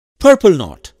Purple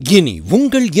Knot. இனி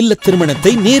உங்கள் இல்ல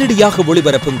திருமணத்தை நேரடியாக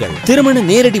ஒளிபரப்புங்கள். திருமண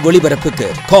நேரடி ஒளிபரப்புக்கு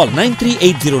call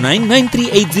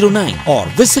 9380993809 or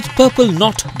visit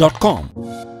purpleknot.com.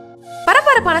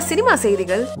 பரபரப்பான சினிமா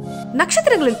செய்திகள்,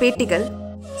 நட்சத்திரங்களின் பேட்டிகள்,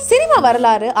 சினிமா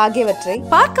வரலாறு ஆகியவற்றை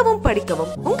பார்க்கவும்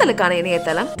படிக்கவும் உங்களுக்கான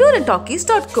இணையதளம்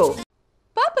tourandtalkies.co.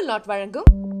 Purple Knot வழங்கும்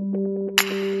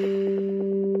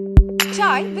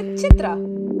Chai with Chithra.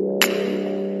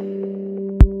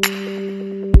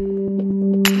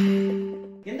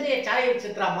 இன்றைய Sai with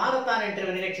Chitra marathon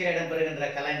interview நிகழ்ச்சியில் இடம்பெறுகின்ற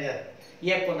கலைஞர்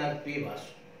இயக்குனர் P.VASU.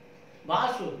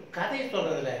 வாசு கதை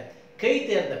சொல்றதுல கை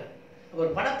தேர்ந்தவர். ஒரு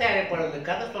படத்தயாரிப்பாளருக்கு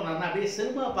கதை சொன்னார்னா அப்படியே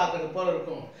சினிமா பார்க்கறது போல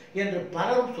இருக்கும் என்று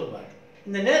பலரும் சொல்வார்கள்.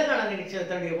 இந்த நேர்காணல் நிகழ்ச்சியில்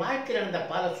தன்னுடைய வாழ்க்கையில் நடந்த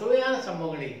பல சுவையான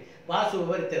சம்பவங்களை வாசு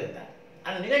விவரித்திருந்தார்.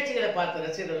 அந்த நிகழ்ச்சிகளை பார்த்த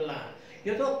ரசிகர்கள்லாம்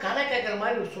ஏதோ கதை கேட்குற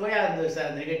மாதிரி ஒரு சுவையாக இருந்தது சார்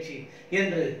அந்த நிகழ்ச்சி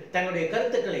என்று தங்களுடைய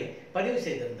கருத்துக்களை பதிவு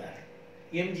செய்திருந்தார்.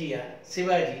 எம்ஜிஆர்,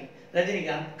 சிவாஜி,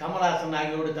 ரஜினிகாந்த், கமல்ஹாசன்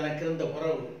ஆகியோடு தனக்கு இருந்த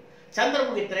உறவு,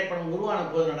 சந்திரமுகி திரைப்படம் உருவான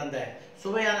போது நடந்த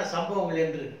சுவையான சம்பவங்கள்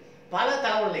என்று பல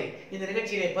தகவல்களை இந்த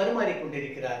நிகழ்ச்சியிலே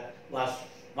பரிமாறிக்கொண்டிருக்கிறார் வாசு.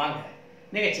 வாங்க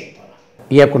நிகழ்ச்சிக்கு போகலாம்.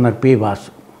 இயக்குனர் P.VASU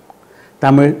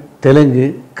தமிழ், தெலுங்கு,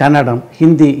 கன்னடம்,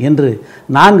 ஹிந்தி என்று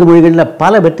 4 மொழிகளில்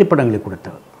பல வெற்றி படங்களை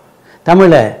கொடுத்தவர்.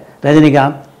 தமிழில்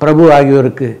ரஜினிகாந்த், பிரபு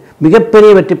ஆகியோருக்கு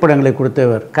மிகப்பெரிய வெற்றி படங்களை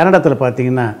கொடுத்தவர். கன்னடத்தில்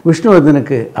பார்த்தீங்கன்னா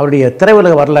விஷ்ணுவர்தனுக்கு அவருடைய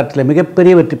திரையுலக வரலாற்றில்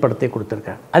மிகப்பெரிய வெற்றி படத்தை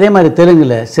கொடுத்துருக்கார். அதே மாதிரி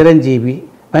தெலுங்கில் சிரஞ்சீவி,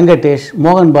 வெங்கடேஷ்,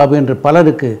 மோகன் பாபு என்று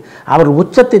பலருக்கு அவர்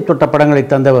உச்சத்தை தொட்ட படங்களை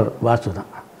தந்தவர் வாசு தான்.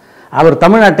 அவர்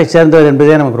தமிழ்நாட்டை சேர்ந்தவர்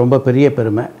என்பதே நமக்கு ரொம்ப பெரிய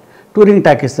பெருமை. டூரிங்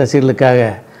டாக்கீஸ் ரசிகர்களுக்காக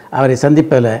அவரை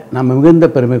சந்திப்பதில் நாம் மிகுந்த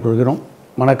பெருமை கொள்கிறோம்.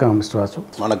 வணக்கம் மிஸ்டர் வாசு.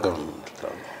 வணக்கம்.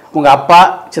 உங்கள் அப்பா,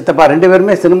 சித்தப்பா 2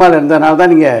 பேருமே சினிமாவில் இருந்ததுனால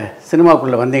தான் நீங்கள்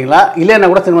சினிமாவுக்குள்ளே வந்தீங்களா, இல்லைன்னா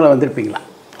கூட சினிமாவில் வந்திருப்பீங்களா?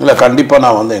 இல்லை, கண்டிப்பாக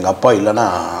நான் வந்து எங்கள் அப்பா இல்லைன்னா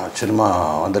சினிமா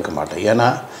வந்திருக்க மாட்டேன். ஏன்னா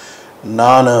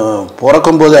நான்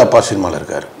பிறக்கும்போதே அப்பா சினிமாவில்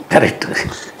இருக்கார். கரெக்டு.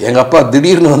 எங்கள் அப்பா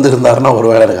திடீர்னு வந்திருந்தாருன்னா ஒரு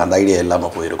வேளை எனக்கு அந்த ஐடியா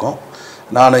இல்லாமல் போயிருக்கும்.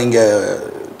 நான் இங்கே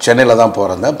சென்னையில் தான்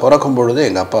பிறந்தேன். பிறக்கும் பொழுது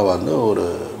எங்கள் அப்பா வந்து ஒரு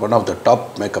one of the top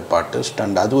makeup artist.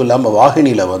 And அதுவும் இல்லாமல்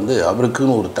வாகினியில் வந்து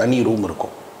அவருக்குன்னு ஒரு தனி ரூம்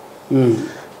இருக்கும்.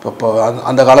 இப்போ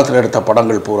அந்த காலத்தில் எடுத்த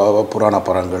படங்கள் புராண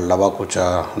படங்கள், லவாக்குச்சா,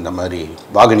 இந்த மாதிரி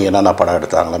வாகினி என்னென்ன படம்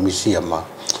எடுத்தாங்களா, மிஸ்ஸி அம்மா,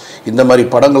 இந்த மாதிரி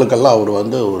படங்களுக்கெல்லாம் அவர்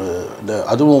வந்து ஒரு இந்த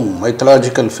அதுவும்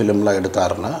மைத்தலாஜிக்கல் ஃபிலிம்லாம்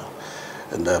எடுத்தாருன்னா,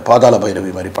 இந்த பாதாள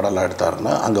பைரவி மாதிரி படம்லாம்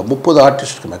எடுத்தாருன்னா அங்கே 30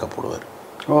 ஆர்டிஸ்ட்டுக்கு மேக்கப் போடுவார்.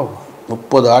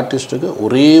 30 ஆர்டிஸ்ட்டுக்கு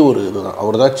ஒரே ஒரு இதுதான்.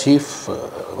 அவர் தான் சீஃப்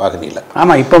வாகினியில்.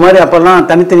 ஆமாம், இப்போ மாதிரி அப்போல்லாம்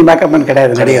தனித்தனி மேக்கப்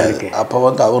கிடையாது. அப்போ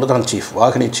வந்து அவர் தான் சீஃப்.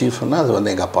 வாகினி சீஃப்னா அது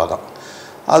வந்து எங்கள் அப்பா தான்.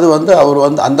 அது வந்து அவர்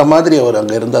வந்து அந்த மாதிரி அவர்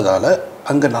அங்கே இருந்ததால்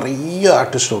அங்கே நிறைய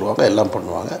ஆர்டிஸ்ட் வருவாங்க, எல்லாம்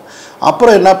பண்ணுவாங்க.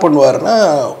 அப்புறம் என்ன பண்ணுவார்னா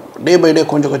டே பை டே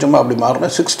கொஞ்சம் கொஞ்சமாக அப்படி மாறினா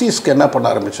 60ஸ்க்கு என்ன பண்ண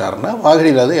ஆரம்பித்தாருன்னா,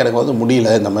 வாகினியில் வந்து எனக்கு வந்து முடியல,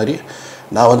 இந்த மாதிரி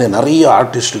நான் வந்து நிறைய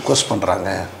ஆர்டிஸ்ட் ரிக்வெஸ்ட் பண்ணுறாங்க,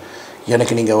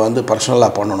 எனக்கு நீங்கள் வந்து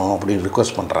பர்சனலாக பண்ணணும் அப்படின்னு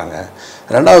ரிக்வெஸ்ட் பண்ணுறாங்க.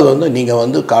 ரெண்டாவது வந்து நீங்கள்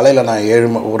வந்து காலையில்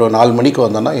நான் ஒரு 4 மணிக்கு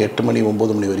வந்தேன்னா 8 மணி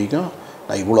 9 மணி வரைக்கும்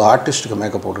நான் இவ்வளோ ஆர்டிஸ்ட்டுக்கு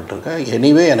மேக்கப் போட்டுட்ருக்கேன்.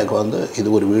 எனிவே எனக்கு வந்து இது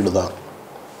ஒரு வீடு தான்,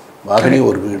 வாகினி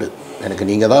ஒரு வீடு, எனக்கு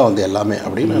நீங்கள் தான் வந்து எல்லாமே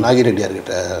அப்படின்னு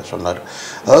நாகிரெட்டியார்கிட்ட சொன்னார்.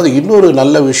 அதாவது இன்னொரு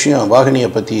நல்ல விஷயம் வாகினியை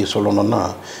பற்றி சொல்லணுன்னா,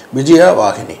 விஜயா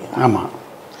வாகினி. ஆமாம்.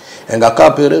 எங்கள் அக்கா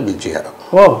பேர் விஜயா.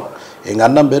 எங்கள்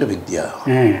அண்ணன் பேர் வித்யா.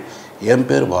 என்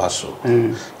பேர் வாசு.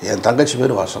 என் தங்கச்சி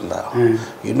பேர் வாசந்தா.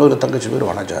 இன்னொரு தங்கச்சி பேர்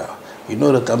வனஜா.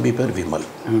 இன்னொரு தம்பி பேர் விமல்.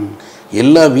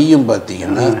 எல்லா வீயும்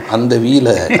பார்த்தீங்கன்னா அந்த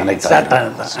வீயில் கனெக்ட்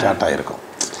ஸ்டார்ட் ஆகிருக்கும்.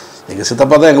 எங்கள்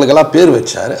சித்தப்பா தான் எங்களுக்கெல்லாம் பேர்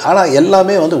வச்சார். ஆனால்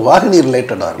எல்லாமே வந்து வாகினி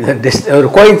ரிலேட்டடாக இருக்கும். ஒரு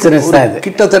கோயின்சிடன்ஸ் தான் இது.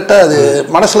 கிட்டத்தட்ட அது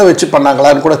மனசில் வச்சு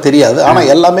பண்ணாங்களான்னு கூட தெரியாது. ஆனால்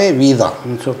எல்லாமே வீ தான்.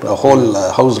 ஹோல்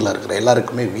ஹவுஸில் இருக்கிற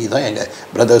எல்லாருக்குமே வீ தான், எங்கள்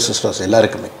பிரதர்ஸ் சிஸ்டர்ஸ்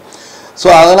எல்லாருக்குமே. ஸோ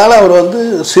அதனால் அவர் வந்து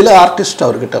சில ஆர்டிஸ்ட்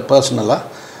அவர்கிட்ட பர்சனலாக,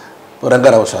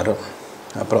 ரங்கராவ் சார்,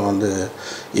 அப்புறம் வந்து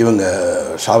இவங்க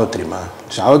சாவித்திரிமா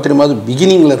அது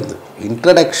பிகினிங்லேருந்து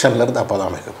இன்ட்ரடக்ஷன்லேருந்து அப்போ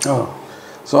தான் மேக்கப்.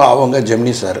 ஸோ அவங்க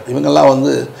ஜெமினி சார், இவங்கெல்லாம்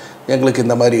வந்து எங்களுக்கு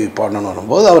இந்த மாதிரி பண்ணணும்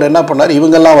போது அவர் என்ன பண்ணார்,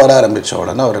 இவங்கெல்லாம் வர ஆரம்பித்த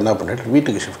உடனே அவர் என்ன பண்ணிட்டு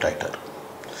வீட்டுக்கு ஷிஃப்ட் ஆகிட்டார்.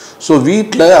 ஸோ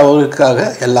வீட்டில் அவருக்காக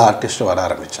எல்லா ஆர்டிஸ்ட்டும் வர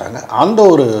ஆரம்பித்தாங்க. அந்த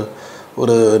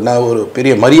ஒரு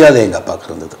பெரிய மரியாதை எங்கள் அப்பாவுக்கு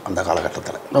இருந்தது அந்த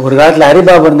காலகட்டத்தில். ஒரு காலத்தில்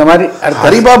ஹரிபாபு இருந்த மாதிரி.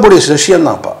 ஹரிபாபுடைய செஷியன்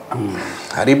தான் அப்பா.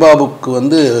 ஹரிபாபுக்கு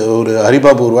வந்து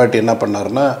ஹரிபாபு ஒரு வாட்டி என்ன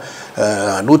பண்ணார்னா,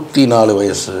 104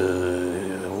 வயசு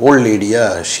ஓல்ட்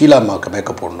லேடியாக ஷீலாமாவுக்கு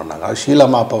மேக்கப் போடணுன்னாங்க.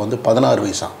 ஷீலாமா அப்போ வந்து 16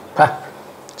 வயசாக,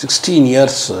 16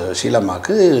 இயர்ஸ்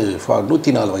ஷீலாமாவுக்கு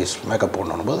 104 வயசு மேக்கப்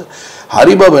போடணும் போது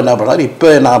ஹரிபாபு என்ன பண்ணார், இப்போ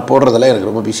நான் போடுறதெல்லாம் எனக்கு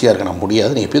ரொம்ப பிஸியாக இருக்கு, நான்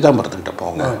முடியாது, நீங்கள் பீதாம்பரத்துக்கிட்ட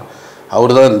போங்க,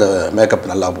 அவர் தான் இந்த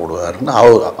மேக்கப் நல்லா போடுவார்னு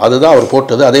அதுதான் அவர்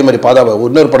போட்டது. அதே மாதிரி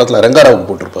இன்னொரு படத்தில் ரங்கராவுக்கு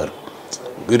போட்டிருப்பார்,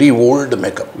 வெரி ஓல்டு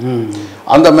மேக்கப்.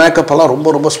 அந்த மேக்கப்பெல்லாம் ரொம்ப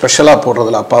ரொம்ப ஸ்பெஷலாக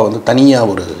போடுறதுல அப்பா வந்து தனியாக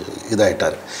ஒரு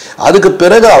இதாயிட்டார். அதுக்கு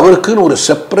பிறகு அவருக்குன்னு ஒரு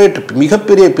செப்பரேட்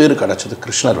மிகப்பெரிய பேர் கிடச்சிது,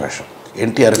 கிருஷ்ணர் வேஷம்.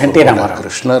 என்டிஆர்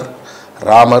கிருஷ்ணர்,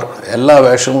 ராமர் எல்லா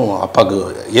வேஷமும்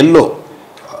அப்பாவுக்கு எல்லோ.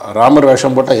 ராமர்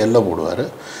வேஷம் போட்டால் எல்லோ போடுவார்,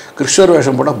 கிருஷ்ணர்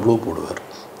வேஷம் போட்டால் ப்ளூ போடுவார்.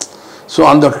 ஸோ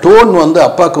அந்த டோன் வந்து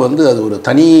அப்பாவுக்கு வந்து அது ஒரு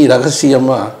தனி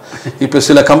ரகசியமாக. இப்போ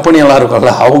சில கம்பெனியெல்லாம்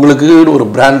இருக்கும்ல, அவங்களுக்கு ஒரு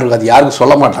பிராண்ட் இருக்குது, அது யாருக்கும்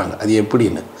சொல்ல மாட்டாங்க அது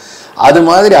எப்படின்னு. அது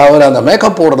மாதிரி அவர் அந்த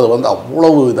மேக்கப் போடுறது வந்து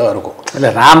அவ்வளவு இதாக இருக்கும். இல்லை,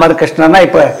 ராமர் கிருஷ்ணன்னா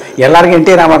இப்போ எல்லாருக்கும்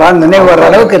என்டி ராமராவ் நினைவு வர்ற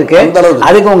அளவுக்கு இருக்கு. அந்த அளவுக்கு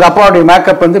அதுக்கு உங்கள் அப்பாவுடைய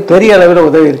மேக்கப் வந்து பெரிய அளவில்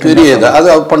உதவி இருக்கு, பெரிய இது அது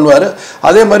அவர் பண்ணுவார்.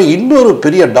 அதே மாதிரி இன்னொரு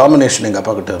பெரிய டாமினேஷன் எங்கள்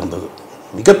அப்பா கிட்ட இருந்தது,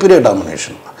 மிகப்பெரிய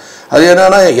டாமினேஷன். அது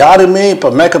என்னன்னா, யாருமே இப்போ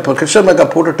மேக்கப் கிருஷ்ணர்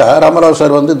மேக்கப் போட்டுட்டா ராமராவ்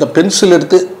சார் வந்து இந்த பென்சில்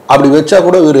எடுத்து அப்படி வச்சா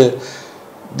கூட ஒரு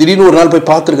திடீர்னு ஒரு நாள் போய்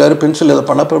பார்த்துருக்காரு, பென்சில் எதை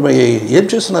பண்ணப்போ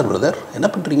ஏன் பேசினார், பிரதர் என்ன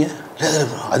பண்ணுறீங்க,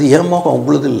 அது ஏன் மோகம்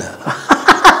உங்களுக்கு இல்லை,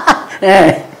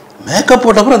 மேக்கப்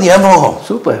போட்டப்பறம் அது ஏன் மோகம்,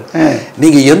 சூப்பர்,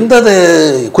 நீங்கள் எந்த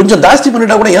கொஞ்சம் ஜாஸ்தி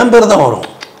பண்ணிட்டா கூட என் பேர் தான் வரும்,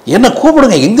 என்ன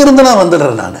கூப்பிடுங்க, எங்கேருந்து நான்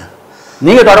வந்துடுறேன், நான்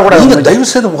நீங்கள் தொடக்கூடாது, நீங்கள்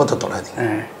தயவு செய்து முகத்தை தொடாதீங்க.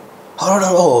 அவரோட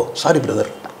ஓ சாரி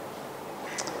பிரதர்.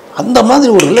 அந்த மாதிரி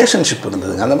ஒரு ரிலேஷன்ஷிப்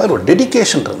இருந்ததுங்க, அந்த மாதிரி ஒரு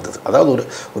டெடிக்கேஷன் இருந்தது. அதாவது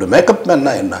ஒரு மேக்கப்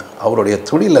மேன்னா என்ன, அவருடைய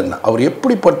தொழில் என்ன, அவர்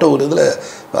எப்படிப்பட்ட ஒரு இதில்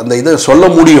அந்த இதை சொல்ல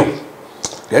முடியும்.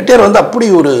 என்டிஆர் வந்து அப்படி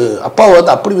ஒரு அப்பாவை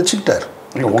வந்து அப்படி வச்சுக்கிட்டார்.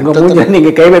 உங்கள் மூஞ்சி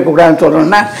நீங்கள் கை வைக்கக்கூடாதுன்னு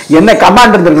சொல்லணும்னா என்ன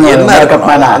கமாண்ட் இருந்திருக்கணும்,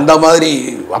 என்ன அந்த மாதிரி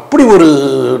அப்படி ஒரு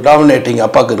டாமினேட்டிங்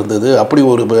அப்பாவுக்கு இருந்தது. அப்படி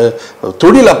ஒரு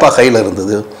தொழில் அப்பா கையில்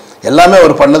இருந்தது. எல்லாமே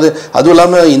அவர் பண்ணது. அதுவும்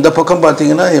இல்லாமல் இந்த பக்கம்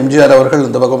பார்த்தீங்கன்னா எம்ஜிஆர் அவர்கள்,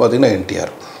 இந்த பக்கம் பார்த்தீங்கன்னா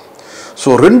என்டிஆர். ஸோ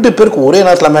ரெண்டு பேருக்கு ஒரே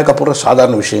நேரத்தில் மேக்கப் போடுற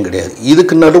சாதாரண விஷயம் கிடையாது.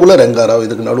 இதுக்கு நடுவில் ரங்காராவ்,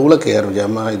 இதுக்கு நடுவில் கேஆர்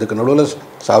விஜயம்மா, இதுக்கு நடுவில்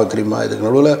சாவித்திரிமா, இதுக்கு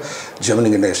நடுவில் ஜெமினி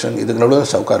கணேசன், இதுக்கு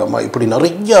நடுவில் சவுகாரம்மா, இப்படி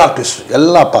நிறைய ஆர்டிஸ்ட்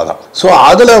எல்லாம் அப்பா தான். ஸோ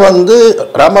அதில் வந்து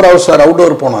ராமராவ் சார்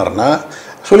அவுட்டோர் போனார்னா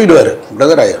சொல்லிவிடுவார்,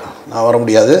 பிரதர் ஐயா நான் வர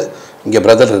முடியாது, இங்கே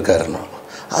பிரதர் இருக்காருன்னா.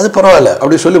 அது பரவாயில்ல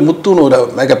அப்படி சொல்லி முத்துன்னு ஒரு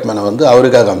மேக்கப் மேனை வந்து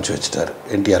அவருக்காக அமுச்சு வச்சுட்டார்,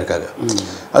 என்டிஆருக்காக.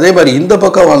 அதே மாதிரி இந்த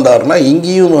பக்கம் வந்தார்னா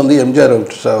இங்கேயும் வந்து எம்ஜிஆர்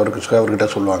அவர்கிட்ட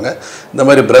சொல்லுவாங்க, இந்த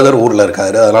மாதிரி பிரதர் ஊரில்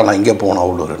இருக்காரு, அதெல்லாம் நான் இங்கே போகணும்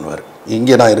அவ்வளோன்னுவார்,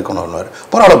 இங்கே நான் இருக்கணும்னுவார்.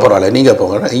 பரவாயில்ல நீங்கள்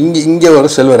போங்க, இங்கே ஒரு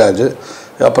செல்வராஜ்,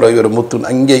 அப்புறம் இவர் முத்து,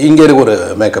 இங்கே இருக்க ஒரு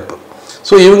மேக்கப்பு.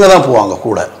 ஸோ இவங்க தான் போவாங்க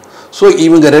கூட. ஸோ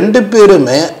இவங்க ரெண்டு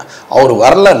பேருமே அவர்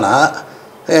வரலன்னா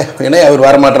ஏன்னா அவர்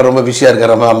வரமாட்டார், ரொம்ப பிஸியாக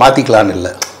இருக்கார், மாற்றிக்கலான்னு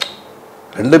இல்லை.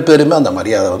 ரெண்டு பேருமே அந்த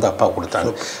மரியாதை வந்து அப்பா கொடுத்தாங்க.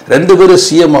 ரெண்டு பேரும்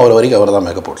சிஎம் ஆகிற வரைக்கும் அவர் தான்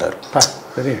மேக்கப் போட்டார்.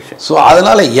 ஸோ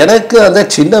அதனால் எனக்கு அந்த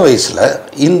சின்ன வயசில்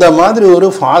இந்த மாதிரி ஒரு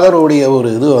ஃபாதருடைய ஒரு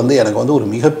இது வந்து எனக்கு வந்து ஒரு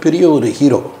மிகப்பெரிய ஒரு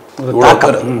ஹீரோ,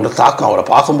 ஒரு தாக்கம். அவரை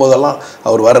பார்க்கும்போதெல்லாம்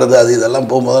அவர் வர்றது அது இதெல்லாம்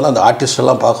போகும்போதெல்லாம் அந்த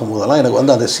ஆர்டிஸ்டெல்லாம் பார்க்கும்போதெல்லாம் எனக்கு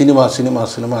வந்து அந்த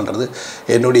சினிமான்றது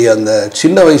என்னுடைய அந்த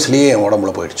சின்ன வயசுலேயே என்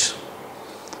உடம்புல போயிடுச்சு.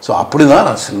 ஸோ அப்படி தான்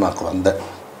நான் சினிமாவுக்கு வந்தேன்.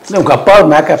 உங்கள் அப்பா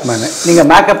மேக்கப் மேனு, நீங்கள்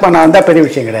மேக்கப் மேன் வந்தால் பெரிய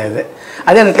விஷயம் கிடையாது.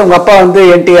 அதே நேரத்தில் உங்கள் அப்பா வந்து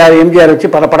என்டிஆர் எம்ஜிஆர் வச்சு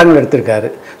பல படங்கள் எடுத்திருக்காரு.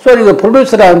 ஸோ நீங்கள்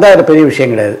ப்ரொடியூசராக இருந்தால் அது பெரிய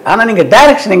விஷயம் கிடையாது. ஆனால் நீங்கள்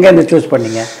டைரக்ஷன் எங்கேருந்து சூஸ்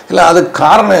பண்ணீங்க? இல்லை, அதுக்கு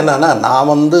காரணம் என்னென்னா,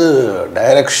 நான் வந்து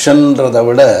டைரக்ஷன்றதை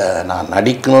விட நான்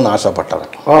நடிக்கணும்னு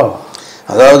ஆசைப்பட்டவன்.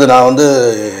 அதாவது நான் வந்து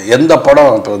எந்த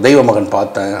படம் இப்போ தெய்வ மகன்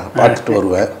பார்த்துட்டு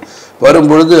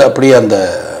வரும்பொழுது அப்படியே அந்த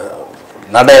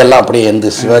நடையெல்லாம் அப்படியே எந்த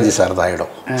சிவாஜி சார் தான்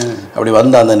ஆகிடும். அப்படி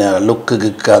வந்து அந்த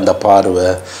லுக்கு அந்த பார்வை,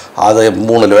 அதை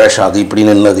 3 வேஷம் அது இப்படி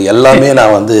நின்னது எல்லாமே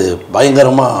நான் வந்து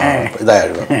பயங்கரமாக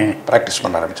இதாகிடுவேன், ப்ராக்டிஸ்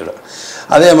பண்ண ஆரம்பிச்சிடுவேன்.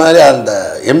 அதே மாதிரி அந்த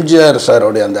எம்ஜிஆர்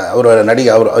சாரோடைய அந்த அவரோட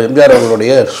எம்ஜிஆர்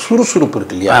அவர்களுடைய சுறுசுறுப்பு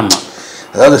இருக்கு இல்லையா.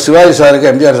 அதாவது சிவாஜி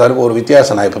சாருக்கு எம்ஜிஆர் சாருக்கு ஒரு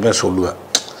வித்தியாசம் நான் எப்பவுமே சொல்லுவேன்.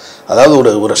 அதாவது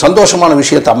ஒரு சந்தோஷமான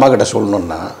விஷயத்தை அம்மா கிட்ட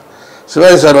சொல்லணுன்னா,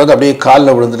 சிவாஜி சார் வந்து அப்படியே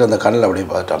காலில் விழுந்துட்டு அந்த கண்ணில் அப்படியே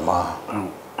பார்த்துட்டம்மா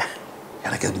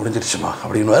எனக்கு இது முடிஞ்சிருச்சுமா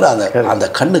அப்படின்னு அந்த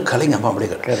கண்ணு கலைங்க அம்மா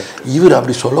அப்படியே. இவர்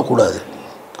அப்படி சொல்லக்கூடாது,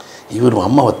 இவர்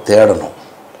அம்மாவை தேடணும்,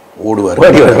 ஓடுவார்,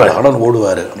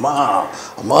 ஓடுவார், அம்மா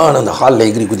அம்மான்னு அந்த ஹாலில்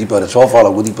எகிரி குதிப்பார்,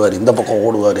 சோஃபாவில் குதிப்பார், இந்த பக்கம்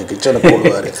ஓடுவார், கிச்சனுக்கு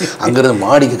ஓடுவார், அங்கேருந்து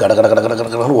மாடிக்கு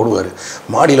கடன்னு ஓடுவார்,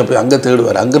 மாடியில் போய் அங்கே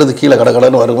தேடுவார், அங்கேருந்து கீழே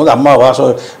கடன்னு வரும்போது அம்மா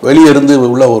வாசம் வெளியே இருந்து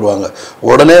உள்ளே வருவாங்க.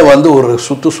 உடனே வந்து ஒரு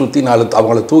சுற்றி 4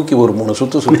 அவங்கள தூக்கி ஒரு 3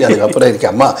 சுற்றி அதுக்கப்புறம்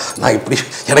இருக்கேன் அம்மா நான் இப்படி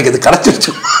எனக்கு இது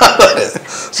கிடச்சிருச்சு.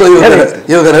 ஸோ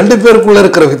இவங்க 2 பேருக்குள்ளே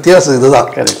இருக்கிற வித்தியாசம் இதுதான்,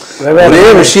 ஒரே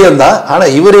விஷயந்தான்.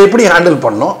 ஆனால் இவர் எப்படி ஹேண்டில்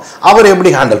பண்ணணும், அவர்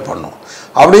எப்படி ஹேண்டில் பண்ணணும்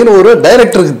அப்படின்னு ஒரு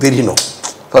டைரக்டருக்கு தெரியணும்.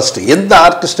 ஃபஸ்ட்டு எந்த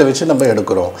ஆர்டிஸ்ட்டை வச்சு நம்ம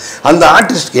எடுக்கிறோம், அந்த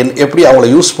ஆர்டிஸ்ட் எப்படி அவங்கள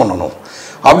யூஸ் பண்ணணும்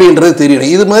அப்படின்றது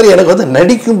தெரியணும். இது மாதிரி எனக்கு வந்து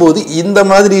நடிக்கும்போது இந்த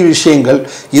மாதிரி விஷயங்கள்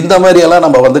இந்த மாதிரியெல்லாம்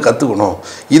நம்ம வந்து கற்றுக்கணும்.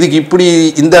 இதுக்கு இப்படி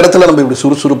இந்த இடத்துல நம்ம இப்படி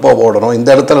சுறுசுறுப்பாக ஓடணும், இந்த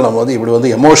இடத்துல நம்ம வந்து இப்படி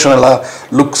வந்து எமோஷனலாக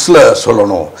லுக்ஸில்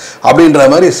சொல்லணும் அப்படின்ற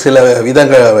மாதிரி சில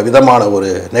விதமான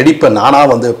ஒரு நடிப்பை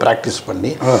நானாக வந்து ப்ராக்டிஸ்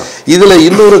பண்ணி. இதில்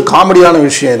இன்னொரு காமெடியான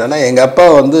விஷயம் என்னென்னா, எங்கள் அப்பா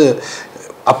வந்து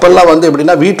அப்போல்லாம் வந்து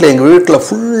எப்படின்னா எங்கள் வீட்டில்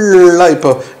ஃபுல்லாக இப்போ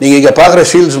நீங்கள் இங்கே பார்க்குற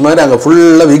ஷீல்ட்ஸ் மாதிரி அங்கே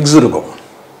ஃபுல்லாக விக்ஸ் இருக்கும்.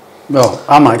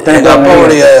 ஆமாம். எங்கள்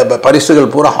அப்பாவுடைய பரிசுகள்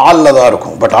பூரா ஹாலில் தான்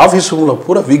இருக்கும். பட் ஆஃபீஸ் ரூமில்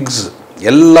பூரா விக்ஸ்,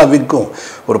 எல்லா விக்கும்,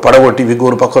 ஒரு படகோட்டி விக்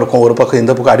ஒரு பக்கம் இருக்கும், ஒரு பக்கம்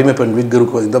இந்த பக்கம் அடிமை பெண் விக்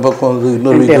இருக்கும், இந்த பக்கம் வந்து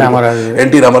இன்னொரு விக் இருக்கும்,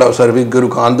 என்டி ராமராவ் சார் விக்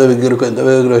இருக்கும், அந்த விக் இருக்கும், இந்த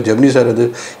விக் இருக்கும், ஜெமினி சார் இது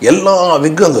எல்லா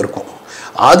விக்கும் அங்கே இருக்கும்.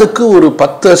 அதுக்கு ஒரு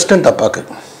 10 அசிஸ்டன்ட் அப்பாவுக்கு.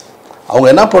 அவங்க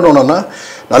என்ன பண்ணணும்னா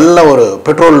நல்ல ஒரு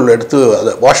பெட்ரோல் எடுத்து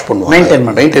அதை வாஷ் பண்ணுவாங்க,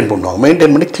 மெயின்டைன் பண்ணுவாங்க,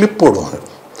 மெயின்டைன் பண்ணி கிளிப் போடுவாங்க.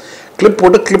 கிளிப்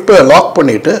போட்டு கிளிப்பை லாக்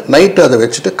பண்ணிவிட்டு நைட்டு அதை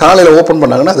வச்சுட்டு காலையில் ஓப்பன்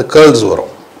பண்ணாங்கன்னா அது கேர்ள்ஸ்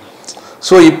வரும்.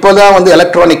 ஸோ இப்போ தான் வந்து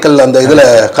எலக்ட்ரானிக்கல் அந்த இதில்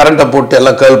கரண்ட்டை போட்டு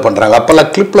எல்லாம் கேர்ள் பண்ணுறாங்க.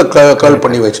 அப்போல்லாம் கிளிப்பில் கேர்ள்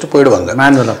பண்ணி வச்சுட்டு போயிடுவாங்க.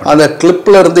 அந்த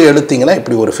கிளிப்பில் இருந்து எடுத்திங்கன்னா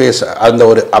இப்படி ஒரு ஃபேஸ் அந்த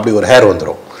ஒரு அப்படி ஒரு ஹேர்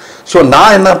வந்துடும். ஸோ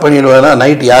நான் என்ன பண்ணிடுவேன்னா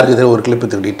நைட்டு யாருக்கு இது ஒரு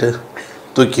கிளிப்பு திருடிட்டு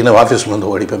தூக்கின்னு ஆஃபீஸில் வந்து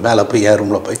ஓடிப்பேன். மேலே போய் என்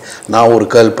ரூமில் போய் நான் ஒரு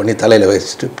கேர்ள் பண்ணி தலையில்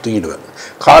வச்சுட்டு தூக்கிடுவேன்.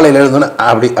 காலையில் எழுந்தோன்னே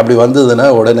அப்படி வந்ததுன்னா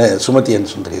உடனே சுமதியன்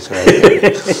சுந்தரி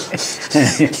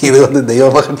இது வந்து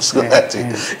தெய்வமகன் சொல்லாச்சு,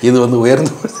 இது வந்து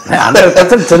உயர்ந்து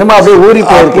சினிமா அப்படியே ஊறி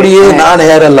அப்படியே நான்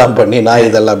ஹேரெல்லாம் பண்ணி நான்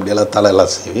இதெல்லாம் அப்படியெல்லாம்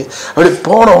தலையெல்லாம் செய்வி அப்படி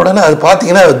போன உடனே அது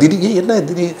பார்த்தீங்கன்னா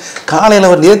திடீர்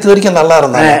காலையில் ஒரு நேற்று வரைக்கும் நல்லா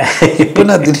இருந்தாங்க, இப்போ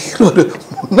நான் திடீர்னு ஒரு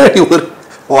முன்னாடி ஒரு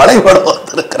வளைபடம்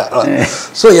வந்துருக்கிறாங்க.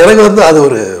 ஸோ எனக்கு வந்து அது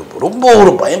ரொம்ப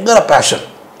ஒரு பயங்கர பேஷன்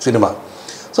சினிமா.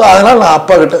 ஸோ அதனால் நான்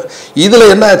அப்பா கிட்ட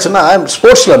இதில் என்ன ஆச்சுன்னா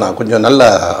ஸ்போர்ட்ஸில் நான் கொஞ்சம்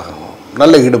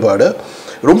நல்ல ஈடுபாடு,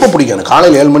 ரொம்ப பிடிக்கும். எனக்கு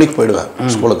காலையில் 7 மணிக்கு போயிடுவேன்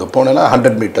ஸ்கூலுக்கு. போனேன்னா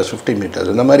 100 மீட்டர்ஸ் 50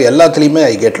 மீட்டர்ஸ் இந்த மாதிரி எல்லாத்துலேயுமே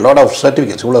I get lot of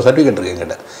certificates. இவ்வளோ சர்டிஃபிகேட் இருக்குது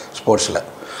என்கிட்ட ஸ்போர்ட்ஸில்.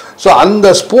 ஸோ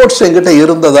அந்த ஸ்போர்ட்ஸ் என்கிட்ட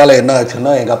இருந்ததால் என்ன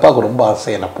ஆச்சுன்னா எங்கள் அப்பாவுக்கு ரொம்ப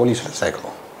ஆசை என்னை போலீஸில்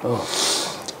சேர்க்கணும்.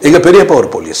 எங்கள் பெரியப்பா ஒரு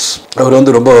போலீஸ், அவர்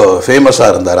வந்து ரொம்ப ஃபேமஸாக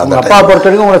இருந்தார். அந்த அப்பா பொறுத்த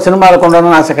வரைக்கும் உங்களை சினிமாவில் கொண்டு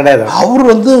வரணும்னு ஆசை கிடையாது. அவர்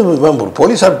வந்து ஒரு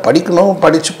போலீஸாக படிக்கணும்,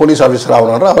 படித்து போலீஸ் ஆஃபீஸர்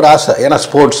ஆகணுன்ற அவர் ஆசை. ஏன்னா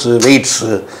ஸ்போர்ட்ஸு வெயிட்ஸு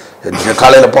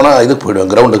காலையில் போனால் இதுக்கு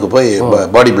போயிடுவேன், கிரவுண்டுக்கு போய்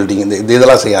பாடி பில்டிங்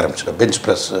இதெல்லாம் செய்ய ஆரம்பிச்சிடும். பெஞ்ச்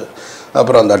ப்ரெஸ்ஸு,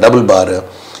 அப்புறம் அந்த டபுள் பாரு,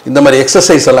 இந்த மாதிரி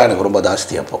எக்ஸசைஸ் எல்லாம் எனக்கு ரொம்ப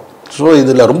ஜாஸ்தி அப்போது. ஸோ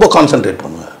இதில் ரொம்ப கான்சென்ட்ரேட்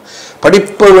பண்ணுவேன்.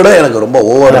 படிப்பை விட எனக்கு ரொம்ப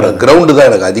ஓவர் கிரவுண்டு தான்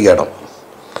எனக்கு அதிக இடம்.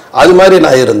 அது மாதிரி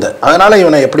நான் இருந்தேன். அதனால்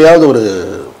இவனை எப்படியாவது ஒரு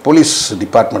போலீஸ்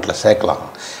டிபார்ட்மெண்ட்டில் சேர்க்கலாம்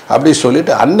அப்படி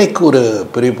சொல்லிவிட்டு அன்னைக்கு ஒரு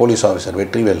பெரிய போலீஸ் ஆஃபீஸர்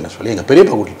வெற்றிவேல்னு சொல்லி எங்கள்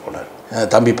பெரியப்பா கூட்டிகிட்டு போனார்.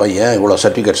 தம்பி பையன் இவ்வளோ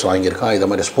சர்டிஃபிகேட்ஸ் வாங்கியிருக்கான், இதை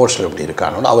மாதிரி ஸ்போர்ட்ஸில் எப்படி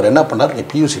இருக்கான்னு. அவர் என்ன பண்ணார், நீ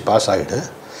பியூசி பாஸ் ஆகிடு,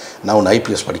 நான் உன்னை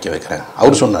ஐபிஎஸ் படிக்க வைக்கிறேன்.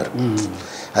 அவர் சொன்னார்,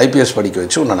 ஐபிஎஸ் படிக்க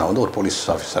வச்சு உன்னை நான் வந்து ஒரு போலீஸ்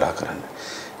ஆஃபீஸர் ஆக்குறேன்னு.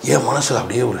 என் மனசில்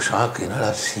அப்படியே ஒரு ஷாக்கு,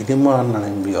 என்னடா சினிமான்னு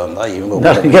நம்பி வந்தால்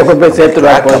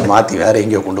இவங்க மாற்றி வேறு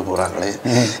எங்கேயோ கொண்டு போகிறாங்களே,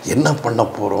 என்ன பண்ண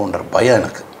போகிறோன்ற பயம்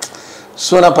எனக்கு.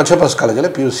 ஸோ நான் பச்சைபாஸ்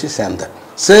காலேஜில் பியூசி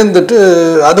சேர்ந்துட்டு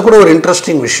அது கூட ஒரு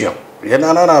இன்ட்ரெஸ்டிங் விஷயம்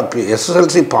என்னன்னா, நான்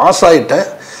எஸ்எஸ்எல்சி பாஸ் ஆகிட்டேன்.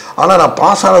 ஆனால் நான்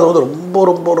பாஸ் ஆனது வந்து ரொம்ப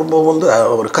ரொம்ப ரொம்ப வந்து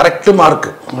ஒரு கரெக்டு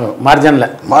மார்க்கு,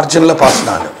 மார்ஜினில் பாஸ்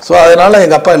நான். ஸோ அதனால்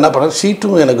எங்கள் அப்பா என்ன பண்ணார்,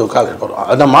 சீட்டும் எனக்கு காலேஜ் போகிறோம்.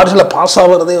 அந்த மார்ஜினில் பாஸ்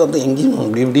ஆகிறதே வந்து எங்கேயும்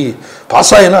இப்படி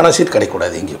பாஸ் ஆகினா ஆனால் சீட்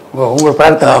கிடைக்கக்கூடாது எங்கேயும்.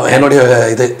 உங்களுக்கு என்னுடைய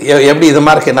இது எப்படி இது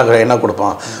மார்க் என்ன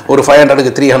கொடுப்பான், ஒரு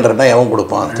 500க்கு 300னா எவன்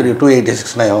கொடுப்பான்,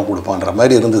 286னா எவன் கொடுப்பான்ற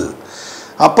மாதிரி இருந்தது.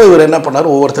 அப்போ இவர் என்ன பண்ணார்,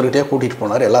 ஒவ்வொருத்தருக்கிட்டே கூட்டிகிட்டு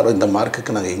போனார். எல்லோரும் இந்த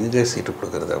மார்க்குக்கு நாங்கள் எங்கே சீட்டு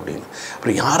கொடுக்குறது அப்படின்னு.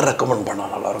 அப்புறம் யார் ரெக்கமெண்ட்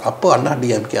பண்ணால் நல்லாயிருக்கும். அப்போ அண்ணா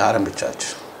டிஎம்கே ஆரம்பித்தாச்சு,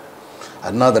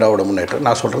 அண்ணா திராவிட முன்னேற்றம்.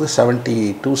 நான் சொல்கிறது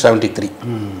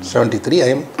 73 I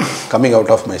am coming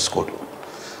out of my school.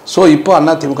 So இப்போ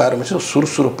அதிமுக ஆரம்பித்து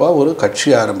சுறுசுறுப்பாக ஒரு கட்சி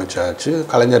ஆரம்பித்தாச்சு,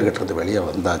 கலைஞர்கிட்ட வெளியே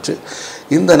வந்தாச்சு.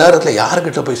 இந்த நேரத்தில்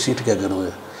யார்கிட்ட போய் சீட்டு கேட்குறது,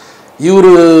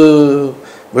 இவர்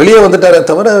வெளியே வந்துட்டாரே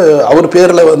தவிர அவர்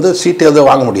பேரில் வந்து சீட்டு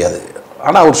எதுவும் வாங்க முடியாது.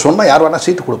 ஆனால் அவர் சொன்னால் யார் வேணால்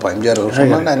சீட்டு கொடுப்பான், எம்ஜிஆர்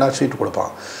சொன்னால் என்ன சீட்டு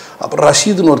கொடுப்பான். அப்புறம்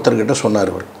ரஷீதுன்னு ஒருத்தர்கிட்ட சொன்னார்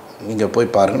இவர், நீங்கள் போய்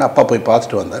பாருங்கன்னு. அப்பா போய்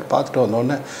பார்த்துட்டு வந்தார். பார்த்துட்டு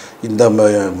வந்தோடனே இந்த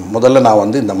முதல்ல நான்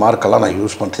வந்து இந்த மார்க்கெல்லாம் நான்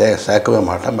யூஸ் பண்ணி சேர்க்கவே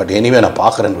மாட்டேன், பட் எனிவே நான்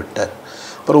பார்க்குறேன்னு விட்டேன்.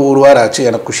 அப்புறம் ஒரு வாரம் ஆச்சு,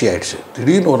 எனக்கு குஷி ஆகிடுச்சு.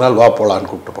 திடீர்னு ஒரு நாள் வா போகலான்னு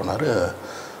கூப்பிட்டு போனார்.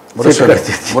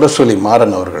 முரசொலி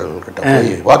மாறன் அவர்கள்கிட்ட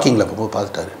போய் வாக்கிங்கில் போகும்போது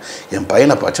பார்த்துட்டாரு, என்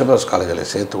பையனை பச்சைபாஸ்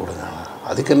காலேஜில் சேர்த்து விடுங்க.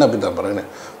 அதுக்கு என்ன அப்படி தான் பாருங்கன்னு,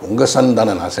 உங்கள் சன்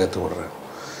தானே, நான் சேர்த்து விட்றேன்.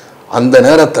 அந்த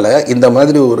நேரத்தில் இந்த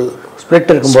மாதிரி ஒரு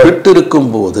ஸ்பிரிட்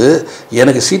இருக்கும்போது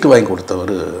எனக்கு சீட்டு வாங்கி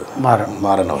கொடுத்தவர்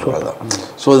மாறன் அவர்கள் தான்.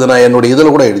 ஸோ இதை நான் என்னுடைய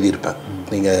இதில் கூட எழுதியிருப்பேன்.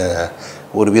 நீங்கள்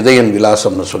ஒரு விதையின்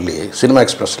விலாசம்னு சொல்லி சினிமா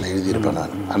எக்ஸ்பிரஸில் எழுதியிருப்பேன்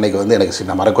நான். அன்றைக்கி வந்து எனக்கு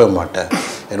நான் மறக்கவே மாட்டேன்,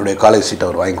 என்னுடைய காலேஜ் சீட்டை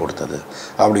அவர் வாங்கி கொடுத்தது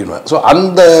அப்படின்னு. ஸோ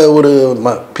அந்த ஒரு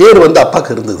பேர் வந்து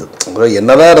அப்பாவுக்கு இருந்தது.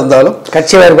 என்னதான் இருந்தாலும்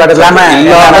கட்சி வேறுபாடு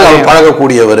இல்லாமல் அவர்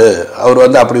பழகக்கூடியவர், அவர்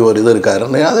வந்து அப்படி ஒரு இது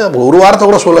இருக்காருன்னு அது ஒரு வாரத்தை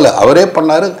கூட சொல்லலை, அவரே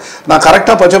பண்ணார். நான்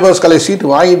கரெக்டாக பச்சைபாஸ் காலேஜ்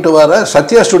சீட்டு வாங்கிட்டு வர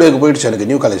சத்யா ஸ்டுடியோக்கு போயிடுச்சு எனக்கு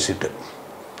நியூ காலேஜ் சீட்டு.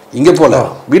 இங்கே போகல,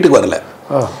 வீட்டுக்கு வரல,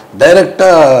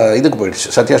 டைரெக்டாக இதுக்கு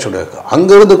போயிடுச்சு சத்யா ஸ்டுடியோக்கு.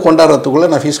 அங்கேருந்து கொண்டாடுறதுக்குள்ளே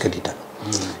நான் ஃபீஸ் கட்டிட்டேன்.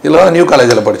 இல்லைனா நியூ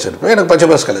காலேஜில் படிச்சிருப்பேன். எனக்கு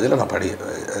பச்சைபாஸ் காலேஜில் நான்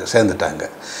சேர்ந்துட்டாங்க.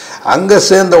 அங்கே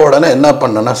சேர்ந்த உடனே என்ன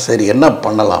பண்ணேன்னா, சரி என்ன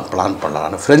பண்ணலாம் பிளான்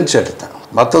பண்ணலான்னு ஃப்ரெஞ்சு எடுத்தேன்.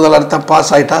 மற்றதெல்லாம் எடுத்தால்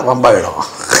பாஸ் ஆகிட்டா வம்பாயிடும்.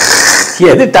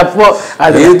 எது டஃப்போ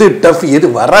அது எது டஃப் எது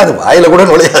வராது, வாயில் கூட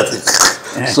நுழையாது.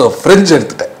 ஸோ ஃப்ரெஞ்சு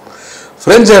எடுத்துட்டேன்.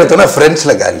 ஃப்ரெண்ட்ஸ் எடுத்தோன்னா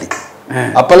ஃப்ரெண்ட்ஸில் காலி.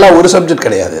 அப்போல்லாம் ஒரு சப்ஜெக்ட்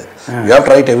கிடையாது. You have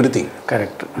to right everything.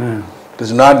 Correct. It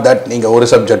is not that நீங்கள் ஒரு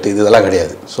சப்ஜெக்ட் இதெல்லாம்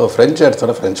கிடையாது. ஸோ ஃப்ரெண்ட்ஸ்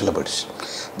எடுத்தோன்னா ஃப்ரெண்ட்ஸில் போயிடுச்சு.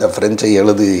 இந்த ஃப்ரெண்ட்ஸை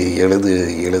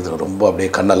எழுது ரொம்ப அப்படியே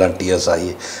கண்ணெல்லாம் டியர்ஸ்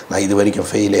ஆகி நான் இது வரைக்கும்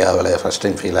ஃபெயிலே ஆகலை, ஃபஸ்ட்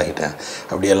டைம் ஃபெயில் ஆகிட்டேன்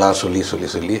அப்படியெல்லாம்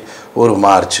சொல்லி ஒரு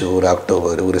மார்ச், ஒரு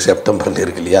அக்டோபர், ஒரு செப்டம்பர்னு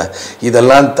இருக்கு இல்லையா,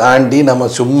 இதெல்லாம் தாண்டி நம்ம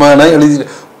சும்மானா எழுதி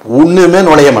ஒன்றுமே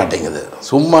நுழைய மாட்டேங்குது.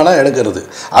 சும்மானா எடுக்கிறது.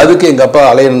 அதுக்கு எங்கள் அப்பா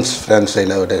அலையன்ஸ்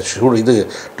ஃப்ரான்ஸையில் இது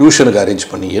டியூஷனுக்கு அரேஞ்ச்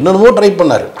பண்ணி என்னென்னமோ ட்ரை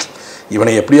பண்ணார்.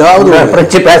 இவனை எப்படியாவது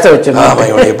பேச வச்சு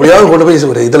இவனை எப்படியாவது கொண்டு போய்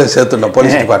ஒரு இதில் சேர்த்துடணும்,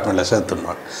 போலீஸ் டிபார்ட்மெண்ட்டில்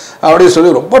சேர்த்துடணும் அப்படின்னு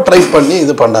சொல்லி ரொம்ப ட்ரை பண்ணி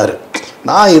இது பண்ணார்.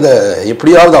 நான் இதை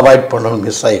எப்படியாவது அவாய்ட் பண்ணணும்னு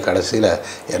மிஸ் ஆகி கடைசியில்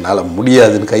என்னால்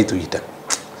முடியாதுன்னு கை தூக்கிட்டேன்.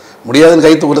 முடியாதுன்னு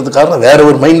கை தூக்குறதுக்கு காரணம் வேறு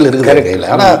ஒரு மைண்டில் இருக்குது கையில்.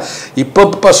 ஆனால் இப்போ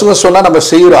பசங்க சொன்னால் நம்ம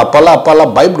செய்கிறோம்.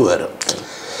 அப்பாலாம் பயப்படுவார்.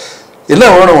 என்ன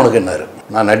வேணும் உனக்கு என்னாரு,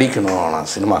 நான் நடிக்கணும்,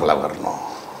 நான் சினிமாவில் வரணும்.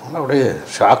 ஆனால் அப்படியே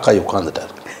ஷாக்காகி உட்காந்துட்டார்.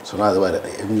 சொன்னால் அது வேறு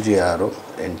எம்ஜிஆரும்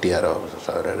என்டிஆரும்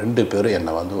 2 பேரும்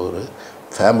என்னை வந்து ஒரு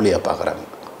ஃபேமிலியாக பார்க்குறாங்க.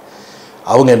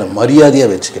 அவங்க என்னை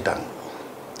மரியாதையாக வச்சுக்கிட்டாங்க.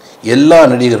 எல்லா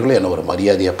நடிகர்களும் என்னை ஒரு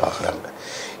மரியாதையாக பார்க்குறாங்க.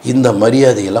 இந்த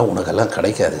மரியாதையெல்லாம் உனக்கெல்லாம்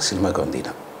கிடைக்காது சினிமாவுக்கு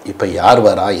வந்தீங்கன்னா. இப்போ யார்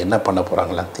வரா என்ன பண்ண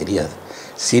போகிறாங்களாம் தெரியாது.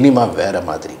 சினிமா வேறு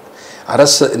மாதிரி.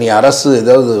 நீ அரசு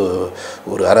ஏதாவது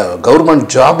ஒரு கவர்மெண்ட்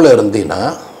ஜாபில் இருந்தீங்கன்னா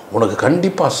உனக்கு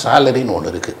கண்டிப்பாக சேலரின்னு ஒன்று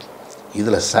இருக்குது.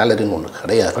 இதில் சேலரின்னு ஒன்று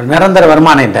கிடையாது. நிரந்தர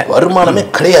வருமானம் இல்லை. வருமானமே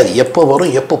கிடையாது. எப்போ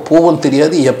வரும் எப்போ போவோன்னு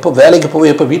தெரியாது. எப்போ வேலைக்கு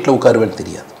போவோம் எப்போ வீட்டில் உட்காருவேன்னு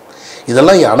தெரியாது.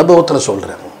 இதெல்லாம் என் அனுபவத்தில்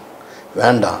சொல்கிறேன்.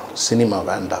 வேண்டாம், சினிமா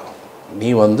வேண்டாம், நீ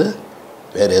வந்து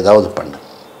வேறு ஏதாவது பண்ணு,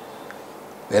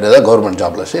 வேறு ஏதாவது கவர்மெண்ட்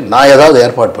ஜாபில் சரி, நான் ஏதாவது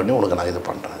ஏற்பாடு பண்ணி உனக்கு நான் இது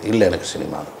பண்ணுறேன். இல்லை எனக்கு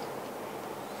சினிமா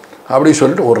அப்படி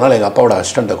சொல்லிட்டு ஒரு நாள் எங்கள் அப்பாவோட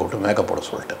அசிஸ்டண்ட்டை கூப்பிட்டு மேக்கப் போட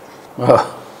சொல்லிட்டேன்.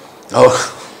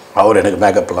 அவர் எனக்கு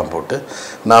மேக்கப்லாம் போட்டு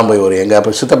நான் போய் எங்கள்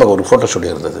அப்போ சித்தப்பாக்கு ஒரு ஃபோட்டோ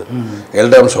ஸ்டுடியோ இருந்தது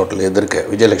எல்டாம்ஸ் ஹோட்டல் எதிர்க்க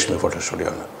விஜயலட்சுமி ஃபோட்டோ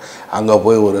ஸ்டுடியோன்னு. அங்கே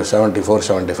போய் ஒரு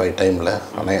 74-75 டைமில்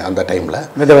அந்த டைமில்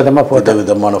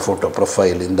விதவிதமான ஃபோட்டோ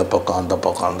ப்ரொஃபைல் இந்த பக்கம் அந்த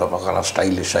பக்கம்லாம்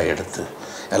ஸ்டைலிஷாக எடுத்து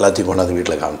எல்லாத்தையும் கொண்டாந்து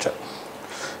வீட்டில்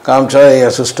காமிச்சா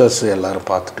என் சிஸ்டர்ஸ் எல்லோரும்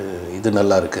பார்த்துட்டு இது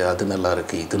நல்லா இருக்குது, அது நல்லா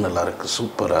இருக்குது, இது நல்லா இருக்குது,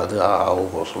 சூப்பர், அது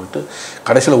ஆகும் சொல்லிட்டு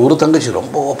கடைசியில் ஒரு தங்கச்சி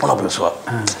ரொம்ப ஓப்பனாக பேசுவாள்.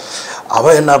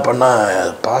 அவள் என்ன பண்ணா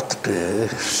பார்த்துட்டு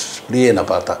இப்படியே என்ன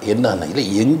பார்த்தா என்ன இல்லை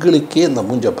எங்களுக்கே இந்த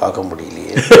மூஞ்சை பார்க்க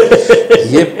முடியலையே,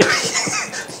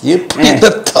 எப்படி இந்த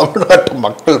தமிழ்நாட்டு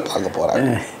மக்கள் பார்க்க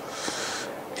போகிறாங்க.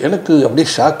 எனக்கு அப்படியே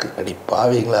ஷாக்கு. அடி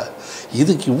பாவீங்களா,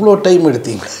 இதுக்கு இவ்வளோ டைம்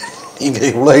எடுத்தீங்க, நீங்கள்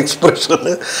இவ்வளோ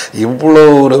எக்ஸ்ப்ரெஷனு இவ்வளோ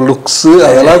ஒரு லுக்ஸு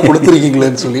அதெல்லாம்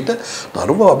கொடுத்துருக்கீங்களேன்னு சொல்லிவிட்டு நான்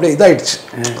ரொம்ப அப்படியே இதாகிடுச்சு.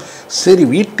 சரி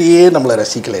வீட்டையே நம்மளை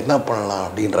ரசிக்கலை, என்ன பண்ணலாம்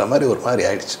அப்படின்ற மாதிரி ஒரு மாதிரி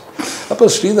ஆயிடுச்சு. அப்போ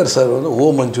ஸ்ரீதர் சார் வந்து ஓ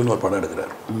மஞ்சுன்னு ஒரு படம்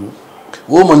எடுக்கிறார்.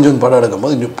 ஓ மஞ்சுன்னு படம்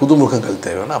எடுக்கும்போது புதுமுகங்கள்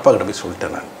தேவைன்னு அப்பா கிட்ட போய்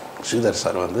சொல்லிட்டேன். நான் ஸ்ரீதர்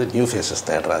சார் வந்து நியூ ஃபேஸஸ்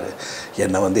தேடுறாரு,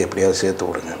 என்னை வந்து எப்படியாவது சேர்த்து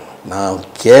விடுங்க. நான்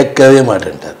கேட்கவே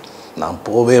மாட்டேன்ட்டார். நான்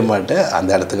போகவே மாட்டேன், அந்த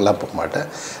இடத்துக்கெல்லாம் போக மாட்டேன்,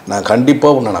 நான்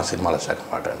கண்டிப்பாக உன்னை நான் சினிமாவில்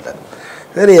சேர்க்க மாட்டேன்ட்டார்.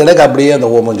 சரி எனக்கு அப்படியே அந்த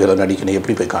ஓமஞ்சூரில் நடிக்கணும்,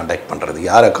 எப்படி போய் காண்டாக்ட் பண்ணுறது,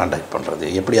 யாரை காண்டாக்ட் பண்ணுறது,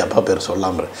 எப்படி அப்பா பேர்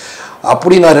சொல்லாமல்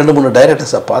அப்படி நான் 2-3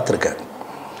 டைரக்டர்ஸை பார்த்துருக்கேன்.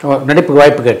 நடிப்புக்கு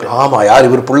வாய்ப்பு கேட்டு. ஆமாம், யார்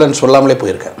இவர் புள்ளன்னு சொல்லாமலே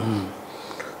போயிருக்கேன்.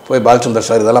 போய் பாலச்சந்தர்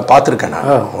சார் இதெல்லாம் பார்த்துருக்கேன்.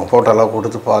 நான் ஃபோட்டோலாம்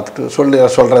கொடுத்து பார்த்துட்டு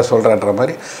சொல்கிறேன்ற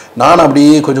மாதிரி நான்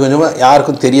அப்படியே கொஞ்சம் கொஞ்சமாக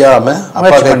யாருக்கும் தெரியாமல்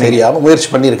அப்பாவுக்கே தெரியாமல் முயற்சி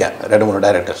பண்ணியிருக்கேன் 2-3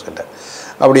 டைரக்டர்ஸ் கிட்ட.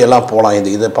 அப்படியெல்லாம் போகலாம்,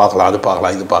 இதை பார்க்கலாம், அது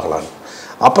பார்க்கலாம், இது பார்க்கலான்னு.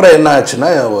 அப்புறம் என்ன ஆச்சுன்னா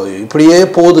இப்படியே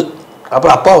போகுது.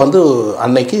 அப்புறம் அப்பா வந்து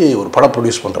அன்னைக்கு ஒரு படம்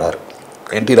ப்ரொடியூஸ் பண்ணுறாரு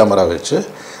என்டி ராமராவ் வச்சு,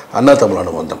 அண்ணா தமிழ்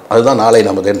அனுபந்தம், அதுதான் நாளை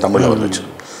நமது தமிழில் வந்துச்சு.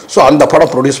 ஸோ அந்த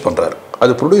படம் ப்ரொடியூஸ் பண்ணுறாரு.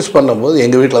 அது ப்ரொடியூஸ் பண்ணும்போது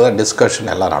எங்கள் வீட்டில் தான் டிஸ்கஷன்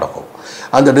எல்லாம் நடக்கும்.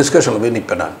 அந்த டிஸ்கஷனில் போய்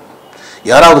நிற்பேன். நான்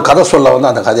யாராவது கதை சொல்ல வந்து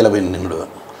அந்த கதையில் போய்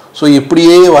நின்றுடுவேன். ஸோ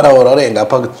இப்படியே வர எங்கள்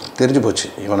அப்பாவுக்கு தெரிஞ்சு போச்சு,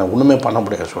 இவனை ஒன்றுமே பண்ண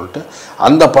முடியாது சொல்லிட்டு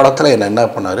அந்த படத்தில் என்ன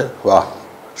பண்ணார், வா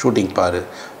ஷூட்டிங் பாரு,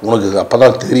 உனக்கு அப்போ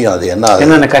தான் தெரியும் அது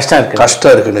என்ன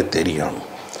கஷ்டம் இருக்குன்னு தெரியும்.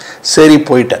 சரி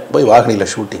போயிட்டேன். போய் வாகினியில்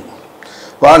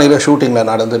ஷூட்டிங்கில்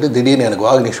நடந்துட்டு திடீர்னு எனக்கு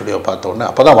வாகினி ஸ்டுடியோவை பார்த்தோன்னே,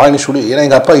 அப்போ தான் வாகினி ஸ்டுடியோ, ஏன்னா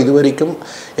எங்கள் அப்பா இது வரைக்கும்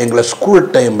எங்களை ஸ்கூல்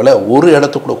டைமில் ஒரு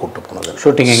இடத்துக்கு கூட கூப்பிட்டு போனது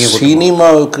ஷூட்டிங்,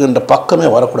 சினிமாவுக்கு இந்த பக்கமே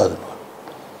வரக்கூடாது.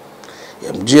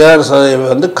 எம்ஜிஆர்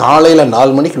வந்து காலையில்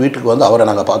 4 மணிக்கு வீட்டுக்கு வந்து அவரை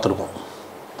நாங்கள் பார்த்துருக்கோம்.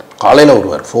 காலையில்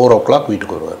வருவார், 4 o'clock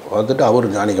வீட்டுக்கு வருவார். வந்துட்டு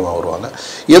அவர் ஜானகிமா வருவாங்க.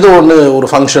 ஏதோ ஒன்று ஒரு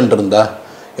ஃபங்க்ஷன் இருந்தால்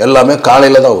எல்லாமே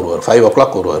காலையில் தான் வருவார், 5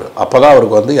 o'clock வருவார். அப்போ தான்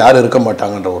அவருக்கு வந்து யாரும் இருக்க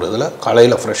மாட்டாங்கன்ற ஒரு இதில்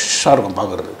காலையில் ஃப்ரெஷ்ஷாக இருக்கும்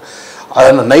பார்க்குறது.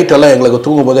 அதனால் நைட்டெல்லாம் எங்களுக்கு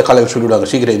தூங்கும் போதே காலையில் சொல்லிவிடுவாங்க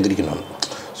சீக்கிரம் எந்திரிக்கணும்.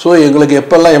 ஸோ எங்களுக்கு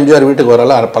எப்போல்லாம் எம்ஜிஆர் வீட்டுக்கு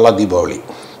வரலாம் அப்போல்லாம் தீபாவளி.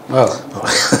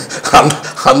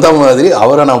 அந்த மாதிரி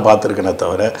அவரை நான் பார்த்துருக்கேனே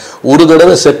தவிர ஒரு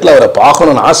தடவை செட்டில் அவரை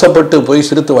பார்க்கணுன்னு ஆசைப்பட்டு போய்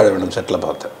சிரித்து வாழ வேண்டும் செட்டில்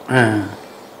பார்த்தேன்.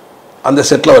 அந்த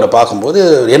செட்டில் அவரை பார்க்கும்போது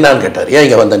என்னான்னு கேட்டார், ஏன்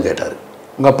இங்கே வந்தேன்னு கேட்டார்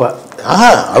உங்கள் அப்பா.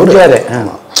 அவர் யார்?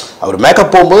 அவர்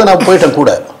மேக்கப் போகும்போது நான் போயிட்டேன்,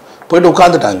 கூட போயிட்டு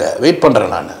உட்காந்துட்டாங்க, வெயிட்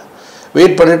பண்ணுறேன். நான்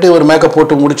வெயிட் பண்ணிவிட்டு ஒரு மேக்கப்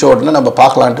போட்டு முடித்த உடனே நம்ம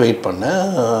பார்க்கலான்ட்டு வெயிட் பண்ணேன்.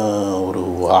 ஒரு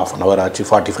 ½ an hour ஆச்சு,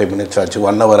 45 minutes ஆச்சு,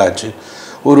 1 hour ஆச்சு.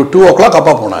 ஒரு 2 o'clock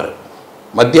அப்பா போனார்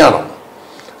மத்தியானம்.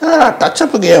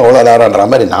 டச்சப்புக்கு ஏன் அவ்வளோ நேரம்ன்ற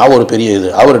மாதிரி நான் ஒரு பெரிய இது.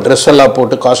 அவர் ட்ரெஸ் எல்லாம்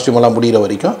போட்டு காஸ்டியூம் எல்லாம் முடிகிற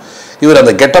வரைக்கும் இவர்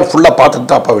அந்த கெட்டப் ஃபுல்லாக பார்த்துட்டு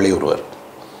தான் அப்பா வெளியே வருவார்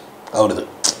அவருது.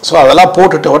 ஸோ அதெல்லாம்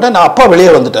போட்டுட்ட உடனே நான் அப்பா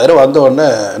வெளியே வந்துட்டார். வந்த உடனே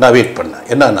நான் வெயிட் பண்ணேன்.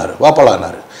 என்னன்னாரு,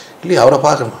 வாப்பாளான்னாரு. இல்லையா அவரை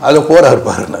பார்க்கணும், அதில் போகிறாரு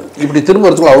பாருன்னாரு. இப்படி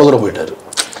திரும்புறதுக்குள்ள அவ்வளோ தூரம் போயிட்டார்.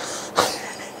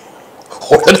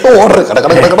 உடனே ஓடுறேன்,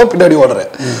 கடை பின்னாடி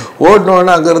ஓடுறேன்.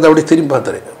 ஓடினோடனே அங்கேருந்து அப்படி திரும்பி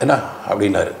பார்த்தாரு. என்ன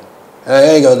அப்படின்னாரு.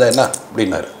 இங்கே வந்தா என்ன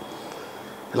அப்படின்னாரு.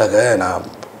 இல்லைங்க நான்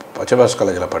பச்சைபாஸ்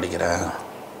காலேஜில் படிக்கிறேன்.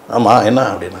 ஆமாம் என்ன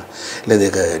அப்படின்னா, இல்லை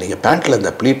இதுக்கு நீங்கள் பேண்ட்டில்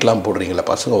இந்த ப்ளீட்லாம் போடுறீங்களா,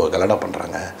 பசங்க கலடா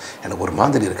பண்ணுறாங்க, எனக்கு ஒரு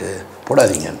மாதிரி இருக்குது,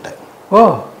 போடாதீங்கன்ட்டேன்.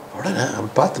 உடனே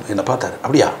அப்படி பார்த்து என்னை பார்த்தாரு.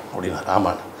 அப்படியா அப்படின்னாரு.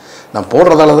 ஆமாண்ணா, நான்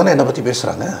போடுறதால தானே என்னை பற்றி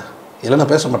பேசுகிறாங்க, இல்லைன்னா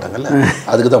பேச மாட்டாங்கல்ல,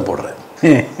 அதுக்கு தான் போடுறேன்.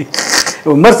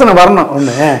 விமர்சனம் வரணும்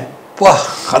ஒன்று.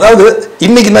 அதாவது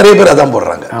இன்னைக்கு நிறைய பேர் அதான்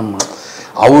போடுறாங்க. ஆமாம்,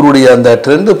 அவருடைய அந்த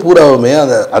ட்ரெண்டு பூராவுமே,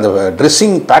 அந்த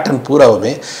ட்ரெஸ்ஸிங் பேட்டர்ன்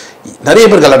பூராவுமே நிறைய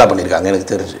பேர் கலடா பண்ணியிருக்காங்க எனக்கு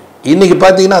தெரிஞ்சு. இன்றைக்கி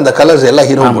பார்த்தீங்கன்னா அந்த கலர்ஸ் எல்லா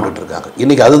ஹீரோவும் போட்டுட்ருக்காங்க.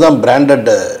 இன்றைக்கி அதுதான் பிராண்டட்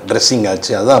ட்ரெஸ்ஸிங்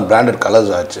ஆச்சு, அதுதான் பிராண்டட்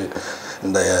கலர்ஸ் ஆச்சு.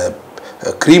 இந்த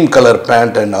cream colour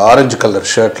pant and orange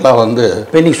colour ஷர்ட்லாம் வந்து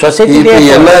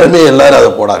எல்லாரும் அதை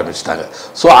போட ஆரம்பிச்சிட்டாங்க.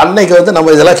 ஸோ அன்னைக்கு வந்து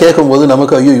நம்ம இதெல்லாம் கேட்கும்போது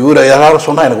நமக்கு ஐயோ இவரை யாராவது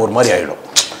சொன்னால் எனக்கு ஒரு மாதிரி ஆகிடும்.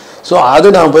 ஸோ அது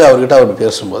நான் போய் அவர்கிட்ட அவர்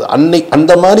பேசும்போது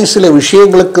அந்த மாதிரி சில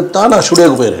விஷயங்களுக்குத்தான் நான்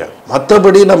ஸ்டுடியோவுக்கு போயிருக்கேன்.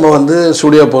 மற்றபடி நம்ம வந்து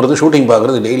ஸ்டுடியோ போகிறது, ஷூட்டிங்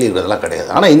பார்க்குறது டெய்லி இருக்கிறதுலாம் கிடையாது.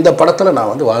 ஆனால் இந்த படத்தில்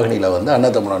நான் வந்து வாகினியில் வந்து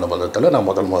அன்னத்தமிழான பதத்தில் நான்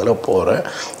முதல்ல போகிறேன்,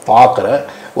 பார்க்குறேன்.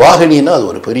 வாகினின்னா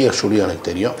அது ஒரு பெரிய ஸ்டுடியோ எனக்கு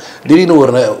தெரியும். திடீர்னு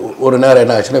ஒரு நேரம்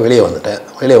என்ன ஆச்சுன்னா வெளியே வந்துட்டேன்.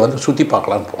 வெளியே வந்து சுற்றி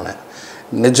பார்க்கலான்னு போனேன்.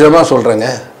 நிஜமாக சொல்கிறேங்க,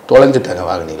 தொலைஞ்சிட்டாங்க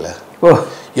வாகினியில்.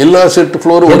 எல்லா செட்டு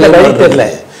ஃப்ளோரும் தெரியல,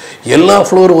 எல்லா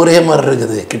ஃப்ளோரும் ஒரே மாதிரி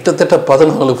இருக்குது. கிட்டத்தட்ட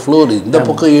 14 ஃப்ளோர். இந்த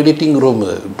பக்கம் எடிட்டிங் ரூமு,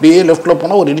 இப்படியே லெஃப்டில்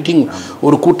போனால் ஒரு எடிட்டிங்,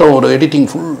 ஒரு கூட்டம், ஒரு எடிட்டிங்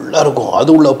ஃபுல்லாக இருக்கும்.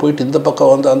 அது உள்ளே போயிட்டு இந்த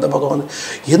பக்கம் வந்து அந்த பக்கம் வந்து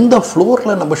எந்த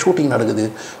ஃப்ளோரில் நம்ம ஷூட்டிங் நடக்குது,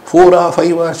 4ஆ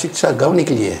 5ஆ 6ஆ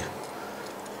கவனிக்கலையே.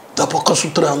 இந்த பக்கம்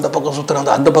சுற்றுறேன், அந்த பக்கம் சுற்றுறேன்.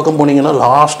 அந்த பக்கம் போனீங்கன்னா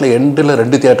லாஸ்ட்டில் எண்டில்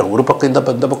 2 தியேட்டர், ஒரு பக்கம் இந்த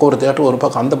பக்கம் ஒரு தியேட்டர், ஒரு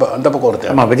பக்கம் அந்த பக்கம் ஒரு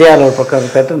தியேட்டர். ஆமாம், விஜயாவில் ஒரு பக்கம்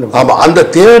தியேட்டர். ஆமாம், அந்த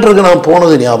தியேட்டருக்கு நான்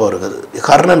போனது ஞாபகம் இருக்குது.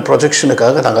 கர்ணன்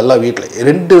ப்ரொஜெக்ஷனுக்காக நாங்கள் எல்லாம் வீட்டில்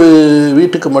 2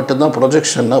 வீட்டுக்கு மட்டும்தான்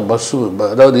ப்ரொஜெக்ஷன்னா பஸ்ஸு,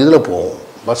 அதாவது இதில் போவோம்,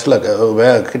 பஸ்ஸில்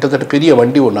கிட்டத்தட்ட பெரிய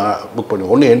வண்டி ஒன்று புக்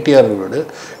பண்ணுவோம். ஒன்று என்டிஆர் வீடு,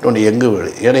 இன்னொன்று எங்கள் வீடு.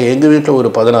 ஏன்னா எங்கள் வீட்டில் ஒரு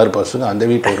 16 பசங்க, அந்த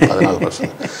வீட்டில் ஒரு 14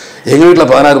 பசங்க. எங்கள் வீட்டில்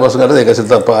 16 பசங்கிறது எங்கள்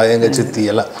சித்தப்பா, எங்கள் சித்தி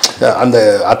எல்லாம், அந்த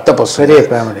அத்தை பசங்க,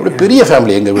 ஒரு பெரிய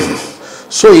ஃபேமிலி எங்கள் வீடு.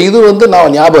 ஸோ இது வந்து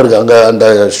நான் ஞாபகம் இருக்குது. அங்கே அந்த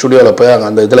ஸ்டுடியோவில் போய் அங்கே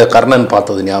அந்த இதில் கர்ணன்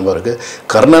பார்த்தது ஞாபகம் இருக்குது.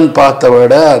 கர்ணன் பார்த்த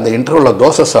விட அந்த இன்டர்வலில்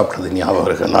தோசை சாப்பிட்டது ஞாபகம்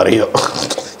இருக்குது நிறைய.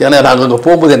 ஏன்னா நாங்கள் அங்கே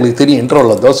போகும்போது எங்களுக்கு தெரியும்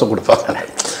இன்டர்வலில் தோசை கொடுப்பாங்க.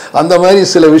 அந்த மாதிரி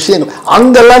சில விஷயங்கள்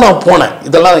அங்கெல்லாம் நான் போனேன்.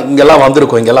 இதெல்லாம் இங்கெல்லாம்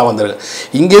வந்திருக்கோம், இங்கெல்லாம் வந்திருக்கேன்.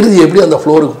 இங்கேருந்து எப்படி அந்த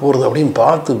ஃப்ளோருக்கு போகிறது அப்படின்னு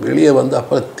பார்த்து வெளியே வந்து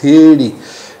அப்புறம் தேடி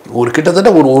ஒரு கிட்டத்தட்ட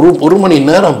ஒரு மணி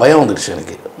நேரம் பயம் வந்துடுச்சு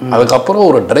எனக்கு. அதுக்கப்புறம்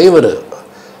ஒரு டிரைவர்,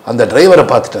 அந்த டிரைவரை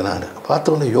பார்த்துட்டேன் நான்.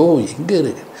 பார்த்தோன்னே யோ எங்கே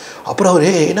இருக்கு. அப்புறம் அவர்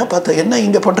என்ன பார்த்தா, என்ன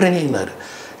இங்கே பண்ணுறேன்னாரு.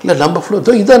 இல்லை நம்ம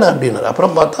ஃப்ளோர் இதானே அப்படின்னாரு.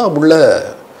 அப்புறம் பார்த்தா உள்ள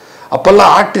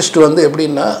அப்போல்லாம் ஆர்டிஸ்ட் வந்து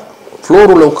எப்படின்னா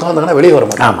ஃப்ளோர் உள்ள உட்காந்தாங்கன்னா வெளியே வர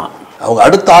மாட்டாங்க. ஆமாம், அவங்க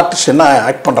அடுத்த ஆர்டிஸ்ட் என்ன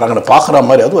ஆக்ட் பண்ணுறாங்கன்னு பார்க்குற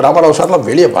மாதிரி. அதுவும் ராமராவ் சார்லாம்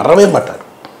வெளியே வரவே மாட்டார்,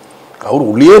 அவர்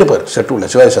உள்ளே இருப்பார் செட்டு உள்ள,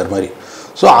 சிவாஜி சார் மாதிரி.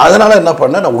 ஸோ அதனால் என்ன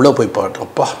பண்ணேன், நான் உள்ளே போய் பார்த்தேன்.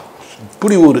 அப்பா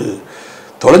இப்படி ஒரு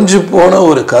தொலைஞ்சு போன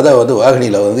ஒரு கதை வந்து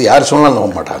வாகினியில் வந்து யார் சொன்னாலும்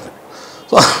நம்ப மாட்டாங்க.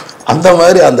 ஸோ அந்த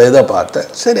மாதிரி அந்த இதை பார்த்தேன்.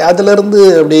 சரி, அதிலேருந்து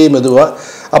அப்படியே மெதுவாக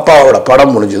அப்பாவோட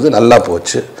படம் முடிஞ்சது, நல்லா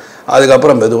போச்சு.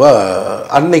 அதுக்கப்புறம் மெதுவாக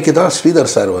அன்னைக்கு தான்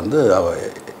ஸ்ரீதர் சார் வந்து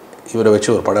இவரை வச்சு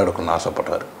ஒரு படம் எடுக்கணும்னு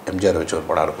ஆசைப்பட்றாரு, எம்ஜிஆர் வச்சு ஒரு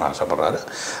படம் எடுக்கணும்னு ஆசைப்பட்றாரு.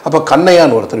 அப்போ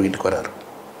கண்ணையான்னு ஒருத்தர் வீட்டுக்கு வர்றாரு.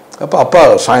 அப்போ அப்பா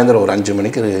சாயந்தரம் ஒரு 5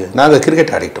 மணிக்கு நாங்கள்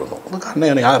கிரிக்கெட் ஆடிட்டு வந்தோம்.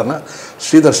 கண்ணையான் யாருன்னா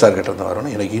ஸ்ரீதர் சார் கிட்ட இருந்து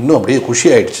வரணும். எனக்கு இன்னும் அப்படியே குஷி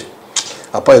ஆகிடுச்சு.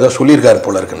 அப்பா ஏதோ சொல்லியிருக்காரு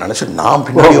போல இருக்குன்னு நினச்சி நான்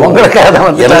பின்னாடி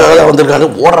எனக்காக வந்திருக்காரு,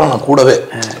 ஓடுறேன் நான் கூடவே.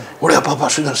 உடனே அப்பா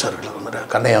ஸ்ரீதர் சார் வந்துட்டார்,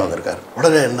 கண்ணையா வந்திருக்காரு.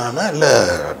 உடனே என்னன்னா, இல்லை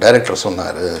டைரக்டர்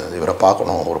சொன்னார் இவரை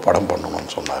பார்க்கணும், ஒரு படம்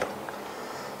பண்ணணும்னு சொன்னார்.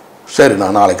 சரி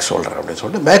நான் நாளைக்கு சொல்கிறேன் அப்படின்னு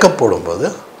சொல்லிட்டு மேக்கப் போடும்போது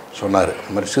சொன்னார்,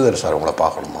 இந்த மாதிரி ஸ்ரீதர் சார் உங்களை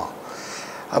பார்க்கணுமா.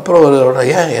 அப்புறம் ஒரு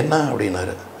ஏன் என்ன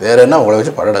அப்படின்னாரு. வேறு என்ன உங்களை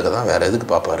வச்சு படம் எடுக்க தான், வேறு எதுக்கு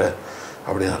பார்ப்பாரு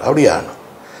அப்படின்னாரு. அப்படியா,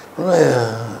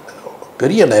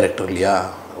 பெரிய டைரக்டர் இல்லையா,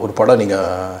 ஒரு படம்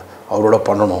நீங்கள் அவரோட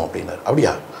பண்ணணும் அப்படின்னாரு.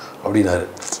 அப்படியா அப்படின்னாரு.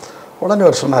 உடனே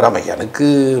அவர் சொன்னார், ஆமாம் எனக்கு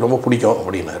ரொம்ப பிடிக்கும்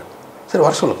அப்படின்னாரு. சரி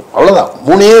வர சொல்லுங்க, அவ்வளோதான்.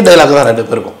 3 டைலாக் தான் 2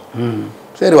 பேருக்கும்.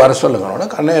 சரி வர சொல்லுங்க. உடனே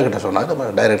கண்ணையா கிட்ட சொன்னார், நம்ம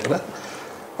டைரக்டரை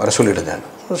வர சொல்லிவிடுங்க.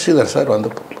 ஸ்ரீதர் சார் வந்து,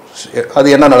 அது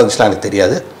என்ன நடந்துச்சுன்னா எனக்கு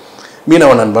தெரியாது,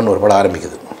 மீனவ நண்பன் ஒரு படம்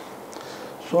ஆரம்பிக்குது.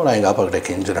 ஸோ நான் எங்கள் அப்பா கிட்ட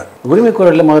கெஞ்சுறேன். உரிமை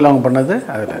குரலில் முதல்ல அவங்க பண்ணது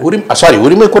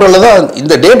உரிமை குரலில் தான்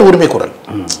இந்த டேட். உரிமை குரல்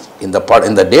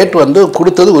இந்த டேட் வந்து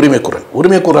கொடுத்தது உரிமை குரல்.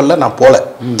 உரிமை குரலில் நான் போகல.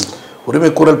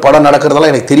 உரிமைக்குரல் படம்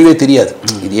நடக்கிறதெல்லாம் எனக்கு தெரியவே தெரியாது.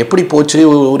 இது எப்படி போச்சு,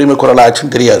 உரிமைக்குரல்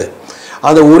ஆச்சுன்னு தெரியாது.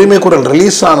 அந்த உரிமைக்குரல்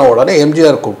ரிலீஸ் ஆன உடனே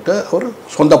எம்ஜிஆர் கூப்பிட்டு ஒரு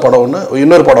சொந்த படம் ஒன்று,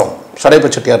 இன்னொரு படம் சடைப்ப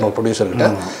செட்டியார்னு ஒரு ப்ரொடியூசர்கிட்ட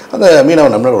அந்த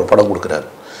மீனவன் நண்பர் ஒரு படம் கொடுக்குறாரு.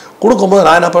 கொடுக்கும்போது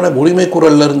நான் என்ன பண்ணேன்,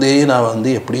 உரிமைக்குரல்லேருந்தே நான்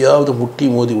வந்து எப்படியாவது முட்டி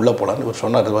மோதி உள்ளே போகலான்னு இவர்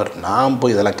சொன்னார். நான்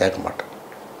போய் இதெல்லாம் கேட்க மாட்டேன்,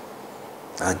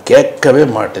 நான் கேட்கவே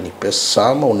மாட்டேன். நீ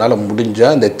பேசாமல் உன்னால்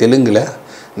முடிஞ்சால் இந்த தெலுங்கில்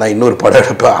நான் இன்னொரு படம்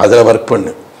எடுப்பேன், அதில் ஒர்க்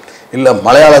பண்ணு, இல்லை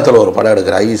மலையாளத்தில் ஒரு படம்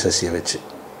எடுக்கிறேன் ஐவி சசியை வச்சு.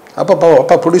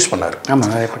 அப்பா ப்ரொடியூஸ் பண்ணார்.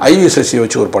 ஐவி சசியை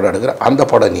வச்சு ஒரு படம் எடுக்கிறேன், அந்த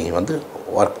படம் நீ வந்து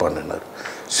ஒர்க் பண்ணுனார்.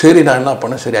 சரி நான் என்ன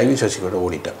பண்ணேன், சரி ஐவி சசியோட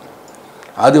ஓடிட்டேன்.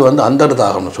 அது வந்து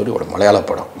அந்தர்தாகம்னு சொல்லி ஒரு மலையாள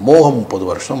படம், மோகம் 30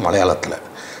 வருஷம் மலையாளத்தில்.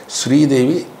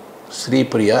 ஸ்ரீதேவி,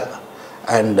 ஸ்ரீபிரியா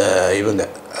அண்டு இவங்க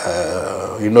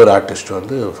இன்னொரு ஆர்டிஸ்ட்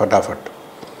வந்து ஃபட்டாஃபட்,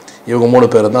 இவங்க 3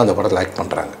 பேரும் தான் அந்த படத்தில் ஆக்ட்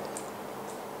பண்ணுறாங்க.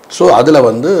 ஸோ அதில்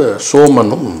வந்து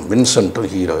சோமனும் வின்சென்ட்டும்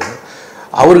ஹீரோ.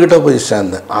 அவர்கிட்ட போய்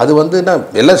சேர்ந்தேன். அது வந்து நான்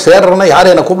எல்லாம் சேர்றேன்னா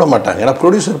யாரும் என்னை கூப்பிட மாட்டாங்க, ஏன்னா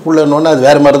ப்ரொடியூசர் புள்ளன்னொன்னே அது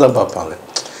வேறு மாதிரி தான் பார்ப்பாங்க.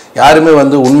 யாருமே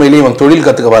வந்து உண்மையிலேயே இவன் தொழில்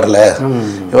கற்றுக்க வரல,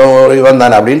 இவன்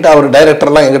தானே அப்படின்ட்டு அவர்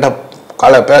டைரக்டர்லாம் எங்கிட்ட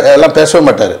எல்லாம் பேசவே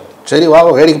மாட்டார். சரி வா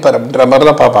வேடிக்கை பாரு அப்படின்ற மாதிரி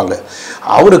தான் பார்ப்பாங்க.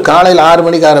 அவர் காலையில் 6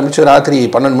 மணிக்கு ஆரம்பித்து ராத்திரி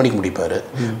 12 மணிக்கு முடிப்பார்.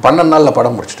 12 நாளில்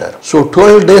படம் முடிச்சிட்டார். ஸோ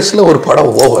 12 டேஸில் ஒரு படம்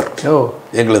ஓவர்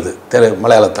எங்களுது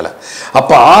மலையாளத்தில்.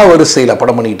 அப்போ வரிசையில்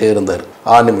படம் பண்ணிக்கிட்டே இருந்தார்.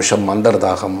 6 நிமிஷம்,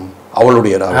 அந்தர்தாகம்,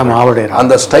 அவளுடைய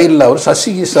அந்த ஸ்டைலில் அவர்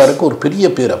சசி சாருக்கு ஒரு பெரிய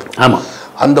பேர் அப்புறம்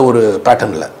அந்த ஒரு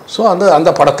பேட்டர்னில். ஸோ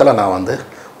அந்த படத்தில் நான் வந்து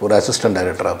ஒரு அசிஸ்டன்ட்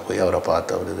டைரக்டராக போய் அவரை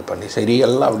பார்த்து அவர் இது பண்ணி சரி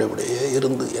எல்லாம் அப்படியே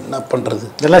இருந்து என்ன பண்ணுறது.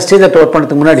 இதெல்லாம் ஸ்டேஜ் ஒர்க்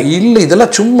பண்ணுறதுக்கு முன்னாடி இல்லை,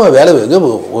 இதெல்லாம் சும்மா வேலை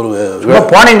ஒரு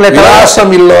போனீங்களே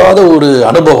விலாசம் இல்லாத ஒரு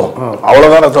அனுபவம்,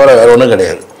 அவ்வளோதான தவிர வேறு ஒன்றும்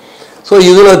கிடையாது. ஸோ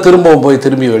இதில்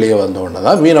திரும்பி வெளியே வந்த உடனே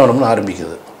தான் மீனவனம்னு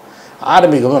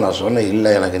ஆரம்பிக்கும்போது நான் சொன்னேன்,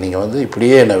 இல்லை எனக்கு நீங்கள் வந்து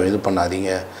இப்படியே என்னை இது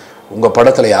பண்ணாதீங்க, உங்கள்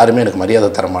படத்தில் யாருமே எனக்கு மரியாதை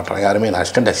தர மாட்டான், யாருமே என்னை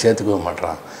அசிஸ்டண்ட்டை சேர்த்துக்கவே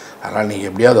மாட்டான், அதனால் நீங்கள்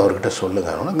எப்படியாவது அவர்கிட்ட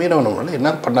சொல்லுங்கள். மீனவனம்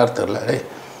என்ன பண்ணார் தெரில,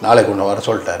 நாளைக்கு ஒன்று வர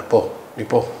சொல்லிட்டார்,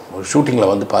 இப்போ ஒரு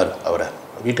ஷூட்டிங்கில் வந்து பாரு, அவரை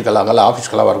வீட்டுக்கெல்லாம் அங்கெல்லாம்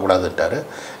ஆஃபீஸ்க்கெல்லாம் வரக்கூடாதுன்ட்டார்,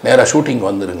 நேராக ஷூட்டிங்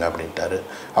வந்துருங்க அப்படின்ட்டார்.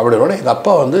 அப்படின்னோட எங்கள்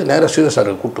அப்பா வந்து நேராக ஸ்ரீதர்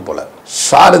சாருக்கு கூப்பிட்டு போகல,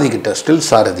 ஸ்டில்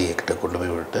சாரதிக்கிட்ட கொண்டு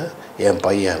போய் விட்டு, என்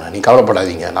பையன் நீ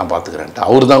கவலைப்படாதீங்க நான் பார்த்துக்கிறேன்ட்டு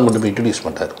அவர் தான் கொண்டு போய் இன்ட்ரடியூஸ்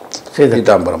பண்ணார்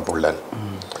சீதாம்பரம் புள்ளன்.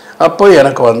 அப்போ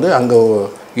எனக்கு வந்து அங்கே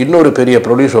இன்னொரு பெரிய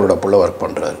ப்ரொடியூசரோட புள்ள ஒர்க்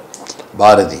பண்ணுறாரு,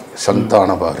 பாரதி,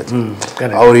 சந்தான பாரதி.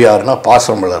 அவர் யாருன்னா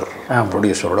பாசமலர்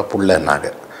ப்ரொடியூசரோட புள்ளன்னாங்க.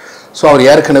 ஸோ அவர்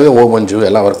ஏற்கனவே மஞ்சு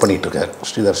எல்லாம் ஒர்க் பண்ணிகிட்ருக்கார்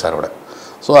ஸ்ரீதர் சாரோட.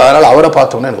 ஸோ அதனால் அவரை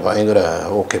பார்த்தோன்னே எனக்கு பயங்கர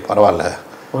ஓகே பரவாயில்ல,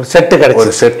 ஒரு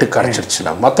செட்டு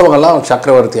கிடச்சிருச்சுன்னா. மற்றவங்கெல்லாம்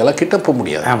சக்கரவர்த்தியெல்லாம் கிட்ட போக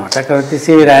முடியாது. சக்கரவர்த்தி,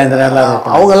 சிவி ராஜேந்திரன்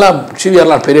அவங்கெல்லாம்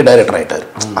சிவிஆர்லாம் பெரிய டைரக்டர் ஆகிட்டார்.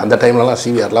 அந்த டைம்லலாம்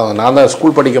சிவிஆர்லாம் நான் தான்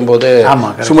ஸ்கூல் படிக்கும்போது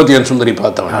சுமதியன் சுந்தரி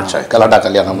பார்த்தவன், கலாட்டா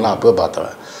கல்யாணம்லாம் அப்போ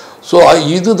பார்த்தவன். ஸோ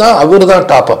இதுதான் அவர் தான்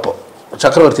டாப், அப்போ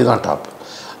சக்கரவர்த்தி தான் டாப்.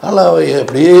 அதனால்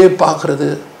எப்படியே பார்க்குறது,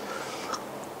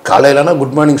 காலையிலனா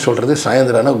குட் மார்னிங் சொல்கிறது,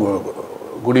 சாயந்தரம்னா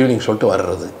குட் ஈவினிங் சொல்லிட்டு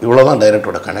வர்றது, இவ்வளோ தான்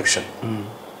டைரக்டரோட கனெக்ஷன்.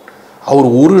 அவர்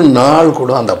ஒரு நாள்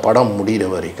கூட அந்த படம் முடிகிற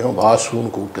வரைக்கும் வாசுன்னு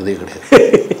கூப்பிட்டதே கிடையாது.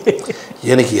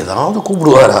 எனக்கு ஏதாவது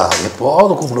கூப்பிடுவாரா,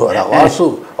 எப்போவாவது கூப்பிடுவாரா வாசு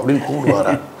அப்படின்னு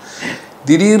கூப்பிடுவாரா.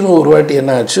 திடீர்னு ஒரு வாட்டி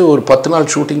என்ன ஆச்சு, ஒரு 10 நாள்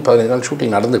ஷூட்டிங் 15 நாள்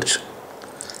ஷூட்டிங் நடந்துடுச்சு.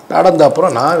 நடந்த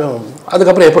அப்புறம் நான்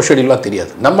அதுக்கப்புறம் எப்போ ஷெடியூலாம்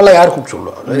தெரியாது, நம்மளாம் யார் கூப்பிட்டு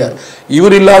சொல்லுவாங்க.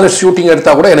 இவர் இல்லாத ஷூட்டிங்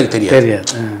எடுத்தால் கூட எனக்கு தெரியாது,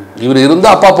 இவர்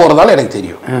இருந்தால் அப்பா போகிறதால எனக்கு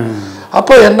தெரியும்.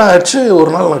 அப்போ என்ன ஆச்சு, ஒரு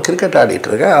நாள் நான் கிரிக்கெட்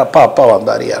ஆடிட்டுருக்கேன், அப்பா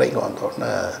வந்தார், இறங்கி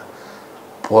வந்தோடனே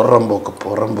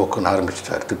புறம்போக்குன்னு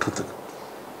ஆரம்பிச்சிட்டார் திட்டத்துக்கு.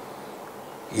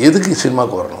 எதுக்கு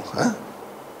சினிமாவுக்கு வரணும்,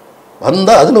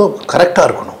 வந்தால் அதில் கரெக்டாக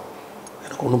இருக்கணும்.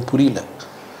 எனக்கு ஒன்றும் புரியல.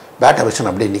 பேட்டை வச்சு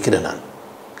நான் அப்படியே நிற்கிறேன். நான்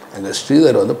எங்கள்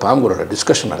ஸ்ரீதர் வந்து பாம்பூரோட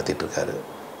டிஸ்கஷன் நடத்திட்டுருக்காரு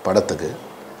படத்துக்கு.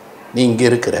 நீ இங்கே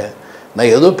இருக்கிற,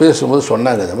 நான் ஏதோ பேசும்போது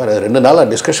சொன்னாங்க இந்த மாதிரி 2 நாளாக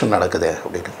டிஸ்கஷன் நடக்குதே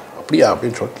அப்படின்னு. அப்படியா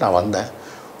அப்படின்னு சொல்லிட்டு நான் வந்தேன்.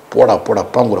 போடா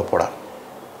பாம்பூரை போடா,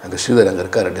 அங்கே ஸ்ரீதர் அங்கே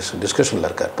இருக்கார், டிஸ்கஷனில்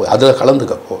இருக்கார், போய் அதில்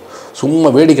கலந்துக்கப்போ, சும்மா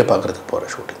வேடிக்கை பார்க்குறதுக்கு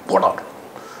போகிற ஷூட்டிங் போடா.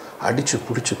 அடித்து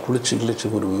பிடிச்சி குளிச்சு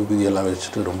ஒரு விதியெல்லாம்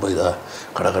வச்சுட்டு ரொம்ப இதாக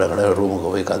கடை ரூமுக்கு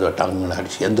போய் கதவை டங்குன்னு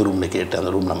அடித்து எந்த ரூம்னு கேட்டு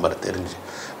அந்த ரூம் நம்பரை தெரிஞ்சு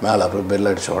மேலே அப்புறம் பெல்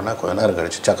அடித்த உடனே கொஞ்ச நேரம்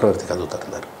கழிச்சு சக்கரவர்த்தி கதவு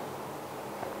திறந்தார்.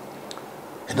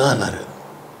 என்னன்னாரு,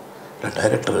 இல்லை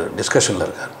டைரக்டர் டிஸ்கஷனில்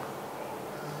இருக்கார்.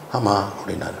 ஆமாம்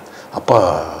அப்படின்னாரு. அப்பா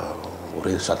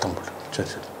ஒரே சத்தம் போட்டு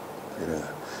சரி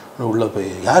உள்ளே போய்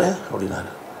யார்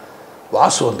அப்படின்னாரு.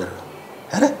 வாசு வந்தார்.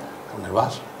 யார் அப்படின்னாரு.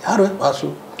 வாசு யார் வாசு?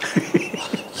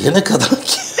 எனக்கு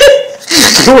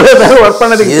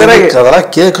அதெல்லாம்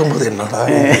கேட்கும்போது என்னடா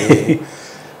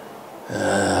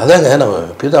அதாங்க நம்ம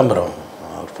பீதாம்பரம்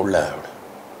புள்ள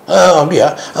அப்படியா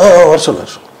வர சொல்ல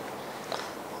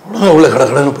உள்ள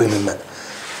கடன்னு போய் நின்னேன்.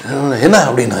 என்ன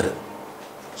அப்படின்னாரு.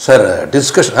 சார்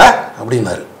டிஸ்கஷன்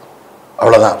அப்படின்னாரு.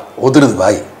 அவ்வளோதான் ஒதுருது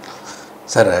வாய்.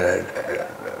 சார்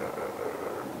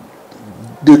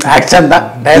ஆக்ஷன் தான்,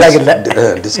 டைலாக் இல்லை.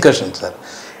 Discussion sir.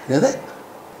 எது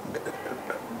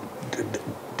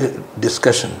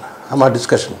டிஸ்கஷன்? ஆமாம்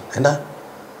டிஸ்கஷன். என்ன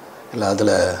இல்லை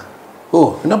அதில்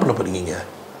என்ன பண்ண போகிறீங்க?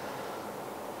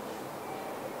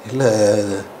 இல்லை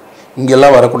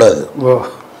இங்கெல்லாம் வரக்கூடாது.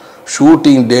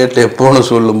 ஷூட்டிங் டேட் எப்போன்னு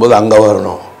சொல்லும்போது அங்கே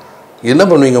வரணும். என்ன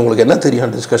பண்ணுவீங்க? உங்களுக்கு என்ன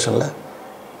தெரியும் டிஸ்கஷனில்?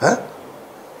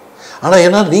 ஆனால்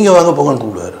ஏன்னா நீங்கள் வாங்க போங்கன்னு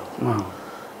கூப்பிடுவார்,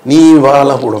 நீ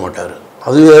வாங்கலாம் கூட மாட்டார்.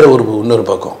 அது வேறு இன்னொரு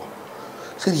பக்கம்.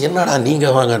 சரி என்னடா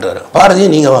நீங்கள் வாங்கன்றாரு. பாரதியை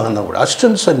நீங்கள் வாங்கன்னா கூட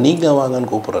அசிஸ்டன்ஸை நீங்கள்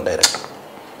வாங்கன்னு கூப்பிட்ற டைரக்டர்.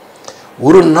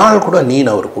 ஒரு நாள் கூட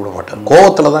நீன்னு அவர் கூட மாட்டார்.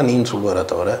 கோவத்தில் தான் நீன்னு சொல்லுவாரே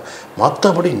தவிர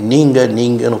மற்றபடி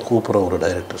நீங்கன்னு கூப்பிட்ற ஒரு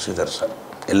டைரக்டர் ஸ்ரீதர் சார்,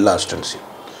 எல்லா அசிஸ்டன்ஸையும்.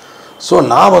 ஸோ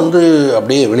நான்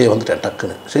அப்படியே வெளியே வந்துட்டேன்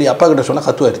டக்குன்னு. சரி அப்பா கிட்ட சொன்னால்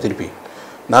கத்துவார் திருப்பி.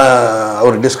 நான்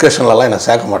அவர் டிஸ்கஷன்லலாம் என்னை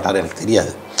சேர்க்க மாட்டார், எனக்கு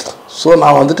தெரியாது. ஸோ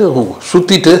நான்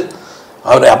சுற்றிட்டு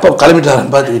அவர் அப்போ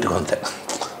கிளம்பிட்டாரன்னு பார்த்து வீட்டுக்கு வந்தேன்.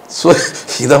 ஸோ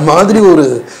இதை மாதிரி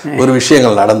ஒரு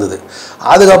விஷயங்கள் நடந்தது.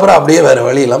 அதுக்கப்புறம் அப்படியே வேறு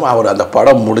வழி இல்லாமல் அவர் அந்த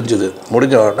படம் முடிஞ்ச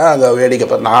உடனே அங்கே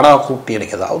வேடிக்கை நானாக கூப்பிட்டு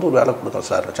எனக்கு ஏதாவது ஒரு வேலை கொடுங்க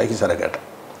சார், சக்கி சாரை கேட்டேன்.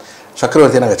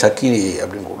 சக்கரவர்த்தி நாங்கள் சக்கி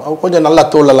அப்படின்னு கூப்பிடுவோம். அவர் கொஞ்சம் நல்லா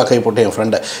தோலெல்லாம் கை போட்டு என்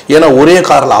ஃப்ரெண்டை, ஏன்னா ஒரே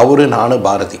காரில் அவர், நான்,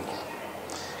 பாரதி,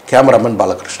 கேமராமேன்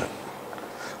பாலகிருஷ்ணன்,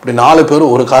 இப்படி 4 பேர்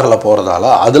ஒரு காரில் போகிறதால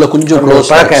அதில் கொஞ்சம்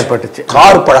பழக்கம் ஏற்பட்டுச்சு.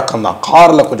 கார் பழக்கம் தான்.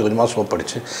 காரில் கொஞ்சம் கொஞ்சமாக சோப்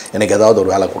அடிச்சு எனக்கு ஏதாவது ஒரு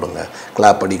வேலை கொடுங்க,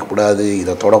 கிளாப் அடிக்கக்கூடாது,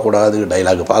 இதை தொடக்கூடாது,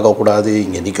 டைலாக் பார்க்கக்கூடாது,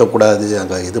 இங்கே நிற்கக்கூடாது,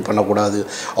 அங்கே இது பண்ணக்கூடாது,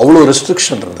 அவ்வளோ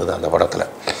ரெஸ்ட்ரிக்ஷன் இருந்தது அந்த படத்தில்.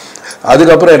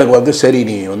 அதுக்கப்புறம் எனக்கு சரி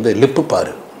நீ லிப்பு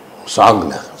பாரு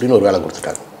சாங்கில் அப்படின்னு ஒரு வேலை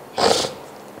கொடுத்துட்டாங்க.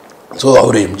 ஸோ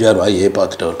அவர் எம்ஜிஆர் வாயே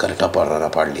பார்த்துட்டு அவர் கரெக்டாக பாடுறாரா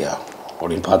பாடலையா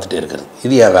அப்படின்னு பார்த்துட்டே இருக்கிறது,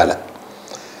 இது என் வேலை.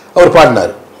 அவர்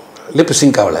பாடினார், லிப்பு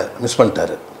சிங்க் ஆகலை, மிஸ்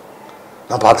பண்ணிட்டார்.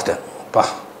 நான் பார்த்துட்டேன்,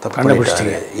 தப்பு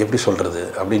பண்ணிட்டாரு, எப்படி சொல்கிறது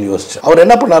அப்படின்னு யோசித்தேன். அவர்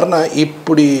என்ன பண்ணாருன்னா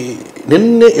இப்படி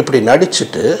நின்று இப்படி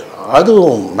நடிச்சுட்டு,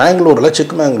 அதுவும் மேங்களூரில்,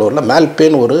 சிக்மங்களூரில்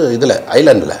மேல்பேன் ஒரு இதில்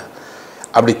ஐலாண்டில்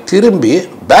அப்படி திரும்பி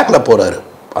பேக்கில் போகிறாரு.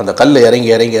 அந்த கல்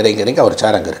இறங்கி அவர்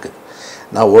சேர் அங்கே இருக்குது.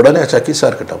 நான் உடனே சக்கி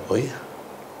சார்கிட்ட போய்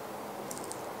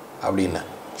அப்படின்னு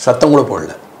சத்தம் கூட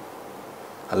போடல,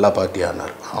 நல்லா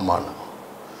பார்த்தியான்னார். ஆமாண்ணா.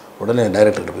 உடனே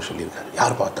டைரக்டர்கிட்ட போய் சொல்லியிருக்காரு.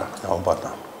 யார் பார்த்தான்? அவன்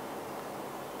பார்த்தான்.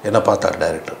 என்ன பார்த்தார்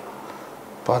டைரக்டர்?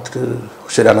 பார்த்துட்டு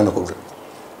சரி அண்ணனை கூப்பிட்டு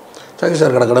சக்கி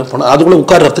சார் கடை போனால் அதுக்குள்ளே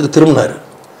உட்கார்றதுக்கு திரும்பினார்.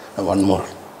 ஒன் மோர்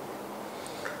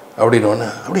அப்படின்னு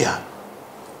அப்படியா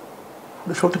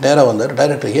அப்படி சொல்லிட்டு நேராக வந்தார்.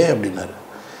 டைரக்டர் ஏன் அப்படின்னாரு.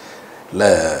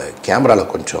 இல்லை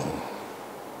கேமராவில் கொஞ்சம்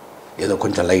ஏதோ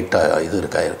கொஞ்சம் லைட்டாக இது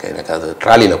இருக்கா எனக்கு அது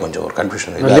ட்ராலியில் கொஞ்சம் ஒரு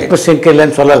கன்ஃபியூஷன்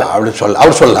இல்லைன்னு சொல்லலை அப்படின்னு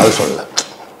அவர் சொல்லலை.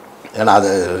 ஏன்னா அது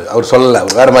அவர் சொல்லலை,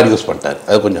 அவர் வேறு மாதிரி யூஸ் பண்ணிட்டார்.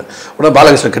 அது கொஞ்சம் உடனே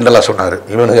பாலகிருஷ்ணன் கிண்டலாக சொன்னார்,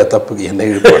 இவனுக்கு தப்புக்கு என்ன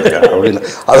இழுப்பாங்க அப்படின்னு.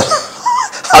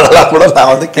 அதெல்லாம் கூட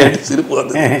நான் கேட்டு சிரிப்பு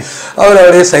வந்து. அவர்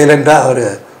அப்படியே சைலண்டாக அவர்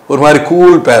ஒரு மாதிரி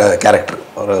கூல் கேரக்டர்,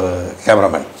 ஒரு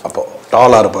கேமராமேன். அப்போது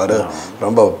டாலாக இருப்பார்,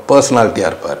 ரொம்ப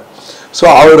பர்சனாலிட்டியாக இருப்பார். ஸோ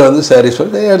அவர் சரி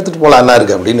சொல்லி எடுத்துகிட்டு போகலாம் என்ன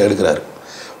இருக்குது அப்படின்னு எடுக்கிறாரு.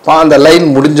 அந்த லைன்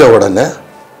முடிஞ்ச உடனே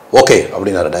ஓகே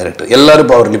அப்படின்னாரு டைரக்டர். எல்லோரும்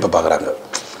இப்போ அவர் லிப்பை பார்க்குறாங்க.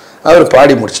 அவர்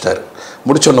பாடி முடிச்சிட்டாரு.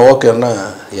 முடிச்சோன்னே ஓகேன்னா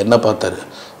என்ன பார்த்தாரு,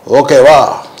 ஓகேவா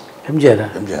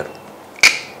எம்ஜிஆர்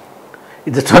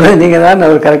இது சொன்ன நீங்கள் தான்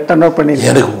அவர் கரெக்டாக நோட் பண்ணி.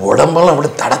 எனக்கு உடம்பெல்லாம் அப்படி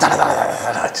தட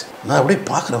ஆச்சு. நான் அப்படியே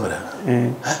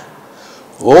பார்க்குறேன்,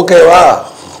 ஓகேவா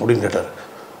அப்படின்னு கேட்டார்.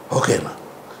 ஓகேண்ணா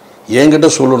என்கிட்ட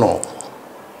சொல்லணும்,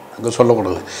 அங்கே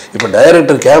சொல்லக்கூடாது. இப்போ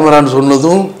டைரக்டர் கேமரான்னு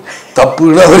சொன்னதும்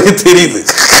தப்புன்னு அவருக்கு தெரியுது.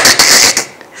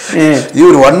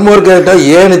 இவர் ஒன் மோர் கேட்டால்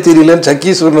ஏன்னு தெரியலன்னு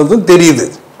சக்கி சொன்னதும் தெரியுது.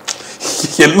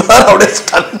 எல்லாரும் அப்படியே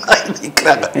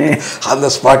நிற்கிறாங்க அந்த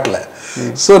ஸ்பாட்டில்.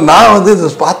 ஸோ நான் இதை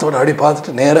பார்த்தவொடனே அப்படியே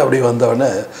பார்த்துட்டு நேராக அப்படியே வந்தவொடனே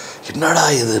என்னடா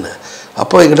இதுன்னு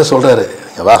அப்போ என்கிட்ட சொல்கிறாரு,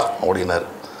 வா அப்படின்னாரு.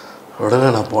 உடனே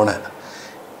நான் போனேன்.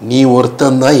 நீ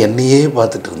ஒருத்தன் தான் என்னையே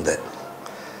பார்த்துட்டு இருந்தேன்.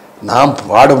 நான்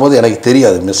பாடும்போது எனக்கு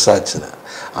தெரியாது மிஸ் ஆச்சுன்னு.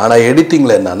 ஆனால்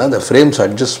எடிட்டிங்கில் என்னன்னா அந்த ஃப்ரேம்ஸ்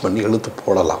அட்ஜஸ்ட் பண்ணி இழுத்து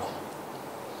போடலாம்.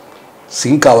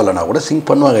 சிங்க் ஆகலைன்னா கூட சிங்க்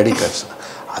பண்ணுவாங்க எடிட்டர்ஸ்.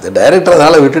 அது டைரக்டர்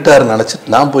அதனால் விட்டுட்டாருன்னு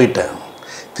நினச்சிட்டு நான் போயிட்டேன்.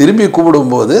 திரும்பி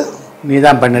கூப்பிடும்போது நீ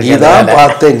தான்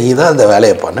பார்த்தேன், நீ தான் அந்த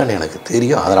வேலையை பண்ணன்னு எனக்கு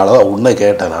தெரியும். அதனால தான் உன்னை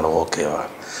கேட்டேன் நான், ஓகேவா.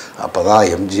 அப்போ தான்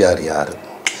எம்ஜிஆர் யார்,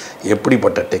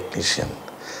 எப்படிப்பட்ட டெக்னீஷியன்,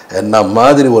 என்ன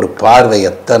மாதிரி ஒரு பார்வை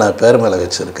எத்தனை பேர் மேலே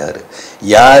வச்சுருக்காரு,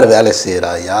 யார் வேலை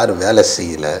செய்கிறா யார் வேலை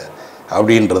செய்யலை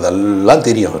அப்படின்றதெல்லாம்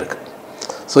தெரியும் அவருக்கு.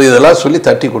 ஸோ இதெல்லாம் சொல்லி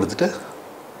தட்டி கொடுத்துட்டு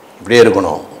இப்படியே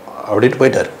இருக்கணும் அப்படின்ட்டு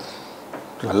போயிட்டார்.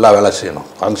 நல்லா வேலை செய்யணும்,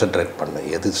 கான்சென்ட்ரேட் பண்ணு,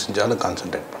 எது செஞ்சாலும்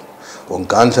கான்சென்ட்ரேட் பண்ணு, உன்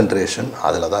கான்சென்ட்ரேஷன்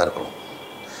அதில் தான் இருக்கணும்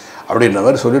அப்படின்ற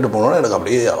மாதிரி சொல்லிட்டு போனோன்னா எனக்கு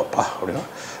அப்படியே அப்பா அப்படின்னா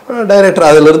டைரக்டர்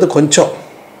அதிலிருந்து கொஞ்சம்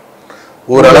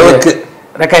ஓரளவுக்கு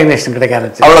ரெக்கக்னேஷன் கிடைக்க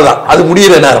ஆரம்பிச்சு. அவ்வளோதான். அது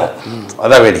முடிகிற நேரம்,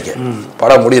 அதான் வேடிக்கை.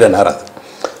 படம் முடிகிற நேரம் அது.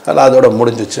 அதனால் அதோட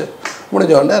முடிஞ்சிச்சு.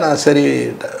 முடிஞ்ச உடனே நான் சரி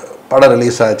படம்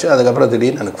ரிலீஸ் ஆச்சு. அதுக்கப்புறம்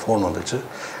திடீர்னு எனக்கு ஃபோன் வந்துச்சு,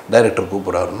 டைரக்டர்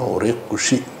கூப்பிட்றாருன்னு ஒரே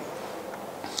குஷி.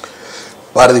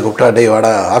 பாரதி கூப்பிட்டா, டே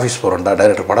வாடா ஆஃபீஸ் போகிறோம்டா,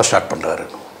 டைரக்டர் படம் ஸ்டார்ட் பண்ணுறாரு.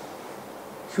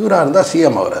 இவராக இருந்தால்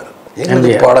சிஎம் ஆகிறாரு,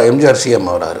 எங்களுக்கு படம் எம்ஜிஆர் சிஎம்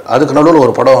ஆகிறாரு. அதுக்கு நடுவில்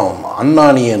ஒரு படம்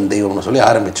அண்ணாணியன் தெய்வம்னு சொல்லி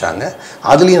ஆரம்பித்தாங்க.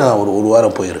 அதுலேயும் நான் ஒரு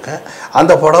வாரம் போயிருக்கேன்.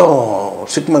 அந்த படம்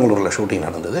சிக்மங்களூரில் ஷூட்டிங்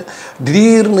நடந்தது.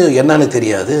 திடீர்னு என்னன்னு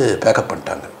தெரியாது, பேக்கப்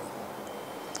பண்ணிட்டாங்க.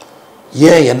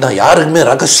 ஏன் என்ன யாருக்குமே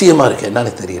ரகசியமாக இருக்குது,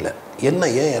 என்னன்னு தெரியல.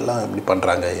 ஏன் எல்லாம் இப்படி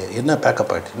பண்ணுறாங்க, என்ன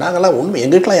பேக்கப் ஆகிடுச்சு. நாங்கள்லாம் உண்மை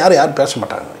எங்கிட்டலாம் யாரும் பேச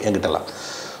மாட்டாங்க எங்கிட்டலாம்.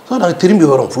 ஸோ நாங்கள் திரும்பி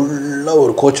வரோம் ஃபுல்லாக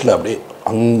ஒரு கோச்சில் அப்படியே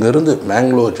அங்கேருந்து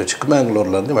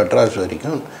சிக்மங்களூர்லேருந்து மெட்ராஸ்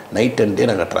வரைக்கும் நைட் அண்ட் டே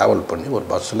நாங்கள் ட்ராவல் பண்ணி ஒரு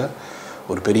பஸ்ஸில்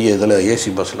ஒரு பெரிய இதில்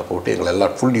ஏசி பஸ்ஸில் போட்டு எங்களை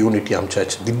எல்லாம் ஃபுல் யூனிட்டி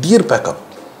அமிச்சாச்சு. திடீர் பேக்கப்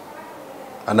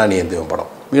அண்ணாணியன் தெய்வம்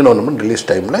படம் மீனவன் ரிலீஸ்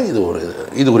டைமில்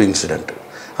இது ஒரு இன்சிடெண்ட்டு.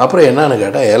 அப்புறம் என்னன்னு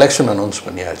கேட்டால் எலெக்ஷன் அனௌன்ஸ்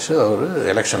பண்ணியாச்சு, அவர்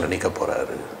எலெக்ஷனில் நிற்க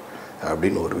போகிறாரு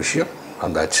அப்படின்னு ஒரு விஷயம்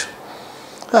வந்தாச்சு.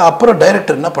 அப்புறம்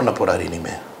டைரக்டர் என்ன பண்ண போகிறார்,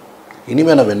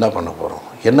 இனிமேல் நம்ம என்ன பண்ண போகிறோம்,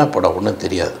 என்ன படம் ஒன்றும்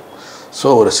தெரியாது. ஸோ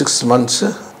ஒரு 6 months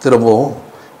திரும்பவும்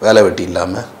வேலை வெட்டி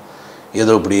இல்லாமல்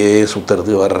ஏதோ இப்படியே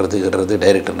சுற்றுறது வர்றது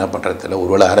டைரக்டர் என்ன பண்ணுறது தெரியல.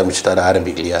 ஒரு வேளை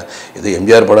ஆரம்பிக்கலையா, இது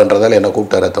எம்ஜிஆர் படன்றதால என்ன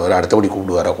கூப்பிட்டாரே தவிர அடுத்தபடி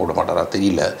கூப்பிட மாட்டாரா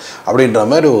தெரியல அப்படின்ற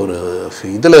மாதிரி ஒரு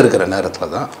இதில் இருக்கிற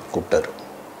நேரத்தில் தான் கூப்பிட்டாரு.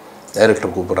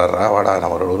 டைரக்டர் கூப்பிட்றாரா, வாடா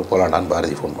நம்ம ஒரு போகலான்னு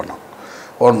பாரதி ஃபோன் பண்ணால்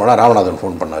ராமநாதன்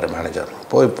ஃபோன் பண்ணார் மேனேஜர்.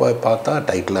 போய் பார்த்தா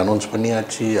டைட்டில் அனௌன்ஸ்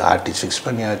பண்ணியாச்சு, ஆர்டிஸ்ட் ஃபிக்ஸ்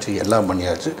பண்ணியாச்சு, எல்லாம்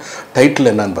பண்ணியாச்சு. டைட்டில்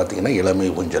என்னன்னு பார்த்தீங்கன்னா இளமை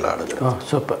ஊஞ்சல் ஆடுது.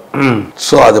 சூப்பர்.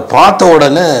 ஸோ அது பார்த்த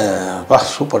உடனே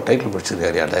சூப்பர் டைட்டில்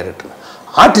பிடிச்சிருக்காரு டைரக்டர்.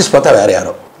 ஆர்டிஸ்ட் பார்த்தா வேறு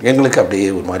யாரோ, எங்களுக்கு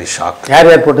அப்படியே ஒரு மாதிரி ஷாக்.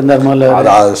 யார் போட்டிருந்தாரு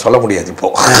அது சொல்ல முடியாது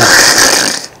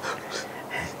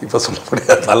இப்போ சொல்ல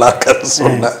முடியாது, நல்லா இருக்காருன்னு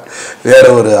சொன்னேன். வேறு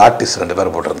ஒரு ஆர்டிஸ்ட் 2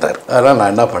 பேர் போட்டிருந்தார். அதனால்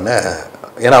நான் என்ன பண்ணேன்,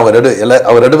 ஏன்னா அவர்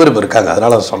 2 பேரும் இருக்காங்க,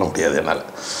 அதனால் சொல்ல முடியாது என்னால்.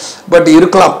 பட்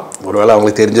இருக்கலாம், ஒருவேளை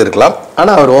அவங்களுக்கு தெரிஞ்சிருக்கலாம்.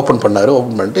 ஆனால் அவர் ஓப்பன்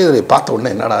பண்ணிட்டு இதை பார்த்த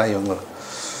உடனே என்னடா இவங்க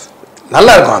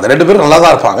நல்லா இருக்கும், அந்த 2 பேரும் நல்லா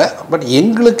தான் இருப்பாங்க. பட்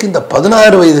எங்களுக்கு இந்த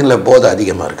 16 வயதில் போதை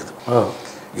அதிகமாக இருக்குது.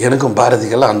 எனக்கும்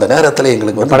பாரதிக்கெல்லாம் அந்த நேரத்தில்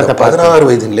எங்களுக்கு வந்து 16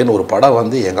 வயதுலேன்னு ஒரு படம்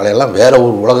வந்து எங்களையெல்லாம் வேற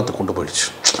ஒரு உலகத்துக்கு கொண்டு போயிடுச்சு.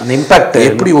 அந்த இம்பேக்ட்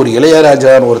எப்படி ஒரு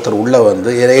இளையராஜான்னு ஒருத்தர் உள்ளே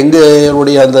வந்து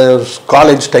எங்களுடைய அந்த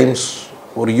காலேஜ் டைம்ஸ்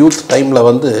ஒரு யூத் டைமில்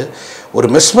வந்து ஒரு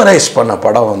மெஸ்மரைஸ் பண்ண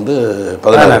படம் வந்து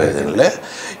 16 வயதில்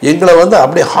எங்களை வந்து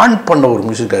அப்படியே ஹாண்ட் பண்ண ஒரு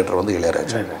மியூசிக் டைரக்டர் வந்து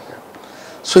இளையராஜா.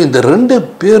 ஸோ இந்த 2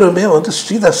 பேருமே வந்து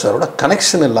ஸ்ரீதர் சாரோட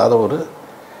கனெக்ஷன் இல்லாத ஒரு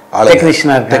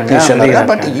டெக்னீஷியனாக.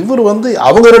 பட் இவர் வந்து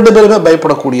அவங்க 2 பேருமே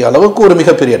பயப்படக்கூடிய அளவுக்கு ஒரு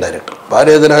மிகப்பெரிய டைரக்டர்.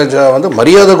 பாரதிராஜா வந்து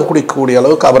மரியாதை கூடிய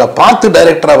அளவுக்கு, அவரை பார்த்து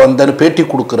டைரக்டராக வந்தேன்னு பேட்டி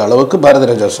கொடுக்குற அளவுக்கு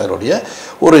பாரதிராஜா சாருடைய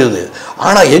ஒரு இது.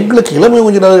 ஆனால் எங்களுக்கு இளமை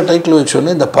ஊஞ்சல் டைட்டில்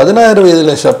வச்சோன்னே இந்த 16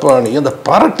 வயதில் செப்பானி அந்த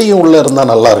பாராட்டியும் உள்ளே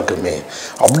இருந்தால் நல்லா இருக்குமே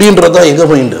அப்படின்றது தான்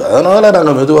எங்கள் மைண்டு. அதனால்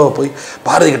நாங்கள் மெதுவாக போய்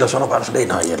பாரதிக்கிட்ட சொன்ன பாரதி,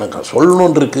 நான் எனக்கு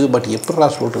சொல்லணுன்னு இருக்குது, பட் எப்படா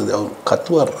சொல்கிறது, அவர்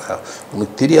கத்துவார்றா,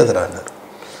 உனக்கு தெரியாதுறான்னார்.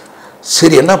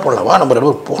 சரி என்ன பண்ணலாம், வா நம்ம 2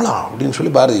 பேரும் போகலாம் அப்படின்னு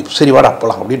சொல்லி பாரதி, சரி வாடா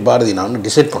போகலாம் அப்படின்னு பாரதி நான்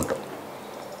டிசைட் பண்ணிட்டோம்.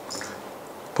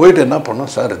 போயிட்டு என்ன பண்ணோம்,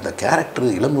 சார் இந்த கேரக்டர்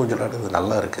இளம் ஊஞ்சலாடுறது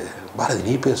நல்லா இருக்குது, பாரதி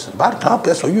நீ பேசு. நான்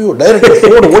பேச, ஐயோ டைரக்டர்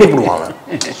ஃபோன் ஓடிப்படுவாங்க.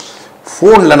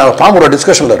 ஃபோனில் நான் பாம்பூரோட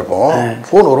டிஸ்கஷனில் இருப்போம்,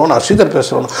 ஃபோன் வரும், நான் ஸ்ரீதர்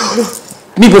பேசுகிறோம்,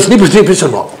 நீ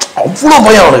பேசணும். அவ்வளோ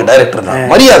பயம் அவனுக்கு டைரக்டர்.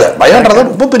 மரியாதை பயன்றத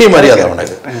ரொம்ப பெரிய மரியாதை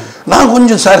அவனுக்கு. நான்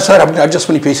கொஞ்சம் சார் அப்படின்னு அட்ஜஸ்ட்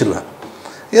பண்ணி பேசிடுவேன்.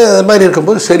 இது மாதிரி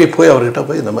இருக்கும்போது சரி போய் அவர்கிட்ட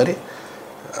போய் இந்த மாதிரி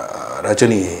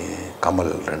ரஜினி கமல்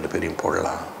 2 பேரையும்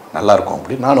போடலாம், நல்லாயிருக்கும்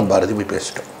அப்படின்னு நானும் பாரதி போய்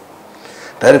பேசிட்டோம்.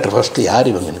 டைரக்டர் ஃபஸ்ட்டு யார்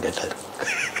இவங்கன்னு கேட்டார்.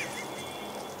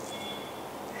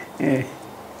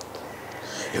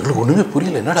 எங்களுக்கு ஒன்றுமே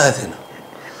புரியல, என்னடா அதுன்னு.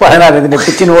 16 வயதில்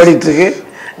பிச்சின்னு ஓடிட்டுருக்கு.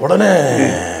 உடனே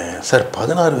சார்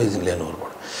 16 வயதுலேன்னு ஒரு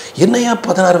படம். என்னையா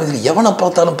 16 வயதில், எவனை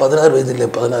பார்த்தாலும் 16 வயதில்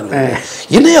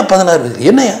என்னையா 16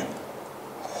 வயதில் என்னையா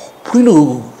புரியல,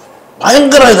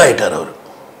 பயங்கர இதாகிட்டார் அவர்.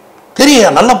 தெரியா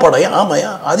நல்ல படம்,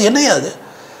 ஆமாயா அது என்னையா அது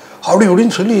அப்படி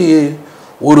இப்படின்னு சொல்லி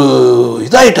ஒரு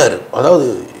இதாகிட்டார். அதாவது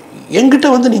என்கிட்ட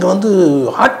வந்து நீங்கள் வந்து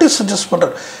ஆர்டிஸ்ட் சஜஸ்ட் பண்ணுற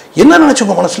என்ன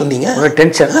நினச்சோங்க மனசில், நீங்கள்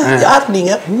டென்ஷன், யார்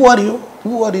நீங்கள், who are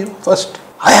you first,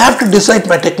 I have to decide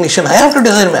my technician, I have to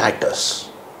decide my actors,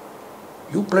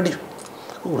 you bloody.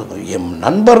 என்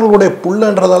நண்பர்களுடைய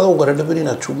புள்ளன்றதால உங்கள் 2 பேரையும்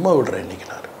நான் சும்மா விடுறேன் இன்றைக்கி.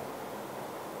 நான்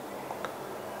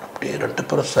அப்படியே 2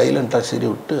 பேரும் சைலண்ட்டாக சரி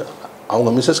விட்டு அவங்க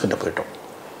மிஸ்ஸஸ் கிட்ட போயிட்டோம்.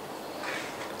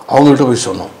 அவங்கள்ட்ட போய்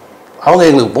சொன்னோம். அவங்க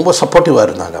எங்களுக்கு ரொம்ப சப்போர்ட்டிவாக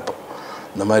இருந்தாங்க. அப்போ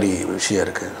இந்த மாதிரி விஷயம்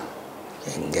இருக்குது,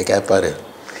 எங்கே கேட்பார்,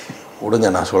 விடுங்க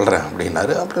நான் சொல்கிறேன்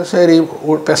அப்படின்னாரு. அப்புறம் சரி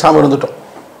பேசாமல் இருந்துட்டோம்.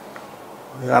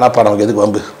 ஆனாப்பா நமக்கு எதுக்கு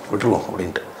வம்பு, விட்டுருவோம்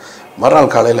அப்படின்ட்டு.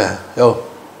 மறுநாள் காலையில்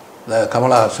இந்த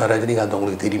கமலஹாசன் ரஜினிகாந்த்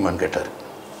உங்களுக்கு தெரியுமான்னு கேட்டார்.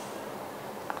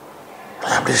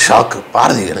 அப்படியே ஷாக்கு.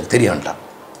 பாரதி எனக்கு தெரியான்ட்டான்.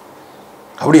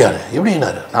 அப்படியாரு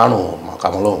எப்படின்னாரு. நானும்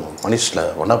கமலும் மனிஷில்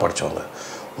ஒன்றா படித்தவங்க,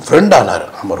 ஃப்ரெண்டானார்.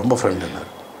 ஆமாம் ரொம்ப ஃப்ரெண்டுன்னார்.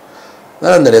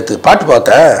 அதான் இந்த நேற்று பாட்டு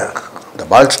பார்த்தேன், இந்த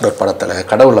பால்ஸ்டர் படத்தில்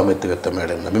கடவுள் அமைத்து வைத்த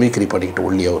மேடை, இந்த மிமிக்ரி பண்ணிக்கிட்டு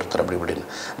ஒல்லியாக ஒருத்தர் அப்படி இப்படின்னு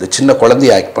இந்த சின்ன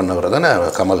குழந்தைய ஆக்ட் பண்ணவர் தானே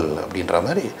கமல் அப்படின்ற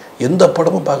மாதிரி எந்த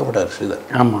படமும் பார்க்க மாட்டார் ஸ்ரீதர்.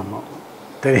 ஆமாம் ஆமாம்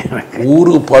தெரியும்.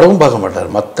 ஒரு படமும் பார்க்க மாட்டார்.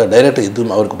 மற்ற டைரக்டர்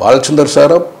எதுவும் அவருக்கு பாலச்சந்தர்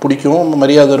சாரை பிடிக்கும்,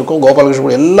 மரியாதை இருக்கும்,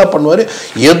 கோபாலகிருஷ்ணன் எல்லாம் பண்ணுவார்.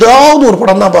 ஏதாவது ஒரு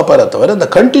படம் தான் பார்ப்பாரே தவிர இந்த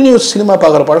கண்டினியூஸ் சினிமா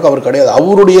பார்க்குற பழக்கம் அவர் கிடையாது.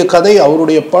 அவருடைய கதை,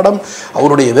 அவருடைய படம்,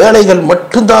 அவருடைய வேலைகள்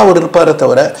மட்டும்தான் அவர் இருப்பாரே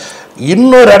தவிர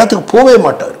இன்னொரு இடத்துக்கு போகவே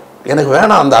மாட்டார். எனக்கு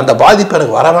வேணாம், அந்த அந்த பாதிப்பு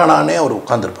எனக்கு வர வேணானே அவர்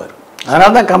உட்காந்துருப்பார். அதனால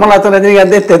தான் கமல்ஹாசன்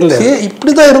ரஜினிகாந்தே தெரியல.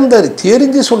 இப்படி தான் இருந்தார்.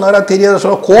 தெரிஞ்சு சொன்னாரா தெரியாத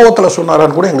சொன்னா கோவத்தில்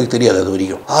சொன்னாரான்னு கூட எங்களுக்கு தெரியாது அது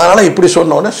வரைக்கும். அதனால் இப்படி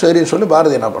சொன்னோன்னே சரின்னு சொல்லி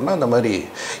பாரதி என்ன பண்ணால், இந்த மாதிரி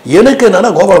எனக்கு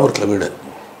என்னென்னா கோபாலபுரத்தில் வீடு,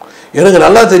 எனக்கு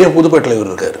நல்லா தெரியும் புதுப்பேட்டில்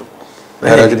இவர் இருக்கார்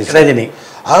ரஜினி.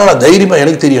 அதனால் தைரியமாக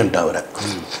எனக்கு தெரியும்ட்டு அவரை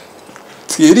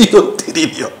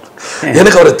தெரியும்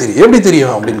எனக்கு அவரை தெரியும். எப்படி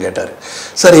தெரியும் அப்படின்னு கேட்டார்.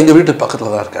 சார் எங்கள் வீட்டு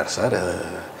பக்கத்தில் தான் இருக்கார் சார்,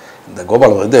 இந்த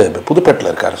கோபால் இது புதுப்பேட்டில்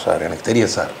இருக்கார் சார், எனக்கு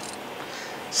தெரியும் சார்.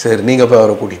 சரி நீங்கள் போய்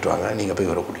அவரை கூட்டிகிட்டு வாங்க, நீங்கள் போய்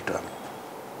இவரை கூட்டிகிட்டு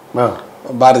வாங்க.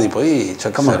 பாரதி போய்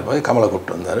சக்கமார் போய் கமலை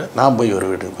கூப்பிட்டு வந்தார். நான் போய் ஒரு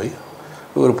வீட்டுக்கு போய்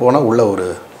இவர் போனால் உள்ளே ஒரு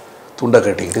துண்டை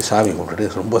கட்டிக்கிட்டு சாமி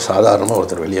கும்பிட்டுட்டு ரொம்ப சாதாரணமாக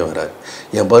ஒருத்தர் வெளியே வர்றாரு.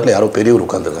 என் பக்கத்தில் யாரோ பெரியவர்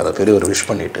உட்காந்துருக்காரு. பெரியவர் விஷ்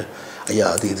பண்ணிவிட்டு ஐயா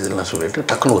அது இதெல்லாம் சொல்லிவிட்டு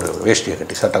டக்குன்னு ஒரு வேஷ்டியை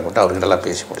கட்டி சட்டை போட்டு அவர்கிட்டலாம்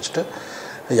பேசி முடிச்சுட்டு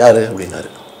யார்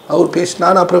அப்படின்னாரு. அவர் பேசி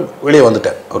நான் அப்புறம் வெளியே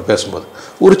வந்துட்டேன். அவர் பேசும்போது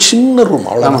ஒரு சின்ன ரூம்,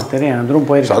 அவ்வளோ தெரியும், அந்த ரூம்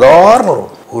போய் சாதாரண ரூம்,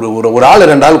 ஒரு ஆள்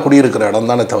 2 ஆள் குடியிருக்கிற இடம்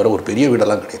தானே தவிர ஒரு பெரிய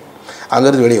வீடெல்லாம் கிடையாது.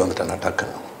 அங்கேருந்து வெளியே வந்துட்டேன் நான்.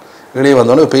 டக்குன்னு வெளியே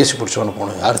வந்தோடனே பேசி பிடிச்சவொன்னே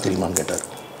போனோம். யார் தெரியுமான்னு கேட்டார்.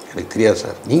 எனக்கு தெரியாது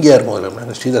சார். நீங்கள் யார்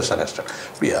முதல்ல? Sridhar sir aster.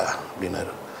 அப்படியா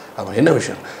அப்படின்னாரு. அவன் என்ன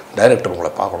விஷயம்? டைரக்டர்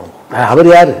உங்களை பார்க்கணும். அவர்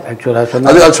யார் ஆக்சுவலாக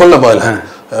அது சொல்ல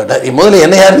முதல்ல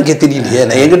என்ன யாருன்னு தெரியலையே,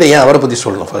 நான் என்கிட்ட ஏன் அவரை பற்றி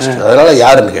சொல்லணும் ஃபர்ஸ்ட், அதனால்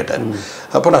யாருன்னு கேட்டார்.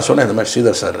 அப்போ நான் சொன்னேன் இந்த மாதிரி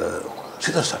ஸ்ரீதர் சார்.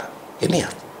 ஸ்ரீதர் சார் என்னையா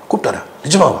கூப்பிட்டாரா?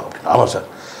 நிஜமாவா அப்படின்னு. ஆமாம் சார்.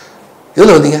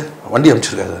 எதில் வந்தீங்க? வண்டி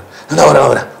அனுப்பிச்சிருக்காரு சார். நான்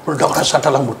வரேன்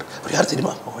சட்டெல்லாம் போட்டு. அவர் யார்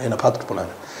தெரியுமா? என்னை பார்த்துட்டு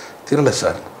போனார். தெரியல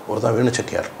சார், ஒரு தான் வேணு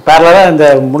செட்டியார். இந்த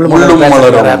முள்ளும்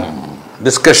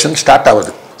டிஸ்கஷன் ஸ்டார்ட்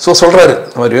ஆகுது. ஸோ சொல்கிறாரு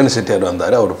இந்த மாதிரி வேணு செட்டியார்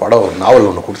வந்தார், அவர் படம் ஒரு நாவல்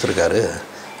ஒன்று கொடுத்துருக்காரு,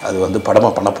 அது வந்து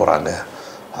படமாக பண்ண போகிறாங்க.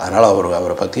 அதனால்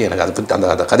அவரை பற்றி எனக்கு அதை பற்றி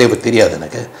அந்த கதையை பற்றி தெரியாது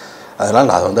எனக்கு, அதனால்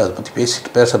நான் வந்து அதை பற்றி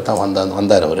பேசட்டு தான்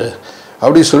வந்தார் அவர்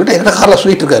அப்படின்னு சொல்லிட்டு என்கிட்ட காரில்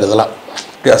சொல்லிட்டு இருக்காரு. இதெல்லாம்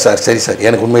அப்படியா சார்? சரி சார்,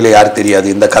 எனக்கு உண்மையிலே யார் தெரியாது,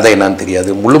 இந்த கதை என்னான்னு தெரியாது,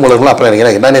 முள்ளுமலர்லாம் அப்புறம்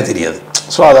எனக்கு என்னன்னே தெரியாது.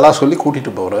 ஸோ அதெல்லாம் சொல்லி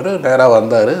கூட்டிகிட்டு போகிறாரு. நேராக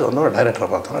வந்தார். வந்தோட டைரக்டரை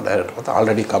பார்த்தா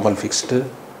already Kamal fixed,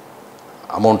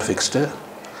 amount fixed.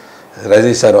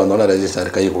 Rajini sir வந்தோடனே ரஜினி சார்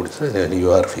கை கொடுத்து யூ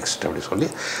ஆர் ஃபிக்ஸ்ட் அப்படி சொல்லி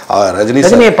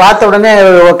ரஜினியை பார்த்த உடனே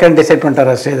ஓகேன்னு டிசைட்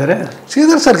பண்ணிட்டாரா ஸ்ரீதர்?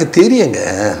 ஸ்ரீதர் சாருக்கு தெரியுங்க.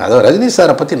 அதாவது ரஜினி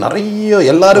சாரை பற்றி நிறைய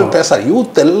எல்லாரும் பேசுகிறார்,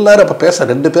 யூத் எல்லாரும் இப்போ பேச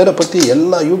 2 பேரை பற்றி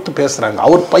எல்லா யூத்து பேசுகிறாங்க.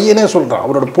 அவர் பையனே சொல்கிறான்,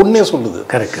 அவரோட பொண்ணே சொல்லுது.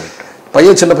 கரெக்ட்.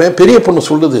 பையன் சின்ன பையன், பெரிய பொண்ணு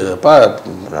சொல்லுது அப்பா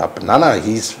நானா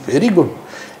ஹீ இஸ் வெரி குட்.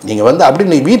 நீங்கள் வந்து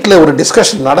அப்படின்னு வீட்டில் ஒரு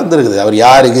டிஸ்கஷன் நடந்துருக்குது. அவர்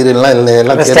யாருக்கு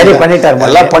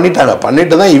எல்லாம்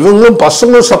பண்ணிட்டு தான் இவங்களும்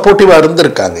பசங்களும் சப்போர்ட்டிவாக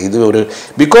இருந்திருக்காங்க. இது ஒரு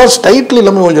பிகாஸ் டைட்டில்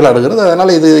இல்லாமல் கொஞ்சம் இருக்கிறது,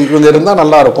 அதனால் இது இவங்க இருந்தால்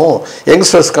நல்லாயிருக்கும்,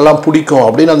 யங்ஸ்டர்ஸ்க்கெல்லாம் பிடிக்கும்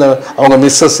அப்படின்னு அந்த அவங்க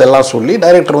மிஸ்ஸஸ் எல்லாம் சொல்லி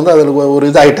டைரக்டர் வந்து அதில்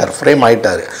ஒரு இதாகிட்டார், ஃப்ரேம்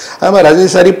ஆகிட்டார். அது மாதிரி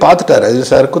ரஜினி சாரி பார்த்துட்டார். ரஜினி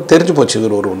சாருக்கும் தெரிஞ்சு போச்சு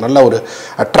இவர் ஒரு நல்ல ஒரு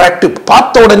அட்ராக்டிவ்.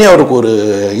 பார்த்த உடனே அவருக்கு ஒரு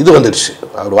இது வந்துடுச்சு,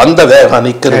 அவர் வந்த வேகம்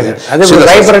நிற்கிறது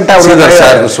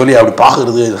சொல்லி அப்படி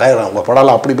பார்க்குறது அவங்க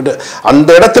படம்லாம் அப்படி அந்த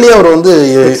இடத்துலயே அவர் வந்து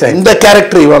இந்த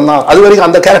கேரக்டர் இவன் தான். அது வரைக்கும்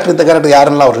அந்த கேரக்டர் இந்த கேரக்டர்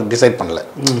யாருன்னா அவர் டிசைட் பண்ணல.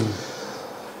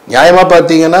 நியாயமா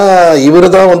பார்த்தீங்கன்னா இவர்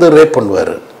தான் வந்து ரேப்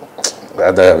பண்ணுவார்.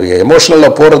 அதை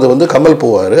எமோஷனலில் போகிறது வந்து கமல்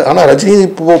போவார். ஆனால் ரஜினி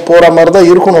போகிற மாதிரி தான்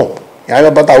இருக்கணும்.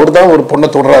 நியாயமாக பார்த்தா அவர் தான் ஒரு பொண்ணை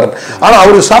தொடுறாரு. ஆனால்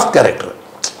அவருக்கு சாஃப்ட் கேரக்டர்,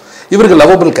 இவருக்கு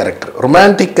லவபிள் கேரக்டர்.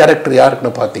 ரொமான்டிக் கேரக்டர்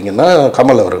யாருக்குன்னு பார்த்தீங்கன்னா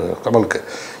கமலுக்கு.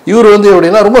 இவர் வந்து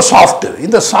எப்படின்னா ரொம்ப சாஃப்ட்.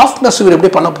 இந்த சாஃப்ட்னஸ் இவர்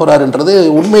எப்படி பண்ண போகிறாருன்றது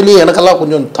உண்மையிலேயே எனக்கெல்லாம்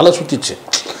கொஞ்சம் தலை சுற்றிச்சு.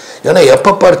 ஏன்னா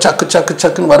எப்போ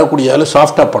சக்குன்னு வரக்கூடிய ஆள்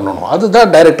சாஃப்டாக பண்ணணும். அதுதான்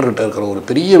டைரக்டர்கிட்ட இருக்கிற ஒரு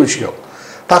பெரிய விஷயம்.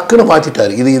 டக்குன்னு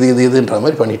மாற்றிட்டார், இதுன்ற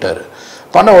மாதிரி பண்ணிட்டார்.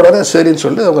 பண்ண உடனே சரின்னு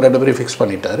சொல்லி அவங்க 2 பேரையும் ஃபிக்ஸ்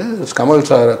பண்ணிட்டாரு.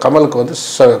 கமலுக்கு வந்து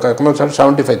கமல் சார்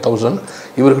 75,000,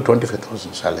 இவருக்கு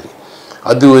 25,000 சேலரி.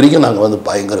 அது வரைக்கும் நாங்கள் வந்து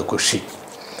பயங்கர குஷி.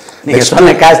 நீங்கள்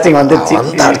சொன்ன காஸ்டிங்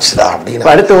வந்தாச்சுடா அப்படின்னு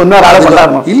அடுத்து இன்னொரு ஆளை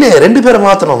கொண்டாடணும். இல்லை 2 பேரை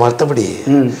மாற்றணும். மற்றபடி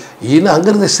இன்னும்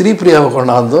அங்கேருந்து ஸ்ரீபிரியாவை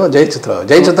கொண்டாந்தோம்.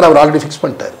 ஜெயசித்ரா அவர் ஆல்ரெடி ஃபிக்ஸ்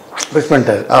பண்ணிட்டாரு.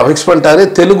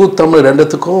 தெலுங்கு தமிழ்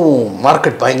 2த்துக்கும்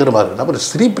மார்க்கெட் பயங்கரமாக இருக்குது. அப்புறம்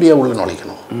ஸ்ரீபிரியா உள்ள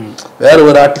நுழைக்கணும். வேற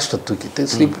ஒரு ஆர்டிஸ்ட்டை தூக்கிட்டு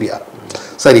ஸ்ரீபிரியா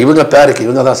சார் இவங்க பேருக்கு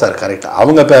இவங்க தான் சார் கரெக்ட்,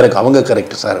 அவங்க பேருக்கு அவங்க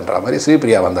கரெக்ட் சார்ன்ற மாதிரி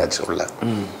ஸ்ரீபிரியா வந்தாச்சு உள்ள.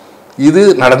 இது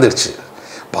நடந்துருச்சு.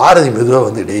 பாரதி மெதுவாக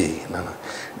வந்து நான்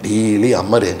டெய்லி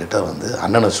அம்மர் என்கிட்ட வந்து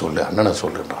அண்ணனை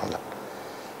சொல்லுன்றாங்க.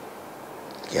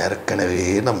 ஏற்கனவே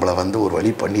நம்மளை வந்து ஒரு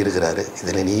வழி பண்ணியிருக்கிறாரு,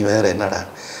 இதில் நீ வேறு என்னடா?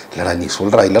 இல்லைடா நீ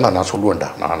சொல்கிறா, இல்லைனா நான் சொல்லுவேன்டா.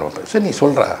 நான் சரி நீ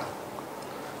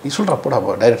சொல்கிறா போடா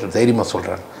டைரக்டர் தைரியமாக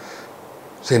சொல்கிறேன்.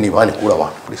 சரி நீ வா, நீ கூட வா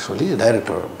அப்படி சொல்லி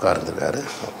டைரக்டர் உட்கார்ந்துருக்காரு.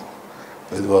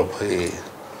 இதுவாக போய்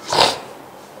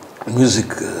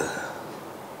மியூசிக்கு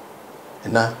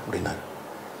என்ன அப்படின்னா,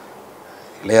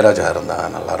 இளையராஜா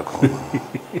இருந்தால் நல்லாயிருக்கும்.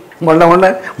 முன்ன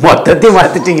மொத்தத்தையும்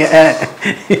மாற்றிட்டீங்க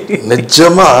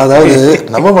நிஜமா. அதாவது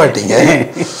நம்ப மாட்டீங்க,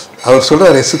 அவர்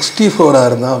சொல்கிறாரு 64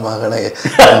 இருந்தால் மகனே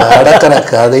நடக்கிற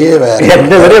கதையே வேற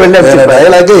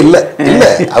டயலாகே இல்லை.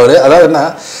 அவர் அதாவது என்ன,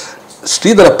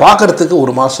 ஸ்ரீதரை பார்க்கறதுக்கு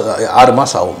 6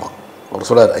 மாதம் ஆகுமா. அவர்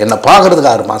சொல்கிறார், என்னை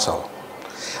பார்க்கறதுக்கு 6 மாதம் ஆகும்.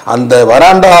 அந்த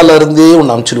வராண்டாவிலேருந்தே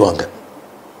ஒன்று அனுப்பிச்சிடுவாங்க.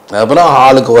 அப்புறம்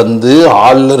ஹாலுக்கு வந்து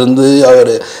ஹாலிலிருந்து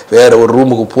அவர் வேறு ஒரு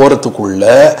ரூமுக்கு போகிறதுக்குள்ள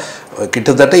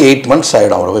கிட்டத்தட்ட 8 months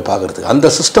ஆகிடும் அவரை போய் பார்க்குறதுக்கு. அந்த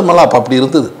சிஸ்டமெல்லாம் அப்போ அப்படி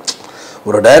இருந்தது.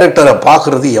 ஒரு டைரக்டரை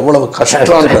பார்க்குறது எவ்வளவு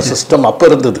கஷ்டன்ற சிஸ்டம் அப்போ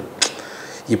இருந்தது.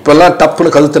 இப்போல்லாம்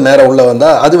டப்புன்னு கழுத்து நேரம் உள்ளே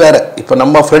வந்தால் அது வேறு. இப்போ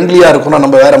நம்ம ஃப்ரெண்ட்லியாக இருக்கணும்,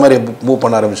 நம்ம வேறு மாதிரி மூவ்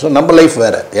பண்ண ஆரம்பிச்சோம். நம்ம லைஃப்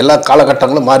வேறு, எல்லா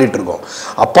காலகட்டங்களும் மாறிட்டு இருக்கோம்.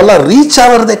 அப்போல்லாம் ரீச்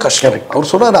ஆகிறதே கஷ்டம்.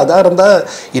 அவர் சொல்கிறார், அதாக இருந்தால்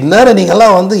இந்நேரம்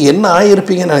நீங்கள்லாம் வந்து என்ன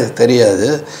ஆகியிருப்பீங்கன்னு எனக்கு தெரியாது.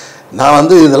 நான்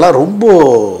வந்து இதெல்லாம் ரொம்ப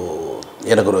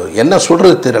எனக்கு என்ன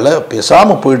சொல்கிறது தெரியல,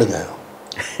 பேசாமல் போயிடுங்க.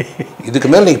 இதுக்கு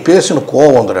மேலே நீங்கள் பேசணும்,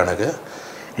 கோவம் வந்துடும் எனக்கு.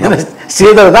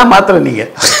 ஸ்ரீதர் தான் மாத்திர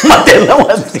நீங்கள்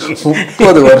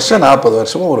 30 வருஷம் 40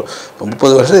 வருஷமும் ஒரு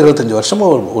 30 வருஷம் 25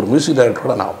 வருஷமும் ஒரு மியூசிக்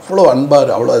டைரக்டரோட நான் அவ்வளோ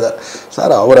அன்பார், அவ்வளோ இதாக.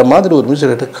 சார் அவரை மாதிரி ஒரு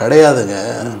மியூசிக் டைரக்டர் கிடையாதுங்க.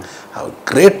 அவர்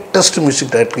கிரேட்டஸ்ட்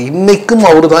மியூசிக் டைரக்டர். இன்றைக்கும்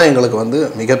அவர் தான் எங்களுக்கு வந்து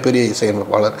மிகப்பெரிய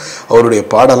இசையமைப்பாளர். அவருடைய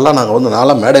பாடல்லாம் நாங்கள் வந்து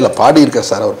நான்லாம் மேடையில் பாடியிருக்கேன்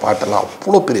சார். அவர் பாட்டெல்லாம்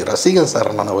அவ்வளோ பெரிய ரசிகன் சார்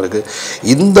நான் அவருக்கு.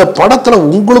 இந்த படத்தில்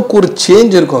உங்களுக்கு ஒரு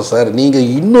சேஞ்ச் இருக்கும் சார், நீங்கள்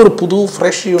இன்னொரு புது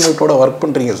ஃப்ரெஷ் யூனிட்டோட ஒர்க்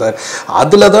பண்ணுறீங்க சார்,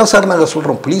 அதில் தான் சார் நாங்கள்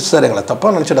சொல்கிறோம், ப்ளீஸ் சார் எங்களை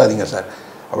தப்பாக நினச்சிடாதீங்க சார்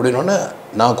அப்படின்னோடனே,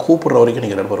 நான் கூப்பிட்ற வரைக்கும்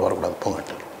நீங்கள் 2 பேரும் வரக்கூடாது, போங்க.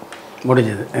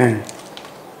 முடிஞ்சது,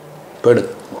 போயிடு.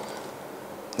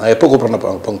 நான் எப்போ கூப்பிட்றேன்னா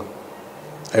போங்க.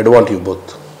 I don't want you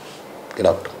both get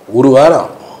out. ஒரு வாரம்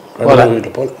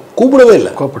வீட்டில் போல கூப்பிடவே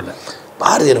இல்லை.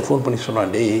 பாரதி எனக்கு ஃபோன் பண்ணி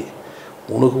சொன்னான், டேய்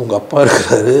உனக்கு உங்கள் அப்பா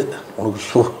இருக்கிறாரு, உனக்கு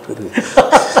சோறு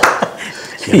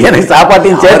எனக்கு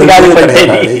சாப்பாட்டையும்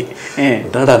சேர்த்து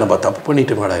என்னடா நம்ம தப்பு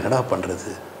பண்ணிட்டு மேடா என்னடா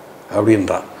பண்ணுறது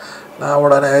அப்படின்றான். நான்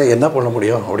உடனே என்ன பண்ண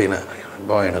முடியும் அப்படின்னு,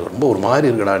 எனக்கு ரொம்ப ஒரு மாதிரி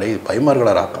இருக்கடா, டே பயமாக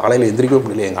இருக்கடா, காலையில் எந்திரிக்கவே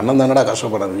முடியல, எங்கள் அண்ணன் தானடா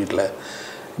கஷ்டப்படுறாரு வீட்டில்.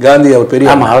 காந்தி அவர்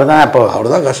பெரிய அவர் தான் இப்போ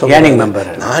அவர் தான் கஷ்டம்.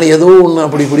 நான் ஏதோ ஒன்று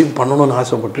அப்படி இப்படி பண்ணணும்னு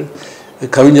ஆசைப்பட்டு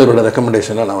கவிஞரோட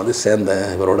ரெக்கமெண்டேஷனில் நான் வந்து சேர்ந்தேன்.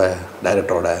 இவரோட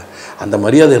டைரக்டரோட அந்த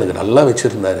மரியாதை எனக்கு நல்லா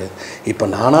வச்சுருந்தார். இப்போ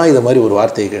நானாக இதை மாதிரி ஒரு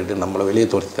வார்த்தையை கேட்டு நம்மளை வெளியே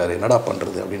தோர்த்திட்டார், என்னடா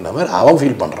பண்ணுறது அப்படின்ற மாதிரி அவன்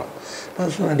ஃபீல் பண்ணுறான்.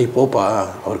 நான் சொன்னேன், நீ போப்பா,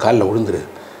 அவர் காலில் விழுந்துரு,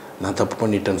 நான் தப்பு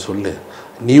பண்ணிட்டேன்னு சொல்லு,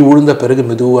 நீ விழுந்த பிறகு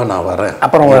மெதுவாக நான் வரேன்,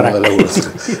 அப்புறம்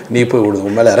நீ போய் விழுந்து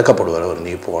உன் மேலே இறக்கப்படுவார் அவர்,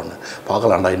 நீ போன்னு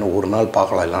பார்க்கலாம்டா, இன்னும் ஒரு நாள்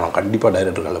பார்க்கலாம், இல்லை நான் கண்டிப்பாக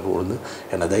டைரக்டர் காலில் போய் விழுந்து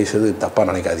என்னை தயவுசெய்து தப்பாக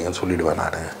நினைக்காதீங்கன்னு சொல்லிவிடுவேன்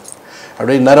நான்.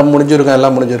 அப்படியே நேரம் முடிஞ்சிருக்கேன்,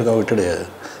 எல்லாம் முடிஞ்சிருக்கேன், விட்டுடு,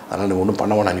 அதனால் நீ ஒன்றும்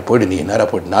பண்ண வேணாம், நீ போய்ட்டு, நீ நேராக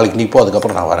போய்ட்டு நாளைக்கு நீ போ,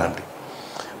 அதுக்கப்புறம் நான் வரேன் அப்படி.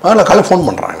 அதில் காலையில் ஃபோன்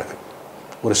பண்ணுறான் எனக்கு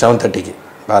ஒரு 7:30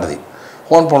 பாரதி.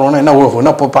 ஃபோன் பண்ணோன்னே என்ன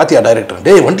இப்போ பார்த்தியா டைரக்டர்,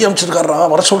 டேய் வண்டி அமைச்சிருக்காரா,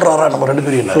 வர சொல்கிறாரா, நம்ம 2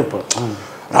 பேரும் என்ன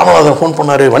ராமநாதன் ஃபோன்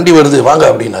பண்ணார், வண்டி வருது வாங்க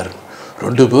அப்படின்னாரு.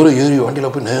 2 பேரும் ஏறி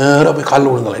வண்டியில் போய் நேராக போய்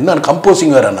காலில் விழுந்தாலும். என்ன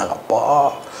கம்போசிங் வேறு என்னாங்க, அப்பா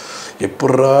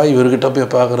எப்பட்றா இவர்கிட்ட போய்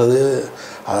பார்க்குறது.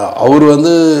 அவர்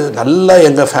வந்து நல்லா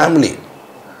எங்கள் family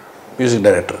music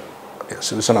director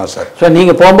Viswanath sir. So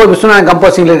நீங்கள் போகும்போது விஸ்வநாத்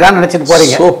கம்போசிங்கில் இருக்கான்னு நினச்சிட்டு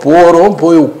போகிறீங்க. ஸோ போகிறோம்,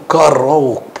 போய் உட்காடுறோம்,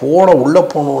 உள்ளே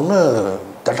போனோன்னு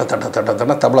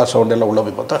தட்ட தபலா சவுண்ட் எல்லாம் உள்ளே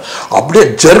போய் பார்த்தா அப்படியே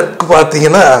ஜர்க்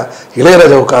பார்த்தீங்கன்னா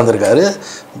இளையராஜா உட்காந்துருக்காரு,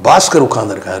 பாஸ்கர்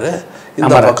உட்காந்துருக்காரு,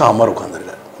 இந்த பக்கம் அமர்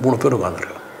உட்காந்துருக்காரு, 3 பேர்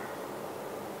உட்காந்துருக்காரு.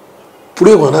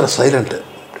 இப்படியே கொஞ்ச நேரம் சைலண்ட்டு,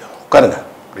 உட்காருங்க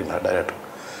அப்படின்னா டைரக்டர்.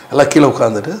 எல்லாம் கீழே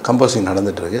உட்காந்துட்டு கம்போசிங்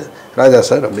நடந்துகிட்ருக்கு. ராஜா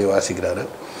சார் அப்படி வாசிக்கிறாரு.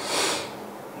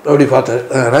 அப்படி பார்த்தாரு,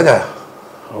 ராஜா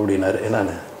அப்படின்னாரு.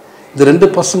 என்னான்னு, இந்த 2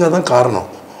 பசங்க தான் காரணம்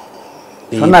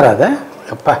சொன்னார். அதை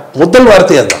எப்பா முதல்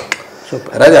வார்த்தை அதுதான்.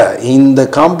 ராஜா இந்த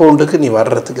காம்பவுண்டுக்கு நீ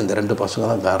வர்றதுக்கு இந்த 2 பசங்க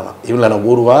தான் காரணம், இவங்களை நான்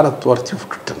ஒரு வாரம் துரத்தி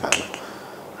விட்டுட்டேன் நான்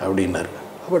அப்படின்னாரு.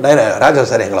 அப்போ ராஜா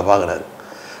சார் எங்களை பார்க்குறாரு.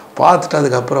 பார்த்துட்டு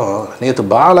அதுக்கப்புறம் நேற்று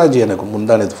பாலாஜி எனக்கு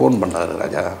நேற்று ஃபோன் பண்ணார்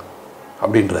ராஜா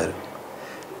அப்படின்றாரு.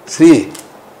 ஸ்ரீ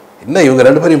என்ன இவங்க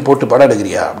 2 பேரையும் போட்டு படம்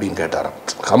எடுக்கிறியா அப்படின்னு கேட்டாராம்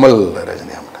கமல்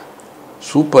ரஜினி.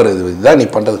 சூப்பர், இதுதான் நீ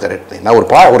பண்ணுறது கரெக்ட். நான்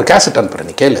ஒரு கேசட் அனுப்புகிறேன்,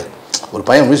 நீ கேளு, ஒரு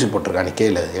பையன் மியூசிக் போட்டிருக்கான், நீ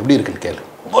கேளு, எப்படி இருக்குன்னு கேளு,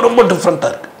 ரொம்ப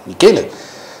டிஃப்ரெண்ட்டாக இருக்குது, நீ கேளு.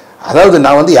 அதாவது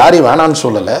நான் வந்து யாரையும் வேணான்னு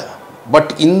சொல்லலை,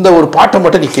 பட் இந்த ஒரு பாட்டை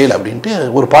மட்டும் நீ கேளு அப்படின்ட்டு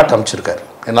ஒரு பாட்டு அமைச்சிருக்காரு.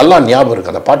 நல்லா ஞாபகம்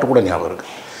இருக்குது, அந்த பாட்டு கூட ஞாபகம்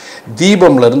இருக்குது.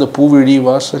 தீபம்லேருந்து பூவிழி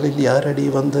வாசலில் யாரடி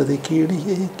வந்தது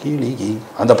கிளியே கிளியே,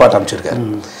 அந்த பாட்டு அமைச்சிருக்காரு.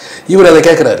 இவர் அதை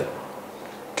கேட்குறாரு.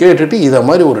 கேட்டுட்டு இதை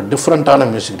மாதிரி ஒரு டிஃப்ரெண்ட்டான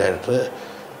மியூசிக் டைரக்டர்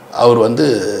அவர் வந்து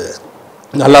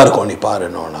நல்லாயிருக்கும் நீ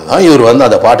பாருன்னு தான் இவர் வந்து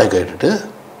அந்த பாட்டை கேட்டுட்டு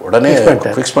உடனே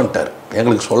ஃபிக்ஸ் பண்ணிட்டார்.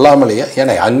 எங்களுக்கு சொல்லாமலேயே,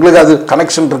 ஏன்னா எங்களுக்கு அது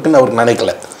கனெக்ஷன் இருக்குன்னு அவர்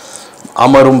நினைக்கல.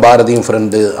 அமரும் பாரதியும்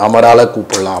ஃப்ரெண்டு, அமரால்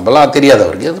கூப்பிடலாம், அப்போல்லாம் தெரியாது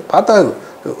அவருக்கு. அது பார்த்தா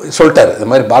சொல்லிட்டார், இது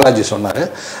மாதிரி பாலாஜி சொன்னார்.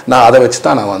 நான் அதை வச்சு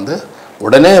தான் நான் வந்து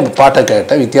உடனே பாட்டை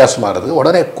கேட்டேன், வித்தியாசமாக இருந்தது.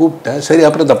 உடனே கூப்பிட்டேன். சரி,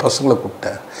 அப்புறம் இந்த பசங்களை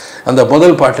கூப்பிட்டேன். அந்த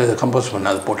முதல் பாட்டு கம்போஸ்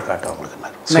பண்ண அது போட்டு காட்டேன் அவங்களுக்கு.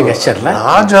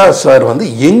 ராஜா சார் வந்து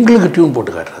எங்களுக்கு டியூன்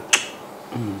போட்டு காட்டுறாரு.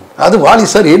 அது வாலி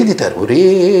சார் எழுதிட்டார். ஒரே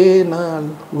நாள்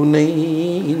உன்னை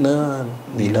நான்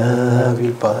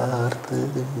நிலாவில் பார்த்து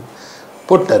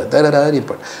போட்டார். தரராரி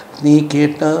பாட்டு. நீ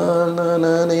கேட்டால்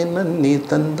நான் என்ன நீ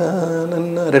தந்தான்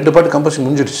 2 பாட்டு கம்போசிங்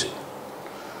முடிஞ்சிடுச்சு.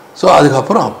 ஸோ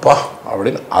அதுக்கப்புறம் அப்பா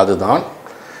அப்படின்னு அதுதான்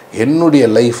என்னுடைய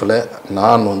லைஃப்பில்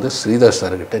நான் வந்து ஸ்ரீதர்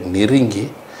சார்கிட்ட நெருங்கி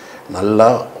நல்லா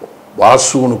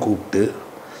வாசுன்னு கூப்பிட்டு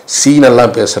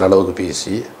சீனெல்லாம் பேசுகிற அளவுக்கு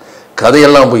பேசி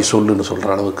கதையெல்லாம் போய் சொல்லுன்னு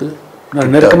சொல்கிற அளவுக்கு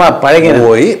நெருக்கமாக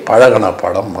போய் பழகின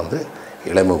படம் வந்து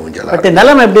இளமை ஊஞ்சல். பட்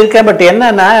நிலைமை எப்படி இருக்கேன். பட்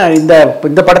என்னன்னா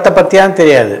இந்த படத்தை பற்றியான்னு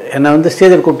தெரியாது. என்னை வந்து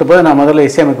ஸ்ரீதர் கூப்பிட்டு போய் நான் முதல்ல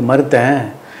இசையமைக்க மறுத்தேன்.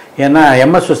 ஏன்னா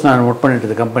MS நான் ஒர்க்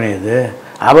பண்ணிட்டு கம்பெனி இது,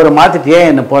 அவரை மாற்றிட்டு ஏன்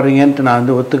என்ன போடுறீங்கன்ட்டு நான்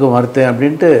வந்து ஒத்துக்க மறுத்தேன்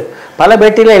அப்படின்ட்டு பல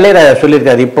பேட்டியில் இளையராஜா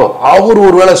சொல்லியிருக்காரு. இப்போது அவர்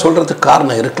ஒரு வேளை சொல்கிறதுக்கு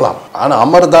காரணம் இருக்கலாம். ஆனால்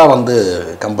அமர் தான் வந்து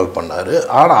கம்பல் பண்ணார்.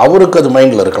 ஆனால் அவருக்கு அது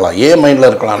மைண்டில் இருக்கலாம். ஏன் மைண்டில்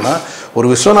இருக்கலாம்னா, ஒரு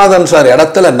விஸ்வநாதன் சார்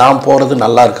இடத்துல நான் போகிறது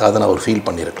நல்லா இருக்காதுன்னு அவர் ஃபீல்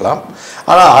பண்ணியிருக்கலாம்.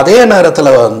 ஆனால் அதே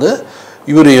நேரத்தில் வந்து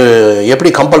இவர் எப்படி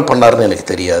கம்பல் பண்ணாருன்னு எனக்கு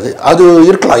தெரியாது. அது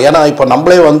இருக்கலாம். ஏன்னா இப்போ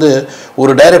நம்மளே வந்து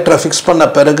ஒரு டைரக்டரை ஃபிக்ஸ் பண்ண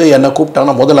பிறகு என்னை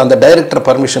கூப்பிட்டாங்கன்னா முதல்ல அந்த டைரக்டர்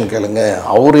பர்மிஷன் கேளுங்க,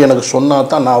 அவர் எனக்கு சொன்னால்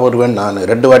தான் நான் வருவேன். நான்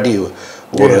 2 வாட்டி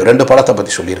ஒரு 2 படத்தை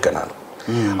பற்றி சொல்லியிருக்கேன் நான்.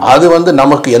 அது வந்து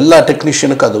நமக்கு எல்லா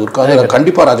டெக்னீஷியனுக்கும் அது இருக்காது. அது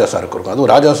கண்டிப்பாக ராஜா சாருக்கு இருக்கும்.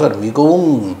 அதுவும் ராஜா சார் மிகவும்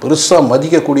பெருசாக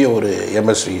மதிக்கக்கூடிய ஒரு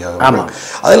எம்எஸ்வி.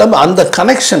 அது இல்லாமல் அந்த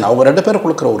கனெக்ஷன் அவங்க 2 பேரும்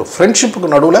கொடுக்குற ஒரு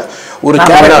ஃப்ரெண்ட்ஷிப்புக்கு நடுவில் ஒரு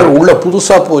கேரக்டர் உள்ள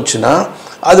புதுசாக போச்சுன்னா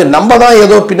அது நம்ம தான்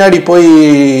ஏதோ பின்னாடி போய்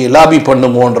லாபி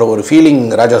பண்ணுமோன்ற ஒரு ஃபீலிங்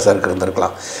ராஜா சாருக்கு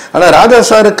இருந்திருக்கலாம். ஆனால் ராஜா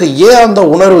சாருக்கு ஏன் அந்த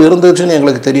உணர்வு இருந்துச்சுன்னு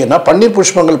எங்களுக்கு தெரியும்னா, பன்னீர்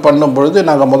புஷ்பங்கள் பண்ணும்பொழுது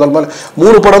நாங்கள் முதல்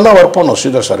 3 படம் தான் ஒர்க் பண்ணோம்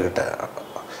ஸ்ரீதர் சார்கிட்ட.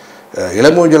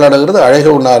 இளமூஞ்சல் ஆடுகிறது, அழக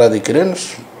உன்ன ஆராதிக்கிறேன்,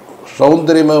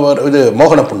 சௌந்தரியமாக இது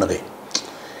மோகன புன்னகை,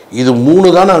 இது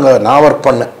 3 தான் நான் ஒர்க்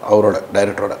பண்ணேன் அவரோட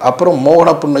டைரக்டரோட. அப்புறம்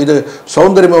மோகன புன்ன இது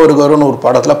சௌந்தரியமாக வருகிறோன்னு ஒரு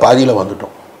படத்தில் பாதியில்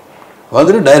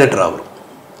வந்துட்டு டைரக்டர் ஆகிறோம்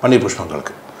பன்னீர்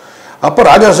புஷ்பங்களுக்கு. அப்போ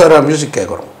ராஜா சார் மியூசிக்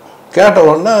கேட்குறோம். கேட்ட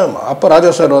உடனே அப்போ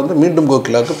ராஜா சார் வந்து மீண்டும்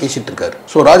கோகிலாவுக்கு பேசிகிட்டு இருக்காரு.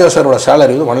 ஸோ ராஜா சாரோட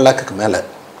சேலரி வந்து 1 lakhக்கு மேலே.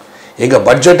 எங்கள்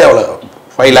பட்ஜெட்டே அவ்வளோ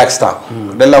 5 lakhs தான்.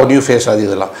 எல்லாம் நியூ ஃபேஸ் அது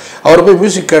இதெல்லாம். அவர் போய்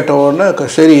மியூசிக் கேட்ட உடனே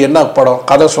சரி என்ன படம்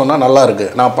கதை சொன்னால் நல்லா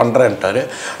இருக்குது நான் பண்ணுறேன்ட்டார்.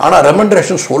 ஆனால்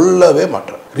ரெமண்ட்ரேஷன் சொல்லவே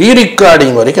மாட்டேன்.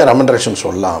 ரீரிகார்டிங் வரைக்கும் ரெமண்ட்ரேஷன்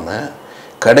சொல்லாமல்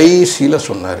கடைசியில்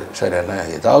சொன்னார், சரி அண்ணே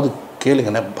ஏதாவது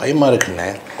கேளுங்கண்ணே பயமாக இருக்குண்ணே,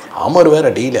 அமர் வேறு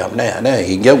டெய்லி அண்ணே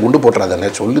எங்கேயா குண்டு போட்டுறாதண்ணே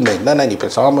சொல்லுண்ணே, என்னண்ணே நீ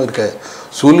பேசாமல் இருக்க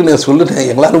சொல்லுண்ணே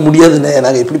எங்களால் முடியாதுண்ணே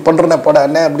நாங்கள் இப்படி பண்ணுறேண்ணே போட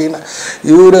அண்ணே அப்படின்னு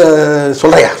இவர்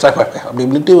சொல்கிறியா சார் அப்படி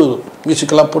இப்படின்ட்டு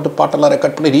மியூசிக்கெல்லாம் போட்டு பாட்டெல்லாம்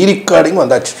ரெக்கார்ட் பண்ணி ரீரிகார்டிங்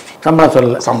வந்தாச்சு. சம்பளம்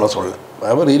சொல்லலை.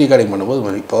 அப்புறம் ரீரிகார்டிங்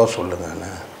பண்ணும்போது இப்போ சொல்லுங்க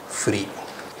அண்ணே ஃப்ரீ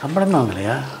சம்பளம் தான்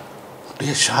வாங்கலையா?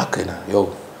 அப்படியே ஷாக்கு என்ன, யோ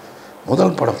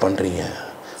முதல் படம் பண்ணுறீங்க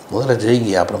முதல்ல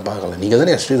ஜெயிங்க அப்புறம் பார்க்கலாம். நீங்கள்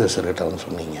தானே ஸ்ரீதர் சார் கிட்ட வந்து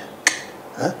சொன்னீங்க.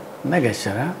 என்ன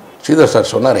கேஷரா? ஸ்ரீதர்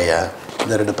சார் சொன்னாரையா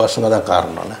இந்த 2 பசங்க தான்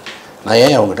காரணம்னு, நான்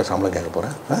ஏன் அவங்ககிட்ட சம்பளம் கேட்க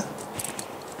போகிறேன்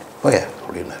ஓகே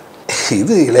அப்படின்னாரு.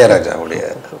 இது இளையராஜாவுடைய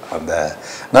அந்த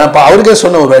நான் இப்போ அவருக்கே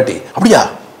சொன்ன ஒரு வாட்டி அப்படியா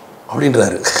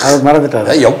அப்படின்றாரு. அவர்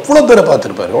மறந்துட்டாரு. எவ்வளோ பேரை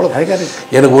பார்த்துருப்பாரு. எவ்வளோ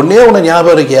எனக்கு ஒன்றே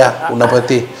ஞாபகம் இருக்கியா உன்னை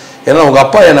பற்றி, ஏன்னா உங்கள்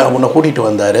அப்பா உன்னை கூட்டிகிட்டு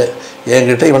வந்தார்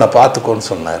என்கிட்ட இவனை பார்த்துக்கோன்னு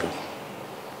சொன்னார்,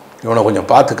 இவனை கொஞ்சம்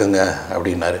பார்த்துக்குங்க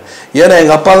அப்படின்னாரு. ஏன்னா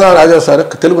எங்கள் அப்பா தான் ராஜா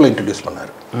சாருக்கு தெலுங்குல இன்ட்ரடியூஸ்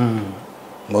பண்ணார்.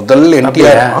 முதல்ல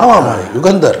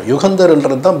என்டிஆர்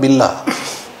யுகந்தர்ன்றது தான்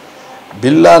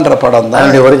பில்லான்ற படம்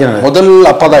தான் முதல்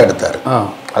அப்பா தான் எடுத்தார்.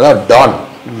 அதான் டான்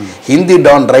ஹிந்தி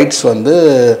டான் ரைட்ஸ் வந்து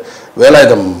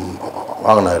வேலாயுதம்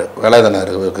வாங்கினார்.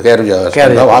 வேலாயுதனார்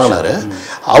தான் வாங்கினார்.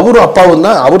 அவரும் அப்பாவும்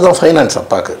தான், அவர் தான் ஃபைனான்ஸ்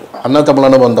அப்பாவுக்கு. அண்ணா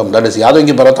தமிழ் வந்தோம் தட் இஸ்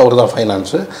யாதவங்கி பரத் அவர் தான்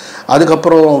ஃபைனான்ஸு.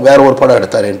 அதுக்கப்புறம் வேறு ஒரு படம்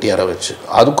எடுத்தார் என்டிஆரை வச்சு,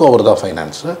 அதுக்கும் அவர் தான்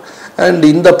ஃபைனான்ஸு. அண்ட்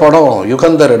இந்த படம்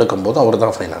யுகந்தர் எடுக்கும்போது அவர்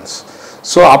தான் ஃபைனான்ஸ்.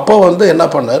 ஸோ அப்போ வந்து என்ன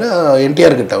பண்ணார்,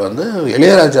 என்டிஆர் கிட்ட வந்து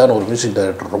இளையராஜான்னு ஒரு மியூசிக்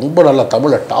டைரக்டர் ரொம்ப நல்லா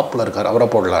தமிழில் டாப்பில் இருக்கார் அவரை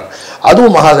போடலான்னு.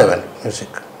 அதுவும் மகாதேவன்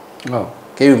மியூசிக்,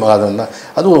 கேவி மகாதேவன் தான்.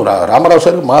 அதுவும் ராமராவ்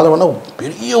சாருக்கு மகாதேவன்னா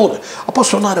பெரிய ஒரு. அப்போ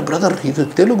சொன்னார், பிரதர் இது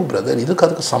தெலுங்கு பிரதர், இதுக்கு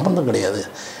அதுக்கு சம்மந்தம் கிடையாது,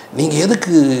 நீங்கள்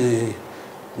எதுக்கு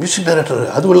மியூசிக் டைரக்டர்,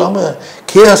 அதுவும் இல்லாமல்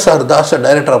கேஎஸ்ஆர் தாஸை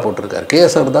டைரக்டராக போட்டிருக்காரு.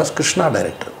 கேஎஸ்ஆர் தாஸ் கிருஷ்ணா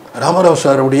டைரக்டர், ராமராவ்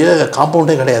சாருடைய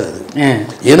காம்பவுண்டே கிடையாது.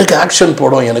 எனக்கு ஆக்ஷன்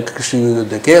போடும் எனக்கு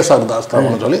கேஎஸ்ஆர் தாஸ்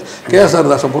தான் சொல்லி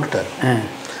கேஎஸ்ஆர் தாஸை போட்டுட்டார்.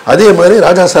 அதே மாதிரி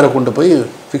ராஜா சாரை கொண்டு போய்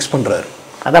ஃபிக்ஸ் பண்ணுறாரு.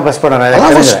 அதான் ஃபஸ்ட் படம்.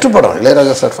 ஃபஸ்ட்டு படம்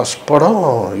இளையராஜா சார் ஃபஸ்ட் படம்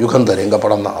யுகந்தர் எங்கள்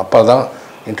படம் தான். அப்போ தான்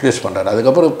இன்ட்ரடியூஸ் பண்ணுறாரு.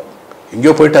 அதுக்கப்புறம்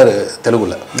எங்கேயோ போயிட்டார்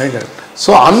தெலுங்குல.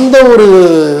 ஸோ அந்த ஒரு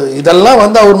இதெல்லாம்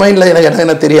வந்து அவர் மைண்டில் எனக்கு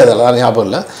என்ன தெரியாது, அதெல்லாம் ஞாபகம்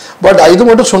இல்லை. பட் இது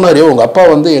மட்டும் சொன்னார், உங்கள் அப்பா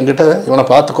வந்து என்கிட்ட இவனை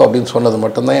பார்த்துக்கோ அப்படின்னு சொன்னது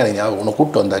மட்டும்தான் எனக்கு ஞாபகம். உன்னை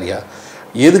கூப்பிட்டு வந்தாரியா?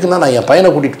 எதுக்குன்னா நான் என் பையனை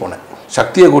கூட்டிகிட்டு போனேன்.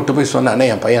 சக்தியை கூப்பிட்டு போய் சொன்னேன்,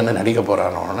 என் பையனை நடிக்க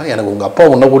போகிறானோன்னா எனக்கு உங்கள் அப்பா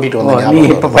உன்னை கூட்டிகிட்டு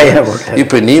வந்தேன்,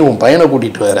 இப்போ நீ உன் பையனை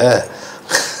கூட்டிகிட்டு வர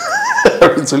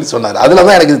அப்படின்னு சொல்லி சொன்னார். அதில்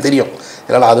தான் எனக்கு தெரியும்,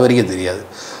 இதனால் அது வரைக்கும் தெரியாது.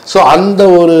 ஸோ அந்த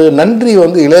ஒரு நன்றி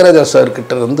வந்து இளையராஜா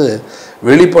சார்கிட்ட வந்து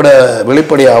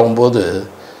வெளிப்படையாகும்போது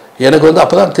எனக்கு வந்து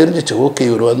அப்போ தான் தெரிஞ்சிச்சு, ஓகே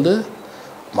இவர் வந்து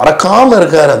மறக்காமல்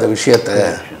இருக்கார் அந்த விஷயத்தை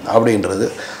அப்படின்றது.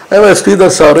 அதே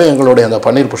ஸ்ரீதர் சாரும் எங்களுடைய அந்த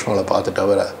பன்னீர் புஷ்பங்களை பார்த்துட்டு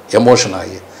அவரை எமோஷன்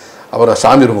ஆகி அவரை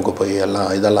சாமி ரூமுக்கு போய்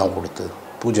இதெல்லாம் கொடுத்து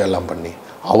பூஜை எல்லாம் பண்ணி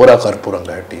அவராக கற்பூரம்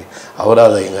காட்டி அவராக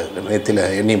அதை எங்கள் நேத்தியில்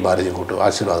எண்ணியும் பாரதியும் கூப்பிட்டு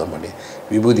ஆசீர்வாதம் பண்ணி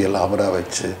விபூதி எல்லாம் அவராக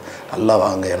வச்சு நல்லா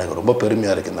வாங்க, எனக்கு ரொம்ப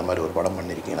பெருமையாக இருக்குது இந்த மாதிரி ஒரு படம்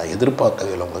பண்ணியிருக்கீங்க, நான்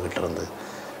எதிர்பார்க்கவே இல்லை உங்ககிட்ட இருந்து,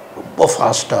 ரொம்ப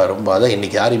ஃபாஸ்ட்டாக ரொம்ப அதான்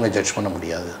இன்றைக்கி யாரையுமே ஜட்ஜ் பண்ண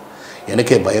முடியாது.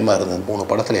 எனக்கே பயமாக இருந்தது, 3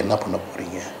 படத்தில் என்ன பண்ண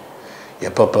போகிறீங்க,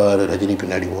 எப்போ பாரு ரஜினி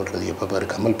பின்னாடி ஓடுறது, எப்போ பாரு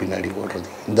கமல் பின்னாடி ஓடுறது,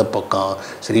 இந்த பக்கம்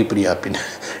ஸ்ரீபிரியா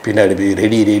பின்னாடி போய்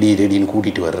ரெடின்னு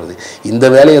கூட்டிகிட்டு வர்றது, இந்த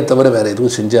வேலையை தவிர வேறு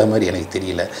எதுவும் செஞ்ச மாதிரி எனக்கு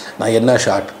தெரியல. நான் என்ன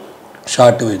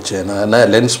ஷார்ட்டு வச்சேன், நான் என்ன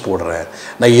லென்ஸ் போடுறேன்,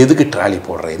 நான் எதுக்கு ட்ராலி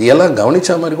போடுறேன், இதெல்லாம்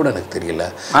கவனித்த மாதிரி கூட எனக்கு தெரியல.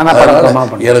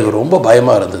 அதனால் எனக்கு ரொம்ப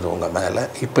பயமாக இருந்தது உங்கள் மேலே.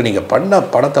 இப்போ நீங்கள் பண்ண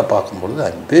படத்தை பார்க்கும்பொழுது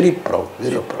ஐ எம் வெரி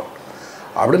ப்ரௌட்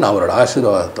அப்படின்னு அவரோட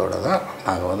ஆசீர்வாதத்தோடு தான்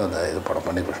நாங்கள் வந்து அந்த இது படம்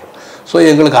பண்ணி போட்டோம். ஸோ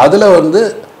எங்களுக்கு அதில் வந்து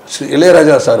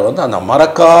இளையராஜா சார் வந்து அந்த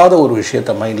மறக்காத ஒரு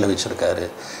விஷயத்தை மைண்டில் வச்சுருக்காரு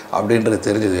அப்படின்றது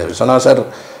தெரிஞ்சது. சொன்னா சார்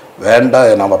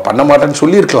வேண்டாம் நம்ம பண்ண மாட்டேன்னு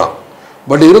சொல்லியிருக்கலாம்,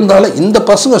 பட் இருந்தாலும் இந்த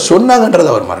பசங்க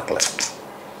சொன்னாங்கன்றதை அவர் மறக்கலை,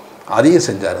 அதையும்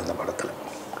செஞ்சார் அந்த படத்தில்.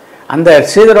 அந்த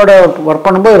ஸ்ரீதரோட ஒர்க்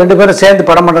பண்ணும்போது 2 பேரும் சேர்ந்து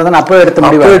படம் பண்ணுறதுன்னு அப்போ எடுத்து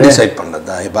முடிவு டிசைட் பண்ணது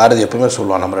தான். பாரதி எப்பவுமே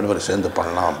சொல்லுவான், நம்ம 2 பேரும் சேர்ந்து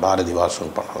பண்ணலாம், பாரதி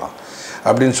வாசுன்னு பண்ணலாம்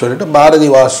அப்படின்னு சொல்லிட்டு பாரதி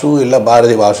வாசு இல்லை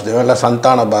பாரதி வாசுதேவன் இல்லை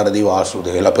சந்தான பாரதி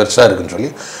வாசுதேவன் எல்லாம் பெருசாக இருக்குன்னு சொல்லி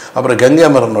அப்புறம்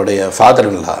கங்கையமரனுடைய ஃபாதர்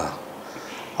இல்லா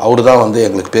அவர் தான் வந்து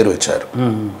எங்களுக்கு பேர் வச்சார்.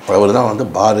 அவர் தான் வந்து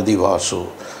பாரதி வாசு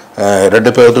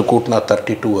 2 பேருக்கு கூட்டினா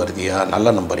 32 வருதியா,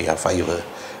 நல்ல நம்பரியா 5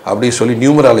 அப்படின்னு சொல்லி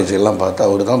நியூமராலஜி எல்லாம் பார்த்து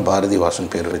அவர் தான் பாரதி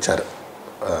வாசுன்னு பேர் வச்சார்.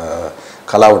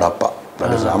 கலாவோட அப்பா,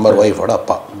 அமர் ஒய்ஃபோட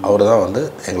அப்பா, அவர் தான் வந்து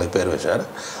எங்களுக்கு பேர் வச்சார்.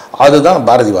 அதுதான்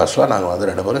பாரதி வாசுவாக நாங்கள் வந்து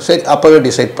 2 பேரும் சரி அப்போவே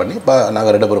டிசைட் பண்ணி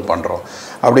நாங்கள் 2 பேரும் பண்ணுறோம்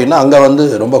அப்படின்னா அங்கே வந்து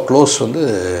ரொம்ப க்ளோஸ் வந்து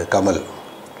கமல்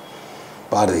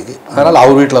பாரதிக்கு. அதனால்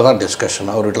அவர் வீட்டில் தான்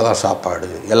டிஸ்கஷன், அவர் வீட்டில் தான் சாப்பாடு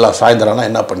எல்லாம். சாயந்தரம்னா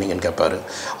என்ன பண்ணீங்கன்னு கேட்பார்.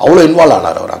 அவ்வளோ இன்வால்வ்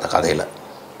ஆனார் அவர் அந்த கதையில்.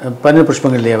 பன்னீர்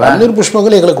புஷ்பங்கள் இல்லையா? பன்னீர்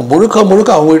புஷ்பங்கள் எங்களுக்கு முழுக்க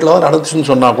அவங்க வீட்டில் தான் நடந்துச்சுன்னு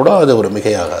சொன்னால் கூட அது ஒரு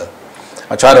மிகையாகாது.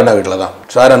 சாரண்ணா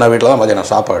வீட்டில் தான்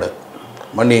மதியானம் சாப்பாடு,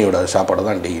 மண்ணியோட சாப்பாடு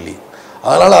தான் டெய்லி.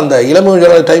 அதனால் அந்த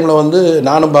இளமுறை டைமில் வந்து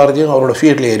நானும் பாரதியும் அவரோட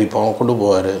ஃபீல்டில் ஏறிப்போம், கொண்டு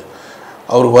போவார்.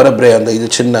 அவருக்கு வர அந்த இது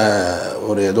சின்ன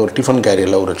ஏதோ ஒரு டிஃபன்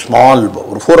கேரியரில் ஒரு ஸ்மால்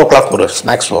ஒரு 4 o'clock ஒரு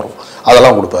ஸ்நாக்ஸ் வரும்,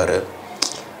 அதெல்லாம் கொடுப்பாரு.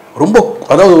 ரொம்ப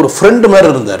அதாவது ஒரு ஃப்ரெண்டு மாதிரி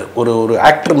இருந்தார், ஒரு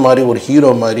ஆக்டர் மாதிரி, ஒரு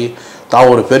ஹீரோ மாதிரி,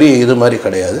 தான் ஒரு பெரிய இது மாதிரி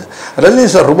கிடையாது. ரஜினி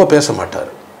சார் ரொம்ப பேச மாட்டார்.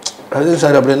 ரஜினி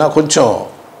சார் அப்படின்னா கொஞ்சம்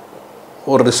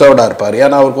ஒரு ரிசர்வ்டாக இருப்பார்.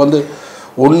 ஏன்னா அவருக்கு வந்து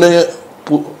ஒன்று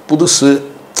புதுசு,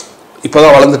 இப்போ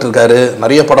தான் வளர்ந்துட்டுருக்காரு,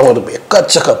 நிறைய படம் வருது,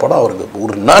 எக்கச்சக்க படம் அவருக்கு,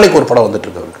 ஒரு நாளைக்கு ஒரு படம்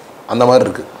வந்துட்டுருக்கு அவருக்கு, அந்த மாதிரி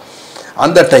இருக்குது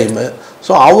அந்த டைமு.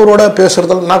 ஸோ அவரோட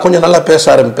பேசுகிறதுல நான் கொஞ்சம் நல்லா பேச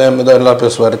ஆரம்பிப்பேன், இதெல்லாம்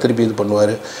பேசுவார், திருப்பி இது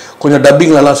பண்ணுவார். கொஞ்சம்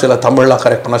டப்பிங்லலாம் சில தமிழ்லாம்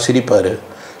கரெக்ட் பண்ணால் சிரிப்பார்,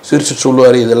 சிரிச்சு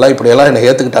சொல்லுவார், இதெல்லாம் இப்படியெல்லாம் என்னை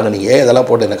ஏற்றுக்கிட்டாங்க, நீங்கள் ஏன் இதெல்லாம்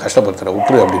போட்டு என்னை கஷ்டப்படுத்துகிற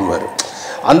விட்டுரு அப்படின்வார்.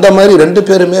 அந்த மாதிரி 2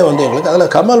 பேருமே வந்து எங்களுக்கு.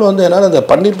 அதில் கமல் வந்து என்னால் அந்த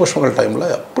பன்னீர் புஷ்பங்கள் டைமில்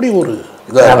அப்படி ஒரு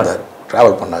இதாக இருந்தார்,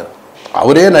 ட்ராவல் பண்ணார்.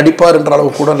 அவரே நடிப்பார்ன்ற அளவு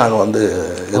கூட நாங்கள் வந்து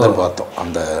எதிர்பார்த்தோம்.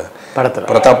 அந்த படத்தில்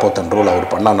பிரதாப் போத்தன் ரோல் அவர்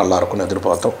பண்ணால் நல்லாயிருக்கும்னு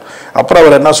எதிர்பார்த்தோம். அப்புறம்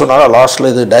அவர் என்ன சொன்னாலும் லாஸ்ட்டில்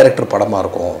இது டைரக்டர் படமாக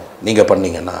இருக்கும், நீங்கள்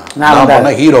பண்ணிங்கன்னா நான்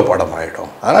பண்ணால் ஹீரோ படம்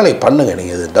ஆகிடும், அதனால் நீங்கள் பண்ணுங்கள்,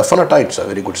 நீங்கள் இது டெஃபினட்டாக it's a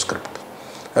very good script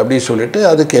அப்படின்னு சொல்லிட்டு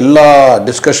அதுக்கு எல்லா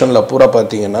டிஸ்கஷனில் பூரா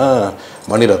பார்த்தீங்கன்னா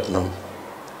மணிரத்னம்,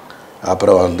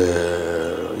 அப்புறம் வந்து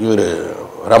இவர்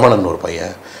ரமணன் ஒரு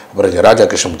பையன், அப்புறம் ராஜா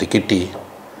கிருஷ்ணமூர்த்தி, கிட்டி,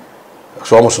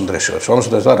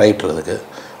 சோமசுந்தரேஸ்வர் தான் ரைட்டர் அதுக்கு,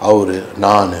 அவர்,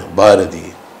 நான், பாரதி,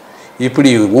 இப்படி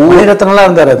மணிரத்னம்லாம்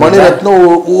இருந்தார். மணிரத்னம்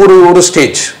ஒரு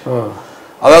ஸ்டேஜ்,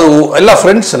 அதாவது எல்லா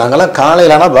ஃப்ரெண்ட்ஸ் நாங்கள்லாம்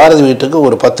காலையில் ஆனால் பாரதி வீட்டுக்கு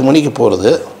ஒரு 10 மணிக்கு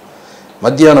போகிறது,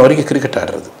 மத்தியானம் வரைக்கும் கிரிக்கெட்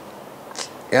ஆடுறது.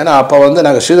 ஏன்னா அப்போ வந்து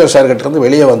நாங்கள் ஸ்ரீதர் சார்கிட்டேருந்து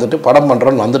வெளியே வந்துட்டு படம்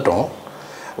பண்ணுறோன்னு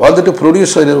வந்துட்டு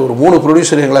ப்ரொடியூசர் ஒரு 3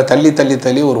 ப்ரொடியூசர் எங்களை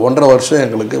தள்ளி ஒரு 1.5 வருஷம்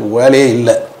எங்களுக்கு வேலையே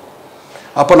இல்லை.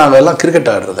 அப்போ நாங்கள் எல்லாம்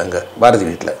கிரிக்கெட் ஆடுறது அங்கே பாரதி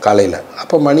வீட்டில் காலையில்.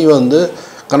 அப்போ மணி வந்து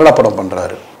கன்னடா படம்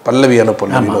பண்ணுறாரு, பல்லவி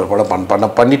அனுப்பொல்லின்னு ஒரு படம்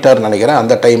பண்ணிட்டாருன்னு நினைக்கிறேன்.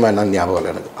 அந்த டைம் என்னன்னு ஞாபகம்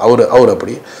இல்லை எனக்கு. அவர்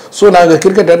அப்படி. ஸோ நாங்கள்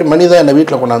கிரிக்கெட் ஆடி மணி தான் என்னை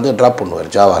வீட்டில் கொண்டாந்து ட்ராப் பண்ணுவார்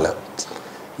ஜாவாவில்,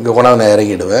 இங்கே கொண்டாந்து நான்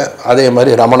இறங்கிடுவேன். அதே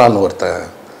மாதிரி ரமணான்னு ஒருத்தன்,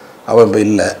 அவன் இப்போ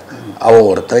இல்லை, அவன்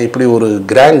ஒருத்தன், இப்படி ஒரு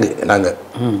கிராங்கு நாங்கள்.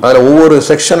 அதில் ஒவ்வொரு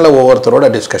செக்ஷனில் ஒவ்வொருத்தரோட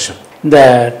டிஸ்கஷன். இந்த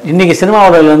இன்றைக்கி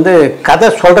சினிமாவில் வந்து கதை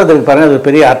சொல்கிறதுக்கு பாருங்கள் அது ஒரு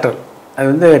பெரிய ஆற்றல். அது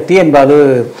வந்து டிஎன் பாலு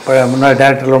முன்னாடி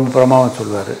டேரக்டர் ரொம்ப பிரமாதமாக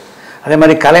சொல்லுவார். அதே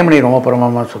மாதிரி கலைமணி ரொம்ப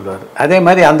பிரமாதமாக சொல்லுவார். அதே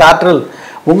மாதிரி அந்த ஆற்றல்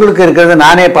உங்களுக்கு இருக்கிறது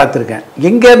நானே பார்த்துருக்கேன்.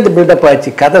 எங்கேருந்து பில்டப்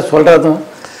ஆச்சு கதை சொல்கிறதும்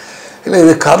இல்லை,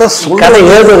 இது கதை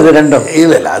எழுதுறது ரெண்டும்?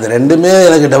 இல்லை அது ரெண்டுமே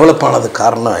எனக்கு டெவலப் ஆனது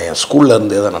காரணம் என் ஸ்கூலில்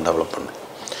இருந்தே தான் நான் டெவலப் பண்ணேன்.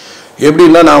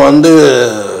 எப்படின்னா நான் வந்து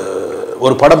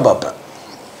ஒரு படம் பார்ப்பேன்.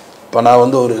 இப்போ நான்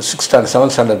வந்து ஒரு 6th standard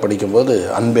 7th standard படிக்கும்போது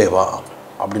அன்பே வா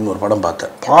அப்படின்னு ஒரு படம்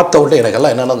பார்த்தேன். பார்த்த உடனே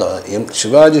எனக்கெல்லாம் என்னென்னா அந்த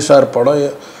சிவாஜி சார் படம்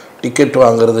டிக்கெட்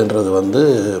வாங்குறதுன்றது வந்து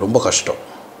ரொம்ப கஷ்டம்.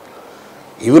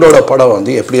 இவரோட படம்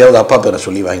வந்து எப்படியாவது அப்பா பேரை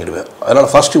சொல்லி வாங்கிடுவேன்.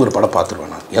 அதனால் ஃபஸ்ட்டு இவர் படம்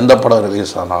பார்த்துருவேன். நான் எந்த படம்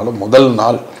ரிலீஸ் ஆனாலும் முதல்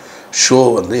நாள் ஷோ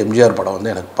வந்து எம்ஜிஆர் படம்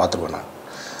வந்து எனக்கு பார்த்துருவேன். நான்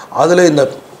அதில் இந்த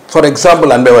ஃபார்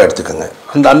எக்ஸாம்பிள் அன்பேவா எடுத்துக்கோங்க.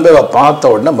 அந்த அன்பேவா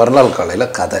பார்த்த உடனே மறுநாள்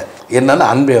காலையில் கதை என்னென்னா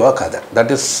அன்பேவா கதை.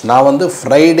 தட் இஸ் நான் வந்து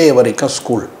ஃப்ரைடே வரைக்கும்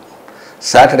ஸ்கூல்,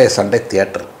 சாட்டர்டே சண்டே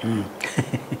தியேட்டர்.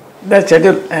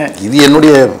 இது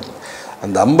என்னுடைய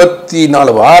அந்த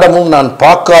 54 வாரமும் நான்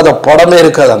பார்க்காத படமே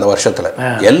இருக்காது அந்த வருஷத்தில்.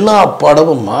 எல்லா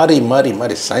படமும் மாறி மாறி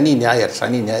மாறி சனி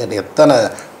ஞாயிறு எத்தனை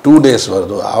 2 days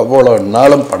வருதோ அவ்வளோ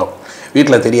நாளும் படம்.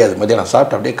 வீட்டில் தெரியாது, மதியானம்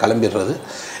சாப்பிட்டு அப்படியே கிளம்பிடுறது.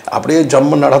 அப்படியே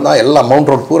ஜம்மு நடந்தால் எல்லாம்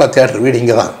மவுண்ட் ரோட் பூரா தியேட்டர், வீடு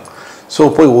இங்கே தான். ஸோ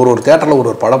போய் ஒரு தியேட்டரில்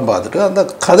ஒரு படம் பார்த்துட்டு அந்த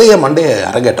கதையை மண்டையை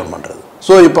அரங்கேற்றம் பண்ணுறது.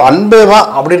 ஸோ இப்போ அன்பேவா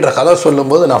அப்படின்ற கதை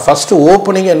சொல்லும்போது நான் ஃபஸ்ட்டு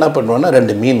ஓப்பனிங்கே என்ன பண்ணுவேன்னா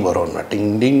 2 மீன் வரும்.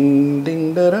 டிங் டிங் டிங்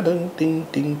டங் டிங்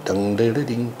டிங் டங்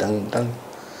டிங் டங் டங்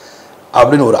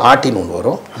அப்படின்னு ஒரு ஆட்டின் ஒன்று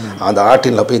வரும். அந்த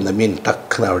ஆட்டினில் போய் இந்த மீன்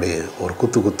டக்குன்னு அப்படி ஒரு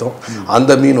குத்தும்.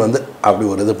 அந்த மீன் வந்து அப்படி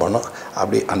ஒரு இது பண்ணோம்.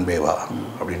 அப்படி அன்பேவா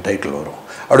அப்படின்னு டைட்டில் வரும்.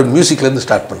 அப்படி மியூசிக்லேருந்து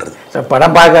ஸ்டார்ட் பண்ணுறது.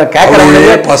 படம்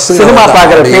பார்க்க சினிமா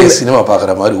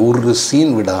பார்க்குற மாதிரி ஒரு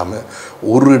சீன் விடாமல்,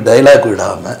 ஒரு டைலாக்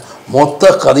விடாமல் மொத்த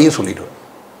கதையும் சொல்லிவிடுவேன்.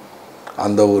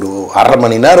 அந்த ஒரு 1/2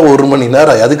 மணி நேரம் 1 மணி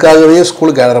நேரம் அதுக்காகவே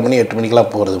ஸ்கூலுக்கு 7:30 மணி 8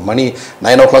 மணிக்கெலாம் போகிறது. மணி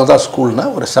 9 o'clock தான் ஸ்கூல்னா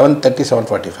ஒரு 7:30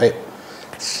 7:45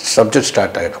 சப்ஜெக்ட்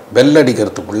ஸ்டார்ட் ஆகிடும். பெல்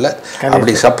அடிக்கிறதுக்குள்ளே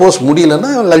அப்படி சப்போஸ் முடியலன்னா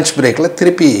லஞ்ச் பிரேக்கில்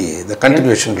திருப்பி இந்த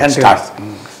கண்டினியூஷன் ஸ்டார்ட்.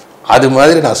 அது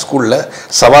மாதிரி நான் ஸ்கூலில்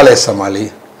சவாலே சமாளி,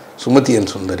 சுமதியன்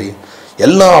சுந்தரி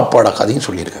எல்லா அப்பாட கதையும்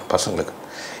சொல்லியிருக்கேன் பசங்களுக்கு.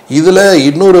 இதில்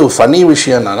இன்னொரு ஃபனி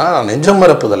விஷயம் என்னென்னா, நெஞ்சம்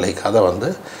மறப்புதல்லை கதை வந்து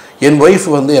என் ஒய்ஃப்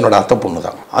வந்து என்னோடய அத்தை பொண்ணு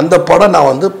தான். அந்த படம் நான்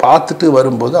வந்து பார்த்துட்டு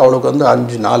வரும்போது அவளுக்கு வந்து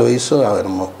 4 வயசு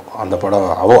நம்ம. அந்த படம்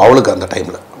அவளுக்கு அந்த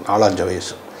டைமில் 4-5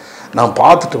 வயசு. நான்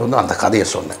பார்த்துட்டு வந்து அந்த கதையை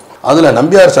சொன்னேன். அதில்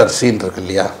நம்பியார் சார் சீன் இருக்கு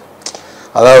இல்லையா,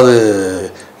 அதாவது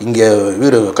இங்கே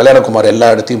இவர் கல்யாணகுமார் எல்லா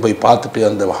இடத்தையும் போய் பார்த்துட்டு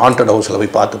அந்த ஹாண்டட் ஹவுஸில்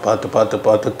போய்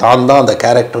பார்த்து தான் அந்த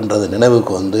கேரக்டர்ன்றது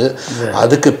நினைவுக்கு வந்து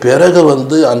அதுக்கு பிறகு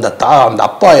வந்து அந்த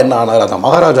அப்பா என்ன ஆனார், அந்த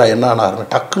மகாராஜா என்ன ஆனார்னு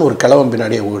டக்குன்னு ஒரு கிழவன்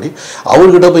பின்னாடியே ஓடி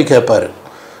அவர்கிட்ட போய் கேட்பார்.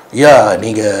 ஐயா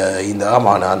நீங்கள் இந்த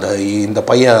ஆமாண்ணா அந்த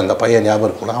பையன் ஞாபகம்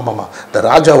இருக்கும்னா, ஆமாம்மா இந்த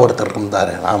ராஜா ஒருத்தர்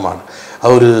இருந்தார், ஆமாண்ணா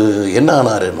அவர் என்ன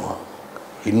ஆனாருன்னு,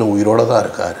 இன்னும் உயிரோடு தான்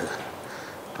இருக்கார்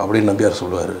அப்படின்னு நம்பியார்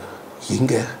சொல்லுவார்.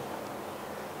 எங்கே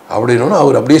அப்படின்னா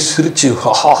அவர் அப்படியே சிரித்து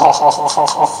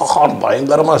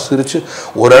பயங்கரமாக சிரித்து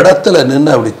ஒரு இடத்துல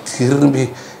நின்று அப்படி திரும்பி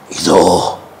இதோ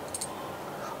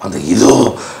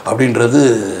அப்படின்றது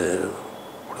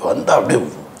வந்து அப்படியே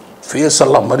ஃபேஸ்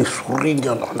எல்லாம் மாதிரி சுரிங்க.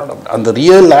 அந்த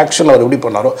ரியல் ஆக்ஷன் அவர் எப்படி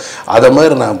பண்ணாரோ அதை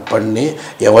மாதிரி நான் பண்ணி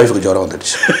என் ஒய்ஃபுக்கு ஜுரம்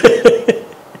வந்துடுச்சு.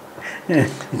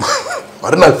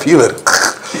 மறுநாள் ஃபீவர்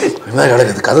என்ன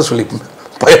கிடக்குது கதை சொல்லி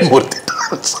பயமுறுத்தி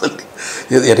சொல்லி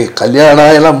எனக்கு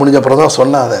கல்யாணம் எல்லாம் முடிஞ்ச அப்புறம் தான்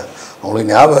சொன்னேன். அதை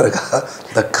உங்களுக்கு ஞாபகம் இருக்கா,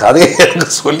 இந்த கதையை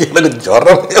எனக்கு சொல்லி எனக்கு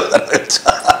ஜுரமே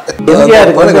வந்துச்சா.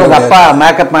 எம்ஜிஆருக்கு அப்பா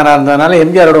மேக்கப் மேனாக இருந்ததுனால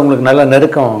எம்ஜிஆரோட உங்களுக்கு நல்ல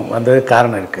நெருக்கம் வந்தது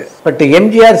காரணம் இருக்குது. பட்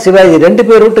எம்ஜிஆர் சிவாஜி 2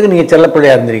 பேர் வீட்டுக்கு நீங்கள்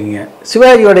செல்லப்பிள்ளையாக இருந்திருக்கீங்க.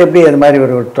 சிவாஜியோட எப்படி அது மாதிரி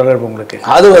ஒரு தொடர்பு உங்களுக்கு?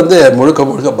 அது வந்து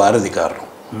முழுக்க பாரதி காரணம்.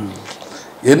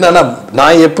 என்னன்னா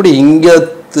நான் எப்படி இங்கே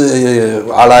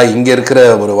இங்கே இருக்கிற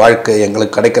ஒரு வாழ்க்கை,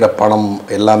 எங்களுக்கு கிடைக்கிற பணம்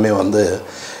எல்லாமே வந்து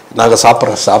நாங்கள்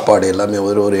சாப்பிட்ற சாப்பாடு எல்லாமே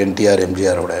ஒரு என்டிஆர்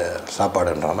எம்ஜிஆரோட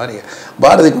சாப்பாடுன்ற மாதிரி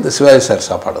பாரதிக்கு வந்து சிவாஜி சார்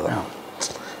சாப்பாடு தான்.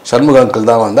 சண்முக அங்கிள்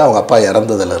தான் வந்து அவங்க அப்பா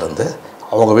இறந்ததுலேருந்து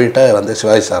அவங்க வீட்டை வந்து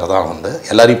சிவாஜி சார் தான் வந்து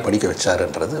எல்லாரையும் படிக்க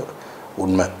வச்சாருன்றது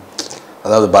உண்மை.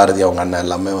 அதாவது பாரதி அவங்க அண்ணன்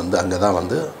எல்லாமே வந்து அங்கே தான்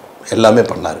வந்து எல்லாமே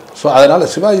பண்ணார். ஸோ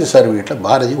அதனால் சிவாஜி சார் வீட்டில்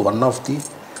Bharathi one of the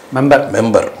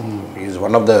member is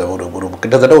one of the ஒரு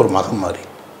கிட்டத்தட்ட ஒரு மகன் மாதிரி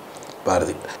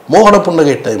பாரதி. மோகன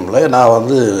புன்னகை டைமில் நான்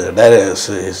வந்து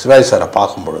சிவாஜி சாரை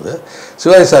பார்க்கும் பொழுது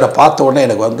சிவாஜி சாரை பார்த்த உடனே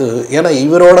எனக்கு வந்து, ஏன்னா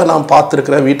இவரோட நான்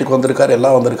பார்த்துருக்குறேன், வீட்டுக்கு வந்திருக்காரு,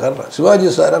 எல்லாம் வந்திருக்காரு.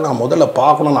 சிவாஜி சாரை நான் முதல்ல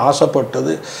பார்க்கணுன்னு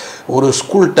ஆசைப்பட்டது ஒரு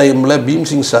ஸ்கூல் டைமில்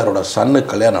பீம்சிங் சாரோட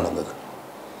சன்னுக்கு கல்யாணம் நடந்தது.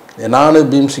 நான்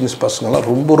பீம்சிங்ஸ் பசங்கள்லாம்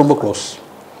ரொம்ப க்ளோஸ்.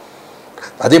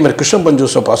 அதே மாதிரி கிருஷ்ண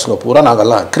பஞ்சூச பசங்க பூரா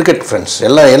நாங்கள்லாம் கிரிக்கெட் ஃப்ரெண்ட்ஸ்,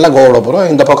 எல்லாம் கோவாவில் போகிறோம்,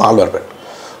 இந்த பக்கம் ஆழ்வார்பேட்.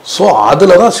 ஸோ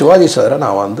அதில் தான் சிவாஜி சாரை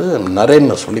நான் வந்து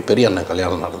நரேன்னு சொல்லி பெரிய அண்ணன்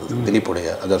கல்யாணம் நடந்தது. திலீப்புடைய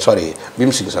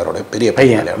பீம்சிங் சாரோட பெரிய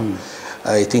கல்யாணம்.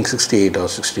 ஐ திங்க் 68 or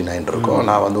 69 இருக்கும்.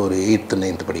 நான் வந்து ஒரு 8th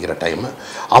 9th படிக்கிற டைமு.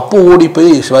 அப்போ ஓடி போய்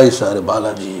சிவாஜி சார்,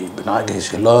 பாலாஜி, நாகேஷ்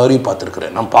எல்லாரையும்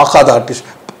பார்த்துருக்குறேன். நான் பார்க்காத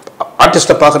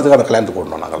ஆர்டிஸ்ட்டை பார்க்குறதுக்கான கல்யாணத்துக்கு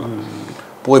ஓடணும். நாங்கள்லாம்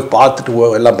போய் பார்த்துட்டு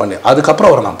எல்லாம் பண்ணி அதுக்கப்புறம்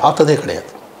அவரை நான் பார்த்ததே கிடையாது.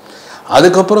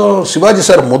 அதுக்கப்புறம் சிவாஜி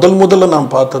சார் முதல்ல நான்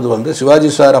பார்த்தது வந்து சிவாஜி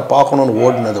சாரை பார்க்கணுன்னு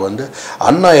ஓடினது வந்து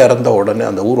அண்ணா இறந்த உடனே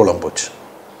அந்த ஊர்வலம் போச்சு.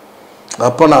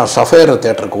 அப்போ நான் சஃபேர்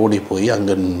தேட்டருக்கு ஓடி போய்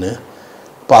அங்கே நின்று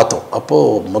பார்த்தோம்.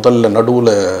 அப்போது முதல்ல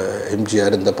நடுவில்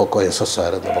எம்ஜிஆர், இந்த பக்கம்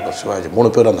எஸ்எஸ்ஆர், இந்த பக்கம் சிவாஜி, 3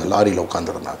 பேர் அந்த லாரியில்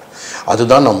உட்காந்துருந்தாங்க.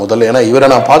 அதுதான் நான் முதல்ல, ஏன்னா இவரை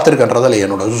நான் பார்த்துருக்கேன்றதால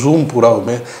என்னோடய ஜூம்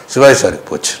பூராவுமே சிவாஜி சாருக்கு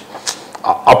போச்சு.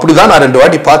 அப்படி தான் நான் 2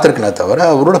 வாட்டி பார்த்துருக்கேனே தவிர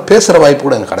அவரோட பேசுகிற வாய்ப்பு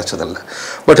கூட எனக்கு கிடச்சதில்லை.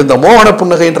 பட் இந்த மோகன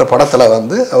புன்னகைன்ற படத்தில்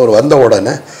வந்து அவர் வந்த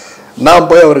உடனே நான்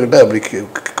போய் அவர்கிட்ட அப்படி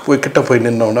கிட்ட போய்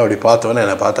நின்னோடனே அப்படி பார்த்தோன்னே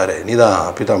என்னை பார்த்தாரு. நீ தான்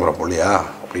பீதாம்பரம் மொழியா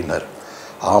அப்படின்னாரு.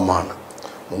 ஆமான்னு.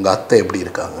 உங்கள் அத்தை எப்படி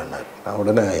இருக்காங்கன்னாரு. நான்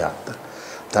உடனே அத்தை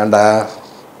தாண்டா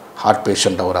ஹார்ட்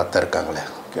பேஷண்ட்டாக ஒரு அத்தை இருக்காங்களே.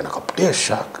 எனக்கு அப்படியே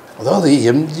ஷாக். அதாவது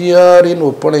எம்ஜிஆரின்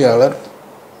ஒப்பனையாளர்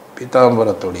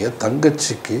பீதாம்பரத்துடைய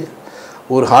தங்கச்சிக்கு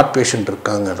ஒரு ஹார்ட் பேஷண்ட்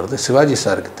இருக்காங்கன்றது சிவாஜி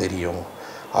சாருக்கு தெரியும்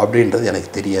அப்படின்றது எனக்கு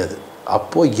தெரியாது.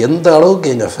 அப்போது எந்த அளவுக்கு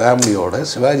எங்கள் ஃபேமிலியோட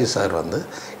சிவாஜி சார் வந்து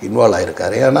இன்வால்வ்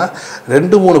ஆகிருக்காரு. ஏன்னா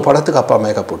 2-3 படத்துக்கு அப்பா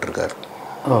மேக்கப் போட்டிருக்காரு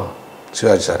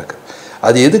சிவாஜி சாருக்கு.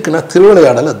 அது எதுக்குன்னா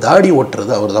திருவிளையாடலை தாடி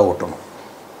ஓட்டுறது அவர் தான் ஓட்டணும்.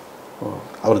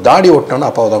 அவர் தாடி ஓட்டினோன்னா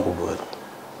அப்பாவை தான் கூப்பிடுவார்.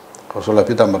 அவர் சொல்ல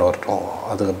பீதாம்பரம் வரட்டும்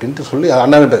அது அப்படின்ட்டு சொல்லி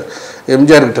அண்ணன்கிட்ட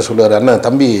எம்ஜிஆர்கிட்ட சொல்லுவார். அண்ணன்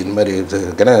தம்பி இந்த மாதிரி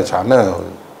கணேஷ் அண்ணன்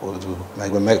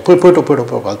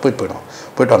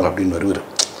போயிட்டு வாங்க அப்படின்னு வருவார்.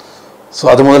 ஸோ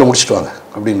அது முதல்ல முடிச்சுட்டு வாங்க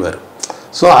அப்படின்வார்.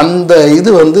 ஸோ அந்த இது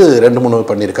வந்து 2-3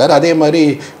 பண்ணியிருக்காரு. அதே மாதிரி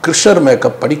கிருஷ்ணர்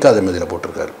மேக்கப் படிக்காத மாதிரியில்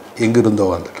போட்டிருக்காரு. எங்கிருந்தோ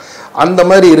வந்து அந்த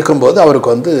மாதிரி இருக்கும்போது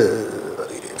அவருக்கு வந்து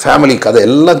ஃபேமிலி கதை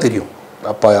எல்லாம் தெரியும்.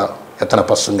 அப்பா எத்தனை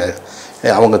பசங்க,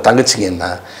 அவங்க தங்கச்சிங்க என்ன.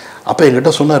 அப்போ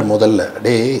என்கிட்ட சொன்னார் முதல்ல,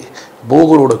 டேய்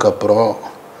போகரோடுக்கு அப்புறம்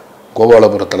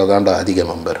கோபாலபுரத்தில் தான்டா அதிக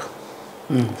மெம்பர்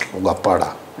உங்கள் அப்பாடா.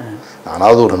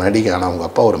 ஆனாவது ஒரு நடிகை, ஆனால் உங்கள்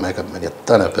அப்பா ஒரு மேக்கப் மேன்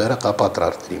எத்தனை பேரை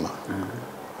காப்பாற்றுறாரு தெரியுமா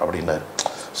அப்படின்னாரு.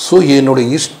 ஸோ என்னுடைய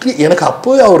ஹிஸ்ட்ரி எனக்கு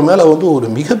அப்போவே அவர் மேலே வந்து ஒரு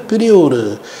மிகப்பெரிய ஒரு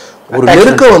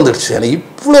நெருக்கம் வந்துடுச்சு. எனக்கு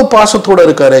இவ்வளோ பாசத்தோடு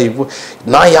இருக்காரு. இப்போ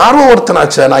நான் யாரோ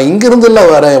ஒருத்தனாச்சா, நான் இங்கேருந்துல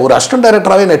வரேன், ஒரு அசிஸ்டன்ட்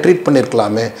டைரக்டராகவே என்னை ட்ரீட்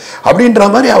பண்ணியிருக்கலாமே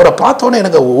அப்படின்ற மாதிரி அவரை பார்த்தோன்னே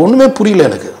எனக்கு ஒன்றுமே புரியல.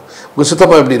 எனக்கு உங்கள்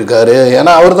சித்தப்பா எப்படி இருக்காரு,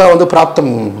 ஏன்னா அவர் தான் வந்து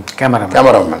பிராப்தம்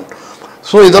கேமராமேன்.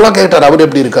 ஸோ இதெல்லாம் கேட்டார். அவர்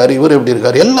எப்படி இருக்கார், இவர் எப்படி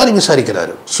இருக்கார், எல்லாரையும்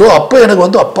விசாரிக்கிறாரு. ஸோ அப்போ எனக்கு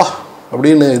வந்து அப்பா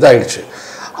அப்படின்னு இதாகிடுச்சு.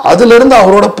 அதுலேருந்து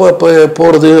அவரோட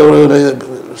போகிறது, ஒரு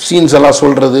சீன்ஸ் எல்லாம்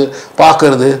சொல்கிறது,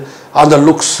 பார்க்கறது, அந்த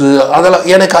லுக்ஸு, அதெல்லாம்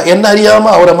எனக்கு என்ன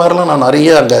அறியாமல் அவரை மாதிரிலாம் நான் நிறைய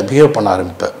அங்கே பிஹேவ் பண்ண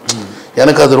ஆரம்பிப்பேன்.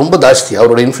 எனக்கு அது ரொம்ப ஜாஸ்தி,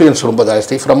 அவரோட இன்ஃப்ளூயன்ஸ் ரொம்ப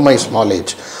ஜாஸ்தி ஃப்ரம் மை ஸ்மால்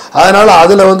ஏஜ். அதனால்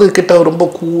அதில் வந்து கிட்ட ரொம்ப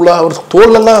கூலாக அவர்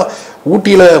தோல்லெல்லாம்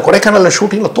ஊட்டியில் கொடைக்கானலில்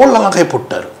ஷூட்டிங்கில் தோல்லெல்லாம் கை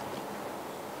போட்டார்.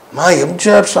 நான்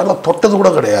எம்ஜிஆர் சார்லாம் தொட்டது கூட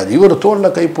கிடையாது. இவர்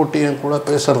தோளில் கை போட்டு என் கூட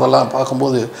பேசுகிறதெல்லாம்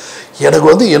பார்க்கும்போது எனக்கு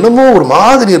வந்து என்னமோ ஒரு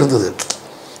மாதிரி இருந்தது.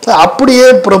 அப்படியே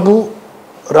பிரபு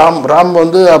ராம்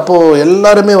வந்து அப்போது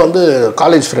எல்லாருமே வந்து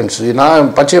காலேஜ் ஃப்ரெண்ட்ஸு.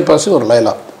 நான் பச்சை பாசு, ஒரு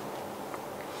லைலா,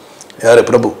 யார்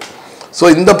பிரபு. ஸோ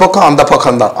இந்த பக்கம் அந்த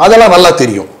பக்கம்தான், அதெல்லாம் நல்லா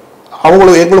தெரியும்.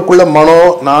 எங்களுக்குள்ள மனோ,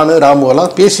 நான்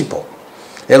ராமுவெல்லாம் பேசிப்போம்.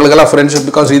 எங்களுக்கெல்லாம் ஃப்ரெண்ட்ஷிப்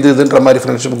பிகாஸ் இதுன்ற மாதிரி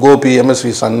ஃப்ரெண்ட்ஷிப். கோபி,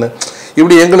 எம்எஸ்வி சன்னு,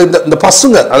 இப்படி எங்களுக்கு இந்த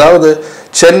பசங்க, அதாவது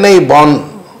சென்னை பான்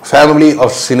ஃபேமிலி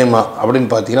ஆஃப் சினிமா அப்படின்னு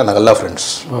பார்த்தீங்கன்னா நாங்கள்லாம் ஃப்ரெண்ட்ஸ்.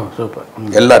 சூப்பர்.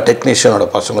 எல்லா டெக்னீஷியனோட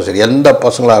பசங்களும் சரி, எந்த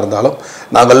பசங்களாக இருந்தாலும்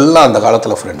நாங்கள்லாம் அந்த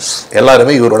காலத்தில் ஃப்ரெண்ட்ஸ்.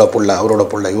 எல்லாருமே இவரோட புள்ள, அவரோட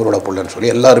புள்ள, இவரோட புள்ளன்னு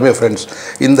சொல்லி எல்லாருமே ஃப்ரெண்ட்ஸ்.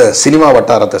 இந்த சினிமா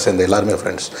வட்டாரத்தை சேர்ந்த எல்லாருமே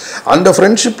ஃப்ரெண்ட்ஸ். அந்த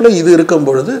ஃப்ரெண்ட்ஷிப்பில் இது இருக்கும்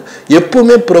பொழுது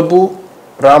எப்பவுமே பிரபு,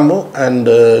 ராமு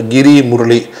அண்ட் கிரி,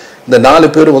 முரளி, இந்த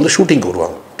 4 பேர் வந்து ஷூட்டிங்க்கு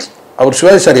வருவாங்க. அவர்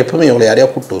சிவாஜி சார் எப்பவுமே இவங்களை யாரையா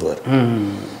கூப்பிட்டு வருவார்.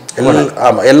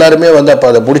 ஆமாம், எல்லாருமே வந்து அப்போ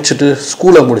அதை முடிச்சுட்டு,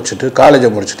 ஸ்கூலை முடிச்சுட்டு, காலேஜை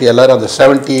முடிச்சுட்டு, எல்லோரும் அந்த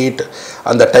 78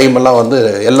 அந்த டைமெல்லாம் வந்து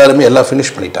எல்லாருமே எல்லாம்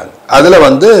ஃபினிஷ் பண்ணிட்டாங்க. அதில்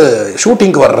வந்து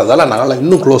ஷூட்டிங்க்கு வர்றதால நாங்கள்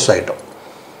இன்னும் க்ளோஸ் ஆகிட்டோம்.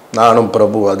 நானும்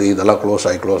பிரபு அது இதெல்லாம் க்ளோஸ்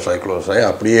ஆகி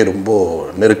அப்படியே ரொம்ப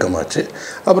நெருக்கமாச்சு.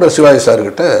 அப்புறம் சிவாஜி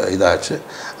சார்கிட்ட இதாச்சு.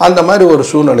 அந்த மாதிரி ஒரு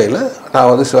சூழ்நிலையில்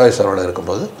நான் வந்து சிவாஜி சாரோட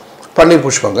இருக்கும்போது பன்னீர்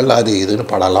புஷ்பங்கள் அது இதுன்னு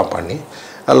படம்லாம் பண்ணி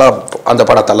எல்லாம் அந்த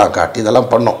படத்தெல்லாம் காட்டி இதெல்லாம்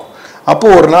பண்ணோம்.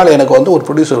 அப்போது ஒரு நாள் எனக்கு வந்து ஒரு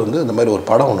ப்ரொடியூசர் வந்து இந்த மாதிரி ஒரு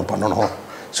படம் ஒன்று பண்ணணும்,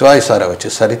 சிவாஜி சாரை வச்சு,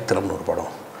 சரித்திரம்னு ஒரு படம்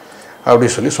அப்படி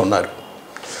சொல்லி சொன்னார்.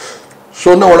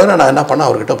 சொன்ன உடனே நான் என்ன பண்ணேன்,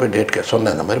 அவர்கிட்ட போய் டேட்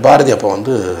சொன்னேன். இந்த மாதிரி பாரதி அப்போ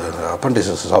வந்து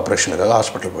அப்பண்டிசஸ் ஆப்ரேஷனுக்காக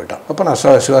ஹாஸ்பிட்டல் போயிட்டான். அப்போ நான்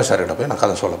சிவாஜி சார்கிட்ட போய் நான்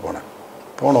கதை சொல்ல போனேன்.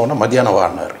 போன உடனே மத்தியானம்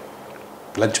வாடினார்,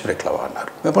 லஞ்ச் பிரேக்கில்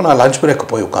வாடினார். இப்போ நான் லஞ்ச் பிரேக்கு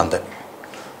போய்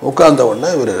உட்கார்ந்த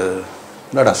உடனே இவர்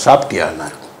என்னடா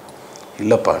சாப்பிட்டியான்னார்.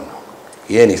 இல்லைப்பா.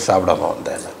 ஏன் நீ சாப்பிடாம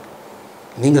வந்தேன்?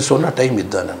 நீங்கள் சொன்ன டைம்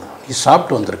இதுதானே, நீ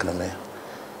சாப்பிட்டு வந்திருக்கணுமே,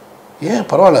 ஏன்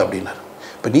பரவாயில்ல அப்படின்னாரு.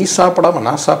 இப்போ நீ சாப்பிடாம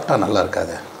நான் சாப்பிட்டா நல்லா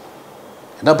இருக்காது,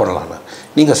 என்ன பண்ணலாம்னா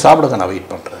நீங்கள் சாப்பிடுங்க, நான்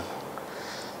வெயிட் பண்ணுறேன்.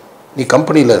 நீ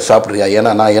கம்பெனியில் சாப்பிட்றியா?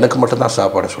 ஏன்னா நான் எனக்கு மட்டும்தான்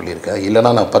சாப்பாடு சொல்லியிருக்கேன்,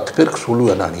 இல்லைனா நான் 10 பேருக்கு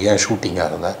சொல்லுவேன். நான் ஏன் ஷூட்டிங்காக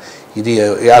இருந்தேன். இது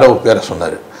யாரோ ஒரு பேரை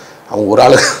சொன்னார். அவங்க ஒரு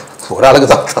ஆளுக்கு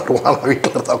தான் தருவான்,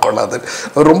 வீட்டில் தான் கொள்ளாது.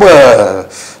 ரொம்ப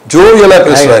ஜோவியலாக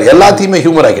பேசுவார், எல்லாத்தையுமே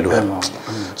ஹியூமர் ஆக்கிடுவார்.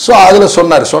 ஸோ அதில்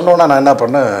சொன்னோன்னா நான் என்ன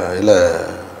பண்ணேன், இல்லை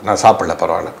நான் சாப்பிடல,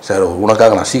 பரவாயில்ல, சரி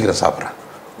உனக்காக நான் சீக்கிரம் சாப்பிட்றேன்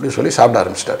அப்படின்னு சொல்லி சாப்பிட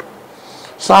ஆரம்பிச்சிட்டார்.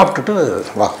 சாப்பிட்டுட்டு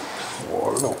வா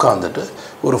உட்காந்துட்டு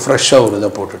ஒரு ஃப்ரெஷ்ஷாக ஒரு இதை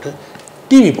போட்டுட்டு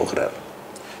டிவி போகிறார்.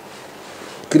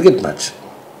 Cricket match.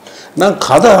 நான்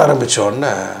கதை ஆரம்பித்த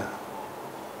உடனே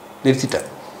நிறுத்திட்டேன்.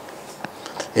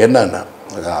 என்னன்னா,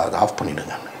 அதை ஆஃப்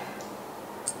பண்ணிவிடுங்க.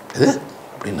 இது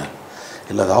அப்படின்னா,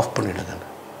 இல்லை அதை ஆஃப் பண்ணிவிடுங்க.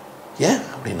 ஏன்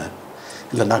அப்படின்னா,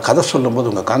 இல்லை நான் கதை சொல்லும்போது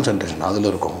உங்கள் கான்சன்ட்ரேஷன் அதில்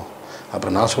இருக்கும்,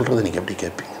 அப்புறம் நான் சொல்கிறத நீங்கள் எப்படி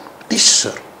கேட்பீங்க. டிஷ்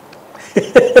சார்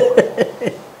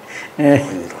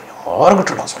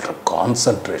யாருக்கிட்ட நான் சொல்கிறேன்,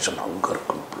 கான்சன்ட்ரேஷன் அங்கே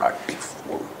இருக்கணும். பிளாட்டி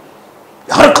ஃபுல்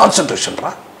யார்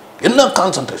கான்சன்ட்ரேஷன்ரா? என்ன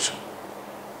கான்சன்ட்ரேஷன்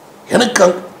எனக்கு?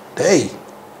 டேய்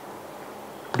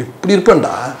இப்படி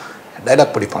இருப்பேன்டா,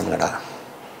 டைலாக் படிப்பானுங்கடா,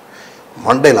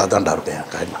 மண்டையில் அதான்டா இருக்கேன்.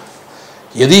 கையில்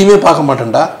எதையுமே பார்க்க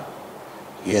மாட்டேன்டா,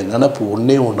 என் நினப்பு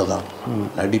ஒன்று தான்,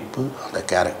 நடிப்பு, அந்த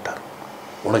கேரக்டர்.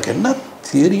 உனக்கு என்ன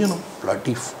தெரியணும்?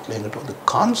 பிளாட்டி ஃபுல் என்கிட்ட வந்து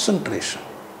கான்சன்ட்ரேஷன்.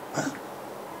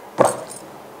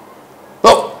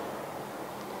 ஓ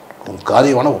உன்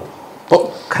காதை வேணா ஓ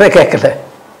கதை கேட்கல,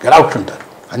 கெட் அவுட்ன்ட்டார்.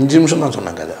 5 நிமிஷம் தான்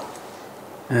சொன்னாங்க கதை.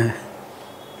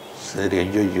 சரி,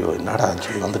 ஐயோ என்னடா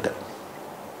சொல்லி வந்துட்டேன்.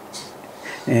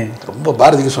 ரொம்ப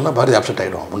பாரதிக்கு சொன்னால் பாரதி அப்செட்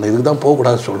ஆகிடும். உன்னை இதுக்கு தான்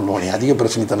போகக்கூடாது சொல்லணும், நீ அதிக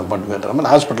பிரச்சனை தானே பண்ணுவேன்ற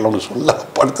மாதிரி ஹாஸ்பிட்டலில் ஒன்று சொல்ல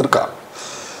படுத்துருக்கான்.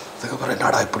 அதுக்கப்புறம்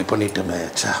என்னடா இப்படி பண்ணிட்டுமே,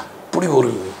 அப்படி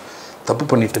ஒரு தப்பு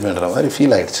பண்ணிட்டுமேன்ற மாதிரி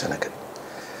ஃபீல் ஆகிடுச்சு எனக்கு.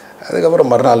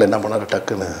 அதுக்கப்புறம் மறுநாள் என்ன பண்ணார்,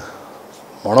 டக்குன்னு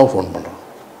மனோ ஃபோன் பண்ணுறோம்.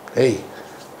 ஏய்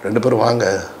 2 பேரும் வாங்க,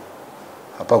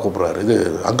 அப்பா கூப்பிட்றாரு, இது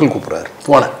அங்கிள் கூப்பிட்றாரு.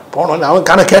 போனோன்னு அவன்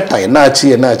காண கேட்டான், என்ன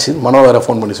ஆச்சு. மனோ வேறு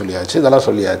ஃபோன் பண்ணி சொல்லியாச்சு, இதெல்லாம்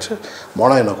சொல்லியாச்சு.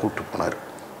 மனோ என்னை கூப்பிட்டு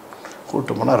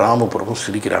போனால் ராமபுரமும்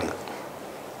சிரிக்கிறாங்க.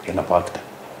 என்னை பார்த்துட்டேன்,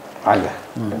 வாங்க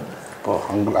இப்போ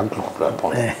அங்கிள் கூப்பிட்றாரு.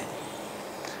 போனேன்.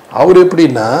 அவர்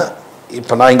எப்படின்னா,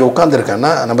 இப்போ நான் இங்கே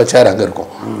உட்காந்துருக்கேன்னா நம்ம சேர் அங்கே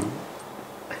இருக்கும்,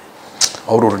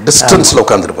 அவர் ஒரு டிஸ்டன்ஸில்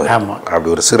உட்காந்துருப்பார். ஆமாம்,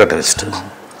 அப்படி ஒரு சிகரெட்டை வச்சுட்டு.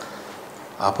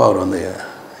 அப்போ அவர் வந்து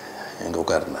எங்கே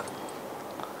உட்கார்ந்தார்.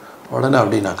 உடனே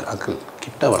அப்படின்னா, அங்கிள்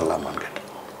கிட்ட வரலாமான்னு கேட்டேன்.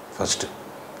 ஃபஸ்ட்டு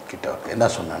கிட்ட என்ன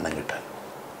சொன்னான்னு கேட்டேன்.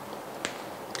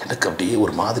 எனக்கு அப்படியே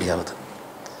ஒரு மாதிரி ஆகுது.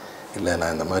 இல்லை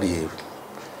நான் இந்த மாதிரி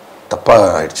தப்பாக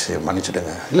ஆயிடுச்சு,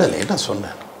 மன்னிச்சிடுங்க. இல்லை என்ன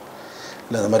சொன்னேன்,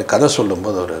 இல்லை இந்த மாதிரி கதை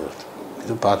சொல்லும்போது ஒரு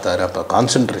இது பார்த்தாரு, அப்போ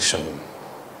கான்சன்ட்ரேஷன்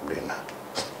அப்படின்னா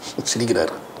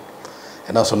சிரிக்கிறாரு.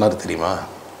 என்ன சொன்னார் தெரியுமா,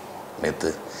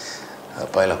 நேற்று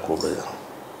பையனை கூப்பிடு,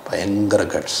 பயங்கர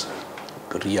கட்ஸ்,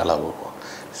 பெரிய அளவு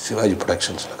சிவாஜி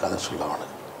ப்ரொடக்ஷன்ஸில் கதை சொல்ல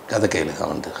அவனுக்கு, கதை கையில்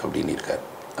வந்து அப்படின்னு இருக்கார்.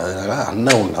 அதனால்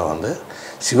அண்ணன் உன்னை வந்து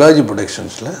சிவாஜி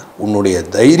ப்ரொடக்ஷன்ஸில் உன்னுடைய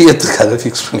தைரியத்துக்காக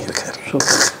ஃபிக்ஸ் பண்ணியிருக்காரு.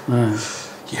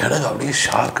 எனக்கு அப்படியே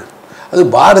ஷாக்கு. அது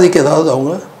பாரதிக்கு ஏதாவது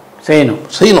அவங்க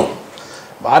செய்யணும்.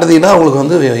 பாரதினா அவங்களுக்கு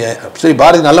வந்து சரி,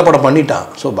 பாரதி நல்ல படம் பண்ணிட்டான்.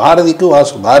 ஸோ பாரதிக்கு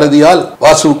பாரதியால்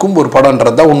வாசுவுக்கும் ஒரு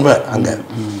படம்ன்றது தான் உண்மை அங்கே.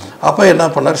 அப்போ என்ன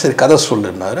பண்ணார், சரி கதை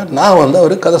சொல்லுன்னாரு. நான் வந்து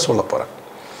அவர் கதை சொல்ல போகிறேன்.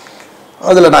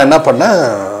 அதில் நான் என்ன பண்ணேன்,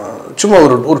 சும்மா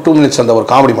ஒரு 2 மினிட்ஸ் அந்த ஒரு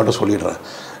காமெடி மட்டும் சொல்லிடுறேன்.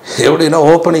 எப்படின்னா,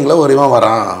 ஓப்பனிங்கில் ஒரு இவன்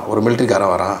வரான், ஒரு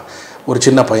மிலிட்ரிக்காரன் வரான், ஒரு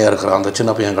சின்ன பையன் இருக்கிறான். அந்த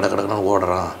சின்ன பையன் கிடக்கணும்னு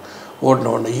ஓடுறான்.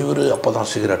 ஓடின உடனே இவர் அப்போ தான்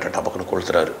சிகரெட்டை டபக்குன்னு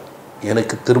கொளுத்துறாரு.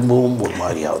 எனக்கு திரும்பவும் ஒரு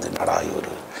மாதிரி ஆகுது, என்னடா இவர்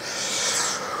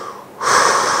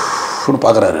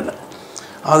பார்க்குறாரு என்ன.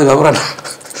 அதுக்கப்புறம்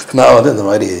நான் வந்து இந்த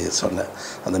மாதிரி சொன்னேன்.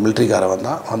 அந்த மிலிட்ரிக்காரன்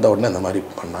வந்த உடனே இந்த மாதிரி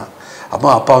பண்ணான்.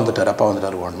 அப்பா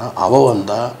வந்துட்டார் ஓடனா. அவள்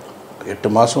வந்தால் 8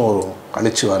 மாதம்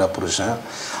கழித்து வர புருஷன்,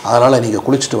 அதனால் நீங்கள்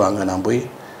குளிச்சுட்டு வாங்க, நான் போய்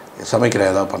சமைக்கிற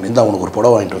ஏதாவது பண்ணி இந்த அவனுக்கு ஒரு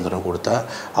புடவை வாங்கிட்டு வந்துடும் கொடுத்தா.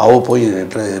 அவள் போய்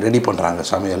ரெடி பண்ணுறாங்க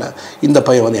சமையலை. இந்த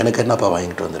பையன் வந்து எனக்கு என்னப்பா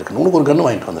வாங்கிட்டு வந்திருக்கேன், உனக்கு ஒரு கன்று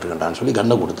வாங்கிட்டு வந்திருக்கேன்டான்னு சொல்லி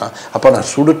கன்னை கொடுத்தான். அப்போ நான்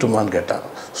சுடுட்டுமான்னு கேட்டேன்.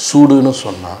 சுடுன்னு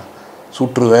சொன்னான்.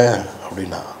 சுட்டுருவேன்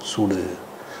அப்படின்னா. சுடு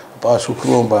அப்பா,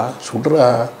 சுட்டுருவோம்பா. சுடுறா,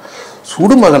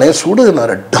 சுடு மகனே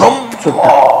சுடுனாரு. டம்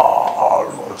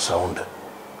ஒரு சவுண்டு.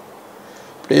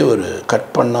 அப்படியே ஒரு கட்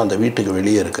பண்ணால் அந்த வீட்டுக்கு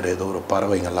வெளியே இருக்கிற ஏதோ ஒரு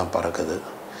பறவைங்கள்லாம் பறக்குது.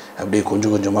 அப்படியே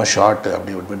கொஞ்சம் கொஞ்சமாக ஷார்ட்டு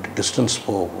அப்படி டிஸ்டன்ஸ்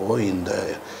போக இந்த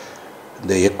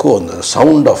எக்கோ, அந்த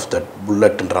சவுண்ட் ஆஃப் தட்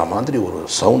புல்லட்டுன்ற மாதிரி ஒரு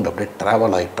சவுண்ட் அப்படியே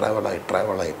ட்ராவல்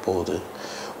ஆகி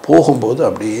போகும்போது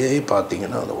அப்படியே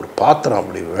பார்த்தீங்கன்னா அந்த ஒரு பாத்திரம்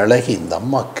அப்படி விலகி இந்த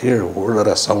அம்மா கீழே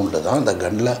விழுற சவுண்டு தான் அந்த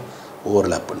கன்னில்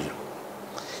ஓவர்லேப் பண்ணிடும்.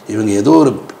 இவங்க ஏதோ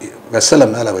ஒரு வெசலை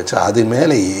மேலே வச்சு அது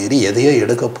மேலே ஏறி எதையோ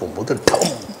எடுக்க போகும்போது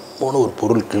டம்னு ஒரு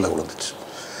பொருள் கீழே விழுந்துச்சு.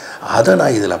 அதை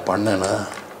நான் இதில் பண்ணேன்னா,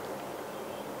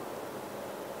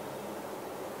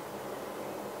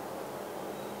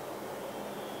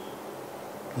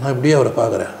 நான் இப்படியே அவரை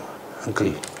பார்க்குறேன்.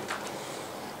 அங்கிள்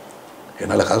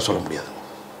என்னால் கதை சொல்ல முடியாது.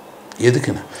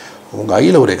 எதுக்குன்னு, உங்கள்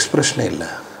ஐயில் ஒரு எக்ஸ்ப்ரெஷனே இல்லை.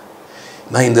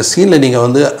 நான் இந்த சீனில் நீங்கள்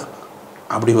வந்து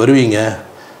அப்படி வருவீங்க,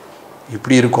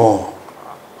 இப்படி இருக்கும்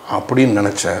அப்படின்னு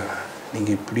நினச்சேன்.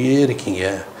 நீங்கள் இப்படியே இருக்கீங்க,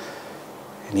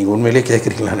 நீங்கள் உண்மையிலே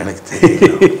கேட்குறீங்களான்னு எனக்கு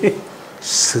தெரியும்.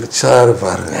 சிரிச்சாரு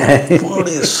பாருங்க,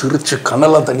 சிரிச்சு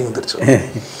கண்ணெல்லாம் தண்ணி வந்துருச்சு.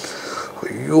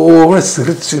 ஐயோ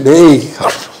சிரிச்சு டேய்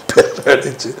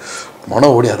அடிச்சு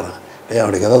மனம் ஓடிடுறான். டேய்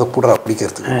அவனுக்கு ஏதாவது போடுறா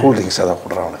பிடிக்கிறதுக்கு, கூல் ட்ரிங்க்ஸ் ஏதாவது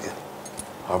போடுறான் அவனுக்கு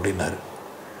அப்படின்னாரு.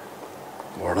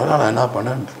 உடனே நான் என்ன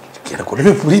பண்ணேன், எனக்கு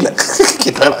ஒன்றுமே புரியல.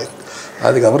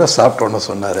 அதுக்கப்புறம் சாப்பிட்டோன்னு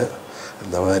சொன்னார்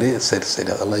இந்த மாதிரி. சரி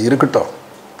சரி அதெல்லாம் இருக்கட்டும்,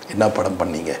 என்ன படம்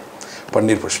பண்ணீங்க?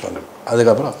 பன்னீர் புஷ்பங்கள்,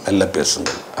 அதுக்கப்புறம் மெல்ல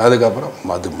பேசுங்கள், அதுக்கப்புறம்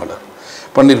மதுமலர்.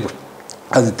 பன்னீர் புஷ்பம்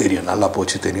அது தெரியும், நல்லா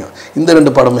போச்சு தெரியும். இந்த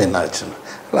 2 படமும் என்ன ஆச்சுன்னு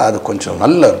அது கொஞ்சம்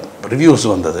நல்ல ரிவ்யூஸ்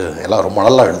வந்தது, எல்லாம் ரொம்ப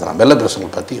நல்லா எழுதுனாங்க. மெல்ல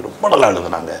பேசுங்கள் பற்றி ரொம்ப நல்லா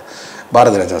எழுதுனாங்க.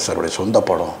 பாரதி ராஜா சாருடைய சொந்த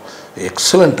படம்,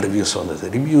 எக்ஸலண்ட் ரிவ்யூஸ் வந்தது.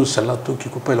 ரிவ்யூஸ் எல்லாம் தூக்கி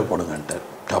குப்பையில் போடுங்கன்ட்டார்.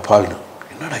 டபால்னு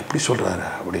என்னடா இப்படி சொல்கிறாரு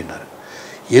அப்படின்னாரு.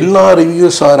 எல்லா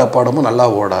ரிவ்யூஸ் ஆகிற படமும் நல்லா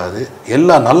ஓடாது,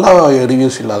 எல்லா நல்லா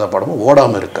ரிவ்யூஸ் இல்லாத படமும்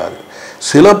ஓடாமல் இருக்காது.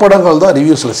 சில படங்கள் தான்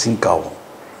ரிவ்யூஸில் சிங்க் ஆகும்.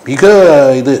 மிக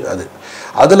இது அது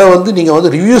அதில் வந்து நீங்கள் வந்து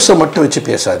ரிவ்யூஸை மட்டும் வச்சு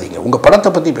பேசாதீங்க, உங்கள் படத்தை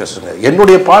பற்றி பேசுங்க.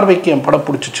 என்னுடைய பார்வைக்கு என் படம்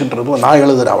பிடிச்சிச்சுன்றதும் நான்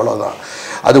எழுதுகிறேன், அவ்வளோதான்.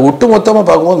 அது ஒட்டு மொத்தமாக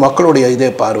பார்க்கும்போது மக்களுடைய இதே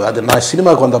பார்வை. அது நான்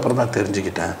சினிமாவுக்கு வந்தப்பறம் தான்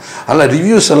தெரிஞ்சுக்கிட்டேன். அதனால்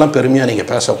ரிவ்யூஸ் எல்லாம் பெருமையாக நீங்கள்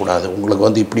பேசக்கூடாது. உங்களுக்கு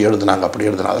வந்து இப்படி எழுதுனாங்க அப்படி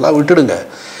எழுதுனாங்க அதெல்லாம் விட்டுடுங்க.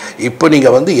 இப்போ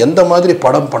நீங்கள் வந்து எந்த மாதிரி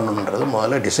படம் பண்ணணுன்றது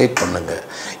முதல்ல டிசைட் பண்ணுங்கள்.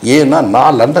 ஏன்னா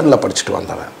நான் லண்டனில் படிச்சுட்டு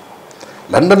வந்தவன்.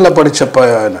 லண்டனில்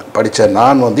படித்த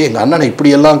நான் வந்து எங்கள் அண்ணனை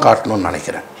இப்படியெல்லாம் காட்டணும்னு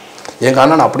நினைக்கிறேன், எங்கள்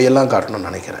அண்ணனை அப்படியெல்லாம் காட்டணும்னு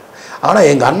நினைக்கிறேன். ஆனால்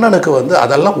எங்கள் அண்ணனுக்கு வந்து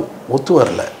அதெல்லாம் ஒத்து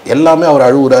வரல. எல்லாமே அவர்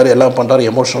அழுகுறாரு, எல்லாம் பண்ணுறாரு,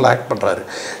 எமோஷனலாக ஆக்ட் பண்ணுறாரு.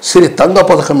 சரி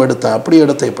தங்கப்பதக்கம் எடுத்தேன், அப்படி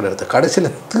எடுத்தேன், இப்படி எடுத்தேன்.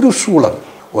 கடைசியில் திருசூலம்,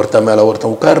 ஒருத்தன் மேலே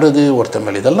ஒருத்தன் உட்கார்றது, ஒருத்தன்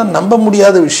மேலே, இதெல்லாம் நம்ப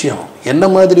முடியாத விஷயம். என்ன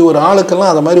மாதிரி ஒரு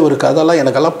ஆளுக்கெல்லாம் அதை மாதிரி ஒரு கதைலாம்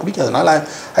எனக்கெல்லாம் பிடிக்காதனால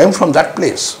I am from that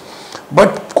place.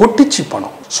 But கொட்டிச்சு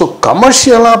பணம். ஸோ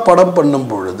கமர்ஷியலாக படம் பண்ணும்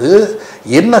பொழுது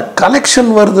என்ன கலெக்ஷன்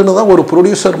வருதுன்னு தான் ஒரு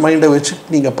ப்ரொடியூசர் மைண்டை வச்சு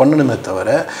நீங்கள் பண்ணணுமே தவிர,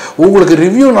 உங்களுக்கு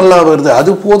ரிவ்யூ நல்லா வருது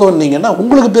அது போதும்னீங்கன்னா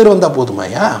உங்களுக்கு பேர் வந்தால்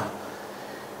போதுமாயா?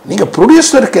 நீங்கள்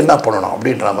ப்ரொடியூசருக்கு என்ன பண்ணணும்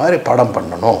அப்படின்ற மாதிரி படம்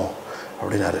பண்ணணும்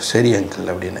அப்படின்னாரு. சரி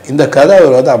அங்கிள் அப்படின்னு இந்த கதை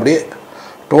அவர் வந்து அப்படியே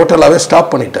டோட்டலாகவே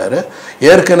ஸ்டாப் பண்ணிட்டார்.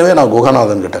 ஏற்கனவே நான்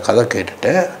குகநாதன் கிட்ட கதை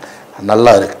கேட்டுட்டேன்,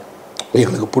 நல்லா இருக்கு,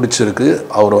 எங்களுக்கு பிடிச்சிருக்கு,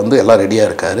 அவர் வந்து எல்லாம் ரெடியாக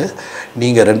இருக்கார்,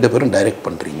 நீங்கள் 2 பேரும் டைரக்ட்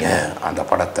பண்ணுறீங்க அந்த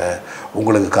படத்தை,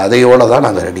 உங்களுக்கு கதையோடு தான்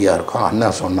நாங்கள் ரெடியாக இருக்கோம்,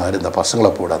 அண்ணன் சொன்னார் இந்த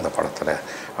பசங்களை போட அந்த படத்தில்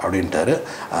அப்படின்ட்டாரு.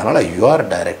 அதனால் you are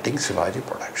directing Sivaji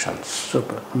productions.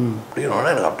 Super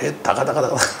அப்படின்னு எனக்கு அப்படியே தக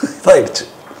இதாகிடுச்சு.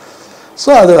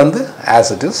 ஸோ அது வந்து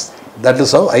as it is, that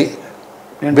is how I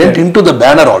went in to the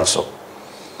banner also.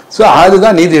 So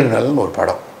அதுதான் நீதிநலன் ஒரு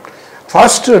படம்.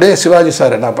 ஃபஸ்ட்டு டே சிவாஜி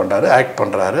சார் என்ன பண்ணுறாரு, ஆக்ட்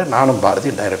பண்ணுறாரு, நானும் பாரதி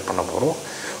டைரக்ட் பண்ண போகிறோம்.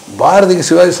 பாரதிக்கு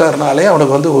சிவாஜி சார்னாலே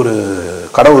அவனுக்கு வந்து ஒரு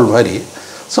கடவுள் மாதிரி.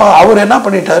 ஸோ அவர் என்ன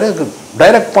பண்ணிட்டாரு,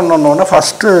 டைரக்ட் பண்ணணுன்னா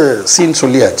ஃபஸ்ட்டு சீன்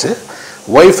சொல்லியாச்சு.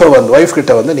 ஒய்ஃப்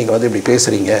கிட்ட வந்து நீங்கள் வந்து இப்படி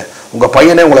பேசுகிறீங்க, உங்கள்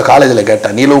பையனே உங்களை காலேஜில்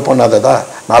கேட்டான், நீ லவ் பண்ணாததா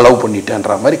நான் லவ்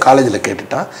பண்ணிட்டேன்ற மாதிரி காலேஜில்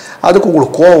கேட்டுட்டான். அதுக்கு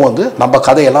உங்களுக்கு கோவம் வந்து நம்ம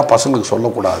கதையெல்லாம் பசங்களுக்கு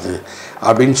சொல்லக்கூடாது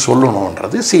அப்படின்னு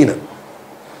சொல்லணுன்றது சீனு.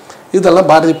 இதெல்லாம்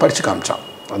பாரதி படித்து காமிச்சான்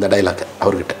அந்த டைலாக்கை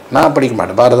அவர்கிட்ட. நான் படிக்க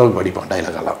மாட்டேன், பாரதம் படிப்பேன்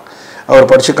டைலாக்கெல்லாம். அவர்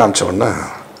படித்து காமிச்சோன்னா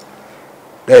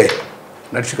டேய்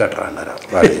நடிச்சு காட்டுறான்னாரு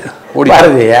பாரதி.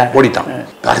 ஓடிட்டான்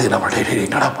பாரதி. நம்ம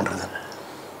என்னடா பண்ணுறது,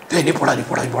 டேய் நீ போடா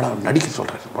நடிக்க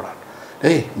சொல்கிறேன் போடா,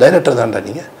 டேய் டைரக்டர் தான்டா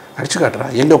நீங்கள், நடிச்சு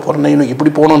காட்டுறான், எங்கே போகிறேன் இன்னும்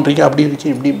இப்படி போகணுன்றீங்க, அப்படி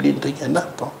இருக்கீங்க, இப்படின்றீங்க, என்ன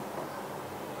அர்த்தம்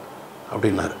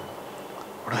அப்படின்னாரு.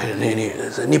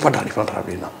 நீ பண்ணுறா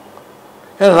அப்படின்னா,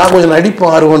 ஏன்னா நான் கொஞ்சம்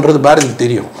நடிப்போம் ஆர்வன்றது பாரதிக்கு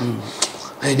தெரியும்.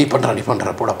 நீ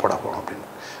பண்ணுறா போடா அப்படின்னு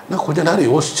நான் கொஞ்ச நேரம்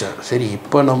யோசித்தேன். சரி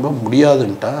இப்போ நம்ம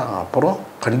முடியாதுன்ட்டா அப்புறம்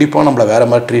கண்டிப்பாக நம்மளை வேறு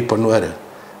மாதிரி ட்ரீட் பண்ணுவார்,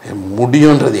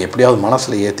 முடியுன்றது எப்படியாவது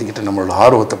மனசில் ஏற்றிக்கிட்டு நம்மளோட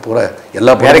ஆர்வத்தை பூரா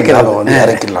எல்லா பேரைக்கும் வந்து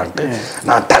இறக்கிடலான்ட்டு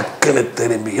நான் டக்குன்னு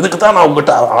திரும்பி, இதுக்கு தான் நான்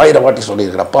உங்ககிட்ட 1000 வாட்டி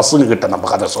சொல்லியிருக்கிறேன், பசங்கக்கிட்ட நம்ம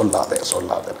கதை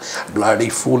சொல்லாத பிளாடி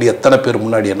ஃபூல், எத்தனை பேர்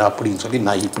முன்னாடி என்ன அப்படின்னு சொல்லி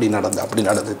நான் இப்படி நடந்து அப்படி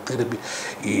நடந்து திரும்பி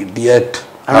இடியட்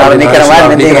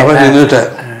நின்றுட்டேன்.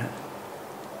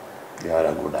 யார்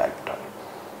குட் ஆக்டர்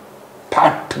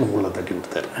பாட்டுன்னு உள்ள தட்டி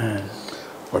விட்டார்.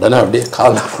 உடனே அப்படியே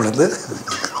காலில் விழுந்து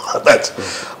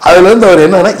அதுலேருந்து அவர்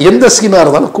என்னன்னா எந்த சீனாக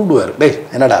இருந்தாலும் கூப்பிடுவார், டேய்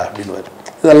என்னடா அப்படின்வார்.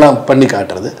 இதெல்லாம் பண்ணி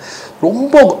காட்டுறது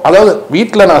ரொம்ப, அதாவது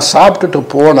வீட்டில் நான் சாப்பிட்டுட்டு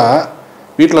போனால்,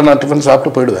 வீட்டில் நான் டிஃபன்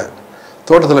சாப்பிட்டு போயிடுவேன்,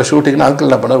 தோட்டத்தில் ஷூட்டிங்னா அங்கிள்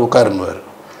என்ன பண்ணார் உட்காருன்னுவார்.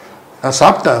 நான்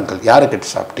சாப்பிட்டேன் அங்கிள், யாரை கட்டி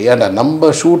சாப்பிட்டு, ஏன்டா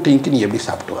நம்ம ஷூட்டிங்க்கு நீ எப்படி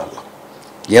சாப்பிட்டு வரலாம்,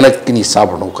 எனக்கு நீ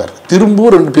சாப்பிடணும் உட்காரு,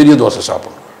 திரும்பவும் 2 பெரிய தோசை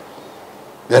சாப்பிடணும்,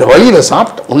 வேறு வழியில்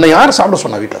சாப்பிட்டு, உன்னை யார் சாப்பிட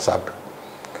சொன்னால் வீட்டில் சாப்பிட்டு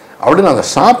அப்படின்னு. அந்த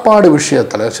சாப்பாடு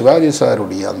விஷயத்தில் சிவாஜி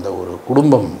சாருடைய அந்த ஒரு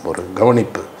குடும்பம், ஒரு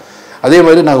கவனிப்பு. அதே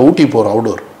மாதிரி நாங்கள் ஊட்டி போகிறோம்,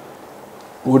 அவுடோர்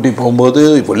ஊட்டி போகும்போது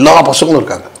இப்போ எல்லா பசங்களும்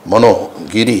இருக்காங்க. மனோ,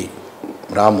 கிரி,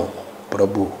 ராமு,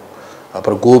 பிரபு,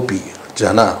 அப்புறம் கோபி,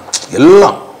 ஜனா,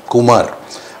 எல்லாம் குமார்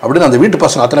அப்படின்னு அந்த வீட்டு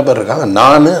பசங்க அத்தனை பேர் இருக்காங்க.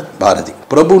 நான், பாரதி,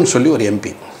 பிரபுன்னு சொல்லி ஒரு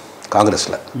எம்பி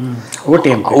காங்கிரஸில்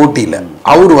ஊட்டியில்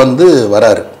அவர் வந்து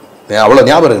வராரு. அவ்வளோ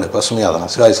ஞாபகம் எனக்கு பசுமையாக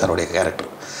தான் சிவாஜி சாருடைய கேரக்டர்.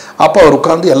 அப்போ அவர்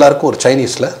உட்காந்து எல்லாருக்கும் ஒரு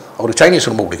சைனீஸில், அவருக்கு சைனீஸ்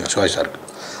ரொம்ப பிடிக்கும் சிவாஜி சாருக்கு.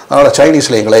 அதனால்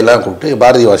சைனீஸில் எங்களை எல்லாம் கூப்பிட்டு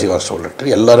பாரதி வாசி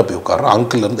சொல்லிட்டு எல்லோரும் போய் உட்காரோம்.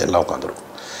 அங்கிள்லேருந்து எல்லாம் உட்காந்துருக்கும்.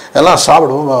 எல்லாம்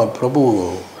சாப்பிடுவோம். பிரபு,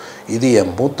 இது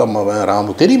என் மூத்தம்மவன்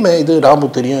ராமு, தெரியுமே, இது ராமு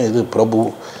தெரியும், இது பிரபு,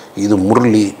 இது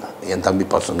முரளி என் தம்பி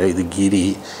பசங்க, இது கிரி,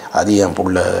 அது என்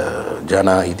புள்ள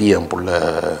ஜனா, இது என் புள்ள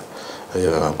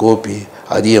கோபி,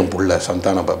 அது என் புள்ள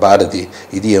சந்தான பாரதி,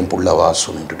 இது என் புள்ள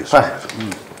வாசுன்னு இன்ட்ரடியூஸ்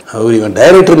பண்ணார். அவர் இவன்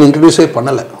டைரக்டர்னு இன்ட்ரடியூஸே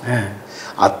பண்ணலை.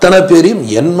 அத்தனை பேரையும்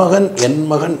என் மகன் என்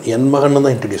மகன் என் மகன்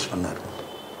தான் இன்ட்ரடியூஸ் பண்ணார்.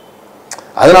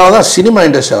 அதனால தான் சினிமா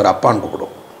இண்டஸ்ட்ரி அவர் அப்பான்னு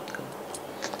கூப்பிடும்.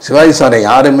 சிவாஜி சாரை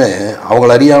யாருமே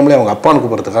அவங்கள அறியாமலே அவங்க அப்பான்னு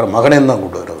கூப்பிட்றதுக்கார மகனேன்னு தான்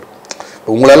கூப்பிடுவார் அவர்.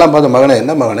 இப்போ உங்களெல்லாம் பார்த்து மகனே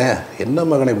என்ன மகனே என்ன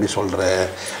மகனே இப்படி சொல்கிற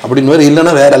அப்படின்னு வேறு,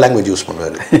 இல்லைன்னா வேறு லாங்குவேஜ் யூஸ்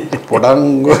பண்ணுவார்,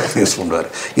 பொடாங்க யூஸ் பண்ணுவார்.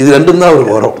 இது ரெண்டும் தான்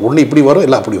அவருக்கு வரும். ஒன்று இப்படி வரும்,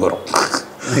 இல்லை அப்படி வரும்.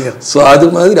 ஸோ அது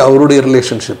மாதிரி அவருடைய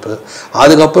ரிலேஷன்ஷிப்பு.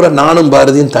 அதுக்கப்புறம் நானும்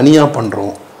பாரதியும் தனியாக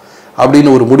பண்ணுறோம் அப்படின்னு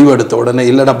ஒரு முடிவு எடுத்த உடனே,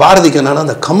 இல்லைன்னா பாரதிக்கு என்னன்னா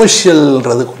அந்த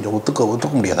கமர்ஷியல்ன்றது கொஞ்சம்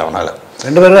ஒத்துக்க முடியாது அவனால்.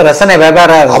 ரெண்டு பேரும் ரசனை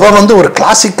வியாபாரம். அவன் வந்து ஒரு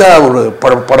கிளாசிக்காக ஒரு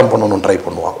படம் பண்ணணும்னு ட்ரை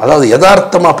பண்ணுவான். அதாவது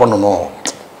யதார்த்தமாக பண்ணணும்,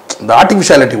 இந்த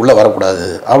ஆர்டிஃபிஷியாலிட்டி உள்ளே வரக்கூடாது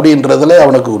அப்படின்றதுல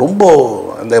அவனுக்கு ரொம்ப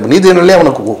அந்த நீதிநிலையே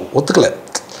அவனுக்கு ஒத்துக்கலை.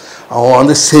 அவன்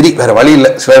வந்து சரி வேறு வழி இல்லை,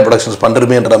 சிவாஜி ப்ரொடக்ஷன்ஸ்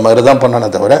பண்ணுறமேன்ற மாதிரி தான் பண்ணானே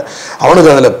தவிர அவனுக்கு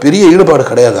அதில் பெரிய ஈடுபாடு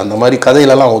கிடையாது. அந்த மாதிரி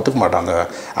கதையிலலாம் அவன் ஒத்துக்க மாட்டான். அந்த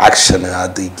ஆக்ஷனு,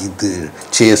 அது இது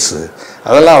சேஸு,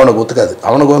 அதெல்லாம் அவனுக்கு ஒத்துக்காது.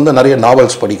 அவனுக்கு வந்து நிறைய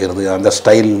நாவல்ஸ் படிக்கிறது, அந்த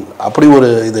ஸ்டைல், அப்படி ஒரு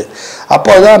இது.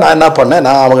 அப்போ தான் நான் என்ன பண்ணேன்,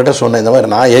 நான் அவங்ககிட்ட சொன்னேன், இந்த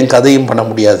மாதிரி நான் என் கதையும் பண்ண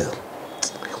முடியாது,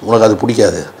 உனக்கு அது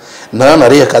பிடிக்காது, நான்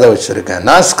நிறைய கதை வச்சுருக்கேன்.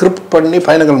 நான் ஸ்கிரிப்ட் பண்ணி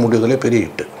பயணங்கள் முடிவதிலே பெரிய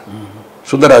ஹிட்டு.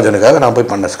 சுந்தரராஜனுக்காக நான்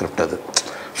போய் பண்ண ஸ்கிரிப்ட் அது.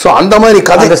 ஸோ அந்த மாதிரி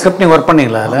கதை ஸ்கிரிப்ட் நீங்கள் ஒர்க்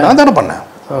பண்ணீங்களா? நான் தானே பண்ணேன்,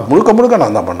 முழுக்க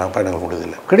நான் தான் பண்ணேன் பயணங்கள்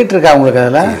முடிவதில்லை. கிரெடிட் இருக்கா உங்களுக்கு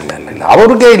அதில்? இல்லை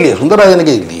அவருக்கே இல்லையே,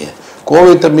 சுந்தரராஜனுக்கே இல்லையே,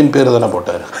 கோவை தம்பின் பேர் தானே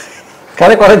போட்டார்.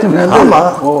 கதை குறைச்சி. ஆமாம்,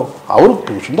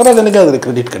 அவருக்கு சுந்தரராஜனுக்கே அதில்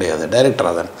கிரெடிட் கிடையாது,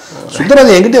 டைரக்டராக தானே.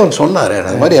 சுந்தரராஜன் என்கிட்ட அவன் சொன்னார்,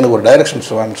 அது மாதிரி எனக்கு ஒரு டைரக்ஷன்ஸ்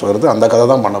வருது, அந்த கதை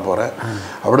தான் பண்ண போகிறேன்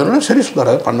அப்படின்னா, சரி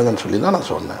சுந்தரராஜன் பண்ணுங்கன்னு சொல்லி தான்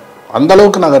நான் சொன்னேன்.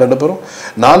 அந்தளவுக்கு நாங்கள் ரெண்டு பேரும்,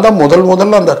 நான் தான்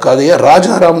முதல்ல அந்த கதையை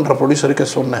ராஜாராம்ன்ற ப்ரொடியூசருக்கே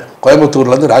சொன்னேன்.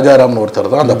 கோயம்புத்தூர்லேருந்து ராஜாராம்னு ஒருத்தர்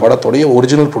தான் அந்த படத்துடைய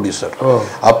ஒரிஜினல் ப்ரொடியூசர்.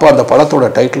 அப்போ அந்த படத்தோட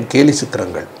டைட்டில் கேலி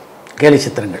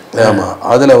சித்திரங்கள். ஆமாம்,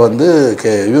 அதில் வந்து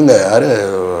இவங்க யார்,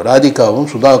 ராதிகாவும்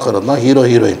சுதாகரும் தான் hero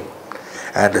heroine.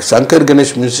 And Shankar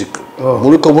Ganesh music,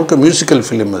 முழுக்க மியூசிக்கல்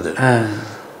ஃபிலிம் அது.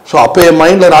 ஸோ அப்போ என்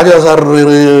மைண்டில் ராஜா சார்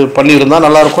பண்ணியிருந்தால்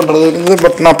நல்லாயிருக்குன்றது இருந்தது.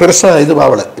 பட் நான் பெருசாக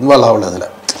இன்வால்வ் ஆகலை அதில்,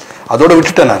 அதோடு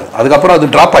விட்டுட்டேன் நான். அதுக்கப்புறம் அது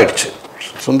ட்ராப் ஆகிடுச்சு.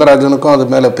 சுந்தரராஜனுக்கும் அது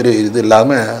மேலே பெரிய இது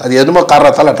இல்லாமல் அது எதுவுமே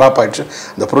காரணத்தால் ட்ராப் ஆகிடுச்சு.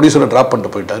 அந்த ப்ரொடியூசரை ட்ராப்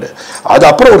பண்ணிட்டு போயிட்டார். அது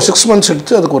அப்புறம் ஒரு 6 months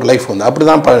எடுத்து அதுக்கு ஒரு லைஃப் வந்து அப்படி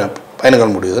தான்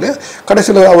பயணங்கள் முடியுது.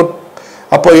 கடைசியில் அவர்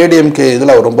அப்போ ஏடிஎம்கே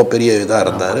இதில் அவர் ரொம்ப பெரிய இதாக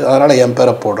இருந்தார். அதனால் என்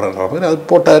பேரை போடுறன்ற மாதிரி அது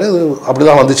போட்டார். அது அப்படி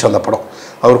தான் வந்துச்சு அந்த படம்.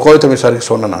 அவர் கோயத்தமிழ்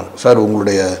சாருக்கு சொன்னேன் நான், சார்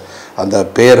உங்களுடைய அந்த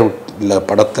பேர் இல்லை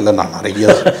படத்தில் நான் நிறைய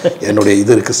என்னுடைய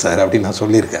இது இருக்குது சார் அப்படின்னு நான்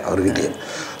சொல்லியிருக்கேன் அவர்கிட்டயே.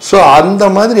 ஸோ அந்த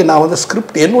மாதிரி நான் வந்து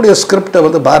என்னுடைய ஸ்கிரிப்டை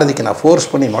வந்து பாரதிக்கு நான்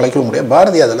ஃபோர்ஸ் பண்ணி நுழைக்கவும் முடியாது.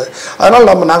 பாரதி அதில்,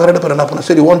 அதனால் நாங்கள் ரெண்டு பேரும் என்ன பண்ணோம்,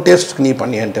 சரி ஓன் டேஸ்ட்டுக்கு நீ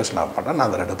பண்ணி என் டேஸ்ட் நான் பண்ணேன்,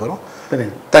 நாங்கள் ரெண்டு பேரும்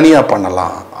தனியாக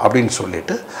பண்ணலாம் அப்படின்னு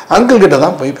சொல்லிட்டு அங்கிள்கிட்ட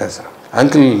தான் போய் பேசுகிறேன்.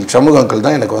 அங்கிள் சமூக அங்கிள்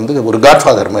தான் எனக்கு வந்து ஒரு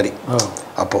காட்ஃபாதர் மாதிரி.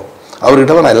 அப்போது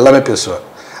அவர்கிட்ட தான் நான் எல்லாமே பேசுவேன்.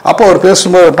 அப்போ அவர்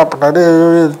பேசும்போது என்ன பண்ணாரு,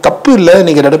 தப்பு இல்லை,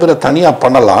 நீங்கள் ரெண்டு பேரும் தனியாக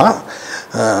பண்ணலாம்,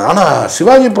 ஆனால்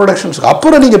சிவாஜி ப்ரொடக்ஷன்ஸுக்கு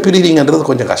அப்புறம் நீங்கள் பிரிறீங்கன்றது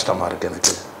கொஞ்சம் கஷ்டமாக இருக்குது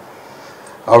எனக்கு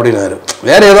அப்படின்னாரு.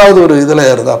 வேறு ஏதாவது ஒரு இதில்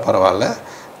இருந்தால் பரவாயில்ல,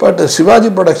 பட் சிவாஜி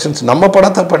ப்ரொடக்ஷன்ஸ் நம்ம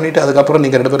படத்தை பண்ணிவிட்டு அதுக்கப்புறம்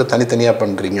நீங்கள் ரெண்டு பேரும் தனித்தனியாக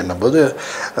பண்ணுறீங்கன்னும் போது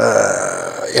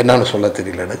என்னன்னு சொல்ல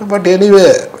தெரியல எனக்கு. பட் எனிவே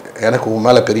எனக்கு உன்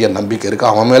மேலே பெரிய நம்பிக்கை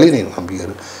இருக்குது, அவன் மேலேயும் நீங்கள் நம்பிக்கை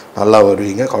இருக்குது, நல்லா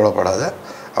வருவீங்க, கவலைப்படாத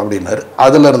அப்படின்னாரு.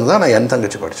 அதுலேருந்து தான் நான் என்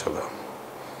தங்கச்சி படித்தவன்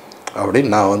அப்படின்னு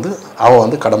நான் வந்து அவன்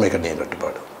வந்து கடமை கண்ணியம்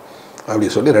கட்டுப்பாடு அப்படி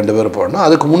சொல்லி ரெண்டு பேரும் போடணும்.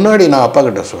 அதுக்கு முன்னாடி நான் அப்பா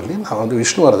கிட்ட சொல்லி நான் வந்து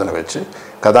விஷ்ணுவர்தனை வச்சு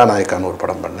கதாநாயக்கான்னு ஒரு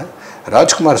படம் பண்ணேன்,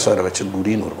 ராஜ்குமார் சாரை வச்சு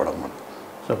குரின்னு ஒரு படம் பண்ணேன்.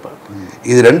 சூப்பர்.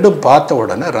 இது ரெண்டும் பார்த்த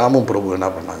உடனே ராமும் பிரபு என்ன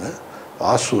பண்ணாங்க,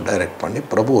 வாசு டைரக்ட் பண்ணி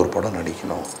பிரபு ஒரு படம்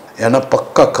நடிக்கணும், ஏன்னா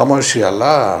பக்கா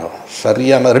கமர்ஷியலாக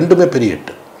சரியான ரெண்டுமே பெரிய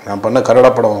ஹிட்டு. நான் பண்ண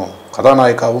கன்னட படம்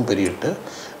கதாநாயக்காவும் பெரிய ஹிட்டு,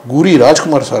 குரி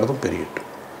ராஜ்குமார் சாரதும் பெரிய ஹிட்டு.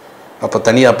 அப்போ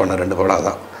தனியாக பண்ண 2 படம்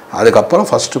தான். அதுக்கப்புறம்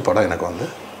ஃபஸ்ட்டு படம் எனக்கு வந்து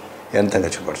என்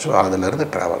தங்கச்சி படித்தோம், அதிலேருந்து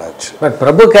ட்ராவல் ஆச்சு. பட்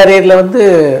பிரபு கேரியரில் வந்து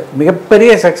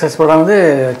மிகப்பெரிய சக்ஸஸ் படம் வந்து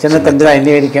சின்ன தம்பி தான்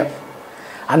இன்னி வரைக்கும்.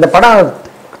 அந்த படம்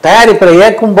தயாரிப்பில்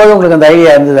இயக்கும்போது உங்களுக்கு அந்த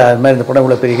ஐடியா இருந்தது, அது மாதிரி இந்த படம்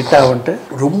இவ்வளோ பெரிய ஹிட் ஆகுன்ட்டு?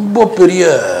 ரொம்ப பெரிய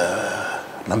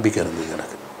நம்பிக்கை இருந்தது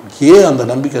எனக்கு. ஏன் அந்த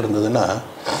நம்பிக்கை இருந்ததுன்னா,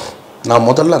 நான்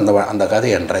முதல்ல அந்த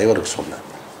கதையை என் டிரைவருக்கு சொன்னேன்.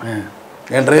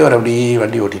 என் டிரைவர் அப்படி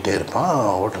வண்டி ஓட்டிகிட்டே இருப்பான்.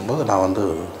 ஓட்டும்போது நான் வந்து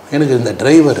எனக்கு இந்த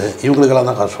டிரைவர் இவங்களுக்கெல்லாம்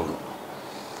தான் காசு சொல்லணும்.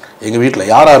 எங்கள்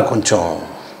வீட்டில் யார் கொஞ்சம்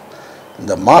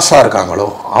இந்த மாசாக இருக்காங்களோ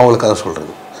அவங்களுக்கு கதை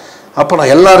சொல்கிறது. அப்போ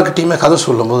நான் எல்லாருக்கிட்டையுமே கதை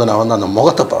சொல்லும்போது நான் வந்து அந்த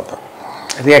முகத்தை பார்ப்பேன்.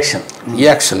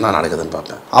 ரியாக்ஷன் தான் நடக்குதுன்னு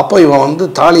பார்ப்பேன். அப்போ இவன் வந்து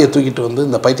தாலியை தூக்கிட்டு வந்து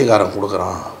இந்த பைத்தியக்காரன்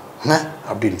கொடுக்குறான்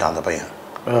அப்படின்ட்டான் அந்த பையன்.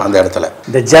 அந்த இடத்துல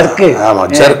இந்த ஜர்க்கு,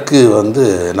 ஆமாம், ஜர்க்கு வந்து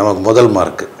நமக்கு முதல்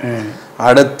மார்க்கு.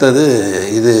 அடுத்தது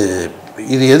இது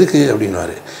இது எதுக்கு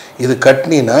அப்படின்னாரு. இது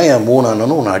கட்டினா என் 3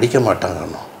 அண்ணனும் உன்னை அடிக்க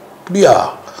மாட்டாங்கன்னு. அப்படியா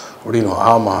அப்படின்னு.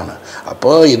 ஆமான்னு.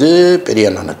 அப்போ இது பெரிய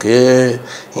அண்ணனுக்கு,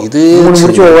 இது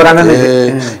ஒவ்வொரு அண்ணனுக்கு,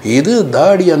 இது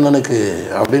தாடி அண்ணனுக்கு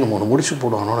அப்படின்னு 3 முடிச்சு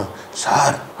போடுவானோன்னு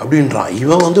சார் அப்படின்றான்.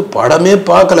 இவன் வந்து படமே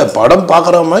பார்க்கல. படம்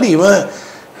பார்க்குற மாதிரி இவன்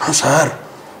சார்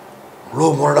இவ்வளோ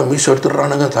முரட மீஸ்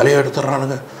எடுத்துடுறானுங்க, தலையை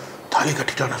எடுத்துடுறானுங்க, தாலி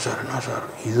கட்டிட்டானா சார், என்ன சார்.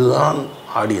 இதுதான்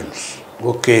ஆடியன்ஸ்.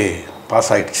 ஓகே, பாஸ்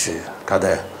ஆகிடுச்சு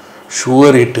கதை,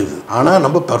 ஷுவர் இட்டுது. ஆனால்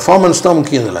நம்ம பெர்ஃபார்மன்ஸ் தான்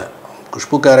முக்கியம். இதில்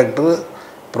குஷ்பு கேரக்டரு,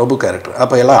 பிரபு கேரக்டர்,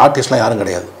 அப்போ எல்லாம் ஆர்டிஸ்ட்லாம் யாரும்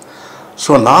கிடையாது.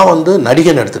 ஸோ நான் வந்து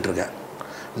நடிகன் எடுத்துகிட்ருக்கேன்.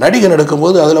 நடிகன்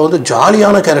எடுக்கும்போது அதில் வந்து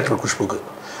ஜாலியான கேரக்டர் குஷ்புக்கு.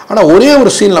 ஆனால் ஒரே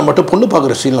ஒரு சீனில் மட்டும், பொண்ணு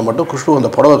பார்க்குற சீனில் மட்டும் குஷ்பு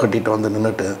அந்த புடவை கட்டிட்டு வந்து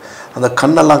நின்றுட்டு அந்த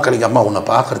கண்ணெல்லாம் கழிக்க, அம்மா உன்னை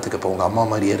பார்க்குறதுக்கு இப்போ உங்கள் அம்மா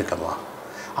மாதிரியே இருக்கம்மா.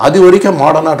 அது வரைக்கும்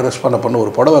மாடர்னாக ட்ரெஸ் பண்ண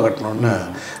ஒரு புடவை கட்டணுன்னு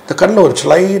இந்த கண்ணில் ஒரு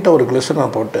ஸ்லைட்டாக ஒரு கிளிசரை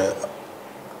போட்டு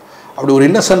அப்படி ஒரு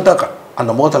இன்னசென்ட்டாக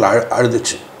அந்த முகத்தில்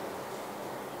அழுதுச்சு.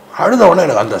 அழுத உடனே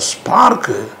எனக்கு அந்த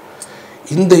ஸ்பார்க்கு,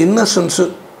 இந்த இன்னசென்ஸு,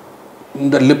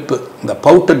 இந்த லிப்பு, இந்த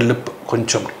பவுட்டட் லிப்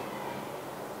கொஞ்சம்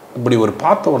இப்படி ஒரு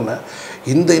பார்த்த உடனே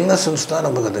இந்த இன்னசென்ஸ் தான்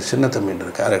நமக்கு அந்த சின்ன தம்பின்ற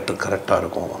கேரக்டர் கரெக்டாக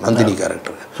இருக்கும், நந்தினி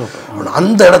கேரக்டர்.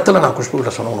 அந்த இடத்துல நான்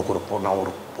குஷ்புக்கிட்ட சொன்னேன், உனக்கு நான்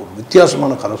ஒரு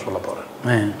வித்தியாசமான கதை சொல்ல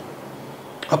போகிறேன்.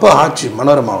 அப்போ ஆச்சி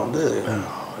மனோரமா வந்து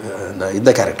இந்த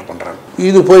கேரக்டர் பண்ணுறாங்க.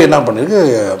 இது போய் என்ன பண்ணிருக்கு,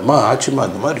 அம்மா ஆச்சிம்மா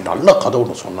இந்த மாதிரி நல்ல கதை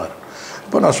ஒன்று சொன்னார்.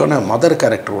 இப்போ நான் சொன்னேன், மதர்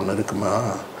கேரக்டர் ஒன்று இருக்குமா,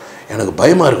 எனக்கு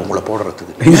பயமாக இருக்கும் உங்களை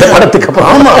போடுறதுக்கு இந்த படத்துக்கு.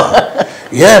 அப்புறம் ஆமாம்,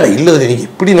 ஏன் இல்லை நீங்கள்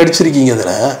இப்படி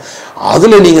நடிச்சிருக்கீங்க,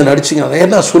 அதில் நீங்கள் நடிச்சிங்க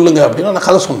என்ன சொல்லுங்கள் அப்படின்னா நான்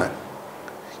கதை சொன்னேன்.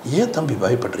 ஏன் தம்பி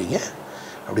பயப்படுறீங்க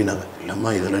அப்படின்னாங்க. இல்லைம்மா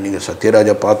இதில் நீங்கள்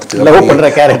சத்யராஜை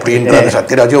பார்த்துட்டு அப்படின்றாரு,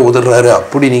 சத்யராஜா உதிர்றாரு,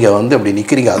 அப்படி நீங்கள் வந்து அப்படி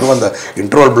நிற்கிறீங்க, அதுவும் அந்த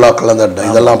இன்ட்ரோல் பிளாக்ல அந்த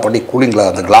இதெல்லாம் பண்ணி கூலிங்களா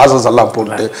அந்த கிளாஸஸ் எல்லாம்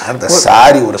போட்டு அந்த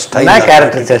சாரி ஒரு ஸ்டைல்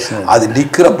கேரக்டர், அது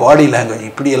நிற்கிற பாடி லாங்குவேஜ்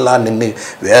இப்படியெல்லாம் நின்று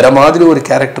வேற மாதிரி ஒரு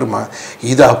கேரக்டர்மா,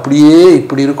 இது அப்படியே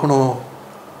இப்படி இருக்கணும்,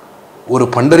 ஒரு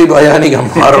பண்டரி பாயா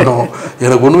நீங்கள் மாறணும்,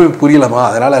 எனக்கு ஒன்றுமே புரியலம்மா,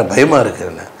 அதனால் பயமாக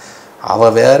இருக்குன்னு.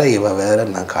 அவள் வேற இவ வேற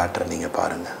நான் காட்டுறேன், நீங்கள்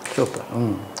பாருங்கள் சூப்பர்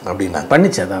அப்படின்னா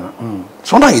பண்ணிச்சேன்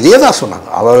சொன்னாங்க. இதே தான் சொன்னாங்க,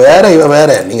 அவள் வேற இவ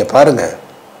வேற, நீங்கள் பாருங்கள்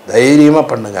தைரியமாக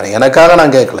பண்ணுங்க. எனக்காக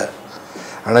நான் கேட்கல,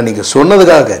 ஆனால் நீங்கள்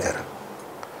சொன்னதுக்காக கேட்குறேன்.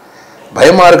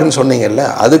 பயமாக இருக்குன்னு சொன்னீங்கல்ல,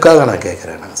 அதுக்காக நான்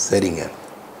கேட்குறேன். நான் சரிங்க,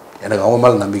 எனக்கு அவங்க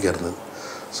மேலே நம்பிக்கை இருந்தது.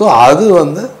 ஸோ அது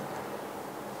வந்து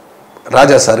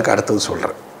ராஜா சாருக்கு அடுத்தது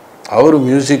சொல்கிறேன். அவர்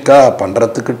மியூசிக்காக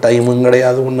பண்ணுறதுக்கு டைமும்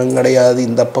கிடையாது, ஒன்றும் கிடையாது.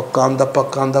 இந்த பக்கம் அந்த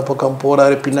பக்கம் அந்த பக்கம்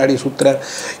போகிறாரு, பின்னாடி சுற்றுறாரு.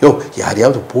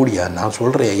 யாரையாவது போடியா, நான்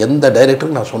சொல்கிறேன், எந்த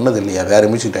டைரக்டருக்கு நான் சொன்னது இல்லையா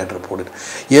வேறு மியூசிக் டைரக்டர் போடுது,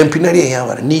 என் பின்னாடியே ஏன்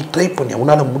வர, நீ ட்ரை பண்ணி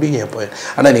உன்னால் முடியும் எப்போ,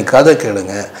 ஆனால் நீ கதை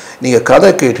கேளுங்க, நீங்கள்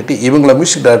கதை கேட்டுட்டு இவங்கள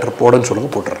மியூசிக் டைரக்டர் போடுன்னு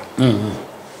சொல்லுங்கள், போட்டுறேன்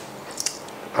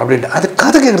அப்படின்ட்டு. அது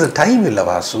கதை கேட்குறது டைம் இல்லை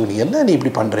வாசு, நீ என்ன நீ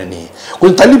இப்படி பண்ணுற, நீ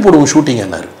கொஞ்சம் தள்ளி போடுவோம் ஷூட்டிங்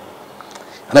என்னாரு,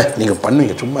 அண்ணே நீங்கள்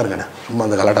பண்ணுவீங்க சும்மா இருங்கண்ணே, சும்மா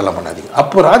அந்த கலாட்டெல்லாம் பண்ணாதீங்க.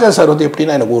 அப்போ ராஜா சார் வந்து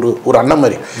எப்படின்னா எனக்கு ஒரு அண்ணன்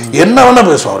மாதிரி என்ன வேணால்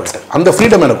பேசுவோம் அவர்கிட்ட. அந்த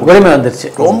ஃப்ரீடம் எனக்கு உரிமை வந்துருச்சு.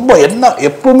 ரொம்ப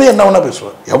எப்பவுமே என்ன வேணால்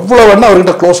பேசுவேன், எவ்வளோ வேணால்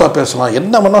அவர்கிட்ட க்ளோஸாக பேசலாம்,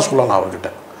 என்ன வேணால் சொல்லலாம் அவர்கிட்ட.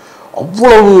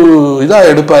 அவ்வளவு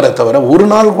இதாக எடுப்பாரே தவிர ஒரு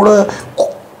நாள் கூட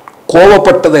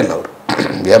கோவப்பட்டதே இல்லை அவர்.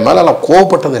 என் மேலே நான்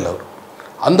கோவப்பட்டதே இல்லை அவர்.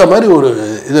 அந்த மாதிரி ஒரு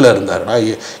இதில் இருந்தார். நான்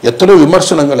எத்தனையோ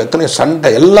விமர்சனங்கள், எத்தனையோ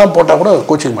சண்டை எல்லாம் போட்டால் கூட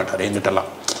கோச்சிக்க மாட்டார்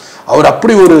என்கிட்டலாம். அவர்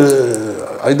அப்படி ஒரு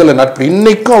இதில் நட்பு.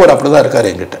 இன்றைக்கும் அவர் அப்படி தான் இருக்கார்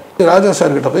என்கிட்ட. ராஜா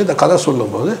சார்கிட்ட போய் இந்த கதை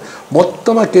சொல்லும்போது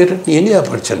மொத்தமாக கேட்டுட்டு நீ எங்கேயா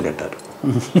படித்தேன்னு கேட்டார்.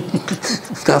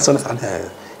 நான் சொன்னேன்,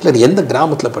 இல்லை நீ எந்த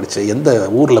கிராமத்தில் படித்தேன், எந்த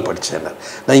ஊரில் படித்தேன்,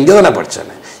 நான் இங்கே தானே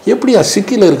படித்தேன். எப்படியா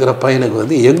சிட்டியில் இருக்கிற பையனுக்கு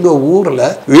வந்து எங்கள் ஊரில்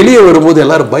வெளியே வரும்போது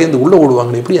எல்லோரும் பயந்து உள்ளே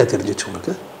விடுவாங்கன்னு எப்படியா தெரிஞ்சிச்சு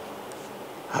உனக்கு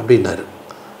அப்படின்னாரு.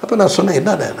 அப்போ நான் சொன்னேன்,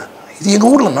 என்ன இது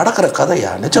எங்கள் ஊரில் நடக்கிற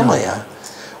கதையா, நிஜமாயா,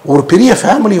 ஒரு பெரிய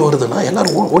ஃபேமிலி வருதுன்னா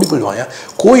எல்லோரும் ஓடி போயிடுவாயா,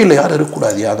 கோயிலில் யாரும்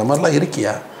இருக்கக்கூடாதியா, அந்த மாதிரிலாம்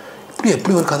இருக்கியா,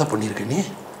 எப்படி ஒரு கதை பண்ணியிருக்க நீ,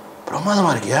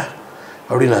 பிரமாதமாக இருக்கியா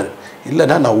அப்படின்னாரு.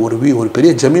 இல்லைண்ணா நான் ஒரு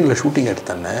பெரிய ஜமீனில் ஷூட்டிங்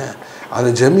எடுத்தேன்னே,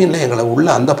 அந்த ஜமீனில் எங்களை உள்ள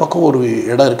அந்த பக்கம் ஒரு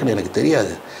இடம் இருக்குதுன்னு எனக்கு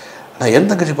தெரியாது. நான்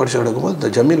எந்த கட்சி படித்து எடுக்கும்போது இந்த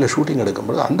ஜமீனில் ஷூட்டிங்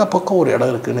எடுக்கும்போது அந்த பக்கம் ஒரு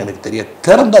இடம் இருக்குதுன்னு எனக்கு தெரியாது.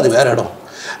 திறந்து அது வேறு இடம்,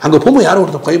 அங்கே போகும்போது யாரும்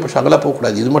ஒருத்தர் கைப்பிடிச்சு அங்கெல்லாம்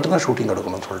போகக்கூடாது, இது மட்டும் தான் ஷூட்டிங்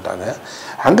எடுக்கணும்னு சொல்லிட்டாங்க.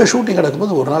 அங்கே ஷூட்டிங்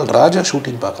எடுக்கும்போது ஒரு நாள் ராஜா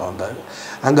ஷூட்டிங் பார்க்க வந்தார்.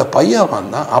 அங்கே பையன்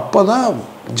வந்தான். அப்போ தான்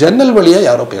ஜன்னல் வழியாக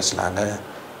யாரோ பேசினாங்க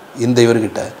இந்த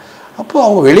இவர்கிட்ட. அப்போது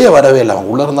அவங்க வெளியே வரவே இல்லை,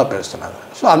 அவங்க உள்ளே இருந்தால் பேசினாங்க.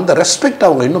 ஸோ அந்த ரெஸ்பெக்ட்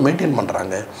அவங்க இன்னும் மெயின்டைன்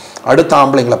பண்ணுறாங்க. அடுத்த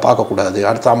ஆம்பளைங்களை பார்க்கக்கூடாது,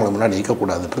 அடுத்த ஆம்பளை முன்னாடி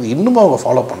நிற்கக்கூடாதுன்றது இன்னமும் அவங்க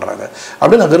ஃபாலோ பண்ணுறாங்க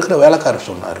அப்படின்னு அங்கே இருக்கிற வேலைக்காரர்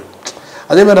சொன்னார்.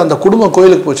 அதேமாதிரி அந்த குடும்பம்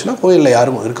கோயிலுக்கு போச்சுன்னா கோயிலில்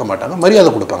யாரும் இருக்க மாட்டாங்க, மரியாதை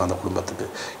கொடுப்பாங்க அந்த குடும்பத்துக்கு.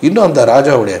 இன்னும் அந்த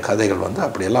ராஜாவுடைய கதைகள் வந்து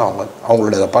அப்படியெல்லாம்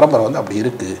அவங்களுடைய பரம்பரை வந்து அப்படி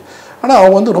இருக்குது. ஆனால்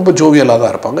அவங்க வந்து ரொம்ப ஜோவியலாக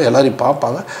தான் இருப்பாங்க, எல்லாரையும்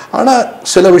பார்ப்பாங்க. ஆனால்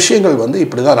சில விஷயங்கள் வந்து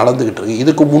இப்படி தான் நடந்துக்கிட்டு இருக்கு.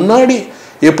 இதுக்கு முன்னாடி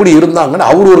எப்படி இருந்தாங்கன்னு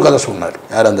அவர் ஒரு கதை சொன்னார்.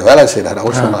 யார் அந்த வேலை செய்கிறார்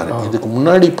அவர் சொன்னார், இதுக்கு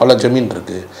முன்னாடி பல ஜமீன்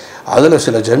இருக்குது, அதில்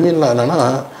சில ஜமீனில் என்னென்னா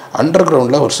அண்டர்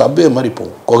கிரவுண்டில் ஒரு சப்வே மாதிரி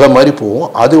போகும், குகை மாதிரி போகும்,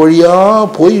 அது வழியாக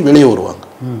போய் வெளியே வருவாங்க.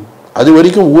 அது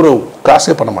வரைக்கும் ஊரை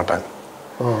கிராஸே பண்ண மாட்டாங்க,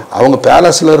 அவங்க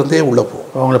பேலஸில் இருந்தே உள்ளே போகும்,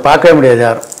 அவங்கள பார்க்கவே முடியாது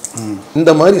யாரும்.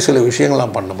 இந்த மாதிரி சில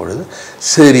விஷயங்கள்லாம் பண்ணும்பொழுது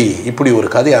சரி இப்படி ஒரு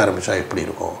கதையை ஆரம்பித்தா எப்படி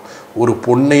இருக்கும், ஒரு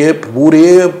பொண்ணையே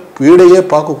வீடையே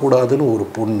பார்க்கக்கூடாதுன்னு ஒரு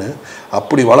பொண்ணு,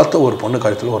 அப்படி வளர்த்த ஒரு பொண்ணு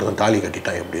கழுத்தில் ஒருத்தன் தாலி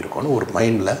கட்டிட்டா எப்படி இருக்கும்னு ஒரு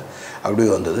மைண்டில் அப்படியே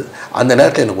வந்தது. அந்த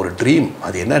நேரத்தில் எனக்கு ஒரு ட்ரீம்,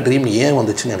 அது என்ன ட்ரீம்னு ஏன்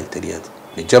வந்துச்சுன்னு எனக்கு தெரியாது,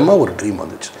 நிஜமாக ஒரு ட்ரீம்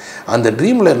வந்துச்சு. அந்த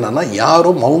ட்ரீமில் என்னன்னா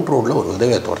யாரோ மவுண்ட் ரோடில் ஒரு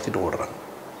விதவையை துரத்திட்டு ஓடுறாங்க.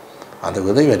 அந்த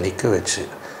விதவையை நிற்க வச்சு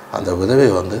அந்த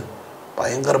விதவையை வந்து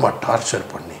பயங்கரமாக டார்ச்சர்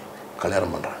பண்ணி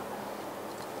கல்யாணம் பண்ணுறாங்க.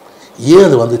 ஏன்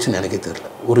அது வந்துச்சுன்னு எனக்கே தெரியல.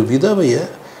 ஒரு விதவையை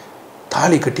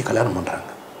தாலி கட்டி கல்யாணம் பண்ணுறாங்க.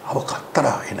 அவள்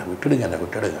கத்தரா, என்னை விட்டுடுங்க, என்னை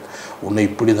விட்டுடுங்க, உன்னை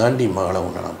இப்படி தாண்டி மகளை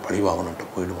உன்னை நான் பழி வாங்கணுன்ட்டு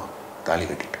போயிடுவான் தாலி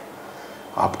கட்டிட்டு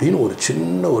அப்படின்னு ஒரு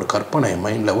சின்ன ஒரு கற்பனை என்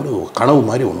மைண்டில் ஒரு கனவு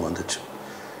மாதிரி ஒன்று வந்துச்சு.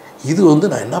 இது வந்து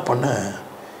நான் என்ன பண்ணேன்,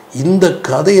 இந்த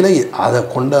கதையில் அதை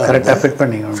கொண்டு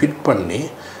ஃபிட் பண்ணி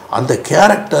அந்த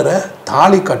கேரக்டரை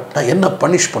தாலி கட்டினா என்ன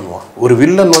பனிஷ் பண்ணுவான். ஒரு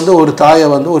வில்லன் வந்து ஒரு தாயை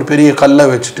வந்து ஒரு பெரிய கல்லை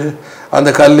வச்சுட்டு அந்த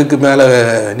கல்லுக்கு மேலே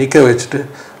நிற்க வச்சுட்டு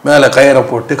மேலே கயிறை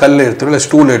போட்டு கல் எடுத்துரு இல்லை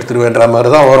ஸ்டூல் எடுத்துருவேன்ற மாதிரி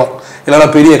தான் வரும். இல்லைனா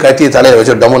பெரிய கத்தியை தலையை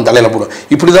வச்சு டம்மன் தலையில் போடும்.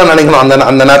 இப்படி தான் நினைக்கணும்.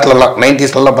 அந்த நேரத்துலலாம்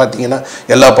 90ஸ்லாம் பார்த்தீங்கன்னா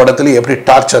எல்லா படத்துலையும் எப்படி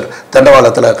டார்ச்சர்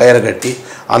தண்டவாளத்தில் கயிறை கட்டி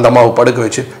அந்த அம்மாவை படுக்க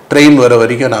வச்சு ட்ரெயின் வர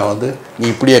வரைக்கும் நான் வந்து நீ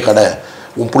இப்படியே கடை,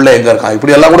 உன் பிள்ளை எங்கே இருக்கான்,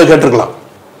 இப்படி எல்லாம் கூட கேட்டிருக்கலாம்.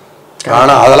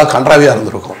 ஆனால் அதெல்லாம் கன்றாவியாக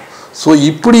இருந்திருக்கும். ஸோ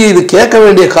இப்படி இது கேட்க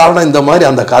வேண்டிய காரணம் இந்த மாதிரி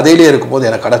அந்த கதையிலே இருக்கும்போது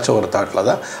எனக்கு கிடச்ச ஒரு தாட்டில்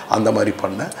தான் அந்த மாதிரி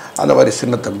பண்ணேன். அந்த மாதிரி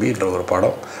சின்ன தம்பின்ற ஒரு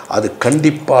படம் அது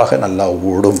கண்டிப்பாக நல்லா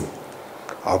ஓடும்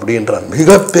அப்படின்ற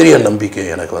மிகப்பெரிய நம்பிக்கை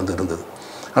எனக்கு வந்து இருந்தது.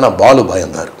 ஆனால் பாலு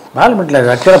பயந்தார். பாலு மட்டும்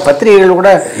இல்லை, ஆக்சுவலாக பத்திரிகைகள்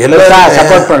கூட எல்லாரும்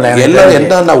சப்போர்ட் பண்ணல. எல்லாரும்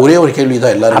என்ன ஒரே ஒரு கேள்வி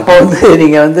தான் எல்லாரும். அப்போ வந்து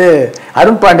நீங்கள் வந்து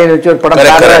அருண் பாண்டியன் வச்சு ஒரு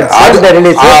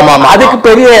படம் அதுக்கு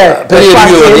பெரிய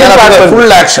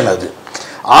ஃபுல் ஆக்ஷன்,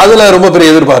 அதில் ரொம்ப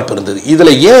பெரிய எதிர்பார்ப்பு இருந்தது.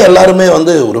 இதில் ஏன் எல்லாருமே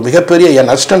வந்து ஒரு மிகப்பெரிய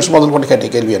என் அசிஸ்டன்ஸ் முதல் கொண்டு கேட்ட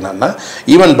கேள்வி என்னன்னா,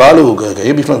 ஈவன்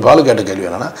பாலு கேட்ட கேள்வி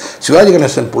என்னன்னா, சிவாஜி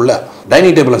கணேசன் புள்ள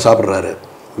டைனிங் டேபிளில் சாப்பிட்றாரு,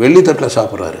 வெள்ளித்தட்டில்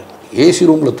சாப்பிட்றாரு, ஏசி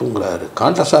ரூமில் தூங்குறாரு,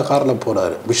 காண்டஸா காரில்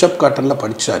போகிறாரு, பிஷப் காட்டனில்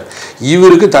படித்தார்,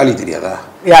 இவருக்கு தாலி தெரியாதா?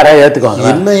 யாராவது ஏற்றுக்குவாங்க?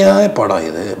 என்னையா படம்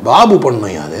இது, பாபு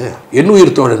பண்ணையா அது,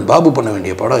 என்னுயிர் தோழன் பாபு பண்ண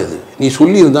வேண்டிய படம் இது, நீ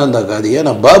சொல்லியிருந்தா அந்த கதையை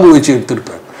நான் பாபு வச்சு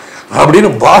எடுத்துருப்பேன்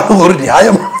அப்படின்னு பாலு ஒரு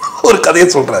நியாயமான ஒரு கதையை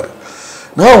சொல்கிறாரு.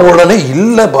 நான் உடனே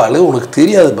இல்லை பாலு உனக்கு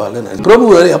தெரியாது பாலு, பிரபு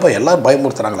அப்போ எல்லோரும்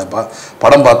பயமுறுத்துறாங்களேப்பா,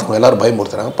 படம் பார்த்தவங்க எல்லோரும்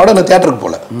பயமுறுத்துறாங்க, படம் நான் தியேட்டருக்கு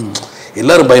போகல,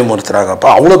 எல்லோரும் பயமுறுத்துறாங்கப்பா,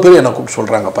 அவ்வளோ பேர் என்னை கூப்பிட்டு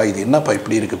சொல்கிறாங்கப்பா இது என்னப்பா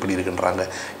இப்படி இருக்குன்றாங்க,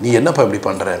 நீ என்னப்பா இப்படி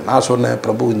பண்ணுற. நான் சொன்னேன்,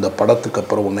 பிரபு இந்த படத்துக்கு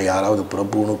அப்புறம் உன்னை யாராவது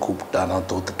பிரபுன்னு கூப்பிட்டா நான்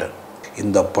தோத்துட்டேன்,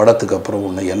 இந்த படத்துக்கு அப்புறம்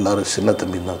உன்னை எல்லாரும் சின்ன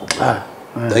தம்பின்னு தான் கூப்பிட்டேன்,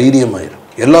 தைரியமாயிரும்,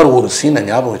 எல்லோரும் ஒரு சீனை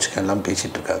ஞாபகம் வச்சுக்க எல்லாம்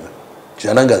பேசிகிட்டு இருக்காங்க,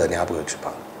 ஜனங்க அதை ஞாபகம்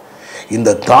வச்சுப்பாங்க. இந்த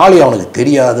தாலி அவனுக்கு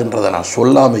தெரியாதுன்றதை நான்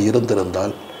சொல்லாமல்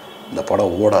இருந்திருந்தால் இந்த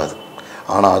படம் ஓடாது.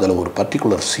 ஆனால் அதில் ஒரு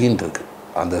பர்டிகுலர் சீன் இருக்குது.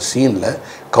 அந்த சீனில்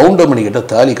கவுண்டமணிக்கிட்ட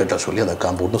தாலி கட்ட சொல்லி அந்த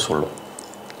பொண்ணு சொல்லும்,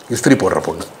 இஸ்திரி போடுற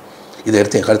பொண்ணு, இதை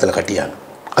எடுத்து என் கழுத்தில் கட்டியாங்க.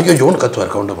 ஐயோ ஜோன்னு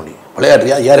கத்துவார் கவுண்டமணி,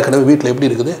 விளையாடுறியா, ஏற்கனவே வீட்டில் எப்படி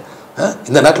இருக்குது,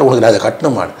 இந்த நேரத்தில் உனக்கு நான் அதை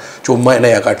கட்டணுமான்னு, சும்மா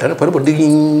என்னையா காட்டுறேன் பெருப்பு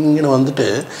டிங்கின்னு வந்துட்டு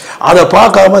அதை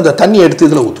பார்க்காம அந்த தண்ணியை எடுத்து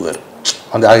இதில் ஊற்றுவார்.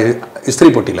 அந்த இஸ்திரி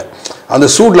பொட்டியில் அந்த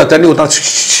சூடில் தண்ணி ஊற்றினா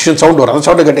சவுண்டு வரும். அந்த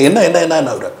சவுண்டை கேட்டேன், என்ன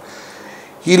அவர்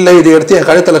இல்லை இதை எடுத்து என்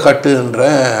கழுத்தில் கட்டுன்ற,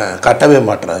 கட்டவே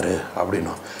மாட்டுறாரு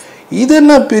அப்படின்னா, இது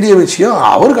என்ன பெரிய விஷயம்,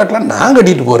 அவர் கட்டலாம் நான்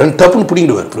கட்டிட்டு போகிறேன் தப்புன்னு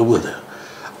பிடிங்கிடுவார் பிரபு.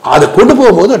 அதை கொண்டு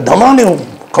போகும்போது டமானே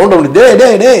கவுண்டர்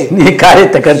டே நீ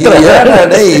காரியத்தை கட்டுற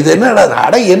இது என்னடா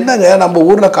அடை என்னங்க, நம்ம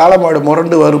ஊரில் காளமாடு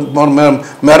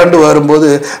மிரண்டு வரும்போது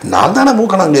நான் தானே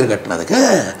மூக்கணாங்கயிறு கட்டினதுக்கு,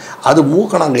 அது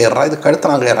மூக்கணாங்கயிறா, இது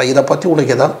கழுத்தனாங்கயிறா, இதை பற்றி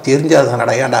உனக்கு எதாவது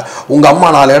தெரிஞ்சாதானடா, ஏன்டா உங்கள் அம்மா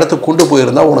 4 இடத்துக்கு கொண்டு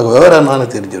போயிருந்தா உனக்கு வேறு என்னன்னு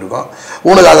தெரிஞ்சிருக்கும்,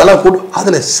 உனக்கு அதெல்லாம்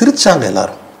அதில் சிரிச்சாங்க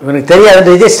எல்லாரும், இவனுக்கு தெரியாது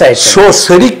ரெஜிஸ்டர் ஆகிடுச்சு. ஸோ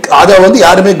சரி அதை வந்து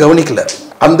யாருமே கவனிக்கல.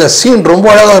 அந்த சீன் ரொம்ப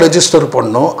அழகாக ரெஜிஸ்டர்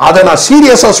பண்ணோம். அதை நான்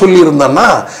சீரியஸாக சொல்லியிருந்தேன்னா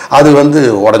அது வந்து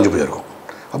உடஞ்சி போயிருக்கும்.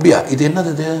 அப்படியா இது என்னது,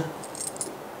 இது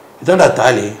இதான்டா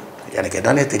தாலி, எனக்கு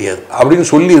என்னன்னே தெரியாது அப்படின்னு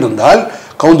சொல்லியிருந்தால்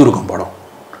கவுந்திருக்கும் படம்.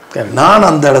 நான்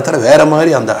அந்த இடத்துல வேற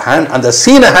மாதிரி அந்த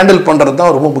சீனை ஹேண்டில் பண்ணுறது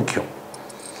தான் ரொம்ப முக்கியம்.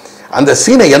 அந்த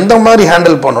சீனை எந்த மாதிரி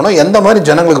ஹேண்டில் பண்ணணும், எந்த மாதிரி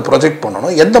ஜனங்களுக்கு ப்ரொஜெக்ட்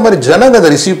பண்ணணும், எந்த மாதிரி ஜனங்க அதை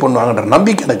ரிசீவ் பண்ணுவாங்கன்ற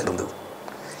நம்பிக்கை எனக்கு இருந்தது.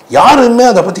 யாருமே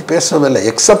அதை பற்றி பேசவே இல்லை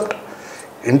accept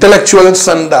intellectuals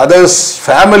and others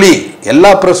family.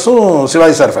 எல்லா ப்ரெஸ்ஸும்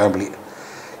சிவாஜி சார் ஃபேமிலி,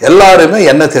 எல்லாருமே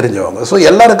என்ன தெரிஞ்சவங்க. ஸோ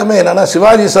எல்லாருக்குமே என்னென்னா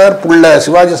சிவாஜி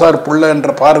சார்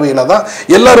புள்ளன்ற பார்வையில் தான்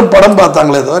எல்லாரும் படம்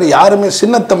பார்த்தாங்களே தவிர யாருமே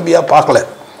சின்ன தம்பியாக பார்க்கல.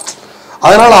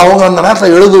 அதனால் அவங்க அந்த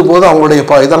நேரத்தில் எழுதும் போது அவங்களுடைய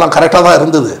இதெல்லாம் கரெக்டாக தான்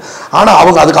இருந்தது. ஆனால்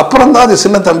அவங்க அதுக்கப்புறம் தான் அது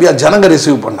சின்ன தம்பியாக ஜனங்க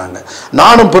ரிசீவ் பண்ணாங்க.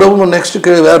 நானும் பிரபு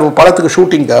நெக்ஸ்ட்டுக்கு வேறு ஒரு படத்துக்கு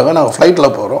ஷூட்டிங்காக நாங்கள்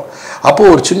ஃப்ளைட்டில் போகிறோம்.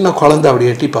 அப்போது ஒரு சின்ன குழந்தை அப்படி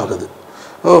எட்டி பார்க்குது.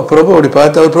 பிரபு அப்படி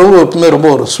பார்த்து பிரபு எப்பவுமே ரொம்ப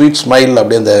ஒரு ஸ்வீட் ஸ்மைல்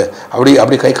அப்படி அந்த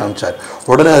அப்படி கை காமிச்சார்.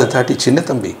 உடனே அதை தாட்டி சின்ன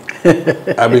தம்பி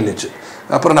அப்படின்னுச்சு.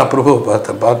 அப்புறம் நான் பிரபுவை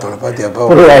பார்த்தோன்னே பார்த்தியாப்பா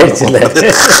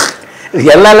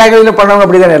எல்லா லாங்குவேஜ்ல பண்ணவங்க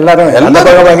அப்படிதான் எல்லாரும்.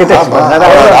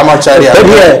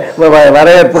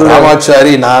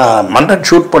 ராமாச்சாரி நான் மன்னன்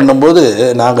ஷூட் பண்ணும்போது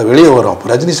நாங்கள் வெளியே வரோம்.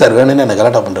 ரஜினி சார் வேணும்னு என்னை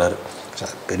கலாட்டா பண்ணுறாரு.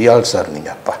 சார் பெரிய ஆள் சார்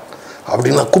நீங்கள் அப்பா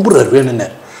அப்படின்னு நான் கும்பிட்றாரு. வேணும்னு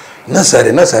என்ன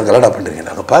சார் கலாட்டா பண்ணுறீங்க,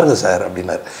 நாங்கள் பாருங்கள் சார்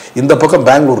அப்படின்னாரு. இந்த பக்கம்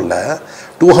பெங்களூரில்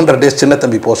 200 days சின்ன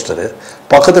தம்பி போஸ்டரு,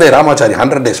 பக்கத்துலேயே ராமாச்சாரி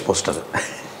 100 days போஸ்டரு.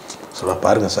 சொல்ல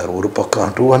பாருங்கள் சார், ஒரு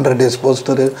பக்கம் 200 days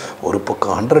போஸ்டரு, ஒரு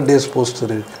பக்கம் 100 days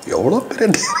போஸ்டரு, எவ்வளோ பெரிய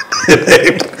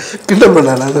கிட்ட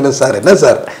பண்ண சார். என்ன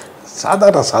சார்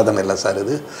சாதாரண சாதனை இல்லை சார்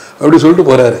இது அப்படி சொல்லிட்டு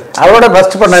போகிறாரு. அவரோட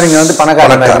ஃபஸ்ட் பண்ண நீங்கள் வந்து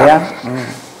பணக்காரன்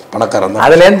தான்.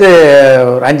 அதுலேருந்து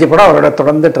ஒரு 5 படம் அவரோட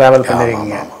தொடர்ந்து ட்ராவல்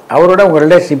பண்ணிருக்கீங்க. அவரோட உங்கள்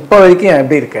ரிலேஷன் இப்போ வரைக்கும்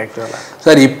எப்படி இருக்கு ஆக்சுவலாக?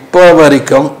 சார் இப்போ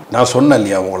வரைக்கும் நான் சொன்னேன்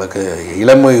இல்லையா உங்களுக்கு,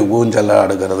 இளமை ஊஞ்சலாக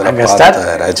அடுக்கிறதுல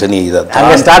ரஜினி இதை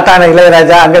அங்கே ஸ்டார்ட் ஆன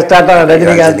இளையராஜா, அங்கே ஸ்டார்ட் ஆன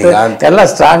ரஜினிகாந்த் எல்லாம்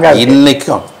ஸ்ட்ராங்காக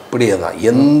இன்னைக்கும் அப்படியே தான்.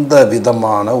 எந்த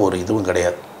விதமான ஒரு இதுவும்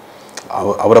கிடையாது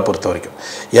அவரை பொறுத்த வரைக்கும்.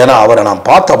 ஏன்னா அவரை நான்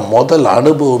பார்த்த முதல்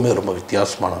அனுபவமே ரொம்ப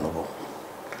வித்தியாசமான அனுபவம்.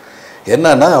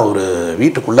 என்னன்னா ஒரு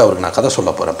வீட்டுக்குள்ளே அவருக்கு நான் கதை சொல்ல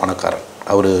போகிறேன். பணக்காரன்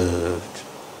அவர்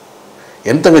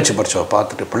என் தங்கச்சி படித்தவ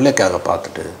பார்த்துட்டு பிள்ளைக்காக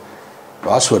பார்த்துட்டு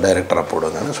வாசுவை டைரக்டராக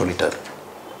போடுங்கன்னு சொல்லிட்டார்.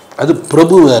 அது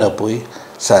பிரபு வேற போய்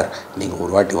சார் நீங்கள்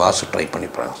ஒரு வாட்டி வாசு ட்ரை பண்ணி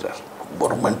பாருங்க சார்,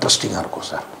 ரொம்ப இன்ட்ரெஸ்டிங்காக இருக்கும்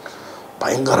சார்,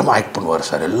 பயங்கரமாக ஆக்ட் பண்ணுவார்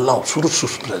சார், எல்லாம்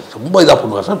ரொம்ப இதாக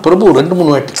பண்ணுவார் சார். பிரபு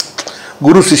 2-3 வாட்டி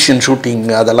குரு சிஷ்யன் ஷூட்டிங்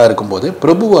அதெல்லாம் இருக்கும்போது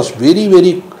பிரபு was very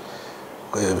very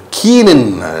keen in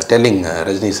telling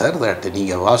Rajini sir that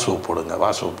நீங்கள் வாசுவை போடுங்க.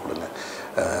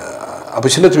 அப்போ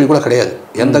சின்ன தம்பி கூட கிடையாது,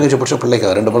 என் தங்கச்சி படித்த பிள்ளைக்கு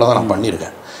 2 படம் தான் நான்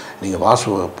பண்ணியிருக்கேன், நீங்கள்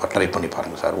வாசுவை ட்ரை பண்ணி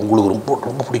பாருங்கள் சார், உங்களுக்கு ரொம்ப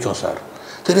ரொம்ப பிடிக்கும் சார்.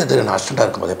 தெரியும் நான் அசிஸ்டண்ட்டாக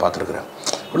இருக்கும்போதே பார்த்துருக்குறேன்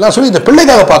எல்லாம் சொல்லி இந்த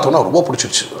பிள்ளைக்காக பார்த்தோன்னா ரொம்ப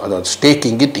பிடிச்சிருச்சு. அதாவது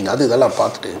ஸ்டேக்கிங் கிட்டிங் இதெல்லாம்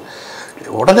பார்த்துட்டு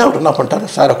உடனே அவர் என்ன பண்ணிட்டாரு,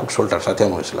 சாரை கூப்பிட்டு சொல்லிட்டார். சத்யா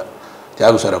மூவிஸில்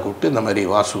தியாகு சாரை கூப்பிட்டு இந்த மாதிரி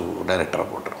வாசு டைரக்டராக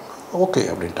போட்டுருங்க. ஓகே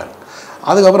அப்படின்ட்டாங்க.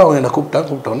 அதுக்கப்புறம் அவங்க என்னை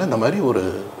கூப்பிட்டோன்னே இந்த மாதிரி ஒரு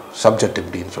சப்ஜெக்ட்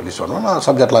இப்படின்னு சொன்னோம். நான்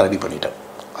சப்ஜெக்ட்லாம் ரெடி பண்ணிட்டேன்.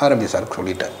 ஆரம்பி சாருக்கு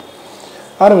சொல்லிட்டேன்.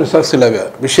 ஆரம்பி சார் சில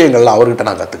விஷயங்கள்லாம் அவர்கிட்ட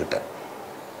நான் கற்றுக்கிட்டேன்.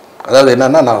 அதாவது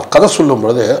என்னென்னா நான் கதை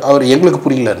சொல்லும்பொழுது அவர் எங்களுக்கு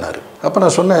புரியலன்னாரு. அப்போ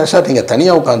நான் சொன்னேன், சார் நீங்கள்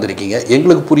தனியாக உட்காந்துருக்கீங்க,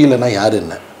 எங்களுக்கு புரியலன்னா யார்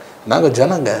என்ன, நாங்கள்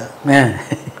ஜனங்க,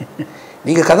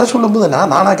 நீங்கள் கதை சொல்லும்போது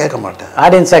நானாக கேட்க மாட்டேன்,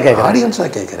 ஆடியன்ஸாக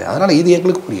கேட்குறேன், அதனால் இது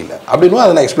எங்களுக்கு புரியல அப்படின்னு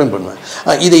அதை நான் எக்ஸ்பிளைன் பண்ணுவேன்.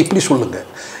 இதை இப்படி சொல்லுங்கள்.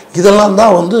 இதெல்லாம்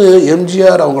தான் வந்து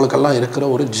எம்ஜிஆர் அவங்களுக்கெல்லாம் இருக்கிற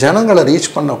ஒரு ஜனங்களை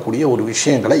ரீச் பண்ணக்கூடிய ஒரு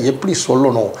விஷயங்களை எப்படி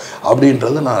சொல்லணும்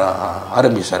அப்படின்றது நான்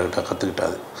ஆரம்பி சார்கிட்ட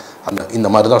கற்றுக்கிட்டாது. இந்த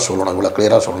மாதிரி தான் சொல்லணும், இவ்வளோ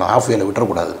கிளியராக சொல்லணும், ஆஃப் வேல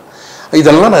விட்டுறக்கூடாது.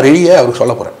 இதெல்லாம் நான் ரெடியாக அவருக்கு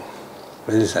சொல்ல போகிறேன்.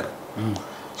 ரஜினி சார்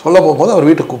சொல்ல போகும்போது அவர்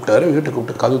வீட்டுக்கு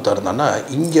கூப்பிட்டு கதவு திறந்தான்னா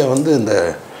இங்கே வந்து இந்த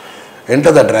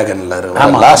என்டர் த டிராகன்ல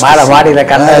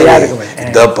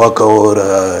இந்த பக்கம் ஒரு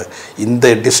இந்த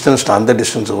டிஸ்டன்ஸ் அந்த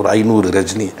டிஸ்டன்ஸ் ஒரு 500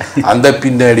 ரஜினி, அந்த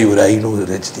பின்னாடி ஒரு 500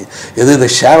 ரஜினி, எது இந்த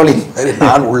ஷேவலிங் மாதிரி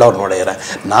நான் உள்ள நுழையிறேன்,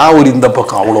 நான் ஒரு இந்த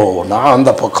பக்கம் அவ்வளோ, நான்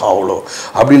அந்த பக்கம் அவ்வளோ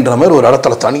அப்படின்ற மாதிரி ஒரு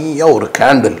இடத்துல தனியாக ஒரு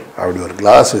கேண்டில் அப்படி ஒரு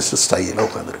கிளாஸ் வச்சு ஸ்டைலாக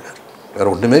உட்காந்துருக்காரு.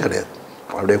 வேறு ஒன்றுமே கிடையாது.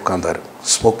 அப்படியே உட்காந்தார்.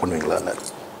 ஸ்மோக் பண்ணுவீங்களான்னாரு.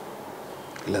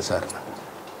 இல்லை சார்,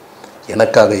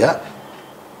 எனக்காகையா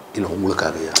இல்லை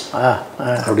உங்களுக்காகையா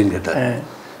அப்படின்னு கேட்டார்.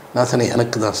 நான் சொன்னேன்,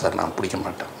 எனக்கு தான் சார், நான் பிடிக்க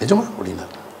மாட்டேன். நிஜமா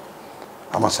அப்படின்னாரு.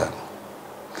 ஆமாம் சார்.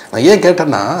 நான் ஏன்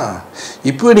கேட்டேன்னா,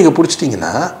 இப்போவே நீங்கள்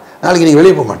பிடிச்சிட்டிங்கன்னா நாளைக்கு நீங்கள்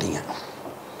வெளியே போக மாட்டீங்க.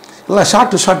 இல்லை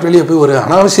ஷார்ட் டு ஷார்ட் வெளியே போய் ஒரு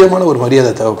அனாவசியமான ஒரு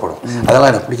மரியாதை தேவைப்படும். அதெல்லாம்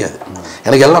எனக்கு பிடிக்காது.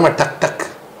 எனக்கு எல்லாமே டக் டக்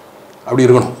அப்படி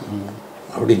இருக்கணும்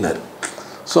அப்படின்னாரு.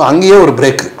 ஸோ அங்கேயே ஒரு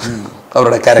பிரேக்கு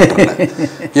அவரோட கேரக்டர்.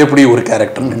 எப்படி ஒரு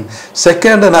கேரக்டர்னு.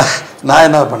 செகண்டு நான்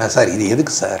என்ன பண்ணேன், சார் இது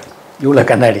எதுக்கு சார் இவ்வளோ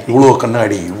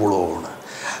கண்ணாடி இவ்வளோன்னு?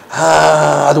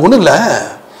 அது ஒன்றும் இல்லை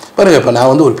பாருங்கள். இப்போ நான்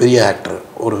வந்து ஒரு பெரிய ஆக்டர்,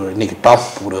 ஒரு இன்னைக்கு டாப்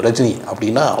ஒரு ரஜினி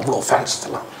அப்படின்னா அவ்வளோ ஃபேன்ஸ்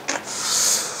எல்லாம்.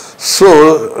 ஸோ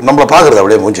நம்மளை பார்க்குறது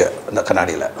அப்படியே மூஞ்ச இந்த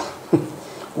கண்ணாடியில்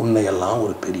உன்னையெல்லாம்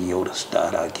ஒரு பெரிய ஒரு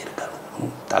ஸ்டார் ஆக்கியிருக்காங்க,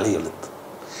 தலையெழுத்து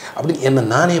அப்படின்னு என்னை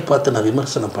நானே பார்த்து நான்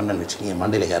விமர்சனம் பண்ணேன்னு வச்சுக்கோங்க,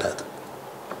 மண்டையில் ஏறாது.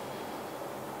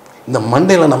 இந்த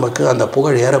மண்டையில் நமக்கு அந்த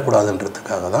புகழ்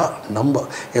ஏறக்கூடாதுன்றதுக்காக தான் நம்ம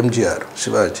எம்ஜிஆர்,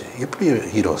 சிவாஜி எப்படி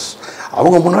ஹீரோஸ்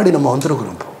அவங்க முன்னாடி நம்ம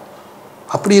வந்துருக்குறோம்.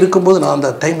 அப்படி இருக்கும்போது நான்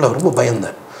அந்த டைமில் ரொம்ப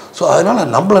பயந்தேன். ஸோ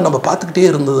அதனால் நம்ம பார்த்துக்கிட்டே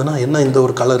இருந்ததுன்னா என்ன, இந்த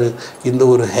ஒரு கலரு, இந்த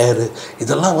ஒரு ஹேரு,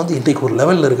 இதெல்லாம் வந்து இன்றைக்கு ஒரு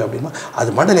லெவலில் இருக்குது அப்படின்னா அது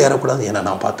மண்டையில் ஏறக்கூடாது, ஏன்னா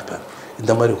நான் பார்த்துப்பேன்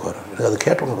இந்த மாதிரி உட்காரும். எனக்கு அது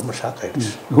கேட்டோன்னு ரொம்ப ஷாக்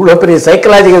ஆகிடுச்சு. இவ்வளோ பெரிய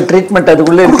சைக்கலாஜிக்கல் ட்ரீட்மெண்ட்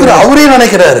அதுக்குள்ளே இருக்கிற அவரே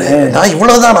நினைக்கிறாரு நான்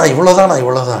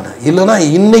இவ்வளோதான். இல்லைன்னா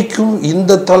இன்றைக்கும்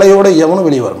இந்த தலையோடு எவனும்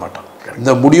வெளியே வர மாட்டான்,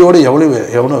 இந்த முடியோடு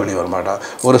எவனும் வெளியே வர மாட்டான்.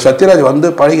 ஒரு சத்யராஜ் வந்து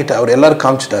பழகிட்டு அவர் எல்லோரும்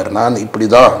காமிச்சிட்டார் நான் இப்படி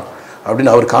தான்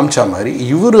அப்படின்னு அவர் காமிச்சா மாதிரி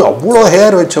இவர் அவ்வளோ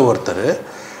ஹேர் வச்ச ஒருத்தர்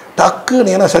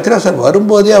டக்குன்னு, ஏன்னா சத்யராஜ் சார்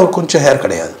வரும்போதே அவர் கொஞ்சம் ஹேர்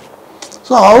கிடையாது.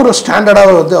 ஸோ அவர்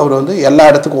ஸ்டாண்டர்டாக வந்து அவர் வந்து எல்லா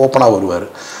இடத்துக்கும் ஓப்பனாக வருவார்.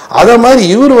 அதே மாதிரி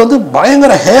இவர் வந்து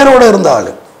பயங்கர ஹேரோடு இருந்த ஆள்.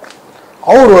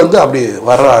 அவர் வந்து அப்படி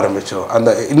வர ஆரம்பித்தோம். அந்த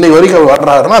இன்னைக்கு வரைக்கும் அவர்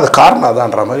வர்றாருன்னா அது காரணம்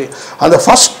அதான்ற மாதிரி அந்த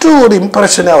ஃபஸ்ட்டு ஒரு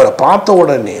இம்ப்ரெஷனே அவரை பார்த்த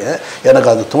உடனே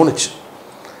எனக்கு அது தோணுச்சு.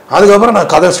 அதுக்கப்புறம்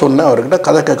நான் கதை சொன்னேன் அவர்கிட்ட.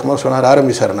 கதை கேட்கும்போது சொன்னார்,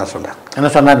 ஆரம்பி சார் என்ன சொன்னேன், என்ன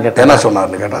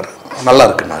சொன்னார்னு கேட்டார். நல்லா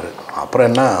இருக்குன்னாரு. அப்புறம்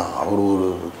என்ன, அவர் ஒரு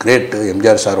கிரேட்டு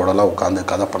எம்ஜிஆர் சாரோடலாம் உட்காந்து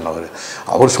கதை பண்ணவர்.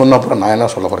 அவர் சொன்ன அப்புறம் நான் என்ன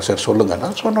சொல்ல போகிறேன், சார் சொல்லுங்கன்னா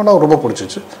சொன்னோன்னா ரொம்ப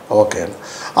பிடிச்சிச்சு. ஓகேன்னு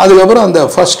அதுக்கப்புறம் அந்த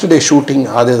ஃபஸ்ட் டே ஷூட்டிங்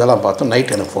அது இதெல்லாம் பார்த்தோம்.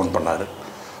 நைட் எனக்கு ஃபோன் பண்ணார்.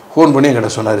 ஃபோன் பண்ணி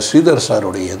என்கிட்ட சொன்னார், ஸ்ரீதர்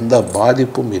சாரோடைய எந்த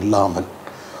பாதிப்பும் இல்லாமல்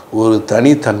ஒரு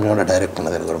தனித்தன்மையோட டைரக்ட்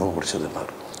பண்ணது எனக்கு ரொம்ப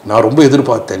பிடிச்சதுன்னாரு. நான் ரொம்ப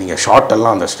எதிர்பார்த்தேன், நீங்கள் ஷார்ட்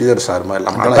எல்லாம் அந்த ஸ்ரீதர் சார் மாதிரி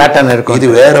இருக்கும், இது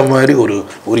வேறு மாதிரி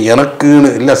ஒரு எனக்குன்னு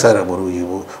இல்லை சார்,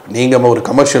 நீங்கள் ஒரு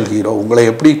கமர்ஷியல் ஹீரோ, உங்களை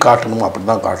எப்படி காட்டணுமோ அப்படி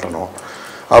தான் காட்டணும்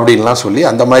அப்படின்லாம் சொல்லி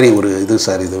அந்த மாதிரி ஒரு இது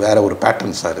சார், இது வேறு ஒரு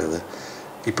பேட்டர்ன் சார், இது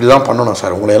இப்படி தான் பண்ணணும்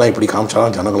சார், உங்களையெல்லாம் இப்படி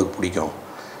காமிச்சாதான் ஜனங்களுக்கு பிடிக்கும்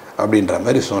அப்படின்ற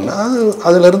மாதிரி சொன்னேன்.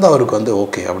 அதுலேருந்து அவருக்கு வந்து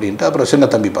ஓகே அப்படின்ட்டு அப்புறம் சின்ன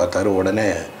தம்பி பார்த்தாரு. உடனே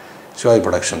சிவாஜி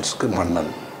ப்ரொடக்ஷன்ஸ்க்கு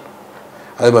மன்னன்.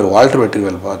 அதே மாதிரி வால்டர்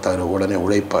வெற்றிவேல் பார்த்தாரு. உடனே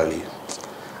உழைப்பாளி.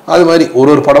 அது மாதிரி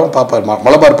ஒரு படமும் பார்ப்பார்.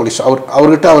 மலபார் போலீஸ்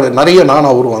அவர்கிட்ட நிறைய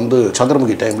அவரும் வந்து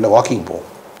சந்திரமுகி டைமில் வாக்கிங் போவோம்.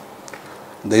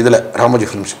 இந்த இதில் ராமோஜி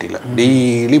ஃபிலிம் சிட்டியில்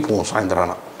டெய்லி போவோம். சாயந்தரம்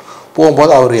ஆனால்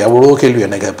போகும்போது அவர் எவ்வளோ கேள்வி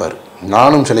என்னை கேட்பார்.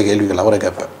 நானும் சில கேள்விகள் அவரை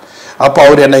கேட்பேன். அப்போ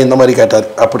அவர் என்ன இந்த மாதிரி கேட்டார்,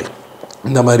 அப்படி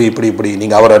இந்த மாதிரி இப்படி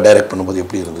நீங்கள் அவரை டைரக்ட் பண்ணும்போது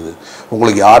எப்படி இருந்தது,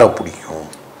 உங்களுக்கு யாரை பிடிக்கும்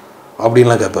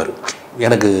அப்படின்லாம் கேட்பார்.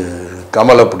 எனக்கு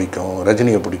கமலை பிடிக்கும்,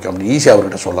 ரஜினியை பிடிக்கும் அப்படி ஈஸியாக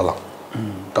அவர்கிட்ட சொல்லலாம்,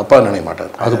 தப்பாக நினைக்க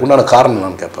மாட்டார். அதுக்குண்டான காரணம்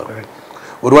நான் கேட்பார்.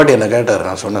 ஒரு வாட்டி என்ன கேட்டார்.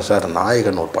 நான் சொன்னேன், சார்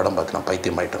நாயகன் ஒரு படம் பார்த்து நான்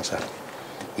பைத்தியம் ஆகிட்டேன் சார்,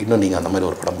 இன்னும் நீங்கள் அந்த மாதிரி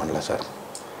ஒரு படம் பண்ணல சார்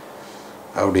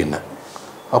அப்படின்னு.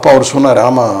 அப்போ அவர் சொன்னார்,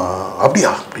 ஆமாம்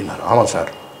அப்படியா அப்படின்னாரு. ஆமாம் சார்.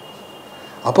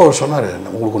 அப்போ அவர் சொன்னார்,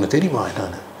 உங்களுக்கு ஒன்று தெரியுமா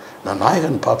என்னன்னு, நான்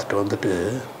நாயகன் பார்த்துட்டு வந்துட்டு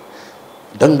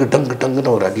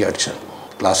டங்குன்னு ஒரு அடி அடித்தேன்.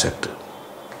 கிளாஸ் செட்டு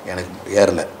எனக்கு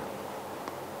ஏறலை.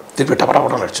 திருப்பி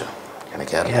டபடபடம் அடித்தேன்,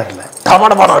 எனக்கு ஏறலை.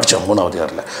 டபடபடம் அடித்தேன், 3வது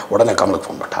ஏறலை. உடனே கமலுக்கு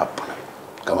ஃபோன் பண்ண டாப் பண்ணேன்.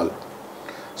 கமல்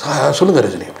சொல்லுங்கள்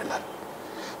ரஜினி அப்படின்னாரு.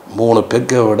 3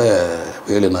 பெக்கை விட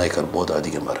வேலு நாயக்கர் போது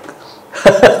அதிகமாக இருக்குது.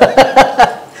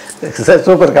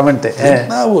 Super comment.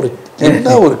 என்ன ஒரு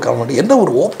கமெண்ட், என்ன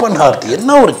ஒரு ஓப்பன் ஹார்ட், என்ன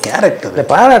ஒரு கேரக்டர்.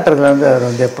 பாராட்டுறதுல வந்து அவர்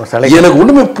வந்து இப்போ எனக்கு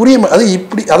ஒன்றுமே புரியுமா. அது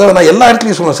இப்படி அதாவது நான் எல்லா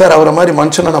இடத்துலையும் சொல்லுவேன், சார் அவரை மாதிரி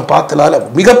மனுஷனை நான் பார்த்தலால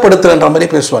மிகப்படுத்துறன்ற மாதிரி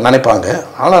பேசுவேன் நினைப்பாங்க.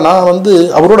 ஆனால் நான் வந்து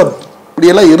அவரோட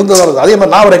இப்படியெல்லாம் இருந்ததாக. அதே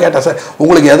மாதிரி நான் அவரை கேட்டேன், சார்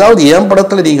உங்களுக்கு ஏதாவது என்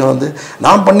படத்தில் நீங்கள் வந்து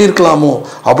நான் பண்ணியிருக்கலாமோ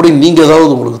அப்படின்னு நீங்கள்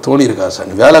ஏதாவது உங்களுக்கு தோணியிருக்கா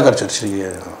சார். வேலை கிடச்சிருச்சு,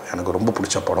 எனக்கு ரொம்ப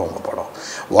பிடிச்ச படம் உங்கள் படம்.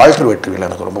 வால்டர் வெற்றிவேல்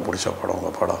எனக்கு ரொம்ப பிடிச்ச படம்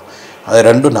உங்கள் படம். அது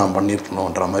ரெண்டும் நான்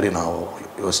பண்ணியிருக்கணுன்ற மாதிரி நான்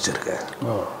யோசிச்சிருக்கேன்.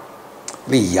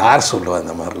 இல்லை யார் சொல்லுவேன்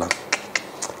இந்த மாதிரிலாம்.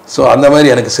 ஸோ அந்த மாதிரி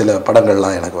எனக்கு சில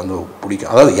படங்கள்லாம் எனக்கு வந்து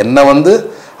பிடிக்கும். அதாவது என்னை வந்து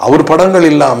அவர் படங்கள்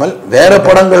இல்லாமல் வேறு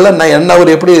படங்களில் நான் என்ன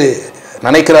அவர் எப்படி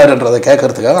நினைக்கிறாருன்றதை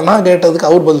கேட்கறதுக்காக நான் கேட்டதுக்கு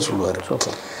அவர் பதில் சொல்லுவார்.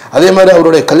 அதே மாதிரி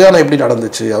அவருடைய கல்யாணம் எப்படி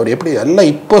நடந்துச்சு, அவர் எப்படி எல்லாம்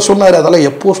இப்போ சொன்னார், அதெல்லாம்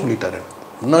எப்போ சொல்லிட்டாரு,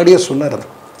 முன்னாடியே சொன்னார். அது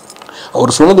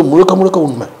அவர் சொன்னது முழுக்க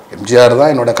உண்மை. எம்ஜிஆர்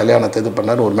தான் என்னோட கல்யாணத்தை இது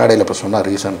பண்ணார் ஒரு மேடையில் இப்போ சொன்னார்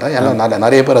ரீசெண்டாக. ஏன்னா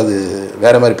நிறைய பேர் அது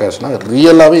வேறு மாதிரி பேசினா,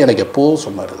 ரியலாகவே எனக்கு எப்போவும்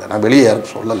சொன்னார். நான் வெளியே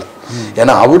யாருக்கும் சொல்லலை,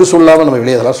 ஏன்னா அவர் சொல்லாமல் நம்ம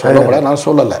வெளியே இதெல்லாம் சொல்லக்கூடாது. நான்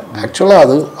சொல்லலை, ஆக்சுவலாக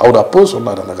அது அவர் அப்போவும்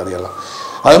சொன்னார் அந்த கதையெல்லாம்.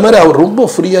 அது மாதிரி அவர் ரொம்ப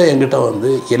ஃப்ரீயாக என்கிட்ட வந்து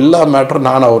எல்லா மேட்டரும்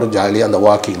நான் அவர் ஜாலியாக அந்த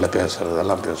வாக்கிங்கில்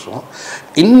பேசுகிறதெல்லாம் பேசுவோம்.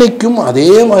 இன்றைக்கும்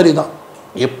அதே மாதிரி தான்.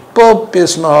 எப்போ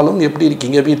பேசினாலும் எப்படி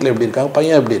இருக்கீங்க, வீட்டில் எப்படி இருக்காங்க,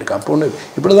 பையன் எப்படி இருக்கான், பொண்ணு,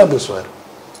 இப்படி தான் பேசுவார்.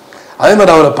 அதே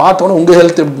மாதிரி அவரை பார்த்தோன்னே உங்கள்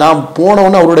ஹெல்த், நான்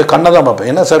போனோன்னே அவருடைய கண்ணை தான்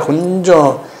பார்ப்பேன். என்ன சார் கொஞ்சம்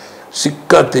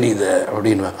சிக்காக தெரியுது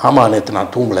அப்படின்வேன். ஆமாம் நேற்று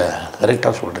நான் தூங்கலை,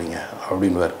 கரெக்டாக சொல்கிறீங்க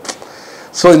அப்படின்வார்.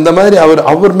 ஸோ இந்த மாதிரி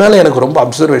அவர் மேலே எனக்கு ரொம்ப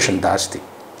அப்சர்வேஷன் ஜாஸ்தி.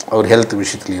 அவர் ஹெல்த்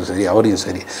விஷயத்துலையும் சரி, அவரையும்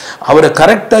சரி, அவரை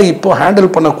கரெக்டாக இப்போ ஹேண்டில்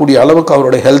பண்ணக்கூடிய அளவுக்கு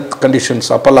அவருடைய ஹெல்த் கண்டிஷன்ஸ்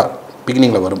அப்போல்லாம்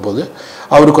பிகினிங்கில் வரும்போது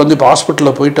அவருக்கு வந்து இப்போ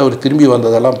ஹாஸ்பிட்டலில் போயிட்டு அவர் திரும்பி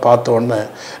வந்ததெல்லாம் பார்த்த உடனே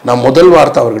நான் முதல்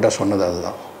வார்த்தை அவர்கிட்ட சொன்னது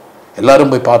அதுதான்.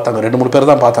 எல்லோரும் போய் பார்த்தாங்க, 2-3 பேர்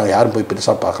தான் பார்த்தாங்க, யாரும் போய்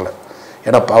பெருசாக பார்க்கல.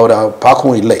 ஏன்னா அவரை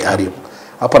பார்க்கவும் இல்லை யாரையும்.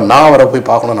 அப்போ நான் அவரை போய்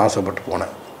பார்க்கணுன்னு ஆசைப்பட்டு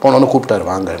போனோன்னு கூப்பிட்டாரு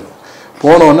வாங்கன்னு.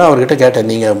 போனோன்னே அவர்கிட்ட கேட்டேன்,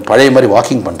 நீங்கள் பழைய மாதிரி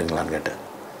வாக்கிங் பண்ணுறீங்களான்னு கேட்டேன்.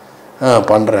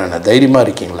 பண்ணுறேன். தைரியமாக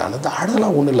இருக்கீங்களான்னு.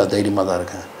 அதெல்லாம் ஒன்றும் இல்லை, தைரியமாக தான்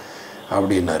இருக்கேன்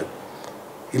அப்படின்னாரு.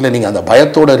 இல்லை நீங்கள் அந்த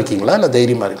பயத்தோடு இருக்கீங்களா இல்லை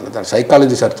தைரியமாக இருக்கீங்களா? தான்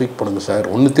சைக்காலஜி சர்டிஃபிகேட் போடுங்க சார்.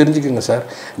 ஒன்று தெரிஞ்சுக்கோங்க சார்,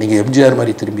 நீங்கள் எம்ஜிஆர்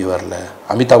மாதிரி திரும்பி வரல,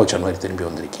 அமிதாப் பச்சன் மாதிரி திரும்பி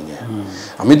வந்திருக்கீங்க.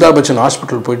 அமிதாப் பச்சன்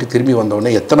ஹாஸ்பிட்டல் போயிட்டு திரும்பி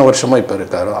வந்தோடனே எத்தனை வருஷமாக இப்போ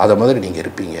இருக்காரோ அதை மாதிரி நீங்கள்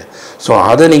இருப்பீங்க. ஸோ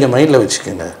அதை நீங்கள் மைண்டில்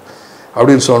வச்சுக்கோங்க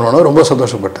அப்படின்னு சொன்னோன்னா ரொம்ப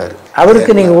சந்தோஷப்பட்டார்.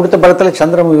 அவருக்கு நீங்கள் கொடுத்த படத்தில்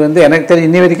சந்திரமுகி வந்து எனக்கு தெரியும்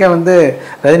இன்னி வரைக்கும் வந்து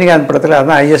ரஜினிகாந்த் படத்தில்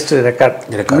அதுதான் ஹையஸ்ட் ரெக்கார்ட்.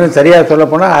 இன்னும் சரியாக சொல்ல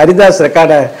போனால் ஹரிதாஸ்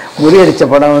ரெக்கார்டை முறியடித்த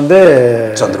படம் வந்து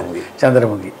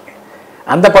சந்திரமுகி.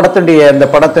 அந்த படத்துடைய அந்த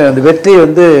படத்தை அந்த வெற்றி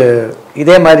வந்து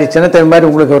இதே மாதிரி சின்னத்தம்பி மாதிரி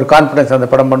உங்களுக்கு ஒரு கான்ஃபிடன்ஸ் அந்த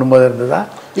படம் பண்ணும்போது இருந்ததா?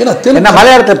 ஏன்னா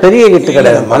மலையாளத்தில் பெரிய ஹிட்டு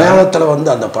கிடையாது. மலையாளத்தில் வந்து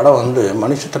அந்த படம் வந்து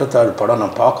மணிச்சித்திரத்தாழ் படம்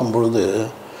நான் பார்க்கும்பொழுது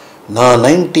நான்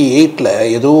 98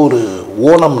 ஏதோ ஒரு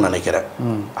ஓணம்னு நினைக்கிறேன்,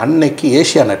 அன்னைக்கு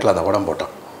ஏஷியா நெட்டில் அந்த படம்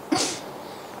போட்டான்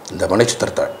இந்த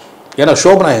மணிச்சித்திரத்தாழ். ஏன்னா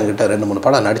சோபனா என்கிட்ட 2-3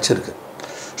 படம் நடிச்சிருக்கு.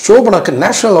 சோபனாக்கு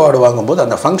நேஷ்னல் அவார்டு வாங்கும்போது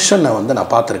அந்த ஃபங்க்ஷனை வந்து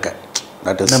நான் பார்த்துருக்கேன்.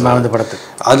 தட் இஸ் அந்த படத்துக்கு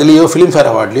அதுலேயோ ஃபிலிம்ஃபேர்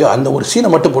அவார்ட்லேயோ அந்த ஒரு சீனை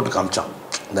மட்டும் போட்டு காமிச்சான்.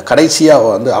 இந்த கடைசியாக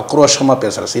வந்து ஆக்ரோஷமாக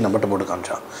பேசுகிற சீனை மட்டும் போட்டு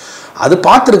காமிச்சான். அது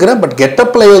பார்த்துருக்குறேன். பட்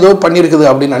கெட்டப்பில் ஏதோ பண்ணியிருக்குது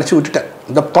அப்படின்னு நினச்சி விட்டுட்டேன்.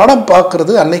 இந்த படம்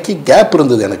பார்க்குறது அன்னைக்கு கேப்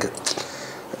இருந்தது எனக்கு.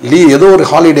 ஏதோ ஒரு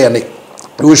ஹாலிடே அன்னைக்கு.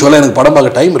 யூஸ்வலாக எனக்கு படம்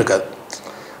பார்க்க டைம் இருக்காது.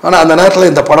 ஆனால் அந்த நேரத்தில்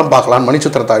இந்த படம் பார்க்கலாம்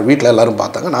மணிச்சித்திரத்தாழ் வீட்டில் எல்லோரும்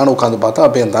பார்த்தாங்க. நானும் உட்காந்து பார்த்தா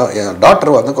அப்போ என்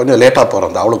டாக்டர் வந்து கொஞ்சம் லேட்டாக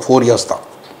பிறந்தா. அவளுக்கு 4 years தான்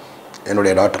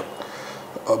என்னுடைய டாக்டர்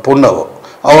பொண்ணவோ.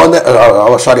 அவள்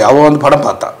வந்து படம்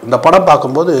பார்த்தா. இந்த படம்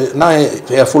பார்க்கும்போது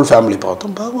நான் ஃபுல் ஃபேமிலி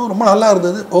பார்த்தோம். ரொம்ப நல்லா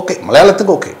இருந்தது. Okay,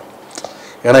 மலையாளத்துக்கு okay.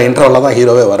 ஏன்னா இன்டர்வலில் தான்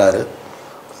ஹீரோவே வராரு.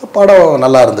 படம்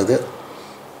நல்லா இருந்தது.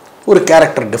 ஒரு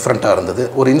கேரக்டர் டிஃப்ரெண்ட்டாக இருந்தது.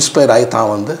 ஒரு இன்ஸ்பயர் ஆகி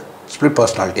தான் வந்து ஸ்பிளிட்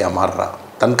பர்சனாலிட்டியாக மாறுறா.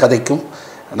 தன் கதைக்கும்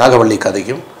நாகவள்ளி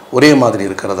கதைக்கும் ஒரே மாதிரி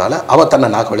இருக்கிறதால அவள் தன்னை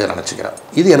நாகவள்ளியாக நினச்சிக்கிறாள்.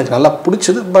 இது எனக்கு நல்லா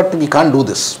பிடிச்சது. But we Khan do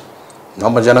this,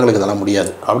 நம்ம ஜனங்களுக்கு இதெல்லாம்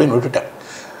முடியாது அப்படின்னு விட்டுட்டேன்.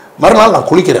 மறுநாள் நான்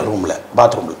குளிக்கிறேன் ரூமில்,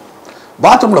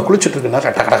 பாத்ரூமில் குளிச்சுட்டு இருக்கேன்னா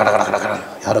கட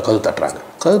யாரோ கது தட்டுறாங்க.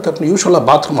 கது தட்டு யூஸ்வலாக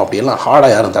பாத்ரூம் அப்படியெல்லாம் ஹார்டாக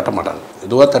யாரும் தட்ட மாட்டாங்க,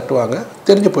 இதுவாக தட்டுவாங்க,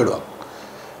 தெரிஞ்சு போயிடுவாங்க.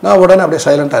 நான் உடனே அப்படியே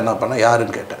சைலண்ட்டாக என்ன பண்ணேன்,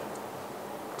 யாருன்னு கேட்டேன்.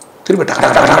 திரும்பி டக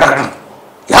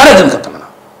யார் எதுன்னு கத்தனா,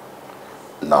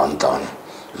 நான் தான்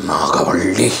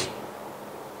நாகவள்ளி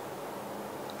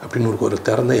அப்படின்னு ஒரு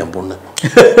திறந்த என் பொண்ணு.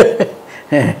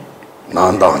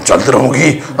 நான் தான் சந்திரமுகி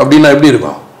அப்படின்னா எப்படி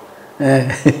இருக்கும்?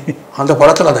 அந்த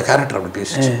படத்தில் அந்த கேரக்டர் அப்படி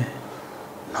பேசிச்சு.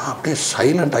 நான் அப்படியே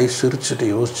சைலண்ட் ஆகி சிரிச்சுட்டு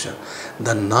யோசித்தேன்,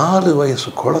 இந்த 4 வயசு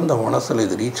குழந்தை மனசில்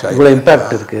இது ரீச் ஆகி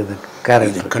இம்பாக்ட் இருக்குது,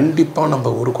 இது கண்டிப்பாக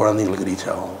நம்ம ஊர் குழந்தைங்களுக்கு ரீச்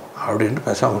ஆகும் அப்படின்ட்டு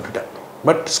பேசாமல் விட்டுட்டேன்.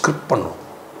 பட் ஸ்கிரிப்ட் பண்ணும்,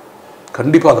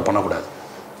 கண்டிப்பாக அதை பண்ணக்கூடாது.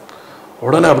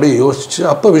 உடனே அப்படியே யோசிச்சு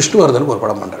அப்போ விஷ்ணுவர்தனுக்கு ஒரு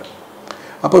படம் பண்ணுறேன்.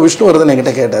 அப்போ விஷ்ணுவர்தன்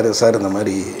என்கிட்ட கேட்டார், சார் இந்த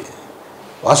மாதிரி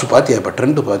வாசு பார்த்தியா, இப்போ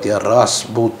ட்ரெண்டு பார்த்தியா, ராஸ்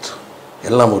பூத்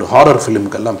எல்லாம் ஒரு ஹாரர்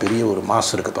ஃபிலிமுக்கெல்லாம் பெரிய ஒரு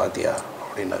மாஸ் இருக்குது பார்த்தியா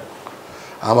அப்படின்னாரு.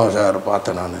 ஆமாம் சார்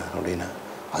பார்த்தேன் நான் அப்படின்னு.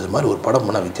 அது மாதிரி ஒரு படம்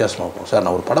பண்ணால் வித்தியாசமாக இருக்கும் சார்.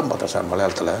 நான் ஒரு படம் பார்த்தேன் சார்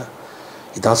மலையாளத்தில்,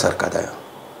 இதான் சார் கதை.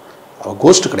 அவள்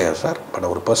கோஸ்ட்டு கிடையாது சார், பட்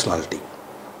ஒரு பர்சனாலிட்டி.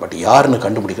 பட் யாருன்னு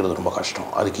கண்டுபிடிக்கிறது ரொம்ப கஷ்டம்.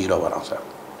 அதுக்கு ஹீரோ வரான் சார்,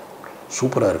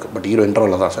 சூப்பராக இருக்குது. பட் ஹீரோ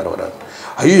இன்டர்வலில் தான் சார் வராரு.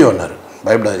 ஐயோன்னாரு,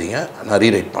 பயப்படாதீங்க நான்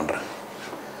ரீரைட் பண்ணுறேன்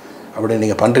அப்படி.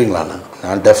 நீங்கள் பண்ணுறீங்களான்னு,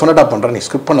 நான் டெஃபினட்டாக பண்ணுறேன், நீ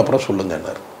ஸ்கிரிப்ட் பண்ண அப்புறம்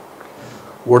சொல்லுங்கன்னாரு.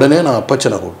 உடனே நான்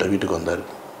அப்பச்சனை கூப்பிட்டேன், வீட்டுக்கு வந்தார்.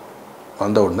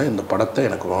 வந்த உடனே இந்த படத்தை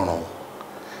எனக்கு வேணும்.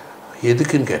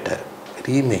 எதுக்குன்னு கேட்டார்.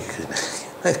 ரீமேக்குன்னு.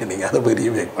 நீங்கள் அதை போய்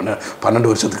ரீமேக் பண்ண 12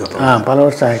 வருஷத்துக்கு அப்புறம், பல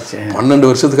வருஷம் ஆயிடுச்சு. 12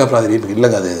 வருஷத்துக்கு அப்புறம் அது ரீமேக்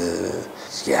இல்லைங்க, அது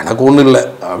எனக்கு ஒன்றும் இல்லை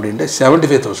அப்படின்ட்டு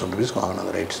 75,000 rupees வாங்கினேன்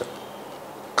அந்த ரைட்ஸை.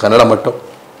 கன்னடா மட்டும்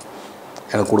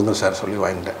எனக்கு கொடுங்க சார் சொல்லி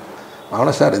வாங்கிட்டேன்.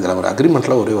 ஆனால் சார் இதில் ஒரு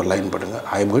அக்ரிமெண்ட்டில் ஒரே ஒரு லைன் பண்ணுங்க,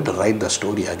 I am going to right the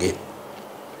story again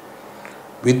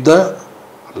with the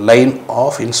line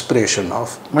of inspiration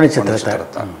of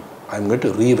மணிச்சித்திரத்தான். I am going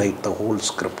to rewrite the whole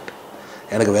script.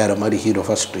 எனக்கு வேறு மாதிரி hero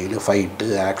first reel, fight,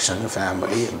 action,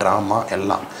 family, drama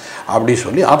எல்லாம் அப்படி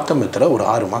சொல்லி ஆப்தமித்திர ஒரு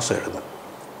 6 மாதம் எழுதும்.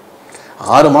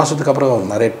 6 மாதத்துக்கு அப்புறம்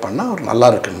அவர் நரேட் பண்ணால் அவர் நல்லா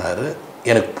இருக்குன்னாரு.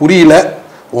 எனக்கு புரியல,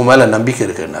 உன் மேலே நம்பிக்கை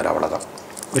இருக்குன்னாரு. அவ்வளோதான்.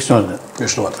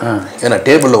 விஷ்ணுவர்தன் ஏன்னா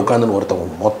டேபிளில் உட்காந்துன்னு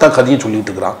ஒருத்தவங்க மொத்த கதையும்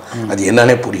சொல்லிட்டு இருக்கிறான், அது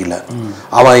என்னன்னே புரியல.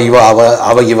 அவன்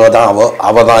இவ தான்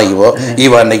அவ தான்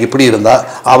இவ அன்னைக்கு இப்படி இருந்தா,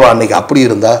 அவள் அன்னைக்கு அப்படி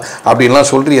இருந்தா அப்படின்லாம்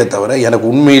சொல்கிறியே தவிர எனக்கு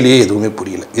உண்மையிலேயே எதுவுமே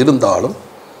புரியல. இருந்தாலும்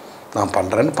நான்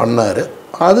பண்ணுறேன்னு பண்ணார்.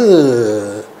 அது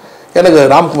எனக்கு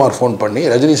ராம்குமார் ஃபோன் பண்ணி,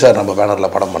 ரஜினி சார் நம்ம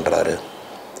பேனரில் படம் பண்ணுறாரு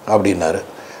அப்படின்னாரு.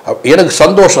 எனக்கு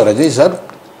சந்தோஷம், ரஜினி சார்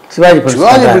சிவாஜி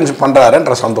பிரின்ஸ்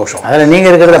பண்ணுறாருன்ற சந்தோஷம். அதில்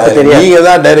நீங்கள் இருக்கிறத தெரியும், நீங்கள்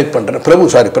தான் டைரக்ட் பண்ணுறேன்,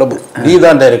 பிரபு நீ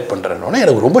தான் டைரக்ட் பண்ணுறேன்னு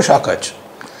எனக்கு ரொம்ப ஷாக் ஆச்சு.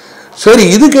 சரி,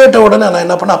 இது கேட்ட உடனே நான்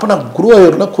என்ன பண்ணேன், அப்போ நான்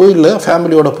குருவாயூரில் கோயிலில்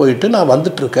ஃபேமிலியோடு போயிட்டு நான்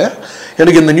வந்துட்டுருக்கேன்.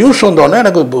 எனக்கு இந்த நியூஸ் வந்தோடனே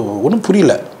எனக்கு ஒன்றும்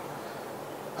புரியல.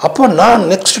 அப்போ நான்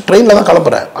நெக்ஸ்ட் ட்ரெயினில் தான்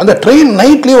கிளம்புறேன். அந்த ட்ரெயின்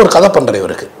நைட்லேயே ஒரு கதை பண்ணுறேன்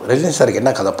இவருக்கு. ரஜினி சாருக்கு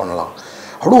என்ன கதை பண்ணலாம்,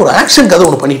 அப்படி ஒரு ஆக்ஷன் கதை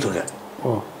ஒன்று பண்ணிகிட்டு இருக்கேன்.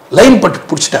 லைன்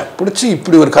பிடிச்சி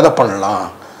இப்படி ஒரு கதை பண்ணலாம்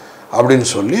அப்படின்னு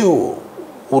சொல்லி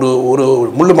ஒரு ஒரு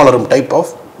முள்ளு மலரும் டைப்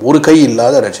ஆஃப் ஒரு கை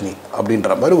இல்லாத ரஜினி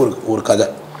அப்படின்ற மாதிரி ஒரு கதை.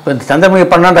 இப்போ சந்திரமுகி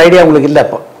பண்ணான்ற ஐடியா உங்களுக்கு இல்லை?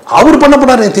 அப்போ அவர்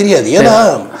பண்ண எனக்கு தெரியாது. ஏன்னா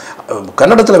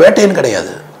கன்னடத்தில் வேட்டையன்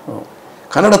கிடையாது,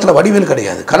 கன்னடத்தில் வடிவேல்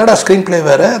கிடையாது. கன்னடா ஸ்க்ரீன் பிளே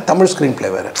வேறு, தமிழ் ஸ்க்ரீன் பிளே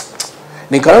வேறு.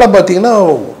 நீங்கள் கன்னடம் பார்த்தீங்கன்னா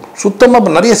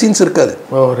சுத்தமாக நிறைய சீன்ஸ் இருக்காது.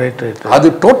 அது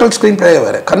டோட்டல் ஸ்க்ரீன் பிளே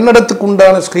வேறு. கன்னடத்துக்கு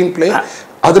உண்டான ஸ்க்ரீன் பிளே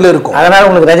அதில் இருக்கும். அதனால்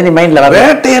உங்களுக்கு ரஜினி மைண்டில்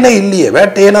வேட்டையனே இல்லையே.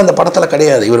 வேட்டையனை அந்த படத்தில்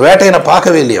கிடையாது. இவர் வேட்டையனை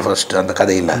பார்க்கவே இல்லையே ஃபர்ஸ்ட் அந்த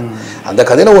கதையில். அந்த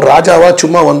கதையில் ஒரு ராஜாவாக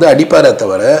சும்மா வந்து அடிப்பாரே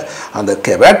தவிர அந்த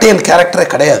வேட்டையன் கேரக்டரே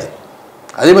கிடையாது.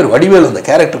 அதே மாதிரி வடிவேல் அந்த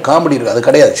கேரக்டர் காமெடி இருக்குது, அது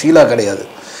கிடையாது. ஷீலா கிடையாது.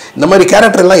 இந்த மாதிரி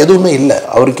கேரக்டர்லாம் எதுவுமே இல்லை.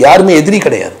 அவருக்கு யாருமே எதிரி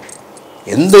கிடையாது,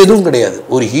 எந்த இதுவும் கிடையாது.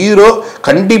 ஒரு ஹீரோ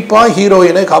கண்டிப்பாக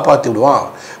ஹீரோயினை காப்பாற்றி விடுவான்,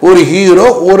 ஒரு ஹீரோ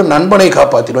ஒரு நண்பனை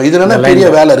காப்பாற்றிடுவான். இது என்ன பெரிய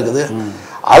வேலை இருக்குது?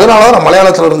 அதனால தான் நான்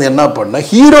மலையாளத்தில் இருந்து என்ன பண்ணேன்,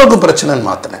 ஹீரோவுக்கு பிரச்சனைன்னு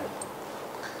மாற்றினேன்.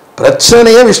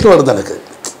 பிரச்சனையே விஷ்ணுவர்தனுக்கு,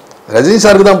 ரஜினி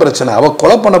சாருக்கு தான் பிரச்சனை. அவள்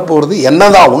கொலை பண்ண போகிறது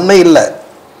என்னதான், உன்னை இல்லை.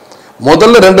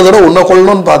 முதல்ல 2 தடவை உன்னை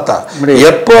கொள்ளணும்னு பார்த்தா,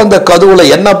 எப்போ அந்த கதுவுல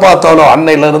என்ன பார்த்தாலும்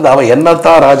அன்னையிலேருந்து அவன்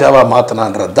என்னத்தான் ராஜாவாக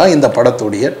மாற்றினான்றது தான் இந்த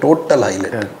படத்துடைய டோட்டல்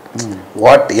ஹைலைட்.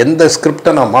 எந்த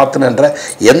ஸ்கிரிப்டை நான் மாற்றினேன்ற,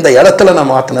 எந்த இடத்துல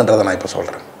நான் மாற்றினேன்றதை நான் இப்போ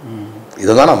சொல்கிறேன்.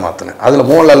 இதை தான் நான் மாற்றினேன். அதில்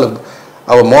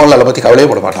மோகன்லாலை பற்றி கவலையே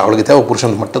போட மாட்டான். அவளுக்கு தேவை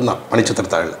புருஷன் மட்டும்தான்.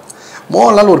 மணிச்சித்திரத்தாழில்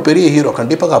மோகன்லால் ஒரு பெரிய ஹீரோ,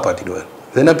 கண்டிப்பாக காப்பாற்றிடுவார்.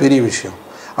 இது என்ன பெரிய விஷயம்.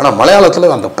 ஆனால்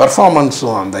மலையாளத்தில் அந்த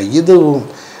பெர்ஃபார்மன்ஸும் அந்த இதுவும்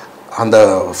அந்த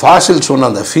ஃபாசில் சொன்ன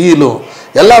அந்த ஃபீலும்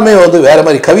எல்லாமே வந்து வேறு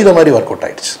மாதிரி கவிதை மாதிரி ஒர்க் அவுட்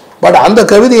ஆகிடுச்சு. பட் அந்த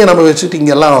கவிதையை நம்ம வச்சுட்டு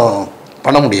இங்கெல்லாம்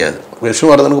பண்ண முடியாது.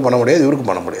 விஷ்ணுவர்தனுக்கு பண்ண முடியாது, இவருக்கு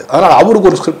பண்ண முடியாது. அதனால் அவருக்கு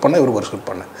ஒரு ஸ்கிரிப்ட் பண்ணேன், இவருக்கு ஒரு ஸ்கிரிப்ட்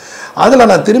பண்ணேன். அதில்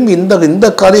நான் திரும்பி இந்த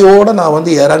கதையோடு நான்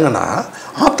வந்து இறங்கினா,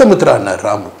 ஆப்தமித்ரான்னார்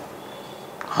ராமு.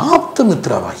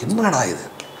 ஆப்தமித்ராவா, என்னடா இது?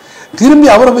 திரும்பி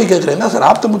அவரை போய் கேட்குறேன், என்ன சார்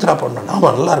ஆப்தமித்ரா பண்ணணும்?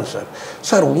 ஆமாம் நல்லா இருக்கு சார்.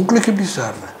 சார் உங்களுக்கு எப்படி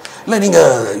சார்? இல்லை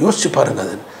நீங்கள் யோசிச்சு பாருங்கள்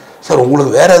அது. சார்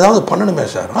உங்களுக்கு வேறு ஏதாவது பண்ணணுமே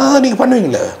சார்? அதான் நீங்கள்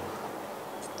பண்ணுவீங்களே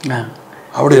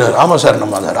அப்படின்னாரு. ஆமாம் சார்,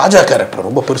 நம்ம அந்த ராஜா கேரக்டர்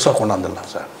ரொம்ப பெருசாக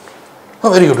கொண்டாந்துடலாம் சார்.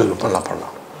 வெரி குட்,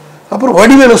 பண்ணலாம். அப்புறம்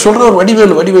வடிவேலு சொல்கிறார்,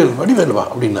 வடிவேல் வா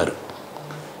அப்படின்னாரு.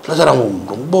 இல்லை சார்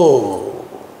அவங்க ரொம்ப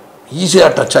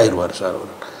ஈஸியாக டச் ஆகிடுவார் சார்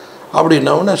அவர்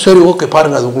அப்படின்னா. சரி ஓகே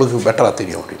பாருங்கள், அது உங்களுக்கு பெட்டராக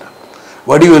தெரியும் அப்படின்னா.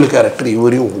 வடிவேலு கேரக்டர்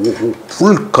இவரையும்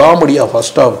ஃபுல் காமெடியாக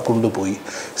ஃபஸ்ட்டாக கொண்டு போய்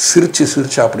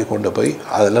சிரித்து அப்படி கொண்டு போய்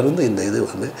அதிலேருந்து இந்த இது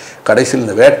வந்து கடைசியில்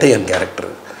இந்த வேட்டையன்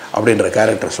கேரக்டர் அப்படின்ற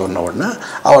கேரக்டர் சொன்ன உடனே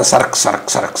அவன் சரக்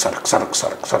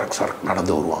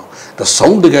நடந்து வருவான். இந்த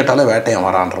சவுண்டு கேட்டாலே வேட்டையன்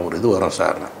வரான்ற ஒரு இது வரும்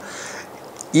சார்.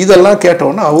 இதெல்லாம்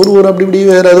கேட்டவுடனே அவர் அப்படி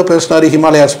வேறு ஏதோ பேசினார்,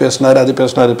 ஹிமாலயாஸ் பேசினார், அது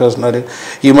பேசினார்.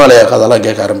 ஹிமாலயா கதைலாம்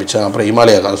கேட்க ஆரம்பித்தான். அப்புறம்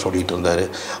ஹிமாலயா கதை சொல்லிகிட்டு இருந்தார்.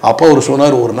 அப்போ அவர்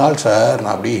சொன்னார், ஒரு நாள் சார்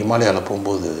நான் அப்படியே ஹிமாலயாவில்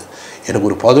போகும்போது எனக்கு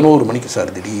ஒரு 11 மணிக்கு சார்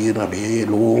திடீர்னு அப்படியே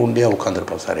லோண்டியாக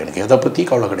உட்காந்துருப்பேன் சார். எனக்கு எதை பற்றி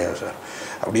கவலை கிடையாது சார்.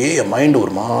 அப்படியே என் மைண்டு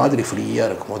ஒரு மாதிரி ஃப்ரீயாக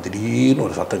இருக்கும்போது திடீர்னு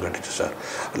ஒரு சத்தம் கட்டுச்சு சார்.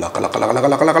 லக்கா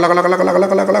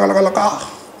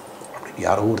அப்படின்னு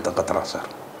யாரோ ஒருத்தன் கத்துறான் சார்.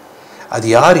 அது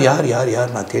யார்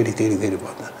நான் தேடி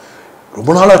பார்த்தேன்.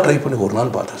 ரொம்ப நாளாக ட்ரை பண்ணி ஒரு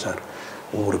நாள் பார்த்தேன் சார்.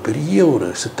 ஒரு பெரிய ஒரு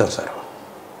சித்தன் சார்.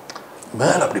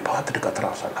 மேலே அப்படி பார்த்துட்டு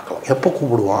கத்துறான் சார். லக்கலாம் எப்போ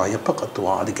கூப்பிடுவான், எப்போ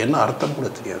கத்துவான், அதுக்கு என்ன அர்த்தம் கூட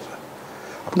தெரியாது சார்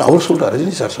அப்படின்னு அவர் சொல்கிறார்.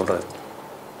 ரஜினி சார் சொல்கிறார்,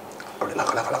 அப்படி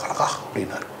லக்கலக்கா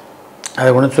அப்படின்னாரு. அதை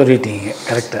ஒன்று சொல்லிட்டீங்க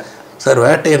கரெக்டாக சார்.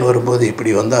 வேட்டையன் வரும்போது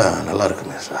இப்படி வந்தால் நல்லா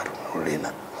இருக்குமே சார்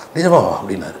அப்படின்னா. நிஜமா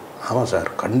அப்படின்னாரு. ஆமாம் சார்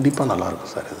கண்டிப்பாக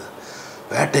நல்லாயிருக்கும் சார். இது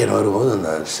வேட்டையன் வரும்போது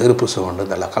அந்த செருப்பு சவுண்டு,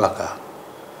 இந்த லக்கலக்கா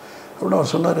அப்படின்னு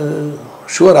அவர் சொன்னார்.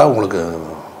 ஷுவராக உங்களுக்கு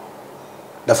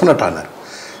டெஃபினட்டானார்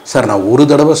சார். நான் ஒரு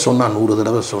தடவை சொன்னால் 100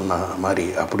 தடவை சொன்ன மாதிரி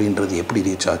அப்படின்றது எப்படி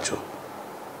ரீச் ஆச்சோ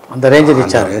அந்த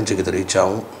ரேஞ்சுக்கு இது ரீச்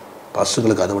ஆகும்.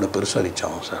 பஸ்ஸுங்களுக்கு அதை விட பெருசாக ரீச்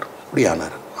ஆகும் சார். அப்படி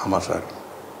ஆனார். ஆமாம் சார்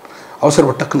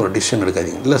அவசரப்பட்ட டக்குன்னு ஒரு டிசிஷன்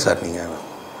எடுக்காதீங்க. இல்லை சார் நீங்கள்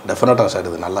டெஃபினட்டாக சார்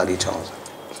இது நல்லா ரீச் ஆகும் சார்.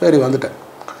 சரி வந்துட்டேன்.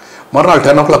 மறுநாள்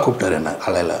 10 o'clock கூப்பிட்டாரு என்ன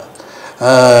காலையில்.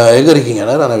 எங்கே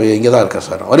இருக்கீங்கன்னா நான் இங்கே தான் இருக்கேன்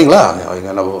சார், வரீங்களா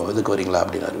என்ன இதுக்கு வரீங்களா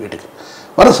அப்படின்னாரு. வீட்டுக்கு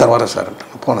வரேன் சார்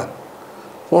போனேன்.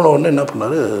 போன உடனே என்ன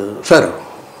பண்ணார் சார்,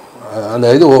 அந்த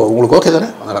இது உங்களுக்கு ஓகே தானே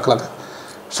அந்த லக்கலாக்கா?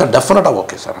 சார் டெஃபினட்டாக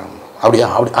ஓகே சார். அப்படியா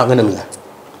அப்படி அங்கே நில்லுங்க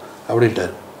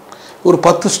அப்படின்ட்டார். ஒரு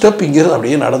 10 ஸ்டெப் இங்கேருந்து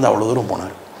அப்படியே நடந்து அவ்வளோ தூரம்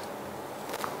போனார்.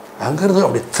 அங்கேருந்து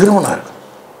அப்படியே திரும்பினார்.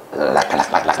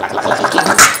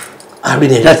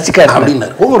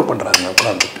 அப்படின்னாரு. ஓவர் பண்ணுறாங்க.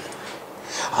 அப்புறம்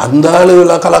அந்த ஆளு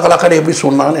லக்கலக்கடை எப்படி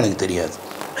சொன்னான்னு எனக்கு தெரியாது.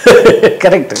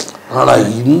 கரெக்டு. ஆனால்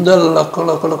இந்த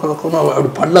லக்கலக்கணும்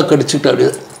அப்படி பல்ல கடிச்சிட்டு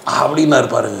அப்படின்னாரு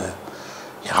பாருங்க.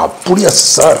 அப்படியா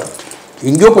சார்,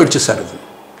 எங்கேயோ போயிடுச்சு சார். இது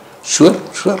ஷுவர்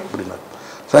அப்படின்னாரு.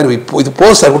 சார் இப்போ இது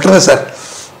போதும் சார், விட்டுருங்க சார்,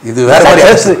 இது வேற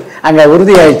மாதிரி அங்கே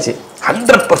உறுதி ஆயிடுச்சு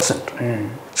 100%.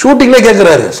 ஷூட்டிங்லேயே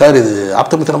கேட்குறாரு, சார் இது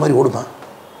ஆப்தமித்திர மாதிரி ஓடுமா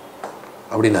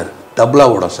அப்படின்னாரு.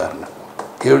 டபுளாக ஓடும் சார்.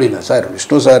 எப்படின்னா சார்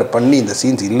விஷ்ணு சார் பண்ணி இந்த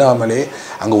சீன்ஸ் இல்லாமலே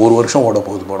அங்கே 1 வருஷம் ஓட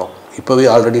போகுது படம். இப்போவே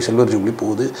ஆல்ரெடி சில்வர் ஜூப்ளி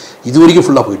போகுது, இது வரைக்கும்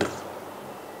ஃபுல்லாக போயிட்டுருக்கு.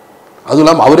 அதுவும்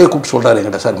இல்லாமல் அவரே கூப்பிட்டு சொல்கிறாரு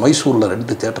என்கிட்ட, சார் மைசூரில்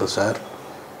 2 தியேட்டர் சார்,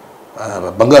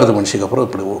 பங்காரத்து மனுஷிக்கு அப்புறம்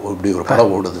இப்படி ஒரு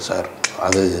படம் ஓடுது சார்,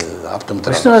 அது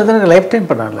விஷ்ணுவர்தனுக்கு லைஃப் டைம்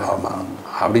பண்ணாங்க. ஆமாம்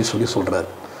அப்படின்னு சொல்கிறாரு.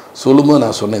 சொல்லும்போது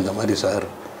நான் சொன்னேன் இந்த மாதிரி சார்,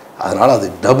 அதனால் அது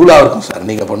டபுளாக இருக்கும் சார்,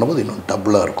 நீங்கள் பண்ணும்போது இன்னும்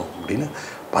டபுளாக இருக்கும் அப்படின்னு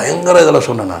பயங்கர இதில்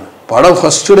சொன்னேன். நான் படம்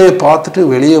ஃபஸ்ட்டு டே பார்த்துட்டு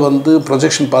வெளியே வந்து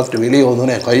ப்ரொஜெக்ஷன் பார்த்துட்டு வெளியே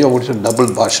வந்தோன்னே என் கையை பிடிச்சி டபுள்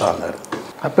பாஷான்னாரு.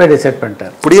 அப்போ டிசைட்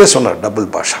பண்ணிட்டார். இப்படியே சொன்னார் டபுள்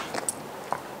பாஷா.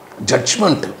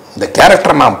 ஜட்ஜ்மெண்ட்டு, இந்த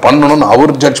கேரக்டரை நான் பண்ணணும்னு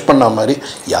அவர் ஜட்ஜ் பண்ண மாதிரி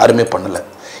யாருமே பண்ணலை.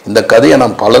 இந்த கதையை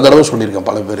நான் பல தடவை சொல்லியிருக்கேன்,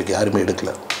 பல பேருக்கு யாருமே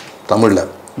எடுக்கலை தமிழில்.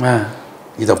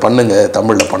 இதை பண்ணுங்க,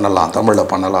 தமிழில்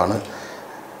பண்ணலான்னு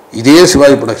இதே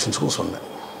சிவாஜி ப்ரொடக்ஷன்ஸுக்கும் சொன்னேன்.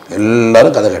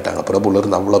 எல்லோரும் கதை கேட்டாங்க,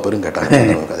 பிரபுலேருந்து அவ்வளோ பேரும் கேட்டாங்க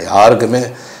கதை. யாருக்குமே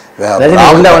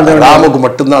ராமுக்கு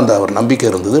மட்டும்தான் அந்த ஒரு நம்பிக்கை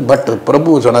இருந்தது. பட்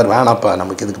பிரபு சொன்னார், வேணாப்பா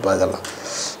நமக்கு எதுக்குப்பா இதெல்லாம்,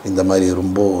 இந்த மாதிரி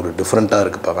ரொம்ப ஒரு டிஃப்ரெண்ட்டாக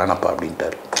இருக்குப்பா, வேணாப்பா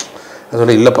அப்படின்ட்டார்.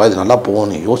 சொல்லி இல்லைப்பா இது நல்லா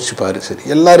போகணும், யோசிச்சுப்பாரு. சரி,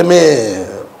 எல்லாருமே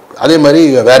அதே மாதிரி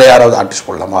வேறு யாராவது ஆர்டிஸ்ட்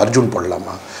போடலாமா, அர்ஜுன்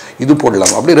போடலாமா, இது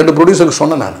போடலாமா, அப்படி 2 ப்ரொடியூசருக்கு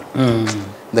சொன்னேன் நான்.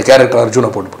 இந்த கேரக்டர் அர்ஜுனை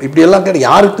போட்டு இப்படி எல்லாம் கேட்டு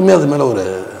யாருக்குமே அது மேலே ஒரு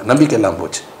நம்பிக்கை இல்லாமல்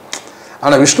போச்சு.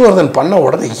 ஆனால் விஷ்ணுவர்தன் பண்ண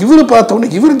உடனே இவர் பார்த்த உடனே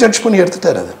இவர் ஜட்ஜ் பண்ணி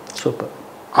எடுத்துட்டார். அது சூப்பர்.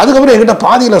 அதுக்கப்புறம் என்கிட்ட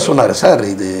பாதியில் சொன்னார், சார்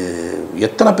இது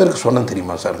எத்தனை பேருக்கு சொன்னேன்னு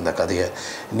தெரியுமா சார் இந்த கதையை,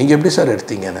 நீங்கள் எப்படி சார்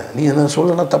எடுத்தீங்கன்னு, நீ என்ன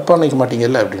சொல்லலாம் தப்பாக நினைக்க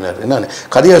மாட்டீங்கல்ல அப்படின்னாரு. என்ன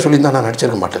கதையாக சொல்லியிருந்தா நான்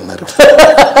நடிச்சிருக்க மாட்டேன்னாரு.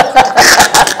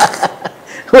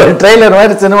 ஒரு ட்ரெய்லர்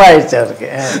மாதிரி சினிமா ஆயிடுச்சு அவருக்கு.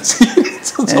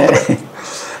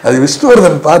 அது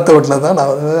விஷ்ணுவர்தன் பார்த்த உடனே தான்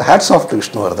நான் hats off to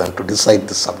Vishnuvardhan to decide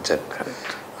the subject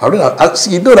அப்படின்னு.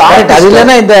 இன்னொரு அது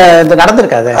இல்லைன்னா இந்த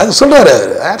நடந்திருக்காது. அது சொல்கிறாரு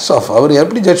ஹேட்ஸ் ஆஃப். அவர்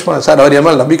எப்படி ஜட்ஜ் பண்ண சார், அவர்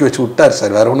என் நம்பிக்கை வச்சு விட்டார்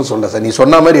சார், வேறு ஒன்றும் சொல்ல சார், நீ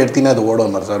சொன்ன மாதிரி எடுத்தீங்கன்னா அது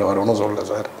ஓடணும் சார், வேறு ஒன்றும் சொல்லலை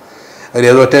சார். அவர்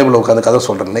ஏதோ டேபிள் உட்காந்து கதை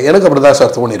சொல்கிறேன், எனக்கு அப்படி தான்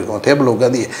சார் தோணியிருக்கும். டேபிள்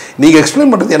உட்காந்து நீங்கள்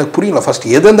எக்ஸ்பிளைன் பண்ணுறது எனக்கு புரியல.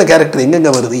 ஃபஸ்ட்டு எந்தெந்த கேரக்டர்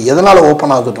எங்கெங்கே வருது, எதனால்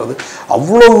ஓப்பன் ஆகுதுன்றது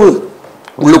அவ்வளவு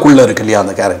உள்ளுக்குள்ளே இருக்கு இல்லையா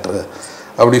அந்த கேரக்டர்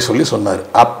அப்படி சொன்னார்.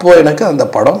 அப்போது எனக்கு அந்த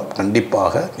படம்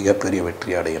கண்டிப்பாக மிகப்பெரிய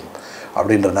வெற்றி அடையும்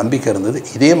அப்படின்ற நம்பிக்கை இருந்தது.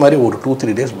 இதே மாதிரி ஒரு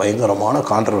 2-3 days பயங்கரமான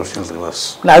கான்ட்ரவர்ஷியல் ரிவர்ஸ்.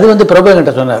 அது வந்து பிரபு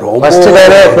கிட்ட சொன்னார்,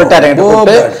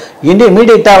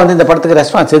 இமீடியட்டாக வந்து இந்த படத்துக்கு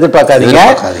ரெஸ்பான்ஸ் எதிர்பார்க்காதீங்க,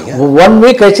 1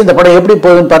 week கழிச்சு இந்த படம் எப்படி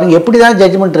போகுதுன்னு பாருங்க. எப்படி தான்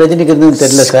ஜட்ஜ்மெண்ட் ரஜினிக்கு இருந்ததுன்னு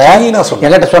தெரியல சார்,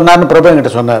 என்கிட்ட சொன்னார்னு பிரபு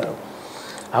என்கிட்ட சொன்னார்.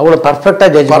 அவ்வளோ பர்ஃபெக்டாக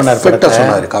ஜட்ஜ் பண்ணார்.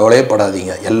 சொன்னார், கவலையே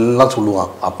படாதீங்க, எல்லாம்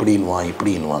சொல்லுவான், அப்படின்வான்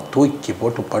இப்படின்வான், தூக்கி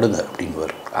போட்டு படுங்க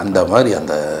அப்படின்வார். அந்த மாதிரி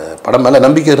அந்த படம் மேலே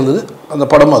நம்பிக்கை இருந்தது. அந்த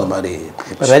படமும் அது மாதிரி.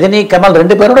 ரஜினி கமல்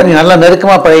 2 பேரோட நீ நல்லா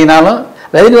நெருக்கமாக பழகினாலும்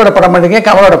ரஜினியோட படம் பண்ணீங்க,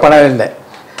 கமலோட படம் இல்லை.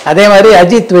 அதே மாதிரி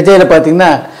அஜித் விஜயில் பார்த்தீங்கன்னா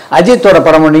அஜித்தோட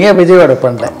படம் பண்ணீங்க, விஜயோட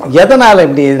பண்ணல. எதனால்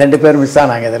இப்படி 2 பேரும் மிஸ்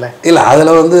ஆனாங்க இதில்? இல்லை,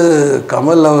 அதில் வந்து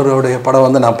கமல் அவருடைய படம்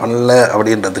வந்து நான் பண்ணல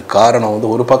அப்படின்றதுக்கு காரணம்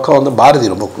வந்து ஒரு பக்கம் வந்து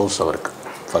பாரதி ரொம்ப க்ளோஸ் அவருக்கு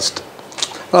ஃபஸ்ட்டு.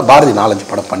 ஆனால் பாரதி 4-5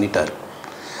 படம் பண்ணிட்டார்.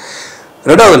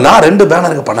 2வது நான் 2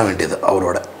 பேனருக்கு பண்ண வேண்டியது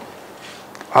அவரோட.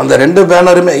 அந்த 2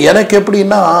 பேனருமே எனக்கு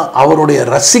எப்படின்னா அவருடைய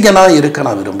ரசிகனாக இருக்க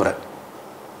நான் விரும்புகிறேன்,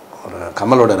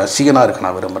 கமலோட ரசிகனாக இருக்க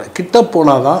நான் விரும்புகிறேன். கிட்ட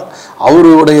போனால் தான்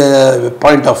அவருடைய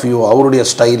பாயிண்ட் ஆஃப் வியூ, அவருடைய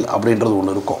ஸ்டைல் அப்படின்றது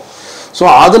ஒன்று இருக்கும். ஸோ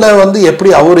அதில் வந்து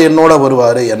எப்படி அவர் என்னோட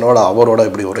வருவார், அவரோட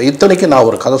எப்படி வரும். இத்தனைக்கு நான்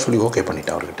ஒரு கதை சொல்லி ஓகே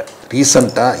பண்ணிட்டேன் அவர்கிட்ட.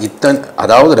 ரீசண்டாக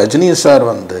அதாவது ரஜினி சார்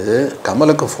வந்து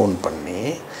கமலுக்கு ஃபோன் பண்ணி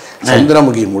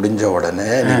சந்திரமுகி முடிஞ்ச உடனே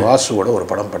நீ வாசுவோட ஒரு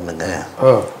படம் பண்ணுங்க,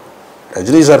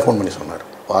 ரஜினி சார் ஃபோன் பண்ணி சொன்னார்,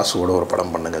 வாசுவோட ஒரு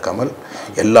படம் பண்ணுங்க கமல்,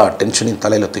 எல்லா டென்ஷனையும்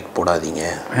தலையில் தூக்கி போடாதீங்க,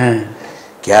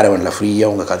 கேரவனில்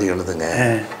ஃப்ரீயாக உங்கள் கதை எழுதுங்க,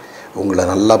 உங்களை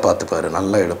நல்லா பார்த்துப்பார்,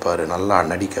 நல்லா எடுப்பார், நல்லா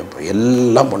நடிக்க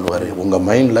எல்லாம் பண்ணுவார், உங்கள்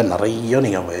மைண்டில் நிறைய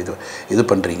நீங்கள் இது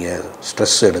பண்ணுறீங்க,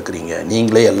 ஸ்ட்ரெஸ் எடுக்கிறீங்க,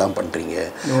 நீங்களே எல்லாம் பண்ணுறீங்க,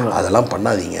 அதெல்லாம்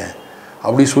பண்ணாதீங்க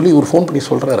அப்படி சொல்லி இவர் ஃபோன் பண்ணி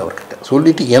சொல்கிறார் அவர்கிட்ட.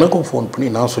 சொல்லிவிட்டு எனக்கும் ஃபோன் பண்ணி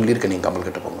நான் சொல்லியிருக்கேன் நீங்கள்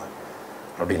கமல்கிட்ட போங்க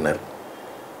அப்படின்னாரு.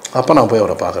 அப்போ நான் போய்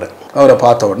அவரை பார்க்குறேன். அவரை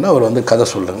பார்த்த உடனே அவர் வந்து கதை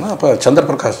சொல்லுங்கன்னா, அப்போ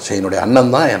சந்திரபிரகாஷ் செயினுடைய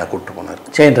அண்ணன் தான் என்னை கூப்பிட்டு போனார்.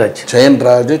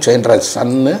 செயின்ராஜ்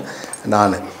சன்னு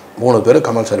நான் 3 பேர்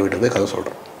கமல் சார் வீட்டுக்கு போய் கதை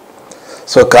சொல்கிறேன்.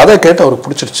 ஸோ கதை கேட்டு அவருக்கு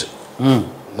பிடிச்சிருச்சு,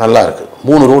 நல்லா இருக்குது.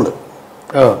 3 ரோலு,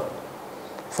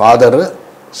 ஃபாதரு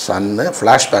சன்னு,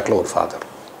 ஃப்ளாஷ்பேக்கில் ஒரு ஃபாதர்.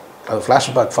 அது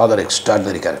flashback father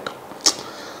extraordinary character.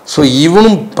 So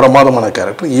இவனும் பிரமாதமான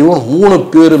கேரக்டர், இவன் 3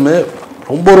 பேருமே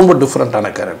ரொம்ப ரொம்ப டிஃப்ரெண்ட்டான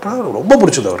கேரக்டர். ரொம்ப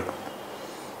பிடிச்சது அவருக்கு,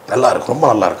 நல்லாயிருக்கும், ரொம்ப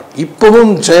நல்லாயிருக்கும்.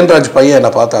 இப்போவும் செயின்ராஜ் பையன்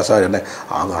என்னை பார்த்தா, சார் என்ன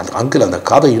அங்கிள் அந்த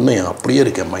கதை இன்னும் அப்படியே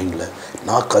இருக்கேன் மைண்டில்,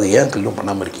 நான் கதை ஏன் அங்கிள் இன்னும்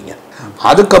பண்ணாமல் இருக்கீங்க.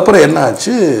 அதுக்கப்புறம் என்ன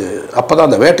ஆச்சு, அப்போ தான்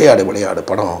அந்த வேட்டையாடு விளையாடு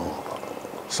படம்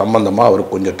சம்பந்தமாக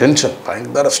அவருக்கு கொஞ்சம் டென்ஷன்,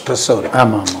 பயங்கர ஸ்ட்ரெஸ் அவருக்கு.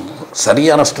 ஆமாம்,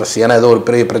 சரியான ஸ்ட்ரெஸ். ஏன்னா ஏதோ ஒரு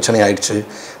பெரிய பிரச்சனை ஆயிடுச்சு,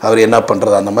 அவர் என்ன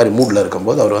பண்ணுறது அந்த மாதிரி மூடில்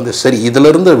இருக்கும்போது அவர் வந்து சரி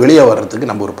இதிலேருந்து வெளியே வர்றதுக்கு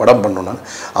நம்ம ஒரு படம் பண்ணோன்னா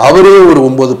அவரே ஒரு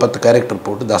 9-10 கேரக்டர்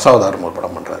போட்டு தசாவதாரம் ஒரு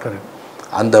படம் பண்ணுறாரு.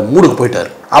 அந்த மூடுக்கு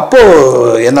போயிட்டார்.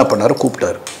 அப்போது என்ன பண்ணார்,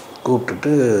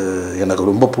 கூப்பிட்டுட்டு எனக்கு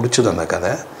ரொம்ப பிடிச்சது அந்த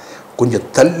கதை, கொஞ்சம்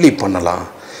தள்ளி பண்ணலாம்,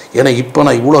 ஏன்னா இப்போ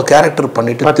நான் இவ்வளோ கேரக்டர்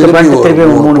பண்ணிவிட்டு திரும்பி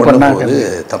பண்ணும்போது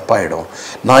தப்பாயிடும்,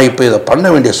 நான் இப்போ இதை பண்ண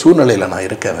வேண்டிய சூழ்நிலையில் நான்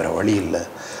இருக்கேன், வேறு வழி இல்லை,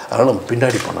 அதனால்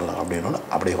பின்னாடி பண்ணலாம் அப்படின்னு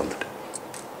அப்படியே வந்துட்டு.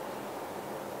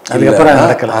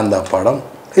 அதுக்கப்புறம் அந்த படம்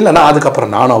இல்லைன்னா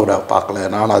அதுக்கப்புறம் நானும் அவரை பார்க்கல,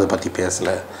 நானும் அதை பற்றி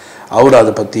பேசலை, அவர்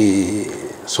அதை பற்றி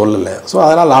சொல்லலை. ஸோ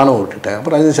அதனால் நானும் விட்டுட்டேன்.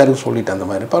 அப்புறம் அது சரி சொல்லிட்டேன், அந்த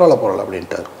மாதிரி பரவாயில்ல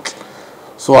அப்படின்ட்டார்.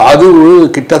 ஸோ அது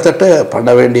கிட்டத்தட்ட பண்ண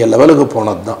வேண்டிய லெவலுக்கு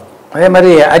போனது தான். அதே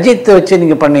மாதிரி அஜித்தை வச்சு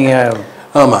நீங்கள் பண்ணீங்க.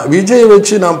 ஆமாம், விஜய்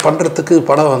வச்சு நான் பண்ணுறதுக்கு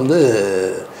படம் வந்து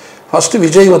ஃபஸ்ட்டு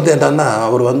விஜய் வந்து என்னன்னா,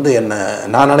 அவர் வந்து என்ன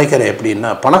நான் நினைக்கிறேன்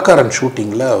எப்படின்னா, பணக்காரன்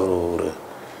ஷூட்டிங்கில் அவர் ஒரு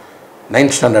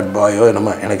 9th ஸ்டாண்டர்ட் பாயோ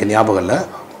என்னமோ எனக்கு ஞாபகம் இல்லை,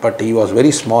 but he was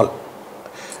very small.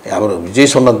 அவர்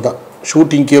விஜய் சொன்னது தான்,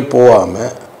 ஷூட்டிங்கே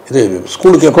போகாமல் இது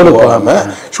ஸ்கூலுக்கே போகாமல்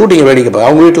ஷூட்டிங்கை வேடிக்கை பார்க்க.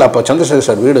 அவங்க வீட்டில் அப்போ சந்திரசேகர்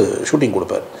சார் வீடு ஷூட்டிங்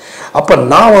கொடுப்பார். அப்போ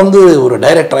நான் வந்து ஒரு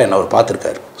டைரக்டராக என்ன அவர்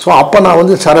பார்த்துருக்காரு. ஸோ அப்போ நான்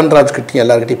வந்து சரண்ராஜ்கிட்டையும்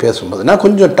எல்லாருக்கிட்டையும் பேசும்போது நான்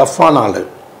கொஞ்சம் டஃப்பான ஆள்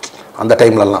அந்த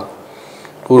டைம்லலாம்.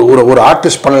 ஒரு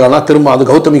ஆர்டிஸ்ட் பண்ணலைன்னா திரும்ப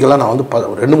அது கௌதமிக்கெல்லாம் நான் வந்து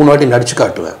 2-3 வாட்டி நடிச்சு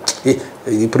காட்டுவேன்.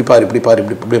 இப்படி பாரு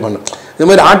இப்படி பண்ண, இது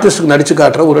மாதிரி ஆர்டிஸ்ட்டுக்கு நடிச்சு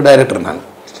காட்டுற ஒரு டைரக்டர் நான்.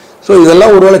 ஸோ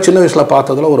இதெல்லாம் ஒருவேளை சின்ன வயசில்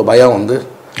பார்த்ததில் ஒரு பயம் வந்து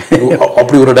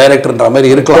அப்படி ஒரு டைரக்டர்ன்ற மாதிரி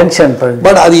இருக்கலாம்.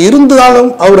 பட் அது இருந்தாலும்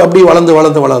அவர் அப்படி வளர்ந்து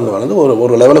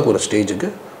ஒரு லெவலுக்கு ஒரு ஸ்டேஜுக்கு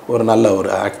ஒரு நல்ல ஒரு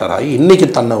ஆக்டர் ஆகி இன்றைக்கி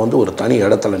தன்னை வந்து ஒரு தனி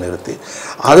இடத்துல நிறுத்தி,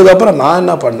 அதுக்கப்புறம் நான்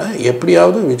என்ன பண்ணேன்,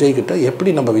 எப்படியாவது விஜய்கிட்ட எப்படி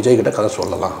நம்ம விஜய்கிட்ட கதை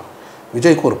சொல்லலாம்,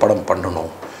 விஜய்க்கு ஒரு படம்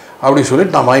பண்ணணும் அப்படின்னு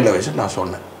சொல்லிட்டு நான் மைண்டில் வச்சுட்டு நான்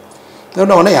சொன்னேன்.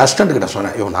 உடனே என் அசிஸ்டண்ட்டுக்கிட்ட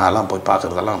சொன்னேன், நான்லாம் போய்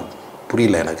பார்க்குறதெல்லாம்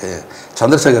புரியல எனக்கு,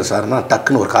 சந்திரசேகர் சார்னா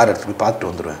டக்குன்னு ஒரு கார் எடுத்து போய்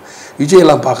பார்த்துட்டு வந்துடுவேன்,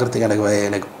 விஜயெல்லாம் பார்க்குறதுக்கு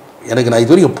எனக்கு நான்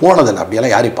இது வரைக்கும் போனதில்லை,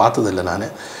 அப்படியெல்லாம் யாரையும் பார்த்ததில்லை நான்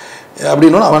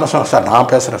அப்படின்னா. அவன் சொன்னான், சார் நான்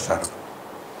பேசுகிறேன் சார்,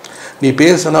 நீ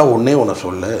பேசுனா ஒன்றே ஒன்று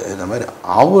சொல்லு, இந்த மாதிரி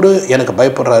அவர் எனக்கு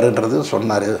பயப்படுறாருன்றது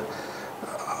சொன்னார்,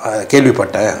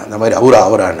 கேள்விப்பட்டேன், இந்த மாதிரி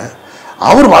அவரான்னு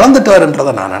அவர்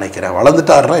வளர்ந்துட்டாருன்றதை நான் நினைக்கிறேன்,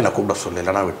 வளர்ந்துட்டாருன்னா என்னை கூப்பிட சொல்லு,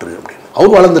 இல்லைனா விட்டுரு அப்படின்னு.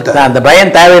 அவர் வளர்ந்துட்டார், அந்த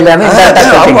பயம் தேவையில்லைன்னு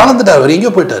அவர் வளர்ந்துட்டார். அவர்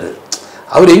எங்கே போயிட்டார்,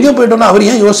 அவர் எங்கே போயிட்டோன்னா அவர்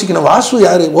ஏன் யோசிக்கணும், வாசு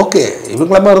யார், ஓகே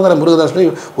இவங்களமா இருந்தால் முருகதாஸ்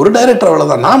ஒரு டைரக்டர்,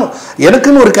 அவ்வளோதான். நானும்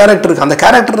எனக்குன்னு ஒரு கேரக்டர் இருக்குது, அந்த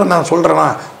கேரக்டரை நான் சொல்கிறேன்னா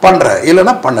பண்ணுறேன்,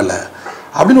 இல்லைன்னா பண்ணலை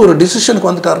அப்படின்னு ஒரு டிசிஷனுக்கு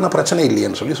வந்துட்டாருன்னா பிரச்சனை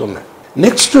இல்லையேன்னு சொல்லி சொன்னேன்.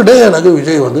 நெக்ஸ்ட் டே எனக்கு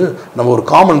விஜய் வந்து நம்ம ஒரு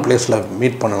காமன் பிளேஸில்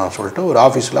மீட் பண்ணலாம்னு சொல்லிட்டு ஒரு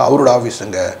ஆஃபீஸில், அவரோட ஆஃபீஸ்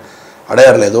இங்கே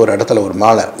அடையாறில் ஏதோ ஒரு இடத்துல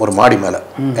ஒரு மாடி மேலே,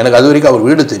 எனக்கு அது வரைக்கும் அவர்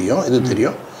வீடு தெரியும், இது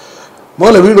தெரியும்.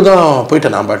 முதல்ல வீடு தான்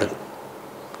போயிட்டேன் நான் பாட்டுக்கு.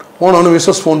 போனோன்னு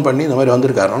மிஸ்ஸஸ் ஃபோன் பண்ணி இந்த மாதிரி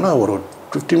வந்திருக்காருன்னா ஒரு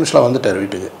 15 நிமிஷத்தில் வந்துட்டார்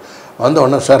வீட்டுக்கு. வந்த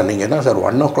உடனே, சார் நீங்கள் என்ன சார்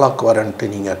 1 o'clock வரேன்ட்டு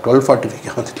நீங்கள்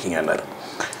 12:45 வந்துட்டீங்கன்னாரு.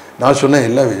 நான் சொன்னேன்,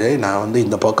 இல்லை விஜய், நான் வந்து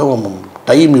இந்த பக்கம்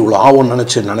டைம் இவ்வளோ ஆகும்னு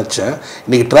நினச்சேன்,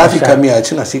 இன்றைக்கி டிராஃபிக்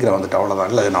கம்மியாச்சு, நான் சீக்கிரம் வந்துட்டேன், அவ்வளோதான்.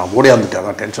 இல்லை நான் ஓடியாந்துட்டேன்,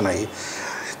 அதான் டென்ஷன் ஆகி,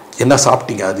 என்ன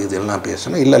சாப்பிட்டீங்க அது இது எல்லாம்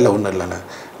பேசுனேன். இல்லை ஒன்றும் இல்லைண்ணே,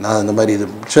 நான் இந்த மாதிரி இது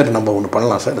சரி நம்ம ஒன்று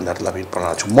பண்ணலாம் சார், இந்த இடத்துல மீட்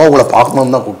பண்ணலாம், சும்மா உங்களை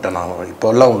பார்க்கணுன்னு தான் கூப்பிட்டேன், நான்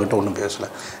இப்போல்லாம் உங்கள்கிட்ட ஒன்றும் பேசலை,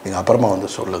 நீங்கள் அப்புறமா வந்து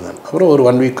சொல்லுங்கள். அப்புறம் ஒரு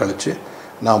 1 week கழித்து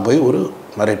நான் போய் ஒரு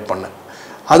நரேட் பண்ணேன்.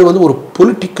 அது வந்து ஒரு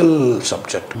பொலிட்டிக்கல்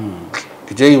சப்ஜெக்ட்.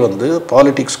 விஜய் வந்து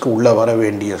பாலிட்டிக்ஸ்க்கு உள்ளே வர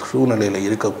வேண்டிய சூழ்நிலையில்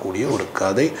இருக்கக்கூடிய ஒரு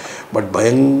கதை, பட்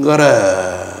பயங்கர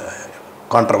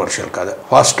கான்ட்ரவர்ஷியல் கதை.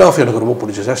 ஃபர்ஸ்ட் ஹாஃப் எனக்கு ரொம்ப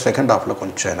பிடிச்சி சார், செகண்ட் ஹாஃபில்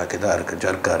கொஞ்சம் எனக்கு இதாக இருக்குது,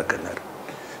 ஜர்க்காக இருக்குன்னாரு.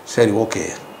 சரி ஓகே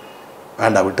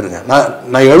வேண்டாம் விட்டுருங்க.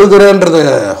 நான் எழுதுறேன்றத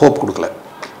ஹோப் கொடுக்கல,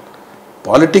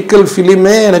 பாலிட்டிக்கல்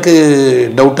ஃபிலிமே எனக்கு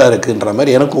டவுட்டாக இருக்குன்ற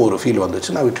மாதிரி எனக்கும் ஒரு ஃபீல்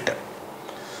வந்துச்சு, நான் விட்டுட்டேன்.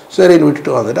 சரின்னு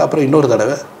விட்டுட்டு வந்துட்டு அப்புறம் இன்னொரு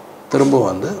தடவை திரும்ப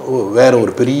வந்து வேறு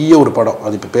ஒரு பெரிய ஒரு படம்,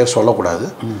 அது இப்போ பேர் சொல்லக்கூடாது,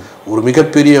 ஒரு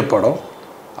மிகப்பெரிய படம்,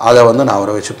 அதை வந்து நான்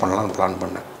அவரை வச்சு பண்ணலான்னு பிளான்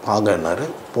பண்ணேன். வாங்கன்னாரு,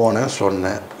 போனேன்,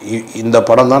 சொன்னேன், இந்த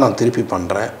படம் தான் நான் திருப்பி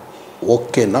பண்ணுறேன்,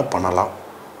 ஓகேன்னா பண்ணலாம்,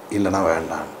 இல்லைன்னா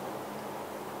வேண்டாம்,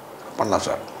 பண்ணலாம்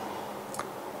சார்,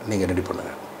 நீங்கள் ரெடி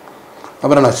பண்ணுங்கள்.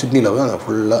 அப்புறம் நான் சிட்னியில் போய் அந்த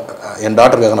ஃபுல்லாக என்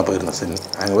டாக்டருக்காக நான் போயிருந்தேன் சிட்னி,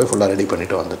 அங்கே போய் ஃபுல்லாக ரெடி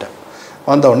பண்ணிவிட்டு வந்துட்டேன்.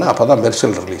 வந்தவுடனே அப்போ தான்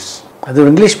மெர்சல் ரிலீஸ். அது ஒரு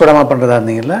இங்கிலீஷ் படமாக பண்ணுறதா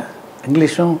இருந்தீங்களா?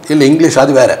 இங்கிலீஷும் இல்லை, இங்கிலீஷ்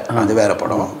அது வேறு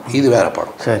படம், இது வேறு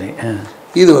படம். சரி,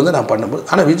 இது வந்து நான் பண்ணும்போது,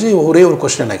 ஆனால் விஜய் ஒரே ஒரு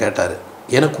கொஸ்டின் என்ன கேட்டார்,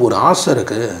 எனக்கு ஒரு ஆசை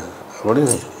இருக்குது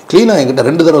அப்படின்னு க்ளீனாக என்கிட்ட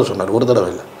 2 தடவை சொன்னார், ஒரு தடவை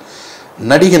இல்லை,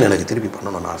 நடிகன் எனக்கு திருப்பி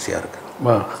பண்ணணும்னு ஆசையாக இருக்குது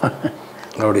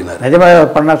அப்படின்னாரு. நிஜமாக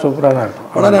பண்ணால் சூப்பராக தான்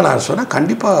இருக்கும். உடனே நான் சொன்னேன்,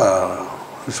 கண்டிப்பாக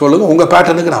சொல்லுங்கள், உங்கள்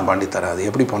பேட்டர்னுக்கு நான் பண்ணித்தரேன், அது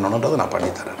எப்படி பண்ணணுன்றதை நான்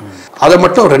பண்ணித்தரேன். அதை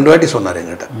மட்டும் 2 வாட்டி சொன்னார்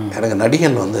என்கிட்ட, எனக்கு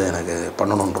நடிகன் வந்து எனக்கு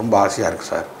பண்ணணுன்னு ரொம்ப ஆசையாக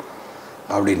இருக்குது சார்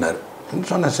அப்படின்னாரு.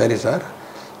 சொன்னேன், சரி சார்,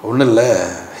 ஒன்றும் இல்லை,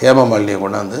 ஹேமமாலினியை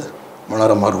கொண்டாந்து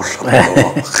மனோரமா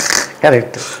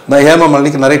கரெக்ட். நான்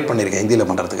ஹேமமாலினிக்கு நரேட் பண்ணியிருக்கேன் ஹிந்தியில்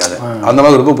பண்ணுறதுக்காக, அந்த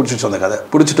மாதிரி ரொம்ப பிடிச்சிச்சு அந்த கதை.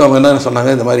 பிடிச்சிட்டு அவங்க என்ன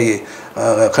சொன்னாங்க, இந்த மாதிரி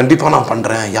கண்டிப்பாக நான்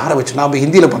பண்ணுறேன், யாரை வச்சு நான் இப்போ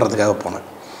ஹிந்தியில் பண்ணுறதுக்காக போனேன்.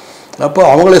 அப்போ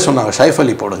அவங்களே சொன்னாங்க, ஷைஃப்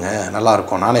அலி போடுங்க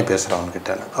நல்லாயிருக்கும், நானே பேசுகிறேன்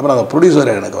அவங்ககிட்ட. அப்புறம் அந்த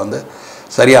ப்ரொடியூசர் எனக்கு வந்து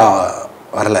சரியாக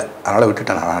வரல, அதனால்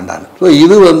விட்டுட்டேன், நான் வேண்டான்னு. ஸோ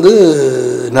இது வந்து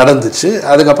நடந்துச்சு.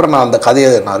 அதுக்கப்புறம் நான் அந்த கதையை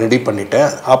நான் ரெடி பண்ணிட்டேன்.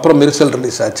 அப்புறம் மிர்சல்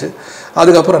ரிலீஸ் ஆச்சு.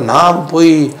 அதுக்கப்புறம் நான்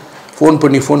போய் ஃபோன்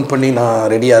பண்ணி நான்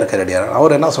ரெடியாக இருக்கேன்.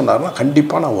 அவர் என்ன சொன்னார்னா,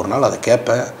 கண்டிப்பாக நான் ஒரு நாள் அதை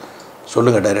கேட்பேன்,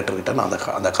 சொல்லுங்கள் டைரக்டர்கிட்ட, நான்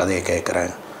அந்த கதையை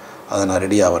கேட்குறேன், அதை நான்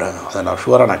ரெடி ஆகிறேன், அதை நான்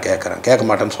ஷுவராக நான் கேட்குறேன், கேட்க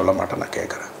மாட்டேன்னு சொல்ல மாட்டேன், நான்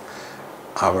கேட்குறேன்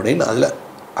அப்படின்னு அதில்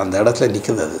அந்த இடத்துல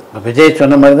நிற்குது. அது விஜய்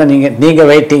சொன்ன மாதிரி தான் நீங்கள்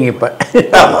வெயிட்டிங் இப்போ.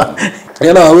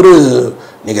 ஏன்னா அவர்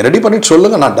நீங்கள் ரெடி பண்ணிட்டு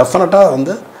சொல்லுங்கள், நான் டெஃபினட்டாக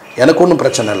வந்து எனக்கு ஒன்றும்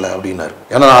பிரச்சனை இல்லை அப்படின்னாரு.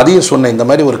 ஏன்னா நான் அதையும் சொன்னேன், இந்த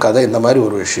மாதிரி ஒரு கதை, இந்த மாதிரி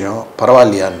ஒரு விஷயம்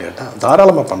பரவாயில்லையான்னு கேட்டேன்.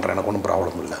 தாராளமாக பண்ணுறேன், எனக்கு ஒன்றும்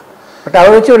ப்ராப்ளம் இல்லை. பட்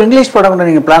அவரை வச்சு ஒரு இங்கிலீஷ் படம் கூட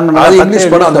நீங்கள் பிளான் பண்ண. அது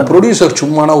இங்கிலீஷ் படம். அந்த ப்ரொடியூசர்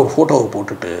சும்மானா ஒரு ஃபோட்டோவை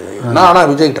போட்டுட்டு நான் ஆனால்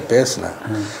விஜய்கிட்ட பேசினேன்.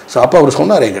 ஸோ அப்போ அவர்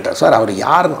சொன்னார் என்கிட்ட, சார் அவர்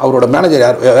யார், அவரோட மேனேஜர்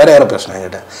யார், வேறு யாரோ பேசினேன்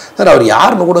என்கிட்ட. சார் அவர்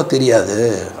யாருன்னு கூட தெரியாது,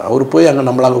 அவர் போய் அங்கே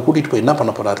நம்மளை அங்கே கூட்டிகிட்டு போய் என்ன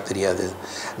பண்ண போகிறாரு தெரியாது,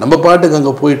 நம்ம பாட்டுக்கு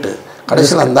அங்கே போயிட்டு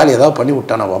கடைசியில் இருந்தாலும் ஏதாவது பண்ணி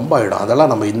விட்டானா வம்பாயிடும்,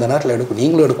 அதெல்லாம் நம்ம இந்த நேரத்தில்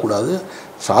நீங்களும் எடுக்கக்கூடாது,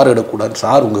 சார் எடுக்கக்கூடாது,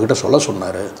 சார் உங்ககிட்ட சொல்ல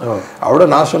சொன்னார். அவரோட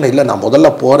நான் சொன்னேன், இல்லை நான்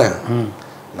முதல்ல போகிறேன்,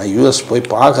 நான் யூஎஸ் போய்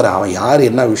பார்க்குறேன், அவன் யார்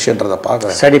என்ன விஷயன்றதை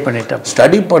பார்க்குறேன்,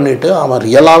 ஸ்டடி பண்ணிவிட்டு அவன்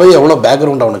ரியலாகவே எவ்வளோ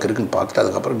பேக்ரவுண்ட் அவனுக்கு இருக்குன்னு பார்த்துட்டு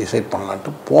அதுக்கப்புறம் டிசைட்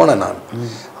பண்ணலான்ட்டு போனேன் நான்.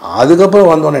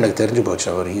 அதுக்கப்புறம் வந்தோன்னே எனக்கு தெரிஞ்சு போச்சு,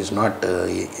 அவர் இஸ் நாட்,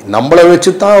 நம்மளை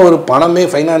வச்சு தான் ஒரு பணமே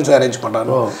ஃபைனான்ஸ் அரேஞ்ச்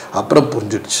பண்ணுறாரு. அப்புறம்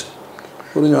புரிஞ்சிடுச்சு.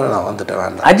 புரிஞ்சோட நான் வந்துட்டேன்,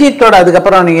 வேண்டாம். அஜித்தோட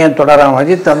அதுக்கப்புறம் நீங்கள் தொடராம்.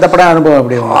 அஜித் அந்த படம் அனுபவம்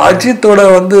எப்படி? அஜித்தோட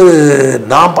வந்து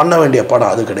நான் பண்ண வேண்டிய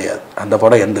படம் அது கிடையாது, அந்த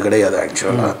படம் எந்த கிடையாது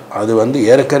ஆக்சுவலாக. அது வந்து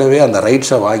ஏற்கனவே அந்த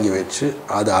ரைட்ஸை வாங்கி வச்சு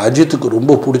அது அஜித்துக்கு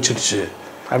ரொம்ப பிடிச்சிடுச்சு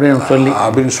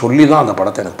அப்படின்னு சொல்லி தான் அந்த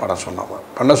படத்தை எனக்கு படம் சொன்னாங்க.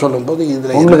 பண்ண சொல்லும்போது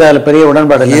இதில் உங்களுக்கு அதில் பெரிய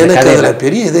உடன்பாடு, எனக்கு அதில்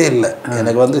பெரிய இதே இல்லை.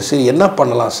 எனக்கு வந்து சரி என்ன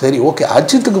பண்ணலாம், சரி ஓகே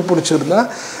அஜித்துக்கு பிடிச்சிருந்தா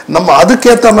நம்ம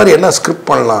அதுக்கேற்ற மாதிரி என்ன ஸ்கிரிப்ட்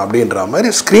பண்ணலாம் அப்படின்ற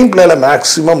மாதிரி ஸ்க்ரீன் பிளேல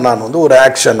மேக்ஸிமம் நான் வந்து ஒரு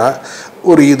ஆக்ஷனாக,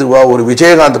 ஒரு இதுவாக, ஒரு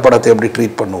விஜயகாந்த் படத்தை எப்படி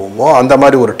ட்ரீட் பண்ணுவோமோ அந்த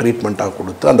மாதிரி ஒரு ட்ரீட்மெண்ட்டாக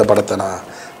கொடுத்து அந்த படத்தை நான்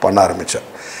பண்ண ஆரம்பித்தேன்.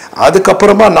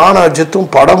 அதுக்கப்புறமா நானும் அஜித்தும்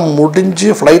படம் முடிஞ்சு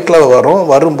ஃப்ளைட்டில்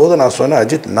வரும்போது நான் சொன்னேன்,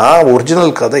 அஜித் நான்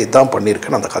ஒரிஜினல் கதை இதான்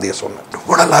பண்ணியிருக்கேன்னு அந்த கதையை சொன்னேன்.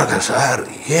 ரொம்ப நல்லா இருக்கேன் சார்,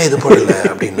 ஏன் இது பண்ணல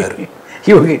அப்படின்னாரு.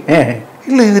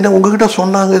 இல்லை இது நான் உங்ககிட்ட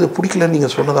சொன்னாங்க, இது பிடிக்கலன்னு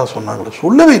நீங்கள் சொன்னதாக சொன்னாங்களே.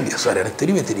 சொல்லவே இல்லையா சார், எனக்கு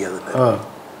தெரியவே தெரியாதுல்ல.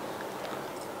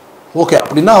 ஓகே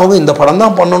அப்படின்னா அவங்க இந்த படம்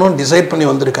தான் பண்ணணும்னு டிசைட் பண்ணி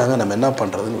வந்திருக்காங்க, நம்ம என்ன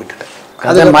பண்ணுறதுன்னு விட்டுட்டேன்.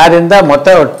 அது மாதிரி இருந்தால்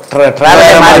மொத்தம்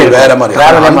வேற மாதிரி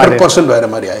 100% வேற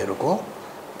மாதிரி ஆயிருக்கும்.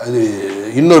 அது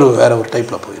இன்னொரு வேற ஒரு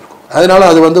டைப்பில் போயிருக்கும். அதனால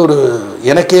அது வந்து ஒரு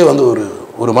எனக்கே வந்து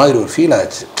ஒரு மாதிரி ஒரு ஃபீல்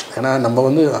ஆச்சு. ஏன்னா நம்ம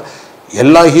வந்து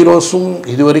எல்லா ஹீரோஸும்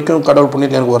இது வரைக்கும் கடவுள்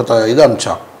புண்ணியத்தில் எனக்கு ஒருத்த இது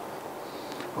அனுப்பிச்சான்,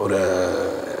 ஒரு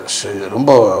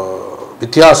ரொம்ப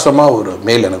வித்தியாசமாக ஒரு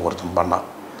மெயில் எனக்கு ஒருத்தன் பண்ணான்.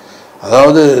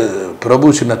 அதாவது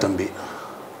பிரபு சின்ன தம்பி,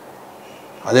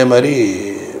 அதே மாதிரி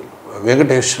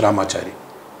வெங்கடேஷ் ராமாச்சாரி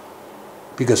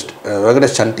பிகெஸ்ட்,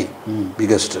 வெங்கடேஷ் சண்டி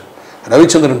பிகெஸ்ட்,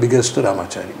 ரவிச்சந்திரன் பிகெஸ்ட்,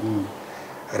 ராமாச்சாரி.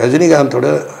 ரஜினிகாந்தோட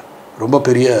ரொம்ப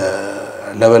பெரிய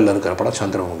லெவலில் இருக்கிற படம்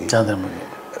சந்திரமுகி.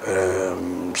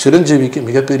 சிரஞ்சீவிக்கு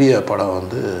மிகப்பெரிய படம்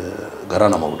வந்து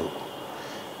கரானா மவுடு.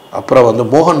 அப்புறம் வந்து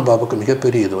மோகன் பாபுக்கு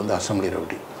மிகப்பெரிய இது வந்து அசம்பிளி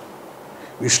ரவுடி.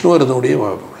 விஷ்ணுவர்தனுடைய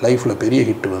லைஃப்பில் பெரிய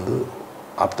ஹிட்டு வந்து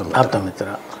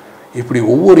ஆப்தமித்ரா. இப்படி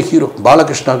ஒவ்வொரு ஹீரோ,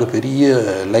 பாலகிருஷ்ணாவுக்கு பெரிய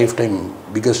லைஃப் டைம்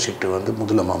பிகஸ்ட் ஹிட்டு வந்து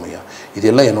முதல மாமையா.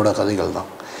 இதெல்லாம் என்னோடய கதைகள் தான்.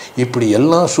 இப்படி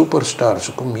எல்லா சூப்பர்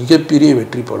ஸ்டார்ஸுக்கும் மிகப்பெரிய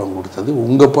வெற்றி படம் கொடுத்தது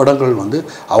உங்கள் படங்கள் வந்து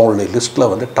அவங்களுடைய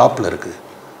லிஸ்ட்டில் வந்து டாப்பில் இருக்குது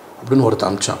அப்படின்னு ஒருத்தர்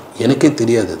அமிச்சான். எனக்கே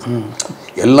தெரியாது.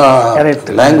 எல்லா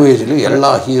லாங்குவேஜ்லையும்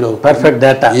எல்லா ஹீரோ பர்ஃபெக்ட்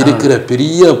டேட்டா இருக்கிற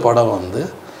பெரிய படம் வந்து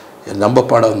நம்ம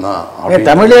படம் தான்.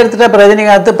 தமிழ் எடுத்துட்டா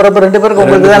ரஜினிகாந்த் பிரபு 2 பேருக்கு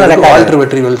உங்களுக்கு தான், வால்டர்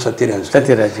வெற்றிவேல்,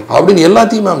 சத்யராஜ் அப்படின்னு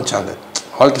எல்லாத்தையுமே அமிச்சாங்க.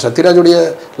 வால்டர் சத்யராஜுடைய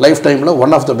லைஃப் டைமில்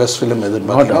one of the best film எதுன்னு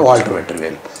பார்த்தீங்கன்னா வால்டர்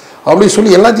வெற்றிவேல் அப்படின்னு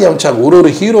சொல்லி எல்லாத்தையும் அமிச்சாங்க. ஒரு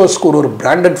ஹீரோஸ்க்கு ஒரு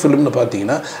பிராண்டட் ஃபிலிம்னு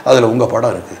பார்த்தீங்கன்னா அதில் உங்கள்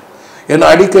படம் இருக்குது. ஏன்னா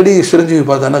அடிக்கடி சிரஞ்சீவி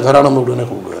பார்த்தானா கரானா மோடுன்னு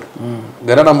கூப்பிடுவார்.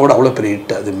 கரானா மோடு அவ்வளோ பெரிய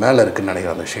ஹிட், அது மேலே இருக்குன்னு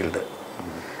நினைக்கிறேன் அந்த ஷீல்டு.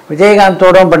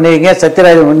 விஜயகாந்தோடும் பண்ணுவீங்க,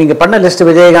 சத்யராஜ் நீங்கள் பண்ண லிஸ்ட்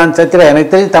விஜயகாந்த் சத்யராஜ்.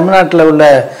 எனக்கு தெரிஞ்சு தமிழ்நாட்டில் உள்ள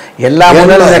எல்லா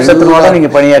நட்சத்திரமோட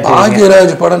நீங்கள் பணியாற்றி.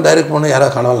 பாக்யராஜ் படம் டைரக்ட் பண்ண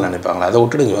யாராவது கனவுல நினைப்பாங்களா? அதை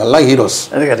விட்டுடுங்க, எல்லாம் ஹீரோஸ்.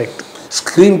 அது கரெக்ட்.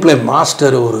 ஸ்க்ரீன் பிளே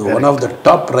மாஸ்டர், ஒரு one of the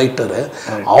top writer.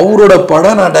 அவரோட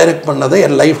படம் நான் டைரக்ட் பண்ணதை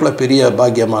என் லைஃப்பில் பெரிய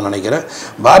பாக்கியமாக நினைக்கிறேன்.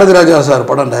 பாரதி ராஜா சார்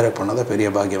படம் டைரக்ட் பண்ணதை பெரிய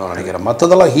பாக்கியமாக நினைக்கிறேன்.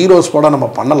 மற்றதெல்லாம் ஹீரோஸ் படம் நம்ம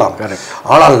பண்ணலாம்,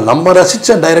 ஆனால் நம்ம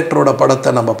ரசித்த டைரக்டரோட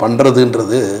படத்தை நம்ம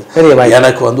பண்ணுறதுன்றது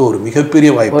எனக்கு வந்து ஒரு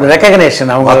மிகப்பெரிய வாய்ப்பு, ஒரு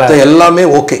ரெகக்னேஷன். மற்ற எல்லாமே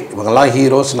ஓகே, இவங்கெல்லாம்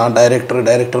ஹீரோஸ், நான்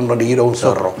டைரக்டர் ஹீரோவும்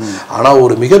சொல்கிறோம். ஆனால்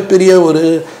ஒரு மிகப்பெரிய ஒரு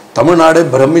தமிழ்நாடே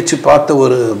பிரமிச்சு பார்த்த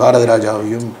ஒரு பாரதி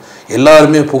ராஜாவையும்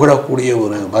எல்லாருமே புகழக்கூடிய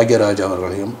ஒரு பாக்யராஜ்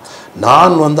அவர்களையும்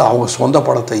நான் வந்து அவங்க சொந்த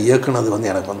படத்தை இயக்குனது வந்து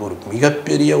எனக்கு வந்து ஒரு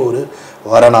மிகப்பெரிய ஒரு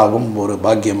வரனாகவும் ஒரு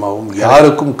பாக்கியமாகவும்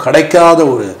யாருக்கும் கிடைக்காத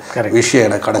ஒரு விஷயம்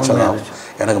எனக்கு கிடைச்சதாகவும்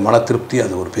எனக்கு மன திருப்தி.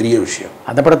 அது ஒரு பெரிய விஷயம்.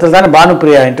 அந்த படத்தில் தான்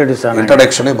பானுப்பிரியா இன்ட்ரடியூஸ் ஆன,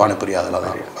 இன்ட்ரடக்ஷனே பானுப்பிரியா அதில்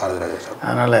தான் பாரதி ராஜா சார்.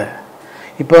 அதனால்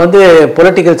இப்போ வந்து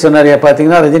பொலிட்டிக்கல் சொன்னாரியா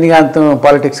பார்த்தீங்கன்னா ரஜினிகாந்தும்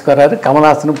பாலிடிக்ஸ்க்கு வராரு,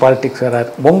 கமல்ஹாசனும் பாலிடிக்ஸ் வராரு.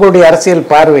 உங்களுடைய அரசியல்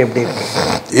பார்வை எப்படி இருக்கு?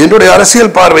 என்னுடைய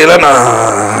அரசியல் பார்வையில்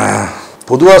நான்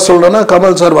பொதுவாக சொல்கிறேன்னா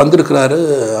கமல் சார் வந்திருக்கிறாரு,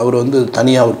 அவர் வந்து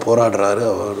தனியாக அவர் போராடுறாரு,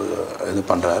 அவர் இது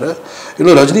பண்ணுறாரு.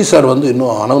 இன்னும் ரஜினி சார் வந்து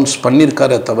இன்னும் அனௌன்ஸ்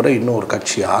பண்ணியிருக்காரே தவிர இன்னும் ஒரு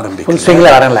கட்சி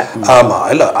ஆரம்பிக்கல. வரல. ஆமாம்,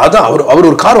 இல்லை அதான் அவர்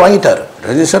ஒரு கார் வாங்கிட்டார்,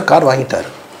 ரஜினி சார் கார் வாங்கிட்டார்.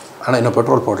 ஆனால் இன்னும்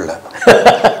பெட்ரோல் போடல.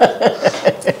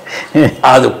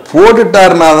 அது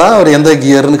போட்டுட்டாருனா தான் அவர் எந்த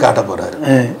கியர்னு காட்ட போகிறாரு.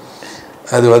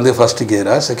 அது வந்து ஃபர்ஸ்ட்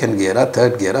கியரா, செகண்ட் கியரா,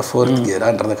 தேர்ட் கியரா, ஃபோர்த்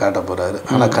கியரான்றதை காட்ட போகிறாரு.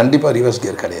 ஆனால் கண்டிப்பாக ரிவர்ஸ்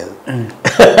கியர் கிடையாது,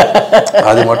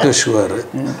 அது மட்டும் ஷுவர்.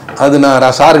 அது நான்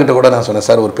சார்கிட்ட கூட நான் சொன்னேன்,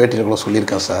 சார் ஒரு பேட்டியில் கூட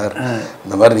சொல்லியிருக்கேன் சார்,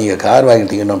 இந்த மாதிரி நீங்கள் கார்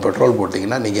வாங்கிட்டீங்கன்னா பெட்ரோல்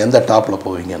போட்டிங்கன்னா நீங்கள் எந்த டாப்பில்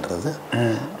போவீங்கன்றது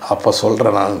அப்போ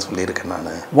சொல்கிறேன் நான் சொல்லியிருக்கேன்.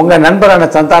 நான் உங்கள் நண்பரான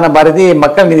சந்தான பாரதி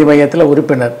மக்கள் நீதி மையத்தில்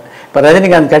உறுப்பினர். இப்போ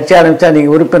ரஜினிகாந்த் கட்சி ஆரம்பித்தா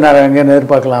நீங்கள் உறுப்பினர் எங்கேன்னு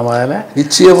எதிர்பார்க்கலாமா? அதில்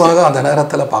நிச்சயமாக அந்த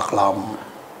நேரத்தில்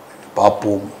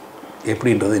பார்ப்போம்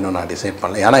எப்படின்றது இன்னும் நான் டிசைட்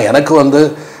பண்ணல. ஏன்னா எனக்கு வந்து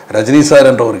ரஜினி சார்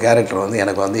என்ற ஒரு கேரக்டர் வந்து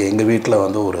எனக்கு வந்து எங்கள் வீட்டில்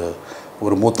வந்து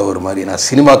ஒரு மூத்தவர் மாதிரி. நான்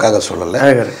சினிமாக்காக சொல்லலை,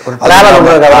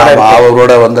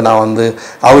 அவரோட வந்து நான் வந்து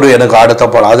அவர் எனக்கு அடுத்த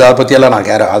படம் அதை பற்றியெல்லாம்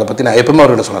நான் அதை பற்றி நான் எப்பவுமே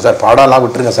அவர்கிட்ட சொன்னேன், சார் படம்லாம்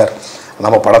விட்டுருங்க சார்,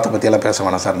 நம்ம படத்தை பற்றியெல்லாம் பேச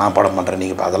வேணாம் சார், நான் படம் பண்ணுறேன்,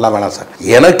 நீங்கள் அதெல்லாம் வேணாம் சார்.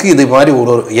 எனக்கு இது மாதிரி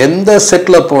ஒரு எந்த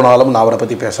செட்டில் போனாலும் நான் அவரை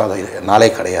பற்றி பேசாத நாளே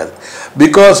கிடையாது.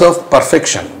 Because of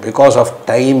perfection, because of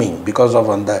timing, because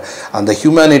of அந்த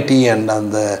ஹியூமனிட்டி அண்ட்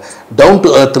அந்த டவுன்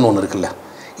டு எர்த்னு ஒன்று இருக்குல்ல.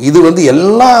 இது வந்து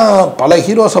எல்லா பல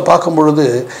ஹீரோஸை பார்க்கும் பொழுது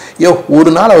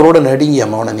ஒரு நாள் அவரோட நடிங்க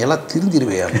அவனை நீ எல்லாம்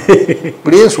திருந்திடுவேன்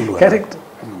இப்படியே சொல்லுவேன். கரெக்ட்.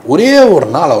 ஒரே ஒரு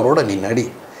நாள் அவரோட நீ நடி,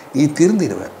 நீ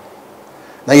திருந்திடுவேன்.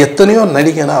 நான் எத்தனையோ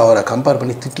நடிகனை அவரை கம்பேர்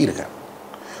பண்ணி திட்டியிருக்கேன்.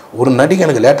 ஒரு நடிகை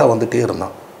எனக்கு லேட்டாக வந்துகிட்டே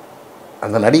இருந்தான்.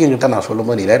 அந்த நடிகன்கிட்ட நான்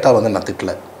சொல்லும்போது நீ லேட்டாக வந்து நான்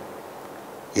திட்டலை,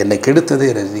 என்னை கெடுத்ததே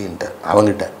ரஜினின்ட்ட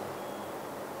அவங்ககிட்ட.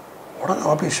 உடனே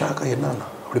அப்படியே ஷாக்காக என்னன்னா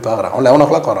அப்படி பார்க்குறான். அவன் 11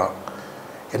 o'clock வரான்,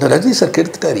 என்ன ரஜினி சார்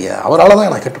கெடுத்துட்டாரியா, அவரால்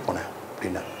தான் நான் கெட்டு போனேன்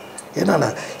அப்படின்னா. என்னன்னா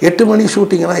 8 மணி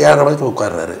ஷூட்டிங்னா 7:30 மணிக்கு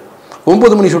உட்கார்றாரு,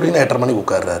 9 மணி ஷூட்டிங்னா 8:30 மணிக்கு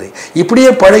உட்கார்றாரு. இப்படியே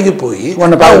பழகி போய்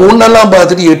உன்னெல்லாம்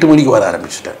பார்த்துட்டு 8 மணிக்கு வர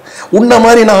ஆரம்பிச்சுட்டேன். உன்ன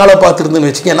மாதிரி நான் ஆளை பார்த்துருந்துன்னு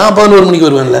வச்சுக்கேன், நான் 11 மணிக்கு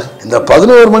வருவேன்ல. இந்த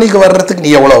 11 மணிக்கு வர்றதுக்கு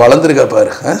நீ எவ்வளோ வளர்ந்துருக்க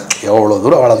பாரு, எவ்வளோ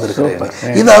தூரம் வளர்ந்துருக்க.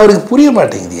 இது அவருக்கு புரிய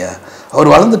மாட்டேங்குதியா,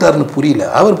 அவர் வளர்ந்துட்டாருன்னு புரியல.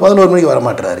 அவர் 11 மணிக்கு வர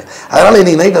மாட்டுறாரு. அதனால்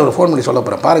இன்றைக்கி நைட் அவர் ஃபோன் பண்ணி சொல்ல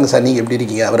போகிறேன், பாருங்கள் சார் நீங்கள் எப்படி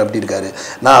இருக்கீங்க, அவர் அப்படி இருக்காரு,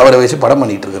 நான் அவரை வச்சு படம்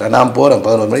பண்ணிகிட்டு இருக்கிறேன், நான் போகிறேன்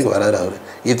 11 மணிக்கு வராரு அவர்,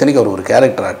 இத்தனைக்கு அவர் ஒரு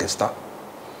கேரக்டர் ஆர்டிஸ்ட் தான்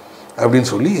அப்படின்னு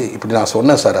சொல்லி இப்படி நான்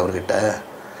சொன்னேன் சார் அவர்கிட்ட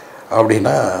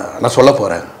அப்படின்னா நான் சொல்ல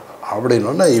போகிறேன்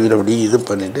அப்படின்னா இவர் அப்படி இது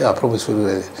பண்ணிவிட்டு அப்புறம்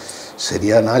சொல்லு,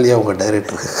 சரியா நாளையா உங்கள்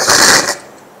டைரக்டருக்கு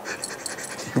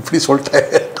இப்படி சொல்லிட்டேன்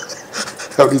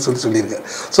அப்படின்னு சொல்லியிருக்காரு.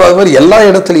 ஸோ அது மாதிரி எல்லா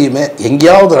இடத்துலையுமே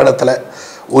எங்கேயாவது ஒரு இடத்துல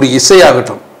ஒரு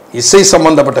இசையாகட்டும், இசை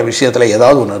சம்மந்தப்பட்ட விஷயத்தில்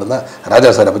ஏதாவது ஒன்று இருந்தால் ராஜா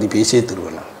சாரை பற்றி பேசியே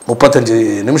திருவேன். 35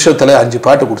 நிமிஷத்தில் 5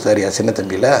 பாட்டு கொடுத்தாரியா சின்ன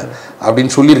தம்பியில்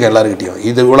அப்படின்னு சொல்லியிருக்கேன் எல்லாருக்கிட்டையும்.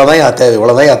 இது இவ்வளோதான் தேவை,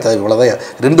 இவ்வளோதான் தேவை, இவ்வளோதான்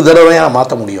 2 தடவை தான்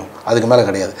மாற்ற முடியும், அதுக்கு மேலே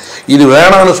கிடையாது. இது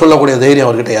வேணான்னு சொல்லக்கூடிய தைரியம்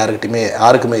அவர்கிட்ட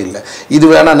யாருக்குமே இல்லை. இது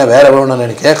வேணாம் வேறு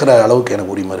வேணும்னு கேட்குற அளவுக்கு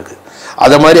எனக்கு உரிமை இருக்குது.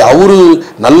 அதை மாதிரி அவரு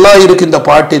நல்லா இருக்குது இந்த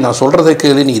பாட்டு, நான் சொல்கிறத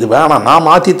கேளு, நீ இது வேணாம் நான்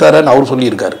மாற்றி தரேன்னு அவர்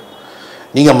சொல்லியிருக்காரு.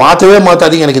 நீங்கள் மாற்றவே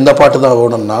மாற்றாதீங்க, எனக்கு இந்த பாட்டு தான்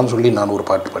வேணும்னு நான் ஒரு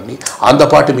பாட்டு பண்ணி அந்த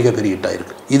பாட்டு மிகப்பெரிய ஹிட்டாக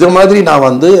இருக்குது. இது மாதிரி நான்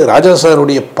வந்து ராஜா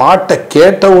சாருடைய பாட்டை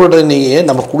கேட்ட உடனேயே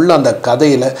நமக்குள்ள அந்த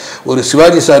கதையில் ஒரு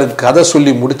சிவாஜி சாருக்கு கதை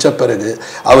சொல்லி முடித்த பிறகு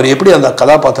அவர் எப்படி அந்த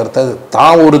கதாபாத்திரத்தை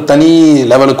தான் ஒரு தனி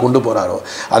லெவலுக்கு கொண்டு போகிறாரோ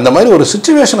அந்த மாதிரி ஒரு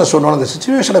சுச்சுவேஷனை சொன்னோம், அந்த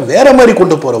சுச்சுவேஷனை வேறு மாதிரி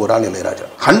கொண்டு போகிற ஒரு ஆள் இளையராஜா.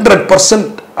 100%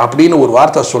 அப்படின்னு ஒரு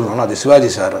வார்த்தை சொல்லணும்னா அது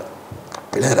சிவாஜி சார்,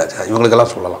 இளையராஜா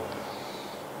இவங்களுக்கெல்லாம் சொல்லலாம்.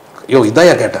 இதான்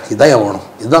கேட்டேன், இதான் வேணும்,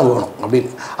 இதுதான் வேணும் அப்படின்னு.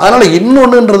 அதனால்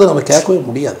இன்னொன்றுன்றது நம்ம கேட்கவே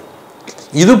முடியாது,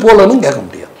 இது போலன்னு கேட்க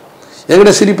முடியாது.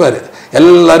 என்கிட்ட சிரிப்பார்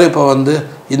எல்லோரும். இப்போ வந்து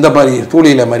இந்த மாதிரி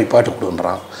தூளியில் மாதிரி பாட்டு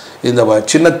கொடுன்றான், இந்த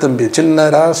சின்ன தம்பி சின்ன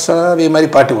ராசாவி மாதிரி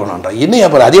பாட்டு போகணுன்றான், இன்னும்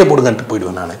அப்புறம் அதே போடுங்கன்ட்டு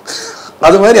போயிடுவேன் நான்.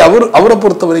 அது மாதிரி அவரை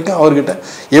பொறுத்த வரைக்கும் அவர்கிட்ட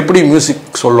எப்படி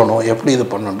மியூசிக் சொல்லணும், எப்படி இது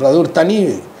பண்ணணுன்ற அது ஒரு தனி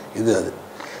இது. அது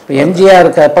இப்போ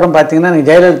எம்ஜிஆருக்கு அப்புறம் பார்த்தீங்கன்னா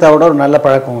நீங்கள் ஜெயலலிதாவோட ஒரு நல்ல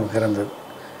பழக்கம் உங்களுக்கு இருந்தது.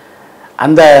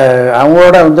 அந்த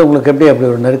அவங்களோட வந்து உங்களுக்கு எப்படி அப்படி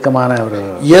ஒரு நெருக்கமான ஒரு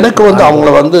எனக்கு வந்து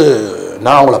அவங்கள வந்து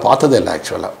நான் அவங்கள பார்த்ததே இல்லை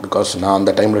ஆக்சுவலாக. பிகாஸ் நான்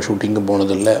அந்த டைமில் ஷூட்டிங்கும்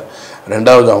போனதில்லை.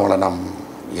 ரெண்டாவது அவங்கள நான்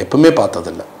எப்பவுமே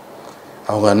பார்த்ததில்லை.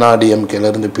 அவங்க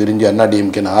அண்ணாடிஎம்கேலேருந்து பிரிஞ்சு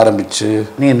அண்ணாடிஎம்கேன்னு ஆரம்பித்து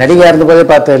நீங்கள் நடிகையாக இருந்தபோதே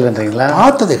பார்த்தது இல்லைன்றீங்களா?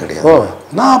 பார்த்ததே கிடையாது.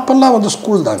 நான் அப்போல்லாம் வந்து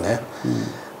ஸ்கூல் தாங்க.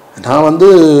 நான் வந்து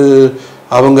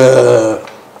அவங்க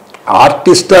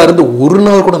ஆர்டிஸ்டாக இருந்து ஒரு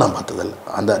நாள் கூட நான் பார்த்ததில்லை.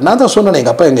 நான் தான் சொன்னேன்,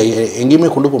 எங்கள் அப்பா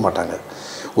எங்கேயுமே கொண்டு போக மாட்டாங்க.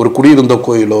 ஒரு குடியிருந்த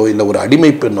கோயிலோ இல்லை ஒரு அடிமை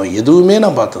பெண்ணோ எதுவுமே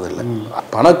நான் பார்த்ததில்லை.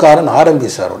 பணக்காரன் ஆர்எம்பி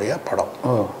சாருடைய படம்,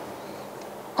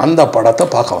 அந்த படத்தை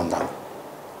பார்க்க வந்தாங்க.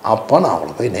 அப்போ நான்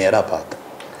அவங்கள போய் நேராக பார்த்தேன்.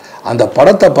 அந்த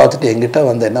படத்தை பார்த்துட்டு எங்கிட்ட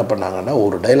வந்து என்ன பண்ணாங்கன்னா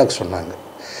ஒரு டைலாக் சொன்னாங்க,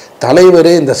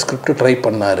 தலைவரே இந்த ஸ்கிரிப்ட் ட்ரை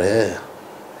பண்ணார்,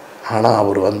 ஆனால்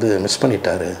அவர் வந்து மிஸ்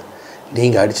பண்ணிட்டாரு,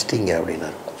 நீங்கள் அடிச்சிட்டீங்க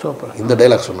அப்படின்னாரு. சூப்பர். இந்த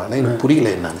டைலாக் சொன்னானே எனக்கு புரியல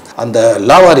என்னன்னு. அந்த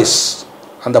லாவாரிஸ்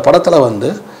அந்த படத்தில் வந்து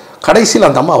கடைசியில்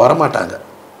அந்த அம்மா வரமாட்டாங்க.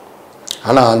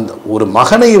 ஆனால் அந்த ஒரு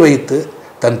மகனை வைத்து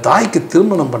தன் தாய்க்கு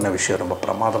திருமணம் பண்ண விஷயம் ரொம்ப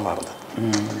பிரமாதமாக இருந்தது.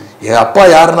 என் அப்பா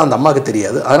யாருன்னு அந்த அம்மாவுக்கு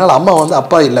தெரியாது. அதனால் அம்மா வந்து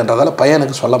அப்பா இல்லைன்றதால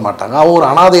பையனுக்கு சொல்ல மாட்டாங்க. அவன் ஒரு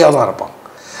அனாதையாக தான் இருப்பான்.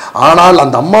 ஆனால்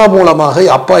அந்த அம்மா மூலமாக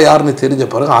அப்பா யாருன்னு தெரிஞ்ச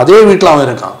பிறகு அதே வீட்டில் அவன்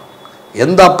இருக்கான்.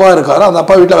 எந்த அப்பா இருக்காரோ அந்த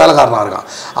அப்பா வீட்டில் வேலைக்காரனாக இருக்கான்.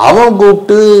 அவன்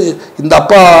கூப்பிட்டு இந்த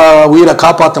அப்பா உயிரை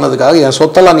காப்பாற்றினதுக்காக என்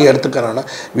சொத்தெல்லாம் நீ எடுத்துக்கிறேன்னா,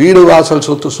 வீடு வாசல்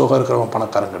சொத்து சுகம் இருக்கிறவன்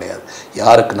பணக்காரன் கிடையாது.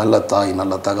 யாருக்கு நல்ல தாய்,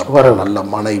 நல்ல தகப்பன், நல்ல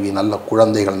மனைவி, நல்ல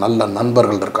குழந்தைகள், நல்ல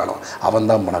நண்பர்கள் இருக்கானோ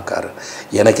அவன் தான் பணக்காரன்.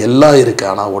 எனக்கு எல்லாம் இருக்குது,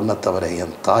 ஆனால் ஒன்றை தவிர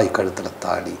என் தாய் கழுத்தில்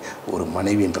தாடி ஒரு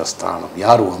மனைவின்ற ஸ்தானம்.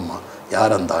 யார் அம்மா,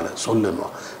 யார் அந்த ஆள்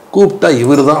சொல்லுன்னு கூப்பிட்டா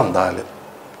இவர் தான் அந்த ஆள்.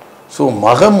 ஸோ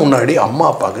மகன் முன்னாடி அம்மா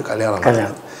அப்பாவுக்கு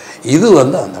கல்யாணம். இது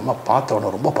வந்து அந்த அம்மா பார்த்தவொன்னே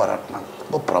ரொம்ப பாராட்டினாங்க.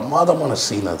 ரொம்ப பிரமாதமான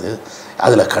சீன் அது.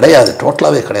 அதில் கிடையாது,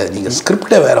 டோட்டலாகவே கிடையாது. நீங்கள்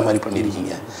ஸ்கிரிப்டே வேறு மாதிரி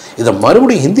பண்ணியிருக்கீங்க, இதை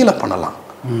மறுபடியும் ஹிந்தியில் பண்ணலாம்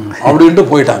அப்படின்ட்டு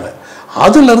போயிட்டாங்க.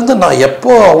 அதுலேருந்து நான்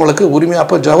எப்போ அவங்களுக்கு உரிமையாக,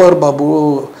 அப்போ ஜவஹர் பாபு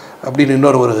அப்படின்னு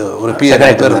இன்னொரு ஒரு பிஆர்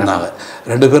பேர் இருந்தாங்க,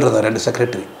 2 பேர் இருந்தாங்க, 2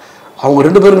 செக்ரட்டரி. அவங்க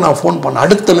 2 பேருக்கு நான் ஃபோன் பண்ண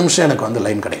அடுத்த நிமிஷம் எனக்கு வந்து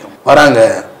லைன் கிடைக்கும். வராங்க,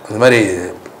 இந்த மாதிரி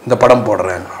இந்த படம்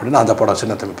போடுறேன் அப்படின்னு. அந்த படம்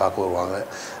சின்ன தம்பி பார்க்க வருவாங்க.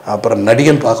 அப்புறம்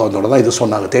நடிகன் பார்க்க வந்தோட தான் இது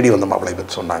சொன்னாங்க, தேடி வந்த மாப்பிள்ளை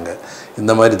பற்றி சொன்னாங்க.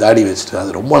 இந்த மாதிரி தாடி வச்சுட்டு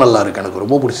அது ரொம்ப நல்லா இருக்குது, எனக்கு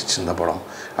ரொம்ப பிடிச்சிச்சு இந்த படம்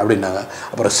அப்படின்னாங்க.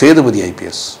 அப்புறம் சேதுபதி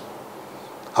ஐபிஎஸ்,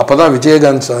 அப்போ தான்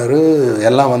விஜயகாந்த் சார்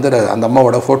எல்லாம் வந்து அந்த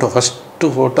அம்மாவோட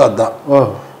ஃபஸ்ட்டு ஃபோட்டோ அதுதான்.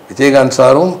 விஜயகாந்த்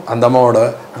சாரும் அந்த அம்மாவோட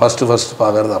ஃபஸ்ட்டு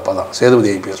பார்க்குறது அப்போ தான்.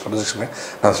 சேதுபதி ஐபிஎஸ் ப்ரொஜெக்ஷனு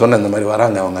நான் சொன்னேன், இந்த மாதிரி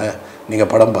வராங்க அவங்க,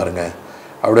 நீங்கள் படம் பாருங்கள்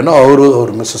அப்படின்னா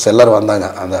ஒரு மிஸ்ஸஸ் எல்லோரும் வந்தாங்க.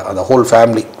 அந்த ஹோல்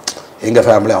ஃபேமிலி, எங்கள்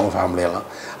ஃபேமிலி, அவங்க ஃபேமிலியெல்லாம்.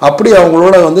 அப்படி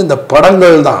அவங்களோட வந்து இந்த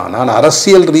படங்கள் தான். நான்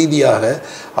அரசியல் ரீதியாக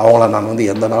அவங்கள நான் வந்து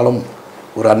எந்த நாளும்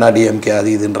ஒரு அண்ணா டிஎம்கே அது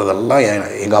இதுன்றதெல்லாம்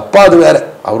எங்கள் அப்பா அது வேறு,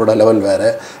 அவரோட லெவல் வேறு,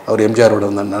 அவர் எம்ஜிஆரோட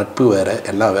இருந்த நட்பு வேறு,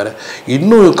 எல்லாம் வேறு.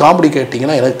 இன்னும் காமெடி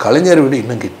கேட்டிங்கன்னா எனக்கு கலைஞர் வீடு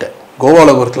இன்னும் கிட்ட,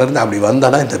 கோபாலபுரத்துலேருந்து அப்படி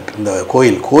வந்தேன்னா இந்த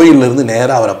கோயிலேருந்து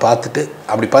நேராக அவரை பார்த்துட்டு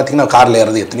அப்படி பார்த்தீங்கன்னா காரில்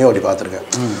ஏறது எத்தனையோ அப்படி பார்த்துருக்கேன்.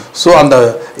 ஸோ அந்த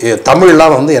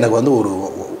தமிழ்லாம் வந்து எனக்கு வந்து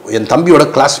என் தம்பியோட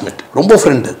கிளாஸ்மேட், ரொம்ப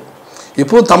ஃப்ரெண்டு.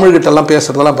 இப்போது தமிழ்கிட்டெல்லாம்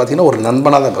பேசுகிறதெல்லாம் பார்த்தீங்கன்னா ஒரு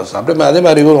நண்பனாக தான் பேசுகிறேன். அப்படியே அதே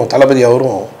மாதிரி இவரும் தளபதி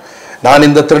அவரும், நான்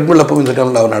இந்த த்ரெட்மில் அப்போ இந்த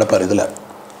டைமில் அவர் நடப்பார், இதில்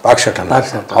பாக்ஷட்டன்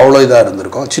அவ்வளோ இதாக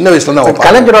இருந்திருக்கும். சின்ன வயசுலேருந்து அவர்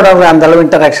கலைஞரோட அந்த அளவு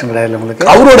இன்டராக்ஷன் கிடையாது உங்களுக்கு?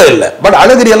 அவரோட இல்லை, பட்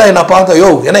அழகிரியெல்லாம் என்ன பார்த்தா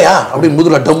யோ என்னையா அப்படின்னு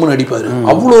முதல்ல டம்முன்னு அடிப்பார்.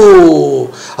 அவ்வளோ,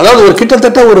 அதாவது ஒரு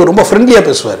கிட்டத்தட்ட ஒரு ரொம்ப ஃப்ரெண்ட்லியாக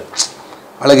பேசுவார்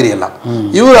அழகிரியெல்லாம்.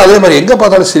 இவர் அதே மாதிரி எங்கே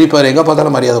பார்த்தாலும் சிரிப்பார், எங்கே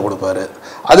பார்த்தாலும் மரியாதை கொடுப்பார்.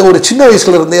 அது ஒரு சின்ன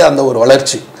வயசுலேருந்தே அந்த ஒரு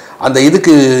வளர்ச்சி, அந்த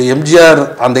இதுக்கு எம்ஜிஆர்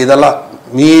அந்த இதெல்லாம்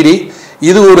மீறி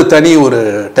இது ஒரு தனி ஒரு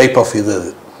டைப் ஆஃப் இது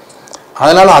அது.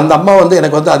 அதனால் அந்த அம்மா வந்து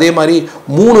எனக்கு வந்து அதே மாதிரி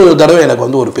 3 தடவை எனக்கு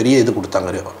வந்து ஒரு பெரிய இது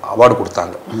கொடுத்தாங்க, அவார்டு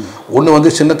கொடுத்தாங்க. ஒன்று வந்து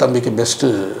சின்ன தம்பிக்கு பெஸ்ட்டு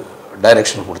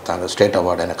டைரக்ஷன் கொடுத்தாங்க, ஸ்டேட்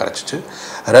அவார்டு எனக்கு கிடச்சிச்சு.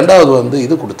 2வது வந்து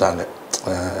இது கொடுத்தாங்க,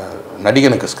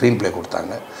 நடிகனுக்கு ஸ்க்ரீன் ப்ளே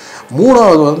கொடுத்தாங்க.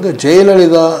 3வது வந்து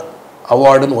ஜெயலலிதா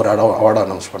அவார்டுன்னு ஒரு அவார்டு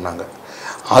அனௌன்ஸ் பண்ணாங்க.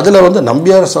 அதில் வந்து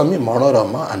நம்பியாரசாமி,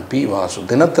 மனோரமா அண்ட் P.VASU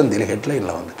தினத்தந்தியில்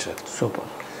ஹெட்லைனில் வந்துச்சு.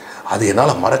 சூப்பர். அது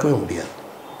என்னால் மறக்கவே முடியாது.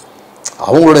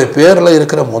 அவங்களுடைய பேரில்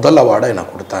இருக்கிற முதல் அவார்டை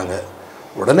எனக்கு கொடுத்தாங்க.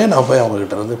 உடனே நான் போய்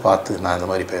அவங்ககிட்ட இருந்து பார்த்து நான் இந்த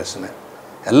மாதிரி பேசினேன்.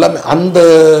 எல்லாமே அந்த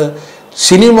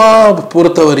சினிமா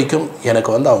பொறுத்த வரைக்கும் எனக்கு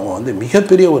வந்து அவங்க வந்து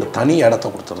மிகப்பெரிய ஒரு தனி இடத்த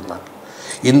கொடுத்துருந்தாங்க.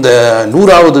 இந்த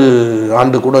 100வது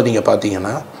ஆண்டு கூட நீங்கள்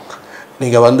பார்த்தீங்கன்னா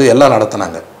நீங்கள் வந்து எல்லாம்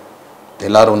நடத்தினாங்க,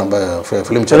 எல்லோரும் நம்ம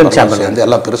ஃபிலிம் சேனல் வந்து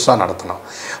எல்லாம் பெருசாக நடத்தினோம்.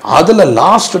 அதில்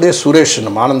last day Suresh,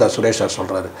 Ananda Suresh sir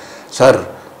சொல்கிறாரு, சார்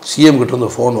சிஎம் கிட்ட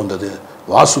இருந்து ஃபோன் வந்தது,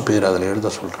 வாசு பேர் அதில்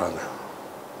எழுத சொல்கிறாங்க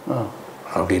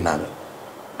அப்படின்னாங்க.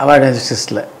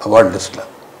 அவார்டு லிஸ்ட்டில்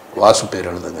வாசு பேர்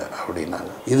எழுதுங்க அப்படின்னாங்க.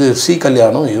 இது சி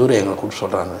கல்யாணம் இவரு எங்களை கூப்பிட்டு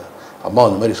சொல்கிறாங்க, அம்மா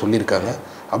அந்த மாதிரி சொல்லியிருக்காங்க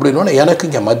அப்படின்னோடனே எனக்கு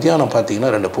இங்கே மத்தியானம் பார்த்தீங்கன்னா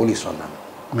 2 போலீஸ் வந்தாங்க.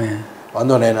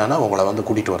 வந்தோடனே என்னென்னா உங்களை வந்து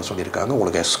கூட்டிகிட்டு வர சொல்லியிருக்காங்க,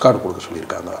 உங்களுக்கு எஸ்கார்டு கொடுக்க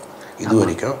சொல்லியிருக்காங்க. இது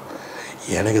வரைக்கும்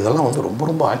எனக்கு இதெல்லாம் வந்து ரொம்ப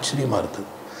ரொம்ப ஆச்சரியமாக இருந்தது.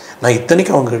 நான்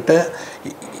இத்தனைக்கும் அவங்கக்கிட்ட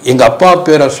எங்கள் அப்பா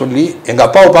பேரை சொல்லி, எங்கள்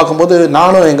அப்பாவை பார்க்கும்போது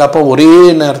நானும் எங்கள் அப்பா ஒரே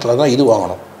நேரத்தில் தான் இது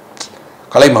வாங்கணும்,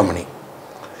 கலைமாமணி.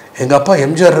 எங்கள் அப்பா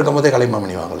எம்ஜிஆர் இருக்கும்போதே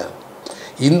கலைமாமணி வாங்கலை.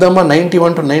 இந்த மாதிரி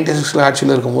 91 to 96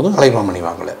 ஆட்சியில் இருக்கும்போதும் கலைமாமணி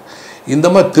வாங்கலை. இந்த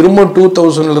மாதிரி திரும்ப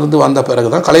 2000 வந்த பிறகு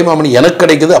தான் கலைமாமணி எனக்கு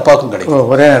கிடைக்குது, அப்பாவுக்கும்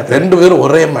கிடைக்கும். 2 பேரும்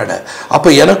ஒரே மேடை. அப்போ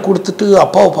எனக்கு கொடுத்துட்டு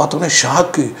அப்பாவை பார்த்தோன்னே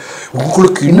ஷாக்கு,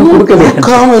 உங்களுக்கு இன்னும்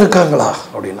கொடுக்காம இருக்காங்களா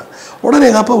அப்படின்னா. உடனே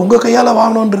எங்கள் அப்பா உங்கள் கையால்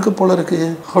வாங்கணுன்னு இருக்கு போல இருக்குது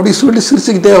அப்படி சொல்லி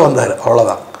சிரிச்சுக்கிட்டே வந்தார்.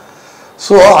 அவ்வளோதான்.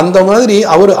 ஸோ அந்த மாதிரி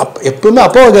அவர் எப்பவுமே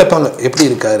அப்பாவை கேட்பாங்க எப்படி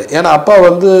இருக்கார். ஏன்னா அப்பா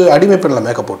வந்து அடிமை பெண்ணில்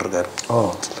மேக்கப் போட்டிருக்காரு.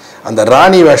 அந்த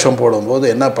ராணி வேஷம் போடும்போது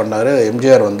என்ன பண்ணார்,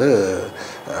 எம்ஜிஆர் வந்து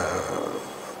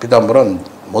பிதாம்பரம்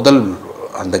முதல்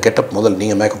அந்த கெட்டப் முதல்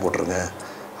நீங்கள் மேக்கப் போட்டுருங்க,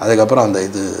 அதுக்கப்புறம் அந்த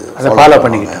இது ஃபாலோ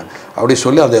பண்ணிக்கிட்டேன் அப்படி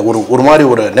சொல்லி அந்த ஒரு மாதிரி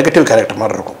ஒரு நெகட்டிவ் கேரக்டர்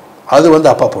மாதிரி இருக்கும், அது வந்து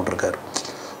அப்பா போட்டிருக்காரு.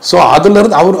 ஸோ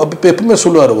அதுலேருந்து அவர் இப்போ எப்பவுமே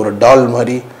சொல்லுவார், ஒரு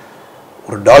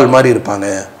டால் மாதிரி இருப்பாங்க,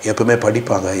 எப்பவுமே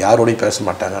படிப்பாங்க, யாரோடையும் பேச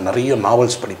மாட்டாங்க, நிறைய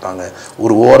நாவல்ஸ் படிப்பாங்க,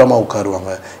 ஒரு ஓரமாக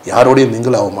உட்காருவாங்க, யாரோடையும்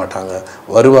மிங்கிள் ஆக மாட்டாங்க,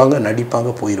 வருவாங்க,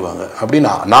 நடிப்பாங்க, போயிடுவாங்க அப்படின்னு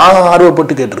நான்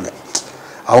ஆர்வப்பட்டு கேட்டிருக்கேன்.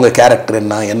 அவங்க கேரக்டர்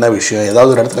என்ன விஷயம்,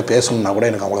 ஏதாவது ஒரு இடத்துல பேசணுன்னா கூட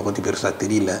எனக்கு அவங்கள பற்றி பெருசாக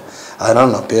தெரியல,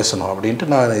 அதனால் நான் பேசணும்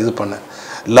அப்படின்ட்டு நான் இது பண்ணேன்.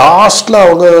 லாஸ்ட்டில்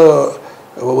அவங்க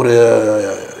ஒரு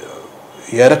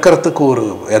இறக்கிறதுக்கு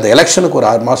அந்த எலெக்ஷனுக்கு ஒரு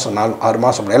 6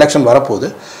 மாதம் எலெக்ஷன் வரப்போகுது.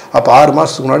 அப்போ 6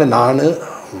 மாதத்துக்கு முன்னாடி நான்,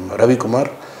 ரவிக்குமார்,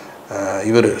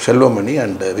 இவர் செல்வமணி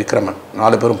அண்ட் விக்ரமன்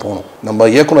 4 பேரும் போனோம். நம்ம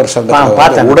இயக்குனர்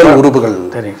சங்கத்தில் உடல் உறுப்புகள்.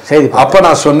 அப்போ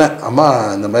நான் சொன்னேன், அம்மா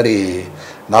இந்த மாதிரி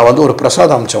நான் வந்து ஒரு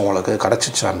பிரசாதம் அமிச்சேன், உங்களுக்கு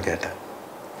கிடச்சிச்சான்னு கேட்டேன்.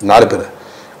 4 பேர்,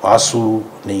 வாசு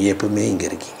நீங்கள் எப்பவுமே இங்கே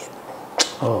இருக்கீங்க.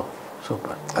 ஓ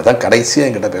சூப்பர். அதான் கடைசியாக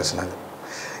என்கிட்ட பேசினாங்க.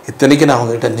 இத்தனைக்கு நான்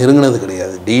அவங்ககிட்ட நெருங்கினது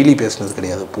கிடையாது, டெய்லி பேசினது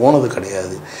கிடையாது, போனது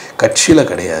கிடையாது, கட்சியில்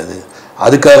கிடையாது,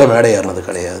 அதுக்காக மேடை ஏறினது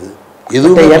கிடையாது.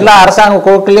 எதுவும் எல்லா அரசாங்க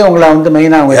கோவிலையும் உங்களை வந்து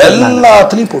மெயினாக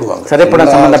எல்லாத்துலேயும் போடுவாங்க,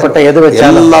 திரைப்படம் சம்மந்தப்பட்ட எது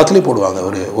வச்சாலும் எல்லாத்துலேயும் போடுவாங்க.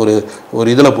 ஒரு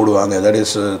இதில் போடுவாங்க, தட்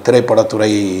இஸ்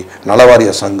திரைப்படத்துறை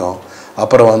நலவாரிய சங்கம்,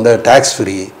 அப்புறம் வந்து டேக்ஸ்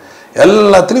ஃப்ரீ,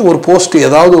 எல்லாத்துலேயும் ஒரு போஸ்ட்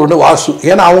ஏதாவது ஒன்று வாசு.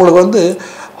 ஏன்னா அவங்களுக்கு வந்து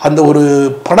அந்த ஒரு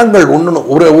படங்கள்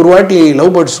ஒரு வாட்டி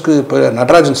லவ் பேர்ட்ஸுக்கு இப்போ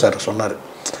நடராஜன் சார் சொன்னார்,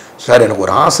 சார் எனக்கு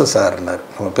ஒரு ஆசை சார்னார்,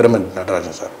 நம்ம பிரமிட்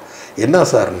நடராஜன் சார். என்ன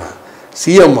சார்னா,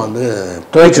 சிஎம் வந்து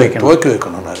துவக்கி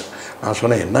வைக்கணும்னாரு. நான்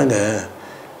சொன்னேன், என்னங்க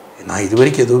நான் இது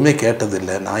வரைக்கும் எதுவுமே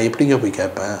கேட்டதில்லை, நான் எப்படிங்க போய்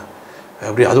கேட்பேன்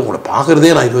அப்படி, அது உங்களை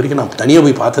பார்க்குறதே நான் இது வரைக்கும் நான் தனியாக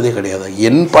போய் பார்த்ததே கிடையாது,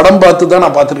 என் படம் பார்த்து தான்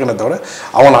நான் பார்த்துருக்கேனே தவிர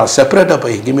அவன் நான் செப்பரேட்டாக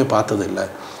போய் எங்கேயுமே பார்த்ததில்லை.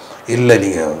 இல்லை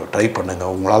நீங்கள் ட்ரை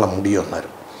பண்ணுங்கள், உங்களால் முடியும்னாரு.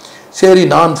 சரி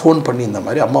நான் ஃபோன் பண்ணி இந்த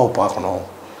மாதிரி அம்மாவை பார்க்கணும்,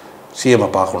 சிஎம்மை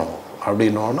பார்க்கணும்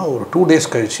அப்படின்னோன்னா ஒரு 2 days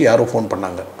கழித்து யாரோ ஃபோன்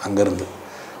பண்ணாங்க, அங்கேருந்து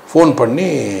ஃபோன் பண்ணி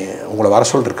உங்களை வர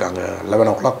சொல்லியிருக்காங்க,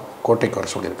 11 o'clock கோட்டைக்கு வர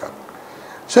சொல்லியிருக்காங்க.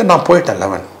 சரி நான் போயிட்டேன்.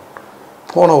 11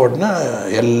 போன உடனே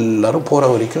எல்லோரும் போகிற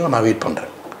வரைக்கும் நான் வெயிட்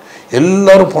பண்ணுறேன்.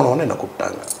 எல்லோரும் போன உடனே என்னை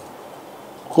கூப்பிட்டாங்க.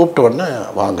 கூப்பிட்ட உடனே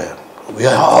வாங்க,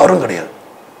 யாரும் கிடையாது,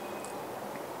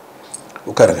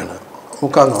 உட்காருங்கண்ணா.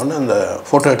 உட்கார்ந்த உடனே அந்த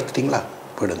ஃபோட்டோ எடுத்துட்டிங்களா,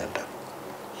 போயிடுங்கட்டேன்.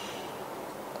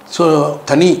 ஸோ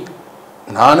தனி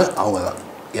நான் அவங்க தான்.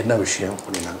 என்ன விஷயம்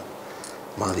அப்படின்னாங்க.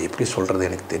 அது எப்படி சொல்கிறது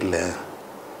எனக்கு தெரியல,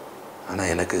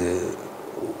 ஆனால் எனக்கு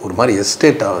ஒரு மாதிரி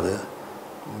எஸ்டேட் ஆகுது,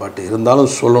 பட்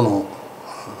இருந்தாலும் சொல்லணும்.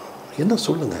 என்ன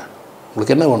சொல்லுங்கள்,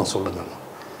 உங்களுக்கு என்ன வேணும் சொல்லுங்கள்,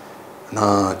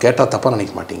 நான் கேட்டால் தப்பாக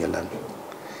நினைக்க மாட்டீங்கல்ல,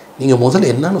 நீங்கள் முதல்ல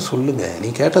என்னன்னு சொல்லுங்கள், நீ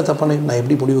கேட்டால் தப்பாக நினைக்க நான்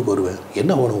எப்படி முடிவுக்கு வருவேன்,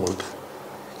 என்ன வேணும் உங்களுக்கு,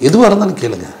 எதுவாக இருந்தாலும்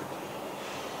கேளுங்க.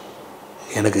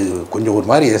 எனக்கு கொஞ்சம் ஒரு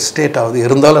மாதிரி எஸ்டேட் ஆகுது,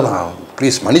 இருந்தாலும் நான்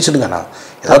ப்ளீஸ் மன்னிச்சிடுங்க, நான்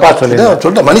எதாவது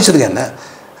சொல்லிட்டு மன்னிச்சிடுங்க. என்ன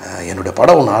என்னுடைய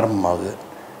படம் ஒன்று ஆரம்பமாகுது,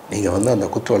 நீங்கள் வந்து அந்த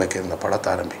குத்து விளக்கு இந்த படத்தை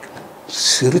ஆரம்பிக்கணும்.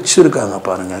 சிரிச்சிருக்காங்க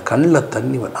பாருங்கள், கண்ணில்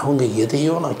தண்ணி அவங்க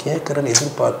எதையோ நான் கேட்குறேன்னு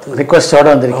எதிர்பார்த்து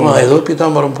ரிக்வஸ்டோடு வந்துருக்கீங்க. ஏதோ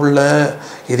பீதாம்பரம் புள்ள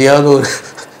எதையாவது ஒரு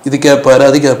இது கேட்பார்,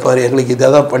 அது கேட்பார், எங்களுக்கு இதை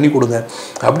தான் பண்ணி கொடுங்க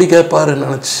அப்படி கேட்பாருன்னு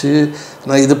நினச்சி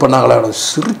நான் இது பண்ணாங்களா.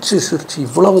 சிரித்து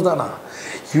இவ்வளவு தானா,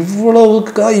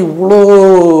 இவ்வளவுக்கா இவ்வளோ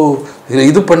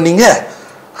இது பண்ணீங்க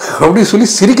அப்படி சொல்லி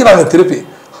சிரிக்கிறாங்க திருப்பி.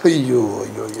 ஐயோ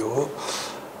ஐயோ ஐயோ,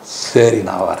 சரி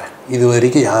நான் வரேன், இது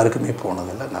வரைக்கும் யாருக்குமே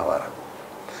போனதில்லை, நான் வரேன்.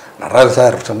 நடராஜ்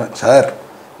சார் சொன்னேன், சார்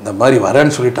இந்த மாதிரி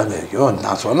வரேன்னு சொல்லிட்டாங்க. ஐயோ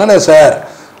நான் சொன்னேனே சார்,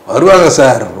 வருவாங்க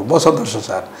சார், ரொம்ப சந்தோஷம்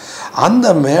சார். அந்த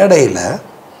மேடையில்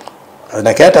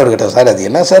நான் கேட்டவர்கிட்ட, சார் அது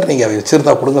என்ன சார் நீங்கள்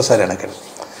வச்சுருந்தா கொடுங்க சார் எனக்கு.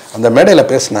 அந்த மேடையில்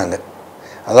பேசினாங்க.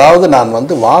 அதாவது நான்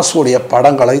வந்து வாசுடைய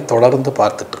படங்களை தொடர்ந்து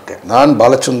பார்த்துட்ருக்கேன். நான்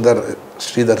பாலச்சந்தர்,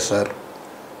 ஸ்ரீதர் சார்,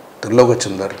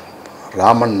 திரிலோகச்சந்தர்,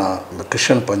 ராமண்ணா,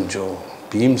 கிருஷ்ணன் பஞ்சு,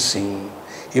 பீம்சிங்,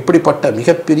 இப்படிப்பட்ட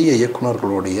மிகப்பெரிய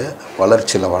இயக்குநர்களுடைய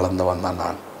வளர்ச்சியில் வளர்ந்தவன் தான்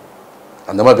நான்.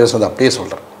 அந்த மாதிரி பேசுறது அப்படியே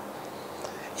சொல்கிறேன்.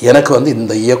 எனக்கு வந்து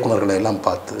இந்த இயக்குநர்களை எல்லாம்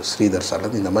பார்த்து, ஸ்ரீதர்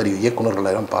சார்லேருந்து இந்த மாதிரி இயக்குநர்களை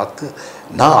எல்லாம் பார்த்து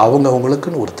நான்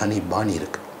அவங்களுக்குன்னு ஒரு தனி பாணி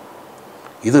இருக்குது.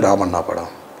 இது ராமண்ணா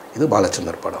படம், இது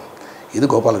பாலச்சந்தர் படம், இது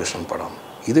கோபாலகிருஷ்ணன் படம்,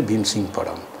 இது பீம்சிங்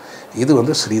படம், இது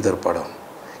வந்து ஸ்ரீதர் படம்,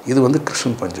 இது வந்து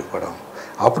கிருஷ்ணன் பஞ்சு படம்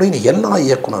அப்படின்னு எல்லா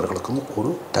இயக்குநர்களுக்கும் ஒரு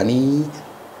தனி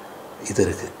இது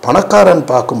இருக்குது. பணக்காரன்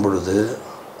பார்க்கும் பொழுது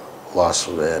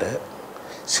வாசு வேறு,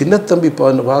 சின்னத்தம்பி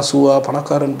வாசுவா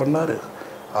பணக்காரன் பண்ணார்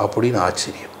அப்படின்னு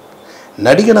ஆச்சரியம்.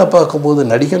 நடிகனை பார்க்கும்போது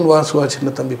நடிகன் வாசுவா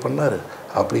சின்னத்தம்பி பண்ணார்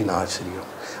அப்படின்னு ஆச்சரியம்.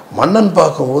 மன்னன்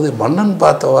பார்க்கும்போது மன்னன்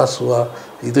பார்த்த வாசுவா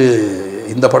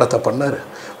இந்த படத்தை பண்ணார்.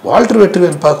 வால்டர்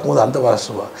வெற்றிவேல் பார்க்கும்போது அந்த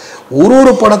வாசுவா.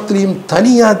 ஒரு படத்துலேயும்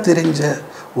தனியாக தெரிஞ்ச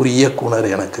ஒரு இயக்குனர்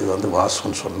எனக்கு வந்து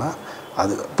வாசுன்னு சொன்னால்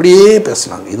அது அப்படியே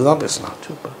பேசுனாங்க. இதுதான் பேசுனாங்க.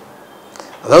 சூப்பர்.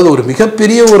 அதாவது ஒரு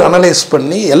மிகப்பெரிய ஒரு அனலைஸ்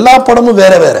பண்ணி எல்லா படமும்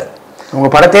வேறு வேறு,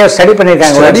 உங்கள் படத்தையே ஸ்டடி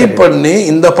பண்ணியிருக்காங்க. ஸ்டடி பண்ணி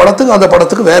இந்த படத்துக்கு அந்த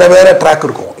படத்துக்கு வேறு வேறு ட்ராக்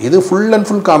இருக்கும். இது ஃபுல் அண்ட்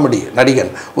ஃபுல் காமெடி,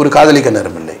 நடிகன் ஒரு காதலிக்க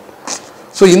நேரமில்லை.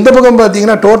 ஸோ இந்த பக்கம்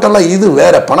பார்த்தீங்கன்னா டோட்டலாக இது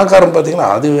வேறு, பணக்காரன் பார்த்தீங்கன்னா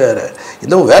அது வேறு,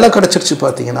 இந்த வேலை கிடச்சிருச்சு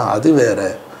பார்த்தீங்கன்னா அது வேறு.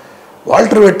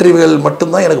 வால்டர் வெற்றிவேல்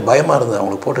மட்டும்தான் எனக்கு பயமாக இருந்தது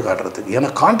அவங்களுக்கு போட்டு காட்டுறதுக்கு. ஏன்னா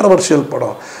கான்ட்ரவர்ஷியல்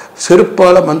படம்,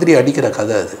 செருப்பால் மந்திரி அடிக்கிற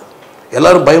கதை அது.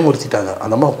 எல்லோரும் பயமுறுத்திட்டாங்க,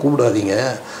 அந்த அம்மா கூப்பிடாதீங்க,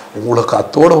 உங்களுக்கு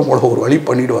அத்தோடு உங்களை ஒரு வழி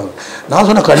பண்ணிவிடுவாங்க. நான்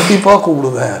சொன்னேன் கண்டிப்பாக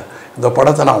கூப்பிடுவேன், இந்த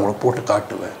படத்தை நான் அவங்களுக்கு போட்டு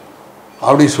காட்டுவேன்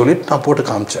அப்படின்னு சொல்லிட்டு நான் போட்டு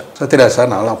காமிச்சேன். சத்யராஜ்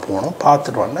சார் நான்லாம் போனோம்,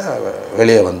 பார்த்துட்டு உடனே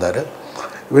வெளியே வந்தார்.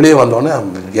 வெளியே வந்தோடனே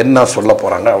என்ன சொல்ல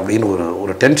போகிறாங்க அப்படின்னு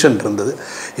ஒரு டென்ஷன் இருந்தது.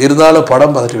 இருந்தாலும்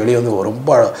படம் பார்த்துட்டு வெளியே வந்து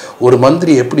ரொம்ப ஒரு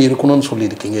மந்திரி எப்படி இருக்கணும்னு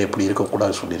சொல்லியிருக்கீங்க, எப்படி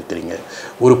இருக்கக்கூடாது சொல்லியிருக்கிறீங்க,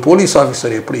 ஒரு போலீஸ்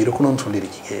ஆஃபீஸர் எப்படி இருக்கணும்னு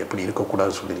சொல்லியிருக்கீங்க, எப்படி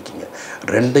இருக்கக்கூடாது சொல்லியிருக்கீங்க,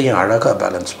 ரெண்டையும் அழகாக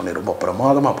பேலன்ஸ் பண்ணி ரொம்ப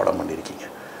பிரமாதமாக படம் பண்ணியிருக்கீங்க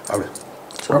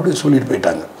அப்படி சொல்லிட்டு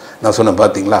போயிட்டாங்க. நான் சொன்னேன்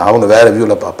பார்த்தீங்களா, அவங்க வேறு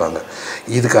வியூவில் பார்ப்பாங்க.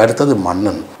 இதுக்கு அடுத்தது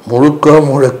மன்னன்,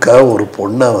 முழுக்க ஒரு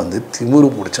பொண்ணை வந்து திமிரு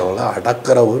பிடிச்சவளை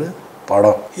அடக்கிற ஒரு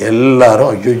படம். எல்லாரும்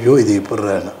ஐயோ இது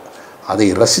இப்படின்னு அதை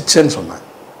ரசித்தேன்னு சொன்னாங்க.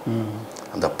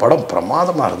 அந்த படம்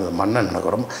பிரமாதமாக இருந்தது. மன்னன்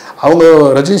எனக்கு ரொம்ப, அவங்க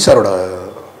ரஜினி சாரோட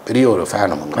பெரிய ஒரு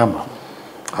ஃபேன் அவங்க. ஆமாம்,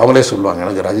 அவங்களே சொல்லுவாங்க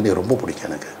எனக்கு ரஜினியை ரொம்ப பிடிக்கும்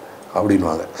எனக்கு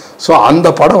அப்படின்வாங்க. ஸோ அந்த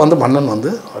படம் வந்து மன்னன்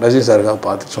வந்து ரஜினி சாருக்காக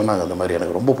பார்த்துட்டு சொன்னாங்க இந்த மாதிரி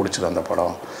எனக்கு ரொம்ப பிடிச்சது அந்த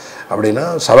படம் அப்படின்னா.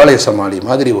 சவாலே சமாளி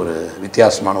மாதிரி ஒரு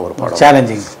வித்தியாசமான ஒரு படம்,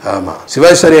 சேலஞ்சிங். ஆமாம்,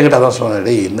 சிவாஜி சார் என்கிட்ட அதான் சொன்னேன்,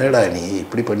 டே என்னடா நீ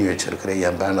இப்படி பண்ணி வச்சுருக்கிற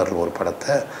என் பேனரில் ஒரு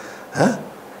படத்தை,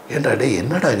 ஏன்டா டே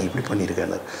என்னடா நீ இப்படி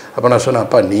பண்ணியிருக்கேன்னு. அப்போ நான் சொன்னேன்,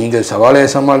 அப்பா நீங்கள் சவாலே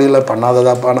சமாளியில்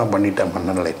பண்ணாததாப்பா நான் பண்ணிட்டேன்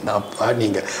மன்னனில். என்னப்பா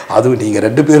நீங்கள், அதுவும் நீங்கள்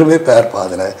 2 பேருமே பேர்ப்பா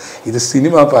அதில், இது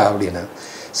சினிமாப்பா அப்படின்னு.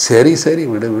 சரி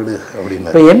விடு அப்படின்னு.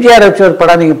 இப்போ எம்ஜிஆர் வச்சு ஒரு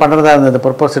படம் நீங்கள் பண்ணுறதா இருந்தது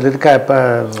ப்ரொப்போசல் இருக்கா இப்போ?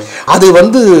 அது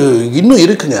வந்து இன்னும்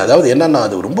இருக்குங்க. அதாவது என்னென்னா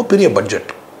அது ரொம்ப பெரிய பட்ஜெட்,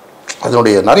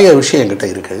 அதனுடைய நிறைய விஷயம் என்கிட்ட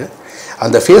இருக்குது.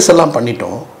 அந்த ஃபேஸ் எல்லாம்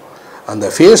பண்ணிட்டோம். அந்த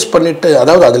ஃபேஸ் பண்ணிவிட்டு,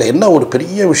 அதாவது அதில் என்ன ஒரு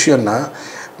பெரிய விஷயம்னா,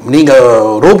 நீங்கள்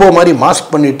ரோபோ மாதிரி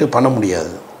மாஸ்க் பண்ணிவிட்டு பண்ண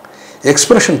முடியாது,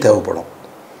 எக்ஸ்ப்ரெஷன் தேவைப்படும்.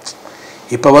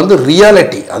 இப்போ வந்து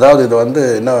ரியாலிட்டி, அதாவது இது வந்து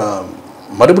என்ன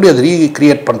மறுபடியும் அது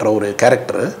ரீக்ரியேட் பண்ணுற ஒரு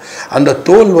கேரக்டரு. அந்த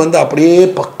தோல் வந்து அப்படியே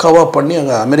பக்காவாக பண்ணி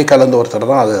அங்கே அமெரிக்காவிலேருந்து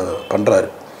ஒருத்தர் தான் அதை பண்ணுறாரு.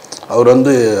 அவர்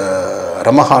வந்து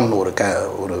ரமஹான் ஒரு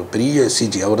பெரிய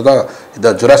சிஜி, அவர் தான் இதை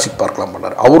ஜுராசிக் பார்க்லாம்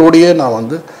பண்ணார். அவரோடையே நான்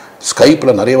வந்து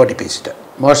ஸ்கைப்பில் நிறைய வாட்டி பேசிட்டேன்.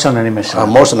 மோஷன்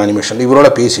அனிமேஷன் இவரோட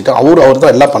பேசிட்டேன். அவர்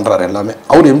தான் எல்லாம் பண்ணுறாரு எல்லாமே.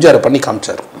 அவர் எம்ஜிஆரை பண்ணி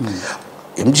காமிச்சார்.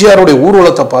 எம்ஜிஆருடைய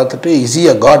ஊர்வலத்தை பார்த்துட்டு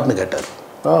இசியா காட்னு கேட்டார்.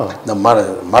 இந்த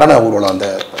மரண ஊர்வலம் அந்த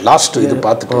லாஸ்ட் இது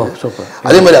பார்த்துட்டு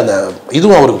அதே மாதிரி அந்த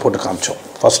இதுவும் அவருக்கு போட்டு காமிச்சோம்.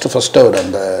 ஃபஸ்ட்டு அவர்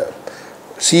அந்த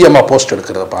சிஎம்மாக போஸ்ட்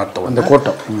எடுக்கிறத பார்த்தோம். அந்த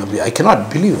கூட்டம் I cannot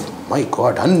believe, my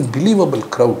God, unbelievable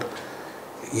crowd.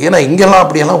 ஏன்னா இங்கெல்லாம்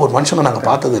அப்படியெல்லாம் ஒரு மனுஷனை நாங்கள்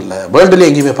பார்த்தது இல்லை, வேர்ல்டுலேயே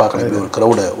எங்கேயுமே பார்க்கல இப்படி ஒரு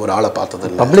க்ரௌடை, ஒரு ஆளை பார்த்தது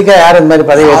இல்லை. பப்ளிக்காக யார் இந்த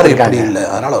மாதிரி யாரும் இப்படி இல்லை.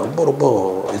 அதனால் ரொம்ப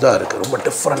இதாக இருக்குது, ரொம்ப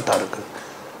டிஃப்ரெண்ட்டாக இருக்குது,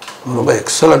 ரொம்ப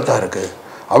எக்ஸலண்ட்டாக இருக்குது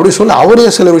அப்படி சொல்லி அவரே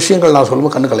சில விஷயங்கள் நான்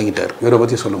சொல்லும்போது கண்ணு கலங்கிட்டார் இவரை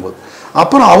பற்றி சொல்லும்போது.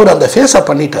 அப்புறம் அவர் அந்த ஃபேஸை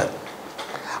பண்ணிட்டார்.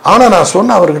 ஆனால் நான்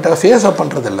சொன்ன அவர்கிட்ட ஃபேஸை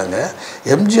பண்ணுறது இல்லைங்க,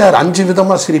 எம்ஜிஆர் 5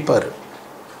 விதமாக சிரிப்பார்.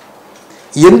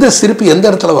 எந்த சிரிப்பு எந்த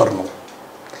இடத்துல வரணும்,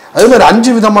 அதே மாதிரி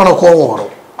 5 விதமான கோபம்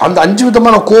வரும். அந்த 5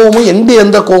 விதமான கோபமும்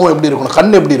எந்த கோபம் எப்படி இருக்கணும்,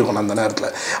 கண் எப்படி இருக்கணும் அந்த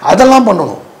நேரத்தில், அதெல்லாம்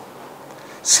பண்ணணும்.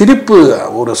 சிரிப்பு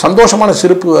ஒரு சந்தோஷமான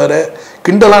சிரிப்பு வேறு,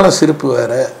 கிண்டலான சிரிப்பு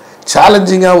வேறு,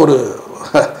 சேலஞ்சிங்காக ஒரு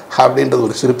அப்படின்றது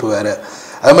ஒரு சிரிப்பு வேறு,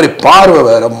 அதே மாதிரி பார்வை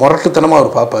வேறு, முரட்டுத்தனமாக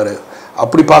அவர் பார்ப்பார்,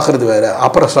 அப்படி பார்க்குறது வேறு.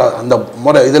 அப்புறம் அந்த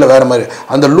இதில் வேறு மாதிரி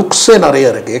அந்த லுக்ஸே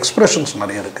நிறைய இருக்குது, எக்ஸ்ப்ரெஷன்ஸ்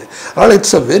நிறைய இருக்குது. அதனால்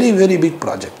it's a very very big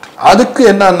project. அதுக்கு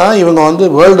என்னன்னா இவங்க வந்து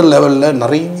வேர்ல்டு லெவலில்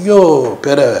நிறைய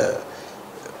பேரை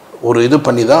ஒரு இது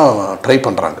பண்ணி தான் ட்ரை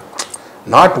பண்ணுறாங்க.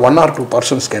 Not 1 or 2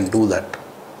 persons can do that.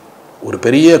 ஒரு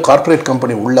பெரிய கார்ப்பரேட்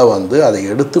கம்பெனி உள்ளே வந்து அதை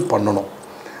எடுத்து பண்ணணும்.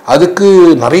 அதுக்கு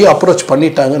நிறைய அப்ரோச்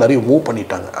பண்ணிட்டாங்க, நிறைய மூவ்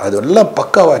பண்ணிட்டாங்க. அது எல்லாம்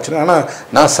பக்காவாச்சுன்னா, ஆனால்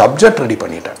நான் சப்ஜெக்ட் ரெடி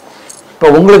பண்ணிட்டேன். இப்போ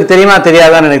உங்களுக்கு தெரியுமா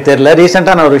தெரியாதான்னு எனக்கு தெரியல.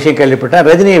 ரீசெண்டாக நான் ஒரு விஷயம் கேள்விப்பட்டேன்,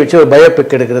 ரஜினியை வச்சு ஒரு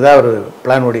பயோபிக் எடுக்கிறதா ஒரு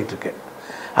பிளான் ஓடிட்டுருக்கு.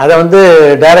 அதை வந்து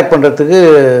டைரக்ட் பண்ணுறதுக்கு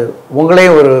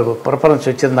உங்களையும் ஒரு ப்ரிஃபரன்ஸ்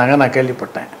வச்சுருந்தாங்க நான்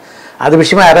கேள்விப்பட்டேன். அது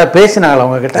விஷயமா யாராவது பேசினாங்களா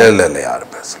உங்ககிட்ட? இல்லை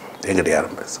யாரும் பேசல, எங்கிட்ட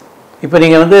யாரும் பேசல. இப்போ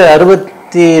நீங்கள் வந்து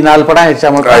 64 படம் ஆயிடுச்சு.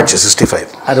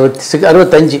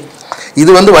 65.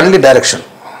 இது வந்து ஒன்லி டைரக்ஷன்,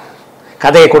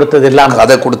 கதையை கொடுத்தது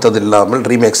இல்லாமல்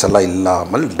ரீமேக்ஸ் எல்லாம்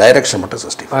இல்லாமல் டைரக்ஷன் மட்டும்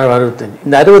 65.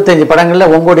 இந்த 65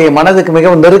 படங்களில் உங்களுடைய மனதுக்கு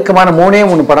மிகவும் நெருக்கமான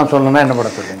 3 படம் சொல்லணும்னா என்ன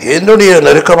படம் சொல்லுங்க? என்னுடைய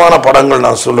நெருக்கமான படங்கள்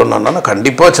நான் சொல்லணும்னா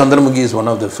கண்டிப்பாக Chandramukhi is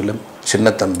one of the film.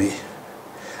 சின்ன தம்பி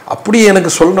அப்படி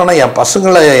எனக்கு சொல்லணும்னா என்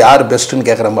பசங்களை யார் பெஸ்ட்டுன்னு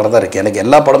கேட்குற மாதிரி தான் இருக்குது. எனக்கு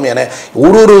எல்லா படமும் ஏன்னா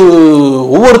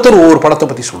ஒவ்வொருத்தரும் ஒவ்வொரு படத்தை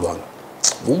பற்றி சொல்லுவாங்க,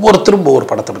 ஒவ்வொருத்தரும் ஒவ்வொரு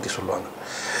படத்தை பற்றி சொல்லுவாங்க.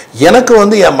 எனக்கு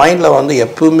வந்து என் மைண்டில் வந்து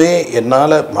எப்பவுமே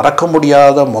என்னால் மறக்க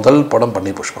முடியாத முதல் படம்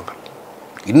பன்னீர் புஷ்பங்கள்.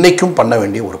 இன்றைக்கும் பண்ண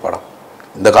வேண்டிய ஒரு படம்,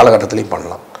 இந்த காலகட்டத்திலையும்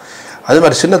பண்ணலாம். அதே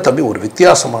மாதிரி சின்ன தம்பி ஒரு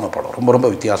வித்தியாசமான படம், ரொம்ப ரொம்ப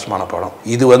வித்தியாசமான படம்.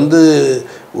 இது வந்து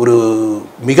ஒரு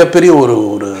மிகப்பெரிய ஒரு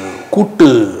ஒரு கூட்டு,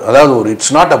 அதாவது ஒரு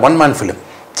it's not a one man film.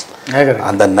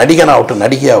 அந்த நடிகனாகட்டும்,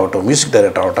 நடிகையாகட்டும், மியூசிக்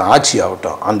டைரக்டர் ஆகட்டும், ஆட்சி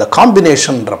ஆகட்டும், அந்த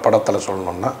காம்பினேஷன்ற படத்தில்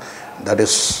சொல்லணும்னா தட்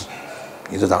இஸ்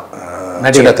இதுதான்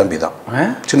சின்ன தம்பி தான்,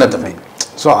 சின்ன தம்பி.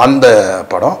 ஸோ அந்த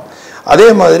படம். அதே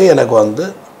மாதிரி எனக்கு வந்து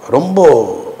ரொம்ப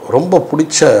ரொம்ப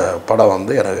பிடிச்ச படம்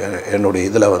வந்து எனக்கு என்னுடைய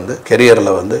இதில் வந்து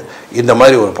கெரியரில் வந்து இந்த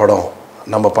மாதிரி ஒரு படம்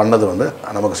நம்ம பண்ணது வந்து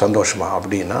நமக்கு சந்தோஷமா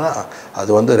அப்படின்னா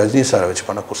அது வந்து ரஜினி சாரை வச்சு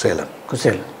பண்ண குசேலன்.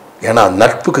 ஏன்னா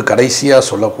நட்புக்கு கடைசியாக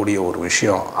சொல்லக்கூடிய ஒரு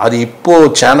விஷயம் அது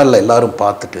இப்போது சேனலில் எல்லோரும்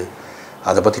பார்த்துட்டு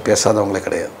அதை பற்றி பேசாதவங்களே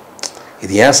கிடையாது.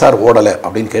 இது ஏன் சார் ஓடலை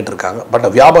அப்படின்னு கேட்டிருக்காங்க. பட்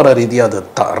வியாபார ரீதியாக அது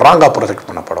ராங்காக ப்ரொஜெக்ட்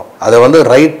பண்ண படம். அதை வந்து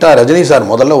ரைட்டாக ரஜினி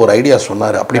சார் முதல்ல ஒரு ஐடியா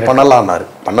சொன்னார், அப்படி பண்ணலான்னாரு.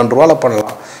 12 ரூபாவில்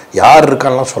பண்ணலாம், யார்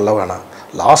இருக்கான்லாம் சொல்ல வேணாம்,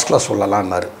 லாஸ்ட்டில்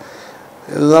சொல்லலான்னாரு.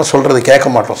 இதுதான் சொல்கிறது, கேட்க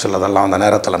மாட்டோம் சிலதெல்லாம் அந்த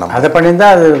நேரத்தில். நம்ம அதை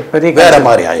பண்ணியிருந்தால் அது பெரிய வேறு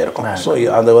மாதிரி ஆகிருக்கும். ஸோ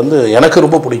அது வந்து எனக்கு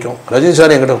ரொம்ப பிடிக்கும். ரஜினி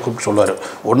சார் என்கிட்ட கூப்பிட்டு சொல்லுவார்,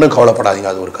 ஒன்றும் கவலைப்படாதீங்க,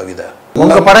 அது ஒரு கவிதை.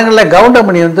 உங்கள் படங்களில்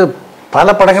கவுண்டமணி வந்து பல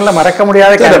படங்களில் மறக்க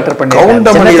முடியாத கேரக்டர் பண்ணி,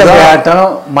 கவுண்டமணி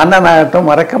ஆகட்டும், மன்னன் ஆகட்டும்,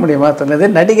 மறக்க முடியுமா சொன்னது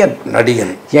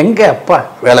நடிகன் எங்கே அப்பா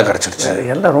வேலை கிடச்சிருச்சு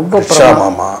எல்லாம் ரொம்ப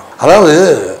மாமா. அதாவது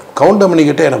கவுண்டமணி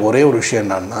கிட்ட எனக்கு ஒரே ஒரு விஷயம்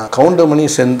என்னன்னா, கவுண்டமணி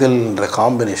செந்தில்ன்ற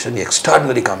காம்பினேஷன்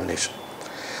எக்ஸ்ட்ராடினரி காம்பினேஷன்.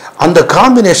 அந்த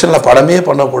காம்பினேஷனில் படமே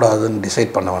பண்ணக்கூடாதுன்னு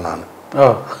டிசைட் பண்ணவன் நான்.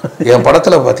 என்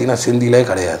படத்தில் பார்த்தீங்கன்னா செந்திலே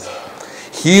கிடையாது.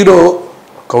 Hero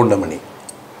Goundamani,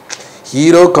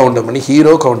 hero Goundamani,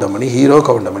 hero Goundamani, hero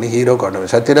Goundamani, hero Goundamani,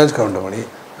 Sathyaraj Goundamani,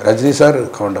 Rajini sir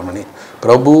Goundamani,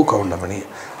 பிரபு கவுண்டமணி,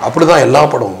 அப்படி தான் எல்லா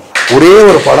படமும். ஒரே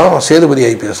ஒரு படம் சேதுபதி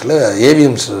ஐபிஎஸ்ல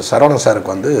ஏவிஎம் சரவணன்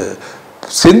சாருக்கு வந்து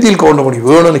செந்தில் கவுண்டமணி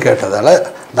வேணும்னு கேட்டதால்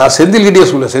நான் செந்தில்கிட்டே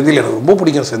சொல்லுவேன், செந்தில் எனக்கு ரொம்ப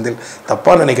பிடிக்கும், செந்தில்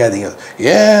தப்பாக நினைக்காதீங்க.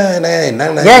 ஏன்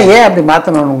ஏன் அப்படி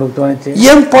மாற்றணும்னு உங்களுக்கு தோணுச்சு?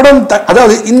 என் படம்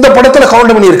அதாவது இந்த படத்தில்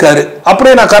கவுண்டமணி இருக்காரு,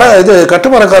 அப்படியே நான் இது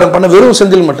கட்டுமரக்காரன் பண்ண வெறும்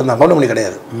செந்தில் மட்டும்தான், கவுண்டமணி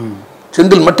கிடையாது.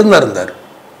 செந்தில் மட்டும்தான் இருந்தார்,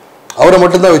 அவரை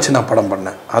மட்டும்தான் வச்சு நான் படம்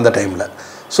பண்ணேன் அந்த டைமில்.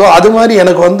 ஸோ அது மாதிரி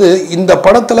எனக்கு வந்து இந்த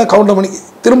படத்தில் கவுண்டமணி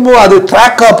திரும்ப அது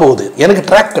ட்ராக்காக போகுது, எனக்கு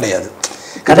ட்ராக் கிடையாது.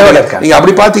 நீங்கள்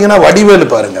அப்படி பார்த்தீங்கன்னா வடிவேலு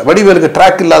பாருங்க, வடிவேலுக்கு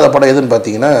ட்ராக் இல்லாத படம் எதுன்னு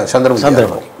பார்த்தீங்கன்னா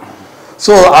சந்திரமுகி.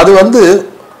 ஸோ அது வந்து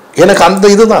எனக்கு அந்த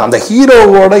இதுதான், அந்த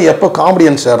ஹீரோவோட எப்போ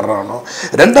காமெடியன் சேர்றானோ,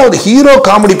 ரெண்டாவது ஹீரோ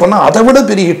காமெடி பண்ணால் அதை விட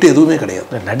பெரிய ஹிட் எதுவுமே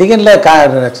கிடையாது. நடிகனில்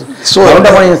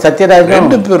சத்யராஜ்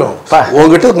 2 பேரும்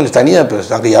உங்ககிட்ட கொஞ்சம் தனியாக பேசு,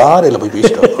 அங்கே யார் இல்லை போய்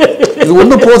பேசிட்டோம், இது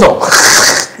ஒன்று போதும்.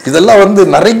 இதெல்லாம் வந்து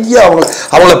நிறைய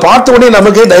அவங்கள பார்த்த உடனே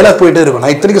நமக்கே டைலாக் போயிட்டே இருக்கும்.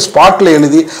 நான் இத்தனைக்கு ஸ்பாட்டில்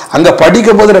எழுதி அங்கே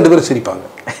படிக்கும் போது 2 பேரும் சிரிப்பாங்க.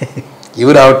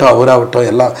 இவராகட்டும் அவராகட்டும்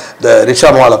எல்லாம் இந்த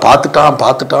ரிஷாமாவில்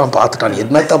பார்த்துட்டான்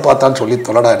என்னத்தான் பார்த்தான்னு சொல்லி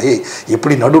தொலைடாடே,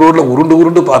 எப்படி நடு ரோட்டில்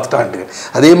உருண்டு பார்த்துட்டான்ட்டு.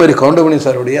 அதே மாதிரி கவுண்டமணி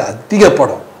சாருடைய அதிக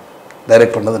படம்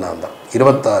டைரக்ட் பண்ணது நான் தான்.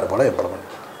 26 படம் என் படம்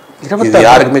பண்ணேன்,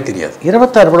 யாருக்குமே தெரியாது.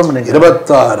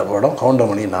 26 படம்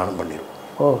கவுண்டமணி நானும் பண்ணிடுவோம்.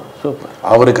 ஓ சூப்பர்.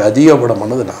 அவருக்கு அதிக படம்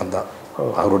பண்ணது நான் தான்.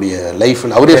 அவருடைய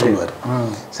லைஃப்பில் அவரே சொல்லுவார்,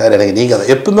 சார் எனக்கு நீங்கள் அதை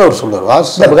எப்பவுமே அவர் சொல்லுவார்,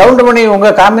 கவுண்டமணி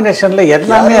உங்கள் காம்பினேஷனில்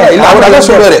எல்லாமே அவர் அதான்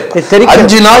சொல்லுவார்.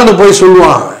 5 நாள்னு போய்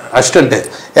சொல்லுவான் அசிஸ்டண்ட்டு,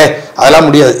 அதெல்லாம்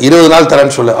முடியாது 20 நாள்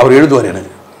தரேன்னு சொல்ல அவர் எழுதுவார்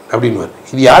எனக்கு அப்படின்வார்.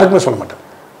 இது யாருக்குமே சொல்ல மாட்டேன்.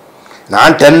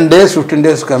 நான் 10 days 15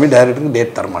 days கம்மி டைரக்டருக்கு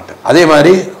டேட் தர மாட்டேன். அதே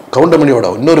மாதிரி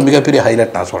கவுண்டமணியோட இன்னொரு மிகப்பெரிய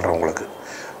ஹைலைட் நான் சொல்கிறேன் உங்களுக்கு,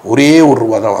 ஒரே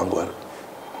 ₹1 தான் வாங்குவார்,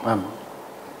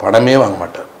 பணமே வாங்க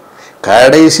மாட்டார்.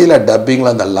 கடைசியில்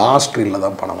டப்பிங்கில் அந்த லாஸ்ட் ரீலில்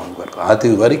தான் பணம் வாங்குவார். அது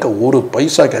வரைக்கும் ஒரு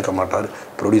பைசா கேட்க மாட்டார்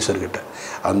ப்ரொடியூசர்கிட்ட.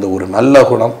 அந்த ஒரு நல்ல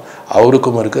குணம்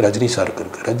அவருக்கும் இருக்குது, ரஜினி சாருக்கு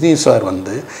இருக்குது. ரஜினி சார்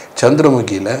வந்து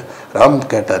சந்திரமுகியில் ராம்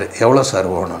கேட்டார், எவ்வளோ சார்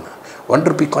வேணும்னு,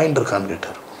 ₹1 காயின் இருக்கான்னு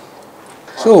கேட்டார்.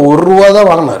 ஸோ ₹1 தான்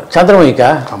வாங்கினார் சந்திரமுகிக்கா.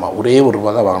 ஆமாம், ஒரே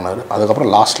 ₹1 தான் வாங்கினார்.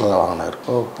 அதுக்கப்புறம் லாஸ்ட்டில் தான் வாங்கினார்.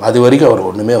 அது வரைக்கும் அவர்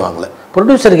ஒன்றுமே வாங்கலை.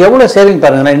 ப்ரொடியூசருக்கு எவ்வளோ சேவிங்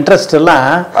பாருங்க, இன்ட்ரெஸ்ட் எல்லாம்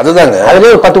அதுதாங்க,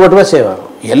 அதுலேயே ஒரு 10 கோடி ரூபா சேவ் ஆகும்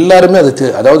எல்லாருமே. அது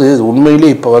அதாவது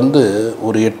உண்மையிலேயே இப்போ வந்து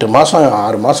ஒரு 8 மாதம்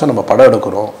 6 மாதம் நம்ம படம்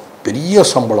எடுக்கிறோம், பெரிய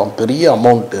சம்பளம் பெரிய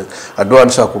அமௌண்ட்டு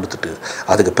அட்வான்ஸாக கொடுத்துட்டு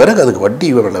அதுக்கு பிறகு அதுக்கு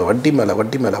வட்டி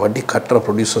மேலே கட்டுற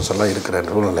ப்ரொடியூசர்ஸ் எல்லாம் இருக்கிற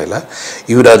சூழ்நிலையில்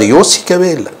இவர் அதை யோசிக்கவே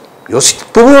இல்லை.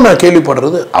 இப்போவும் நான்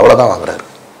கேள்விப்படுறது அவ்வளோதான் வாங்குறாரு.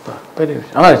 பெரிய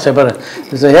விஷயம்.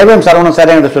 ஆனால் ஏவிஎம் சரவணன் சார்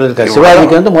என்கிட்ட சொல்லியிருக்காரு,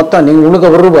 சிவாஜிக்கு வந்து மொத்தம் நீங்கள் உங்களுக்கு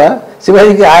 ₹1,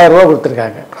 சிவாஜிக்கு ₹1000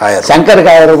 கொடுத்துருக்காங்க,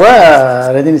 சங்கருக்கு ₹1000,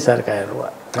 ரஜினி சாருக்கு ₹1000.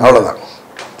 அவ்வளோதான்.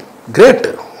 கிரேட்டு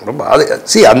ரொம்ப. அது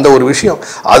அந்த ஒரு விஷயம்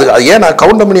அது ஏன் நான்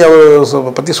கவுண்டமணி அவரை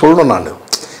பற்றி சொல்லணும், நான்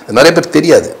நிறைய பேருக்கு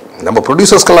தெரியாது, நம்ம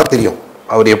ப்ரொடியூசர்ஸ்க்கெல்லாம் தெரியும்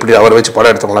அவர் எப்படி அவரை வச்சு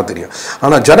படம் எடுத்தவங்களாம் தெரியும்.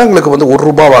 ஆனால் ஜனங்களுக்கு வந்து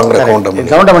 ₹1 வாங்குற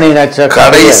கவுண்டமணி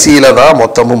கடைசியில் தான்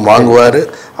மொத்தமும் வாங்குவார்.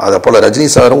 அதை போல் ரஜினி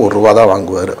சாரும் ₹1 தான்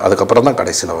வாங்குவார். அதுக்கப்புறம் தான்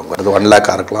கடைசியில் வாங்குவார். அது 1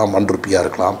 lakhஆ இருக்கலாம், ₹1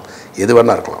 இருக்கலாம், எது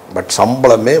வேணா இருக்கலாம். பட்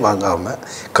சம்பளமே வாங்காமல்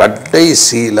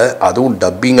கடைசியில் அதுவும்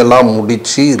டப்பிங்கெல்லாம்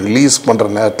முடித்து ரிலீஸ் பண்ணுற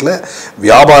நேரத்தில்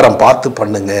வியாபாரம் பார்த்து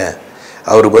பண்ணுங்க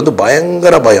அவருக்கு வந்து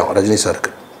பயங்கர பயம் ரஜினி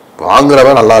சாருக்கு.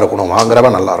 வாங்குறவன் நல்லா இருக்கணும்,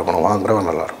 வாங்குறவன் நல்லா இருக்கணும், வாங்குறவன்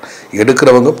நல்லா இருக்கணும்.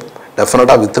 எடுக்கிறவங்க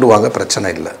டெஃபினட்டாக விற்றுருவாங்க, பிரச்சனை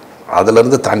இல்லை,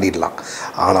 அதுலேருந்து தாண்டிடலாம்.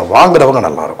 ஆனால் வாங்குறவங்க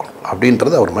நல்லா இருக்கணும்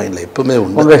அப்படின்றது அவர் மைண்டில் எப்பவுமே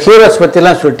உண்டு. உங்கள் ஹீரோஸ்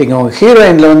பற்றிலாம் சொல்லிட்டீங்க. உங்கள்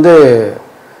ஹீரோயினில் வந்து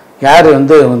யார்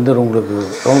வந்து உங்களுக்கு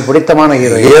ரொம்ப பிடித்தமான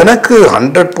ஹீரோயின்? எனக்கு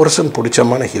 100%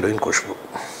 பிடிச்சமான ஹீரோயின் குஷ்பு.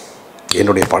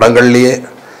 என்னுடைய படங்கள்லேயே,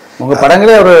 உங்கள்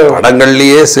படங்களே ஒரு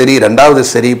படங்கள்லேயே சரி, ரெண்டாவது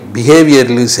சரி,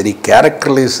 பிஹேவியர்லேயும் சரி,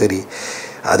 கேரக்டர்லேயும் சரி,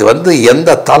 அது வந்து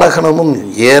எந்த தலகணமும்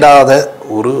ஏறாத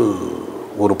ஒரு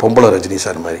ஒரு பொம்பளை ரஜினி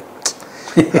சார் மாதிரி.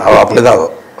 அவள் அப்படிதான்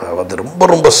வந்து ரொம்ப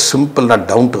ரொம்ப சிம்பிள்னா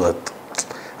டவுன் டு அர்த்.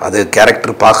 அது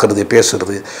கேரக்டர் பார்க்குறது,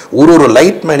 பேசுறது, ஒரு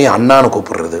லைட் மேனி அண்ணான்னு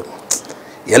கூப்பிடுறது,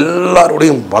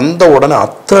 எல்லாரோடையும் வந்த உடனே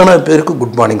அத்தனை பேருக்கு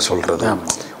குட் மார்னிங் சொல்கிறது,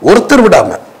 ஒருத்தர்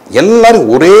விடாமல் எல்லாரும்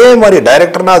ஒரே மாதிரி.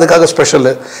 டைரக்டர்னா அதுக்காக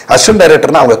ஸ்பெஷலு, அசிஸ்டன்ட்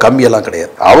டைரக்டர்னா அவங்க கம்மியெல்லாம்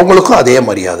கிடையாது, அவங்களுக்கும் அதே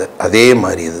மரியாதை, அதே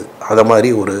மாதிரி இது. அதை மாதிரி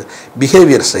ஒரு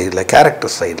பிஹேவியர் சைடில்,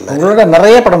 கேரக்டர் சைடில் உங்களோட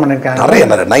நிறைய படம் பண்ணியிருக்காங்க. நிறைய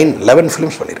 11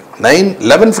 ஃபிலிம்ஸ் பண்ணியிருக்கேன்.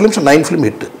 11 ஃபிலிம்ஸ் 9 ஃபிலிம்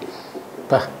ஹிட்டு,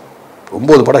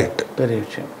 9 படம் ஹிட்டு. பெரிய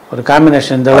விஷயம். ஒரு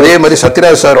காம்பினேஷன். அதே மாதிரி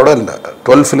சத்யராஜ் சாரோட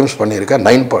 12 ஃபிலிம்ஸ் பண்ணியிருக்கேன்,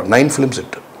 9 ஃபிலிம்ஸ்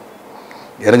ஹிட்டு.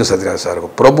 எனக்கு சத்யராஜ்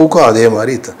சாருக்கும் பிரபுக்கும் அதே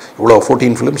மாதிரி இவ்வளோ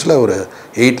 14 ஃபிலிம்ஸில் ஒரு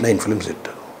 8-9 ஃபிலிம்ஸ் ஹிட்டு.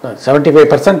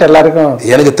 75% எல்லாருக்கும்.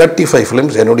 எனக்கு 35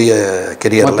 ஃபிலிம்ஸ் என்னுடைய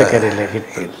கெரியரில்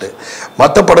ஹிட்டு.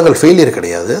 மற்ற படங்கள் ஃபெயிலியர்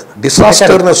கிடையாது.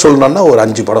 டிசாஸ்டர்னு சொல்லணும்னா ஒரு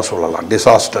 5 படம் சொல்லலாம்,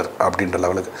 டிசாஸ்டர் அப்படின்ற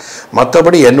லெவலுக்கு.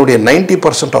 மற்றபடி என்னுடைய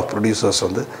 90% ஆஃப் ப்ரொடியூசர்ஸ்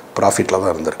வந்து ப்ராஃபிட்டில்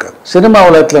தான் இருந்திருக்காங்க. சினிமா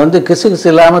உலகத்தில் வந்து கிசு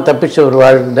இல்லாமல் தப்பிச்ச ஒரு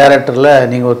டைரக்டரில்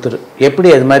நீங்கள் ஒருத்தர். எப்படி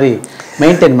அது மாதிரி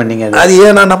மெயின்டைன் பண்ணிங்க? அது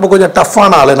ஏன்னா நம்ம கொஞ்சம்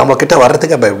டஃப்பான ஆள், நம்மக்கிட்ட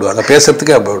வர்றதுக்கே பயப்படுவாங்க,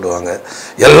 பேசுறதுக்கே பயப்படுவாங்க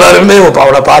எல்லாருமே.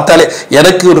 அவளை பார்த்தாலே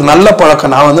எனக்கு ஒரு நல்ல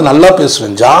பழக்கம், நான் வந்து நல்லா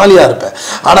பேசுவேன், ஜாலியாக இருப்பேன்.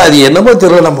 ஆனால் அது என்னமோ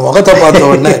தெரியல, நம்ம முகத்தை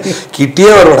பார்த்த உடனே கிட்டே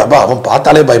வருவாடப்பா, அவன்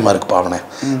பார்த்தாலே பயமாக இருக்குப்பா,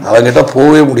 அவன்கிட்ட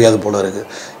போகவே முடியாது போல இருக்குது.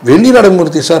 வெள்ளி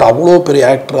நடமூர்த்தி சார் அவ்வளோ பெரிய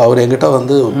ஆக்டர். அவர் என்கிட்ட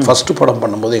வந்து ஃபஸ்ட்டு படம்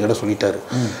பண்ணும்போது என்கிட்ட சொல்லிட்டாரு,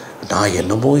 நான்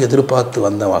என்னமோ எதிர்பார்த்து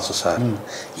வந்தேன் வாசு சார்,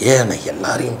 ஏன்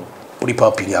எல்லாரையும் இப்படி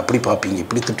பார்ப்பீங்க, அப்படி பார்ப்பீங்க,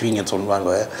 இப்படி திட்டுவீங்கன்னு சொல்லுவாங்க,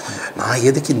 நான்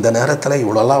எதுக்கு இந்த நேரத்தில்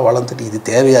இவ்வளோலாம் வளர்ந்துட்டு இது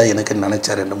தேவையா எனக்குன்னு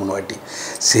நினச்சேன் 2-3 வாட்டி.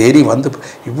 சரி வந்து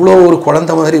இவ்வளோ ஒரு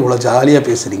குழந்தை மாதிரி இவ்வளோ ஜாலியாக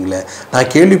பேசுகிறீங்களே,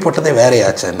 நான் கேள்விப்பட்டதே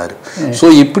வேறையாச்சேன்னாரு. ஸோ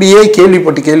இப்படியே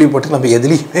கேள்விப்பட்டு நம்ம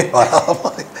எதுலேயுமே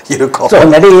வராமல் இருக்கோம்.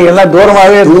 நடிகைகள்லாம்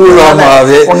தூரமாகவே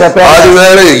அது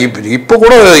வேறு. இப்போ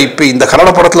கூட இப்போ இந்த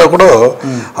கன்னட படத்தில் கூட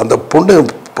அந்த பொண்ணு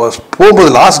போகும்போது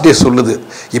லாஸ்ட் டே சொல்லுது,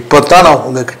 இப்போ தான் நான்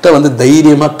உங்ககிட்ட வந்து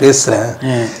தைரியமாக பேசுகிறேன்,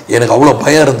 எனக்கு அவ்வளோ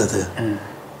பயம் இருந்தது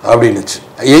அப்படின்னுச்சு.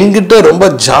 என்கிட்ட ரொம்ப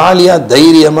ஜாலியாக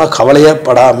தைரியமாக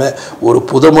கவலையப்படாமல் ஒரு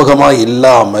புதுமுகமாக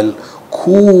இல்லாமல்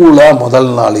கூலாக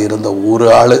முதல் நாள் இருந்த ஒரு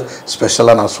ஆள்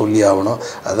ஸ்பெஷலாக நான் சொல்லி ஆகணும்,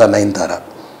 அதுதான் நயன்தாரா.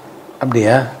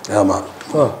 அப்படியா? ஆமாம்.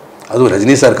 அதுவும்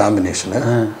ரஜினி சார் காம்பினேஷனு.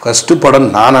 ஃபஸ்ட்டு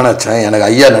படம் நான் நினச்சேன், எனக்கு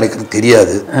ஐயா நினைக்கிறது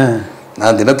தெரியாது.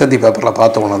 நான் தினத்தந்தி பேப்பரில்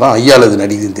பார்த்தவொன்னே தான் ஐயாவில் இது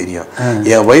நடிக்குதுன்னு தெரியும்.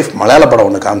 என் ஒய்ஃப் மலையாள படம்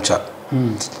ஒன்று காமிச்சா,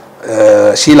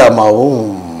 ஷீலா அம்மாவும்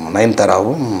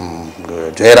நயன்தாராவும்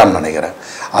ஜெயராம் நினைக்கிறேன்.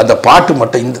 அந்த பாட்டு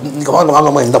மட்டும் இங்கே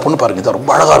வாங்கம்மா இந்த பொண்ணு பாருங்கள், இது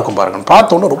ரொம்ப அழகாக இருக்கும் பாருங்கள்.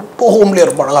 பார்த்தோன்னே ரொம்ப ஹோம்லியாக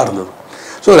ரொம்ப அழகாக இருந்தது.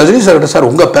 ஸோ ரஜினி சார்கிட்ட, சார்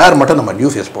உங்கள் பேர் மட்டும் நம்ம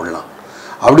நியூ ஃபேஸ் போடலாம்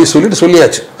அப்படி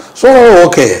சொல்லியாச்சு. ஸோ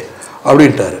ஓகே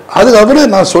அப்படின்ட்டாரு.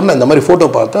 அதுக்கப்புறம் நான் சொன்னேன் இந்த மாதிரி ஃபோட்டோ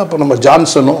பார்த்தேன். அப்போ நம்ம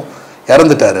ஜான்சனும்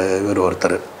இறந்துட்டார், இவர்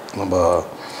ஒருத்தர் நம்ம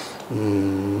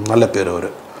நல்ல பேர்,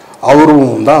 அவரும்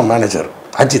தான் மேனேஜர்,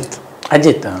 அஜித்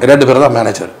 2 பேர் தான்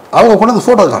மேனேஜர். அவங்க கொண்டு வந்து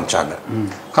ஃபோட்டோ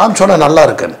காமிச்சோன்னே நல்லா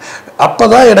இருக்குன்னு. அப்போ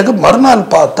தான் எனக்கு மறுநாள்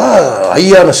பார்த்தா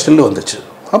ஐயான ஸ்டில் வந்துச்சு.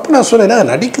 அப்போ நான் சொன்னேன்,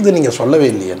 நடிக்குது நீங்கள் சொல்லவே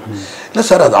இல்லையேன்னு. இல்லை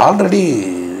சார், அது ஆல்ரெடி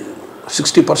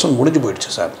 60% முடிஞ்சு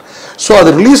போயிடுச்சு சார். ஸோ அது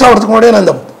ரிலீஸ் ஆகிறதுக்கு முன்னாடியே நான்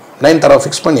இந்த நயன்தாரா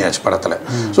ஃபிக்ஸ் பண்ணியாச்சு படத்தில்.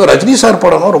 ஸோ ரஜினி சார்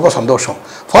படம்னா ரொம்ப சந்தோஷம்.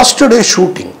 ஃபர்ஸ்ட் டே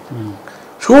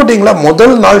ஷூட்டிங்கில்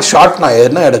முதல் நாள் ஷாட் நான்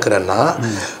என்ன எடுக்கிறேன்னா,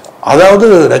 அதாவது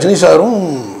ரஜினி சாரும்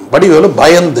வடிவேலு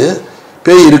பயந்து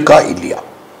பேய் இருக்கா இல்லையா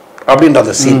அப்படின்ற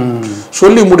அந்த சீன்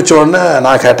சொல்லி முடிச்ச உடனே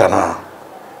நான் கேட்டேனா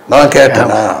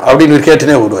அப்படின்னு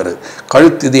கேட்டுனே வருவார்.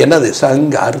 கழுத்து இது என்னது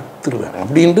சங்க அறுத்துருவேன்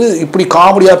அப்படின்ட்டு இப்படி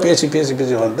காமெடியாக பேசி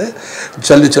வந்து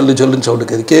சொல்லுன்னு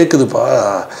சவுண்டுக்கு கேட்குதுப்பா,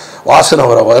 வாசனை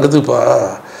வருதுப்பா,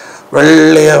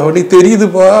 வெள்ளையபடி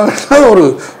தெரியுதுப்பா. ஒரு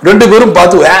 2 பேரும்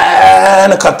பார்த்து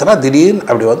வேன கத்துனா திடீர்னு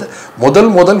அப்படி வந்து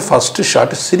முதல் ஃபஸ்ட்டு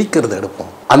ஷாட்டு சிரிக்கிறது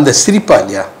எடுப்போம். அந்த சிரிப்பா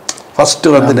இல்லையா,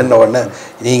 ஃபஸ்ட்டு வந்து நின்ன உடனே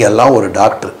நீங்கள் எல்லாம் ஒரு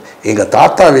டாக்டர், எங்கள்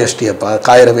தாத்தா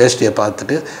காயிற வேஷ்டியை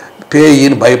பார்த்துட்டு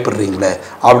பேயின்னு பயப்படுறீங்களே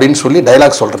அப்படின்னு சொல்லி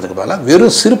டைலாக் சொல்கிறதுக்கு பதிலாக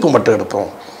வெறும் சிரிப்பு மட்டும் எடுப்போம்.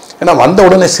 ஏன்னா வந்த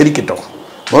உடனே சிரிக்கட்டும்,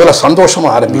 முதல்ல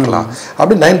சந்தோஷமாக ஆரம்பிக்கலாம்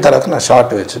அப்படின்னு நயன்தாராக்கு நான்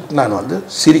ஷார்ட் வச்சுட்டு நான் வந்து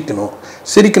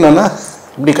சிரிக்கணும்னா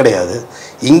இப்படி கிடையாது,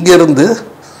 இங்கேருந்து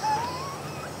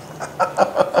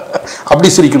அப்படி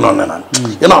சிரிக்கணும்னு நான்.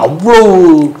 ஏன்னா அவ்வளோ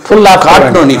ஃபுல்லாக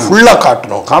காட்டணும், நீ ஃபுல்லாக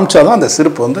காட்டணும், காமிச்சாதான் அந்த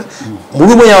சிரிப்பு வந்து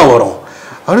முழுமையாக வரும்.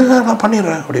 அப்படி சார் நான்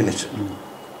பண்ணிடுறேன் அப்படின்னுச்சு.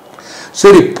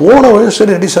 சரி போன வயசு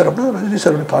சரி ரெடி சார் அப்படின்னா ரஜினி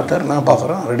சார் அப்படி பார்த்தார், நான்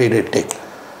பார்க்குறேன் ரெடி டேக்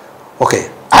ஓகே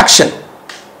ஆக்ஷன்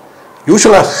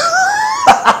யூஸ்வலாக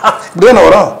இப்படி தானே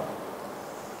வரும்.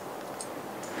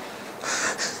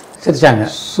 சிரிச்சாங்க.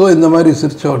 ஸோ இந்த மாதிரி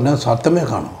சிரித்த உடனே சத்தமே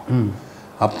காணும்.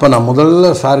 அப்போ நான் முதல்ல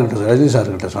சார்கிட்ட ரஜினி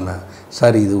சார்கிட்ட சொன்னேன்,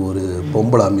 சார் இது ஒரு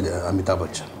பொம்பளை அமிதாப்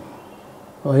பச்சன்.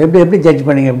 எப்படி ஜட்ஜ்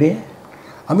பண்ணீங்க? எப்படி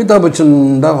அமிதாப் பச்சன்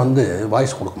தான் வந்து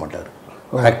வாய்ஸ் கொடுக்க மாட்டார்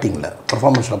ஆக்டிங்கில்.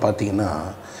 பர்ஃபார்மன்ஸில் பார்த்தீங்கன்னா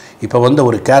இப்போ வந்து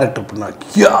ஒரு கேரக்டர் பண்ணால்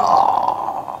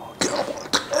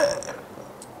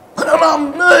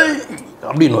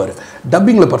அப்படின்னுவார்,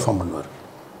 டப்பிங்கில் பர்ஃபார்ம் பண்ணுவார்.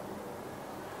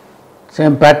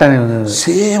 சேம் பேட்டர்ன்,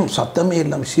 சேம் சத்தமே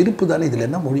இல்லாமல் சிரிப்பு தானே, இதில்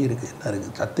என்ன மொழி இருக்குது, என்ன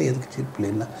இருக்குது, சத்தம் எதுக்கு சிரிப்பு இல்லை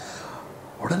என்ன.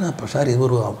 உடனே அப்போ சார் இது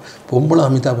ஒரு பொம்பளை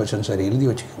அமிதாப் பச்சன் சார் எழுதி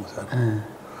வச்சுக்கோங்க சார்.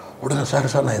 உடனே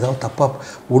சார் நான் ஏதாவது தப்பாக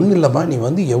ஒன்றும் இல்லைம்மா, நீ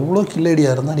வந்து எவ்வளோ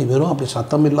கில்லடியாக இருந்தால் நீ வெறும் அப்படி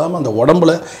சத்தம் இல்லாமல் அந்த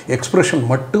உடம்புல எக்ஸ்ப்ரெஷன்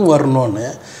மட்டும் வரணும்னு,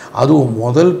 அதுவும்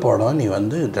முதல் படம் நீ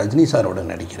வந்து ரஜினி சாரோட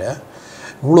நடிக்கிற,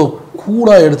 இவ்வளோ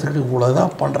கூடாக எடுத்துக்கிட்டு இவ்வளோ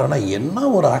தான் பண்ணுறேன்னா என்ன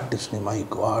ஒரு ஆர்டிஸ்ட் நீ, மை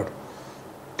காட்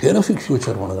டெரிஃபிக்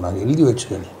ஃபியூச்சர் உனக்கு நாங்கள் எழுதி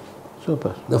வச்சுக்கேன்.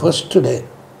 Super. The first day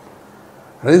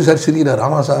Rajini sir சிரிக்கிறார்,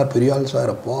 ராமா சார் பெரியாள் சார்,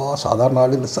 அப்பா சாதாரண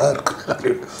ஆள் இல்லை சார்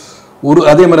ஒரு.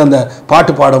 அதே மாதிரி அந்த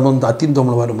பாட்டு பாடும்போது அத்தின்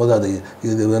தமிழ் வரும்போது அது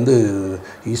இது வந்து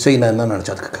இசை நான் என்ன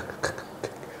நினச்சேன், அது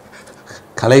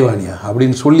கலைவாணியா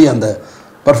அப்படின்னு சொல்லி அந்த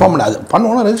பர்ஃபார்மன்ஸ் அது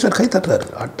பண்ணுவோன்னா ரஜினி சார் கை தட்டுறாரு.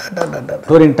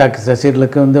 டூரிங் டாக்கீஸ்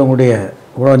ரசிகர்களுக்கு வந்து உங்களுடைய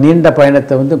இவ்வளோ நீண்ட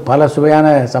பயணத்தை வந்து பல சுவையான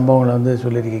சம்பவங்களை வந்து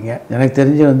சொல்லியிருக்கீங்க. எனக்கு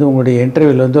தெரிஞ்சு வந்து உங்களுடைய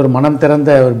இன்டர்வியூவில் வந்து ஒரு மனம்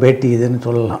திறந்த ஒரு பேட்டி இதுன்னு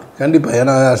சொல்லலாம். கண்டிப்பாக.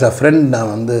 ஏன்னா ஆஸ் அ ஃப்ரெண்ட்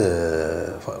நான் வந்து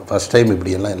ஃபஸ்ட் டைம்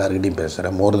இப்படியெல்லாம் எல்லாருக்கிட்டையும்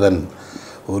பேசுகிறேன். மோர் தென்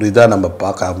ஒரு இதாக நம்ம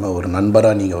பார்க்காம ஒரு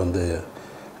நண்பராக நீங்கள் வந்து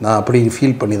நான் அப்படி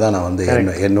ஃபீல் பண்ணி தான் நான் வந்து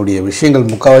என்னுடைய விஷயங்கள்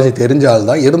முக்கால்வாசி தெரிஞ்ச ஆள்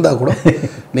தான் இருந்தால் கூட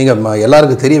நீங்கள்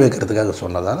எல்லாருக்கும் தெரிய வைக்கிறதுக்காக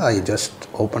சொன்னதால் I just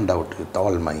opened out with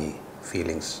all my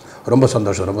feelings. ரொம்ப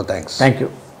சந்தோஷம், ரொம்ப தேங்க்ஸ். தேங்க்யூ.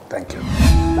 தேங்க்யூ.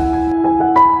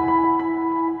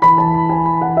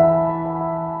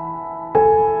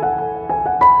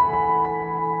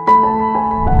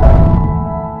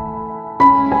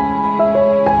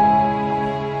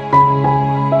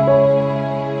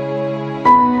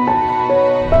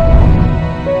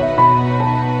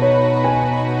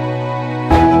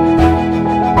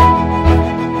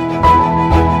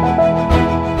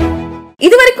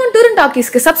 இதுவரைக்கும் டூர் அண்ட்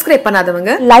டாக்கீஸ்க்கு சப்ஸ்கிரைப்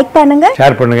பண்ணாதவங்க லைக் பண்ணுங்க,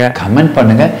 ஷேர் பண்ணுங்க, கமெண்ட்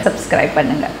பண்ணுங்க, சப்ஸ்கிரைப்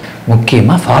பண்ணுங்க,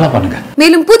 முக்கியமா ஃபாலோ பண்ணுங்க.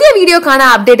 மேலும் புதிய வீடியோக்கான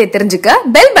அப்டேட்டை தெரிஞ்சுக்க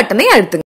பெல் பட்டனை அழுத்துங்க.